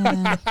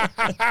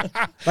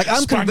 Like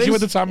I'm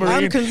convinced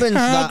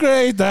how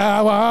great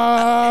thou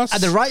art.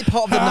 At the right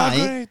part of the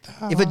night,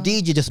 if a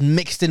DJ just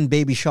mixed in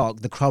Baby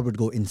Shark, the crowd would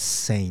go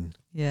insane.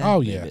 Yeah.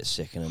 Oh yeah. A bit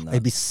sickening than that.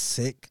 It'd be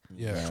sick.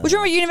 Yeah. Well, do you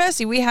remember at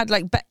university we had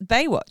like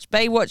Baywatch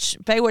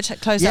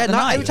closed out the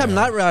night. Every time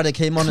Night Rider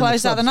came on,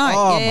 closed out the night.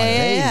 Oh my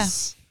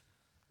days.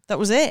 That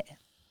was it.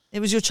 It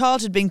was your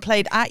childhood being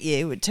played at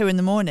you at 2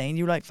 a.m.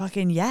 You were like,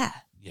 fucking yeah.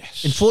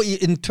 Yes.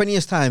 In 20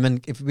 years' time,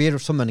 and if we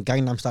have someone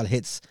Gangnam Style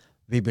hits,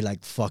 we'd be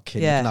like,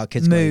 fucking, Yeah. now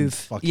kids Move.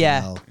 going, fucking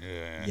Yeah. hell.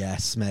 Yeah.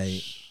 Yes,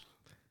 mate.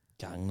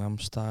 Gangnam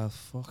Style,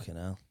 fucking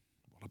hell.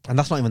 And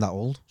that's not even that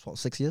old. It's what,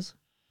 6 years?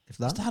 If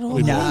that? Is that all?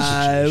 Probably more than 6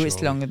 No, years, it's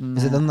surely. longer than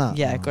that. Is it done that?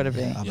 Yeah, Oh, gotta be.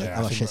 yeah, I'm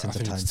Yeah, a shit sense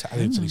of time. I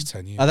think it's at least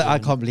 10 years. I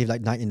can't believe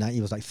like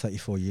 1990 was like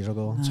 34 years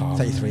ago. It's hard,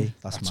 33. isn't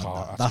it? That's That's mad.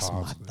 hard, That's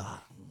hard. mad.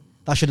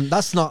 That shouldn't.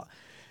 That's not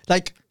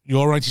like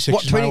You're 96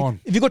 what is my 20.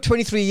 one. If you go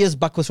 23 years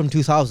backwards from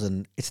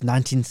 2000, it's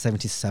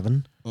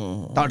 1977.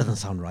 Mm. That doesn't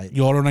sound right.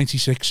 You're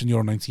 96 and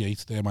you're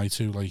 98. They're my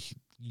two. Like,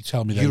 you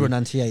tell me they Euro were,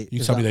 98. you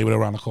Is tell me that- they were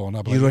around the corner.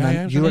 I'd be Euro like, nan-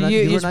 yeah, Euro nan- You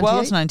Euro use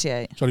World's 98?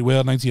 98. sorry,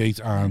 we're 98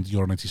 and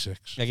you're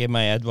 96. Like in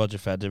my head, Roger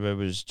Federer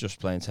was just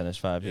playing tennis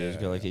 5 years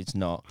ago. Like, it's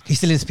not. He's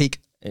still in his peak.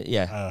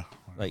 Yeah.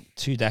 Like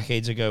 2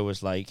 decades ago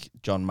was like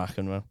John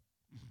McEnroe.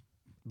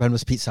 When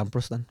was Pete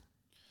Sampras then?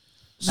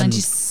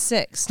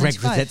 96, Greg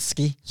 95.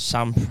 Rosetsky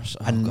Sampras.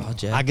 Oh, and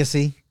God, yeah.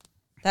 Agassi.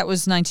 That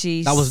was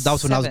 90. That was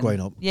when I was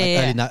growing up. Yeah,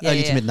 like yeah, early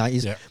yeah. to mid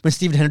 90s. Yeah. When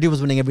Stephen Hendry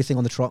was winning everything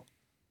on the trot.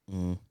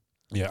 Mm.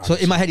 Yeah. So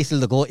in my head, he's still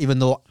the GOAT, even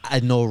though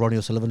I know Ronnie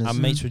O'Sullivan is. I'm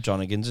mates with John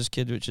Higgins'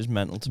 kid, which is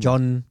mental to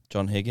me.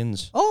 John.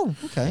 Higgins. Oh,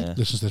 okay. Yeah.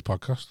 Listens to this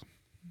podcast.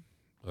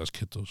 As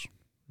kid does.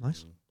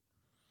 Nice.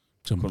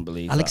 Couldn't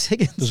believe Alex that.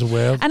 Higgins. There's a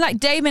world. And like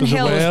Damon There's a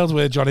Hill. world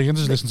where John Higgins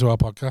has listened to our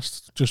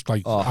podcast, just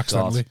like Oh,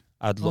 accidentally. God.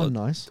 I'd Oh, love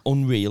nice.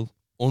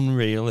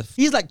 Unreal if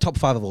He's like top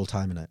 5 of all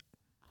time, innit?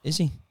 is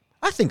he?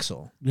 I think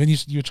so. When you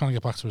were trying to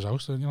get back to his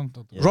house, then you know.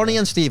 Yeah. Ronnie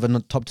and Stephen are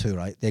top 2,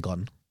 right? They're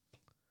gone.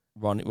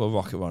 Ronnie. Well,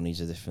 Rocket Ronnie's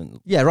a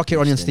different. Yeah, Rocket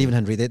Ronnie and Interesting. Stephen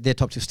Hendry. They're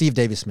top 2. Steve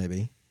Davis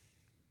maybe,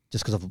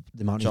 just because of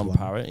the amount John he's won.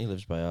 Parrott. He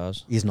lives by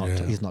ours. He's not.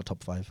 Yeah. He's not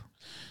top 5.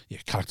 Yeah,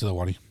 character the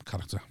one.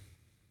 Character.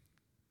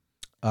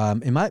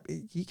 It might.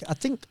 I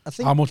think.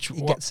 How much? he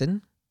What, gets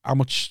in. how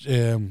much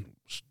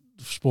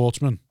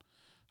sportsman?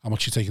 How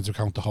much you take into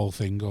account the whole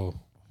thing, or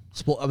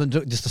Sport. I mean,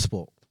 just the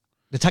sport.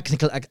 The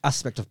technical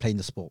aspect of playing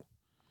the sport.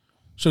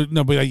 so?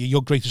 No, but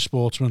your greatest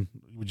sportsman.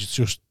 Would you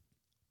just?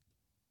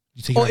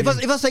 You take Oh, it if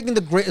I was taking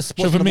the greatest So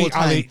sportsman for me, of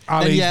all time,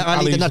 Ali, then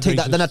Ali's then I the take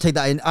that. Then I greatest. take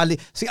that in. Ali,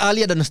 see,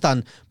 Ali, I'd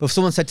understand. But if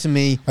someone said to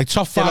me, like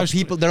top there five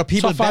are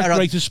people top five better.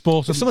 greatest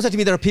sports. If someone said to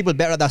me there are people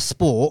better at that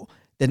sport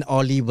than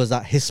Ali was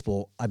at his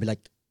sport, I'd be like,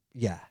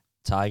 yeah,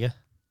 Tiger.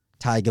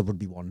 Tiger would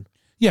be one.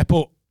 Yeah,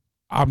 but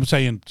I'm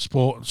saying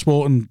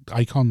sporting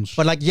icons.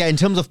 But like, yeah, in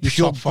terms of Your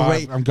pure top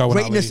five, I'm going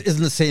greatness Ali.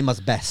 isn't the same as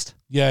best.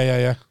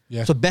 Yeah.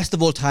 So best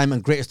of all time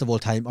and greatest of all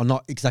time are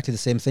not exactly the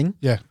same thing.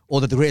 Yeah.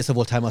 Or that the greatest of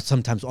all time are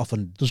sometimes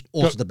often There's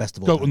also the best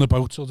of all Goat time. on the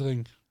boat sort of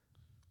thing.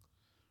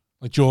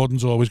 Like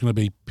Jordan's always going to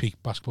be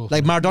peak basketball.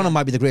 Like Maradona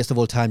might be the greatest of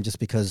all time just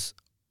because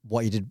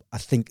what he did, I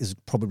think, is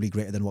probably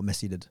greater than what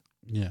Messi did.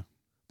 Yeah.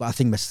 But I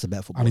think Messi's a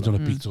better And he footballer.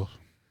 done it beat up.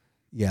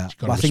 Yeah, He's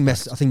but gotta I think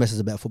respect. Messi's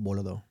a better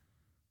footballer though.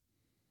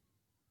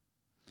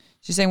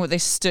 She's saying what they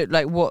stood,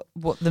 like what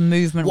the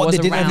movement What was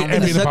they did, around. and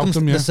everything about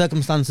them, yeah. the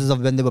circumstances of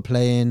when they were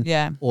playing,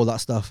 Yeah. all that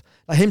stuff.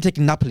 Like him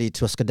taking Napoli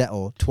to a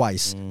Scudetto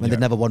twice when they Yeah.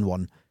 never won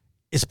one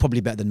is probably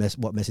better than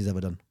what Messi's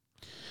ever done.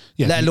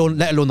 Yeah. Let alone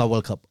that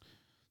World Cup.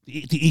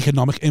 the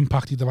economic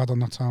impact he'd have had on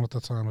that town at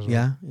that time as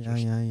well.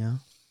 Yeah.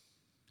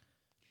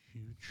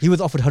 He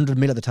was offered 100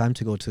 mil at the time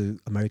to go to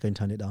America and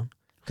turn it down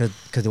because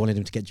they wanted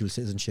him to get dual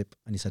citizenship,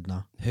 and he said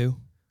nah. Who?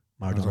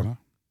 I don't Maradona. know.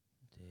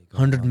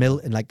 100 mil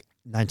in like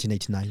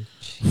 1989.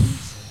 It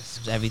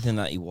was everything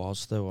that he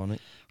was, though, wasn't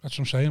it? That's what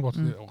I'm saying.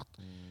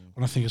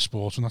 When I think of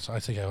sports, and that's I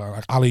think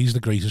like, Ali's the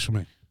greatest for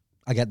me.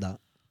 I get that.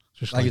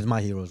 Just Like like, he's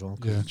my hero as well.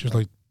 yeah, just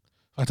like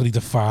the fact that he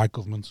defied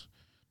government.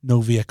 No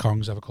Viet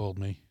Cong's ever called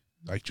me.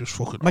 Like just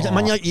fucking.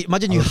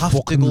 Imagine you I have to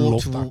fucking go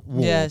love to that.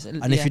 war, Yes, and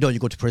yeah. if you don't, you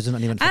go to prison.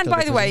 And even And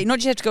by the way, not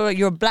just have to go.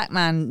 You're a black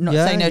man, not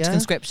Yeah, saying no to yeah.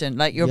 conscription.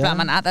 Like you're a black Yeah.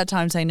 man at that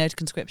time saying no to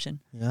conscription.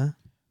 yeah.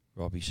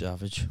 Robbie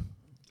Savage.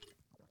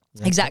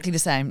 Yeah. Exactly the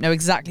same. No,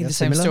 exactly Yeah, the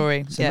same similar,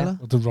 story. similar.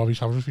 The Robbie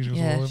Savage videos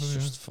Yeah. all over. It's Yeah.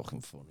 just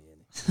fucking funny,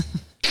 isn't it?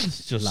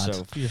 It's just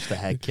Lad. just a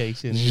head case,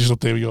 isn't He's he? just up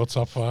there with your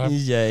top five.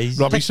 Yeah, he's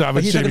Robbie But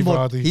Savage, he's Jamie talking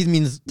about- Vardy. He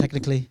means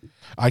technically.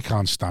 I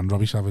can't stand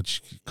Robbie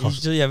Savage.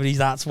 yeah, but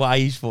that's why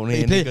he's funny.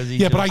 He innit? played- Because he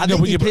Yeah, but just- I No,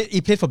 think but he, yeah,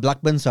 he played for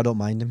Blackburn, so I don't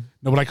mind him.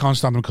 No, but I can't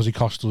stand him because he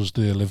cost us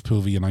the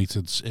Liverpool v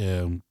United's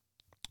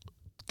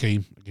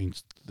game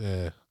against.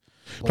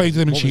 Played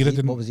them in Shearer,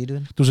 didn't What was he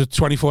doing? There was a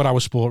 24-hour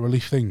sport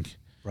relief thing,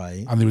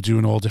 Right. and they were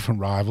doing all different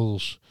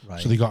rivals.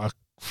 Right. So they got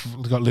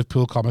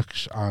Liverpool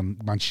comics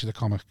and Manchester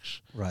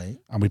comics, Right.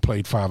 and we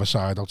played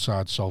five-a-side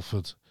outside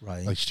Salford,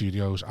 Right. like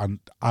studios, and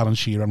Alan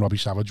Shearer and Robbie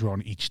Savage were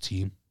on each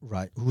team.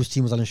 Right. Whose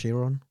team was Alan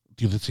Shearer on?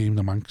 The other team,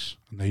 the Manx,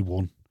 and they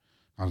won.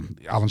 And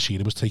Alan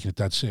Shearer was taking it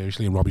dead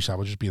seriously, and Robbie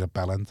Savage was being a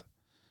bellend.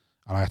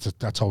 And I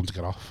told him to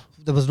get off.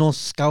 There was no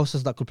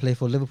Scousers that could play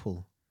for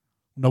Liverpool.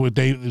 No,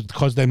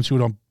 because them two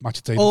were on match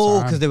of the day. Oh, at the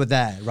because time. they were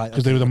there, right?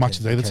 Because they were the match okay,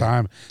 of the day at the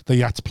time. They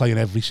had to play in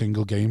every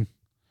single game.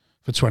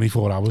 for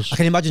 24 hours. I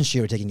can imagine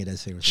Shearer taking it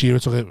as seriously. Shearer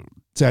took it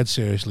dead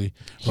seriously.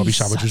 Robbie He's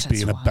Savage was such a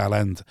being a twat. bell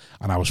end,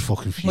 and I was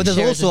fucking But furious. there's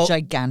Shearer's also- a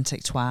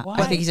gigantic twat. Why?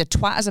 I think he's a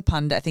twat as a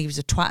pundit. I think he was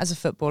a twat as a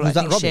footballer. Who's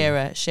I that, think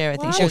Robbie? Shearer. I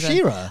think Oh, Shearer's a-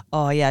 Shearer.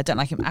 Oh yeah, I don't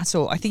like him at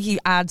all. I think he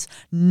adds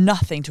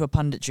nothing to a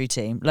punditry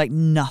team. Like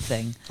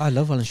nothing. I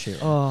love Alan Shearer.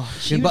 Oh,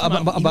 He was but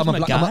my- he was my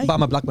guy.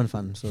 I'm a Blackburn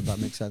fan, so that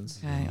makes sense.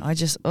 okay.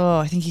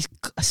 I think he's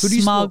Who do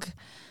you smug.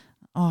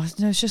 Oh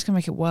no, it's just gonna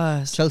make it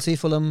worse. Chelsea,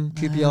 Fulham,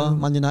 QPR,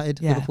 Man United,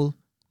 Yeah. Liverpool.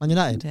 Man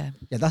United. Yeah.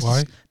 That's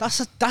Why?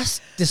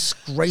 that's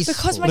disgraceful.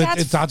 Because my But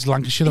dad's it dad's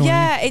Lancashire, though,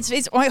 yeah,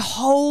 it's my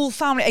whole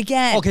family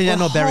again. Okay, yeah,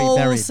 the no, Bury, whole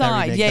Bury,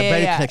 side. Bury, Yeah, the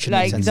Bury yeah, connection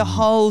like makes sense. the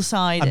whole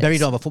side. And Bury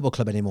is- don't have a football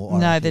club anymore.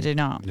 No, RIP. they do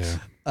not. Yeah,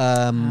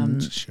 Um,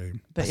 it's a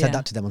shame. I But said yeah.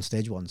 that to them on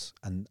stage once,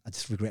 and I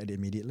just regretted it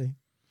immediately.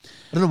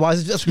 I don't know why. I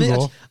was just Too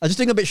raw.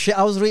 doing a bit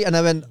shithousery, and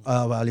I went,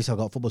 "Oh well, at least I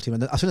got a football team."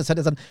 And then as soon as I said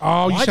it, then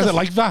Oh, you why said the it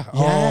like that?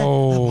 yeah,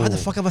 Oh. why the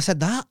fuck have I said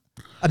that?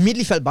 I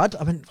immediately felt bad.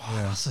 I went, oh,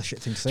 that's a shit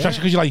thing to say. Especially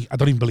because you're like, I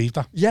don't even believe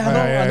that. Yeah, I know.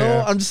 I know.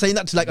 Yeah. I'm just saying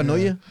that to like annoy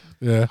you.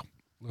 Yeah.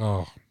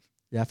 Oh.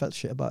 Yeah, I felt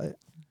shit about it.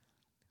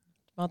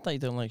 I thought you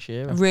don't like I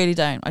Shearer. really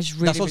don't. I just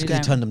really, That's also really because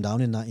he don't. turned them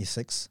down in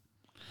 '96.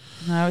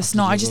 No, it's After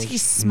not. I the just think Euros.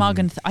 he's smug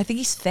and I think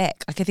he's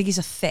thick. Like I think he's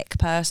a thick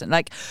person.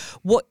 Like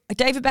what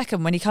David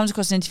Beckham, when he comes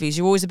across in interviews,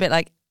 you're always a bit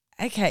like,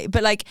 okay,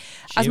 but like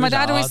as my Shearer's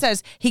dad always hard.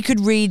 says, he could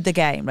read the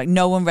game. Like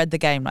no one read the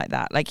game like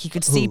that. Like he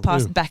could see Who?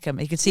 past Who? Beckham.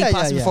 He could see Yeah,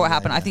 past yeah, him before yeah, it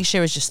happened. yeah, I think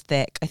Shearer's just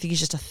thick. I think he's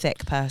just a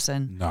thick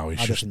person. No, he's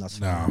I don't just think that's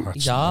no. fair. That's,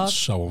 He's hard. that's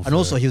so unfair. And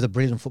also, he was a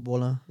brilliant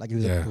footballer. Like he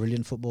was Yeah. a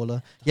brilliant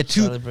footballer. Yeah,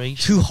 Celebration.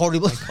 two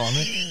horrible.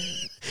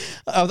 Iconic.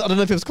 I don't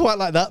know if it was quite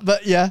like that,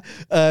 but yeah,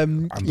 yeah,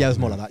 it was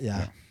more yeah, like that.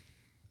 Yeah,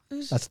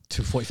 yeah. that's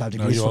 245 No,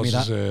 degrees for me.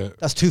 yours That is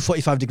that's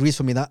 245 degrees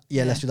for me. That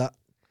yeah, let's do that.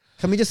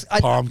 Can we just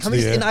Palm to can we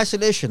the just in air.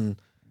 isolation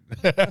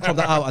crop that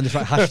out and just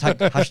write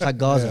hashtag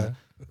Gaza?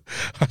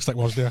 Hashtag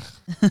was there.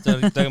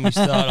 don't get me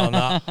started on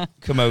that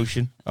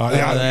commotion.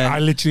 I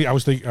literally, I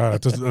was thinking, I'll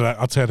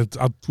turn it.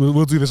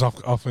 We'll do this off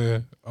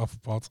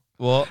pod.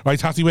 What? Right,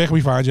 Hatty, where can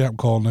we find you? I'm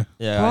calling it.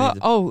 Yeah. What?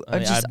 Oh,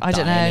 I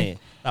don't know.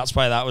 That's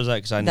why that was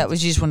like. That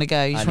was you just want to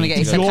go. You just want to get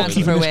need to yourself go. You're cancelled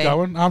keeping for a this week.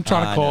 going. I'm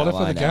trying to call I it for know,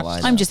 the I know,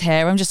 guests. I I'm just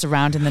here. I'm just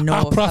around in the north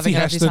having a lovely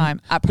Heston,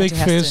 time. At Big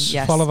Pratty Fizz, Heston,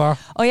 yes. follow that.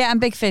 Oh yeah, and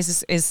Big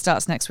Fizz is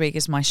starts next week.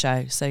 Is my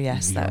show. So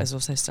yes, Yeah. that is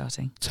also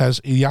starting. Tez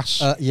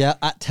Ilyas. Yeah,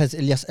 at Tez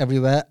Ilyas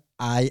everywhere.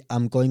 I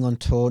am going on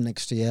tour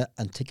next year,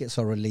 and tickets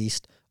are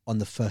released on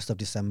the 1st of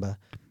December.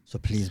 So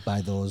please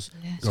buy those.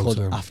 Yeah. It's Go called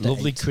to them. After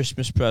lovely 8.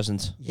 Christmas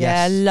present.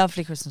 Yeah, Yes.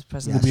 lovely Christmas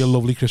present. It'll be a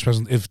lovely Christmas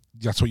present if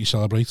that's what you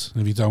celebrate.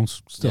 And if you don't,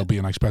 still be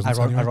a nice present.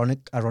 anyway.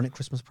 Ironic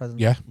Christmas present.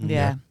 Yeah.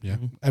 Yeah. Yeah.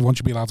 Everyone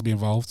should be allowed to be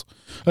involved.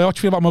 What do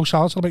you feel about Mo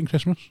Salah celebrating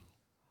Christmas?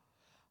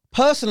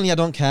 Personally, I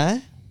don't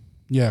care.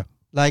 Yeah.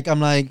 Like I'm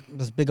like,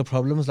 there's bigger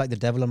problems, like the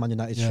devil on Man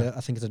United Yeah. shirt.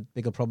 I think it's a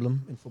bigger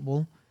problem in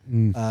football.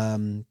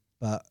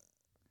 But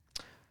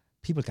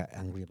people get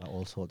angry about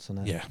all sorts,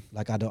 and Yeah.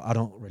 like I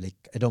don't really,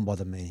 it don't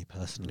bother me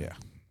personally. Yeah.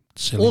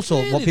 Silly. Also,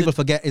 Really? what people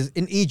forget is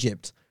in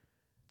Egypt,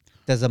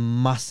 there's a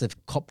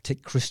massive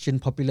Coptic Christian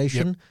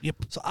population. Yep.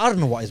 So I don't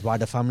know what his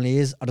wider family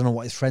is. I don't know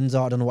what his friends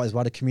are. I don't know what his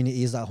wider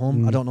community is at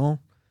home. I don't know.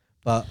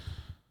 But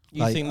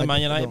You Like, think the I- Man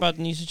I United don't- bad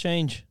needs to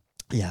change?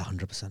 yeah,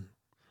 100%.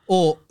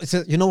 Or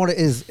you know what it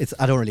is? It's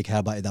I don't really care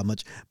about it that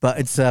much. But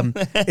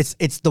it's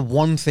it's the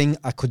one thing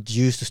I could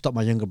use to stop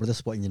my younger brother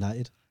supporting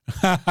United.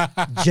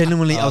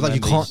 Genuinely, I was like,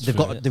 you remember can't. he's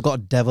They've got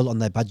a devil on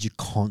their badge. You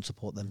can't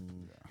support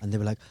them. And they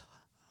were like,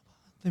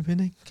 they're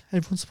winning.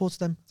 Everyone supports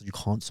them. You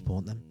can't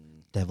support them.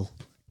 Devil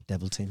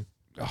team.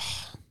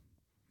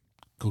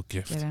 Good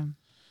gift. Get him.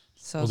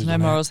 So Well, there's they no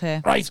don't morals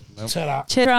here. Right. Ta-ra. Cheers.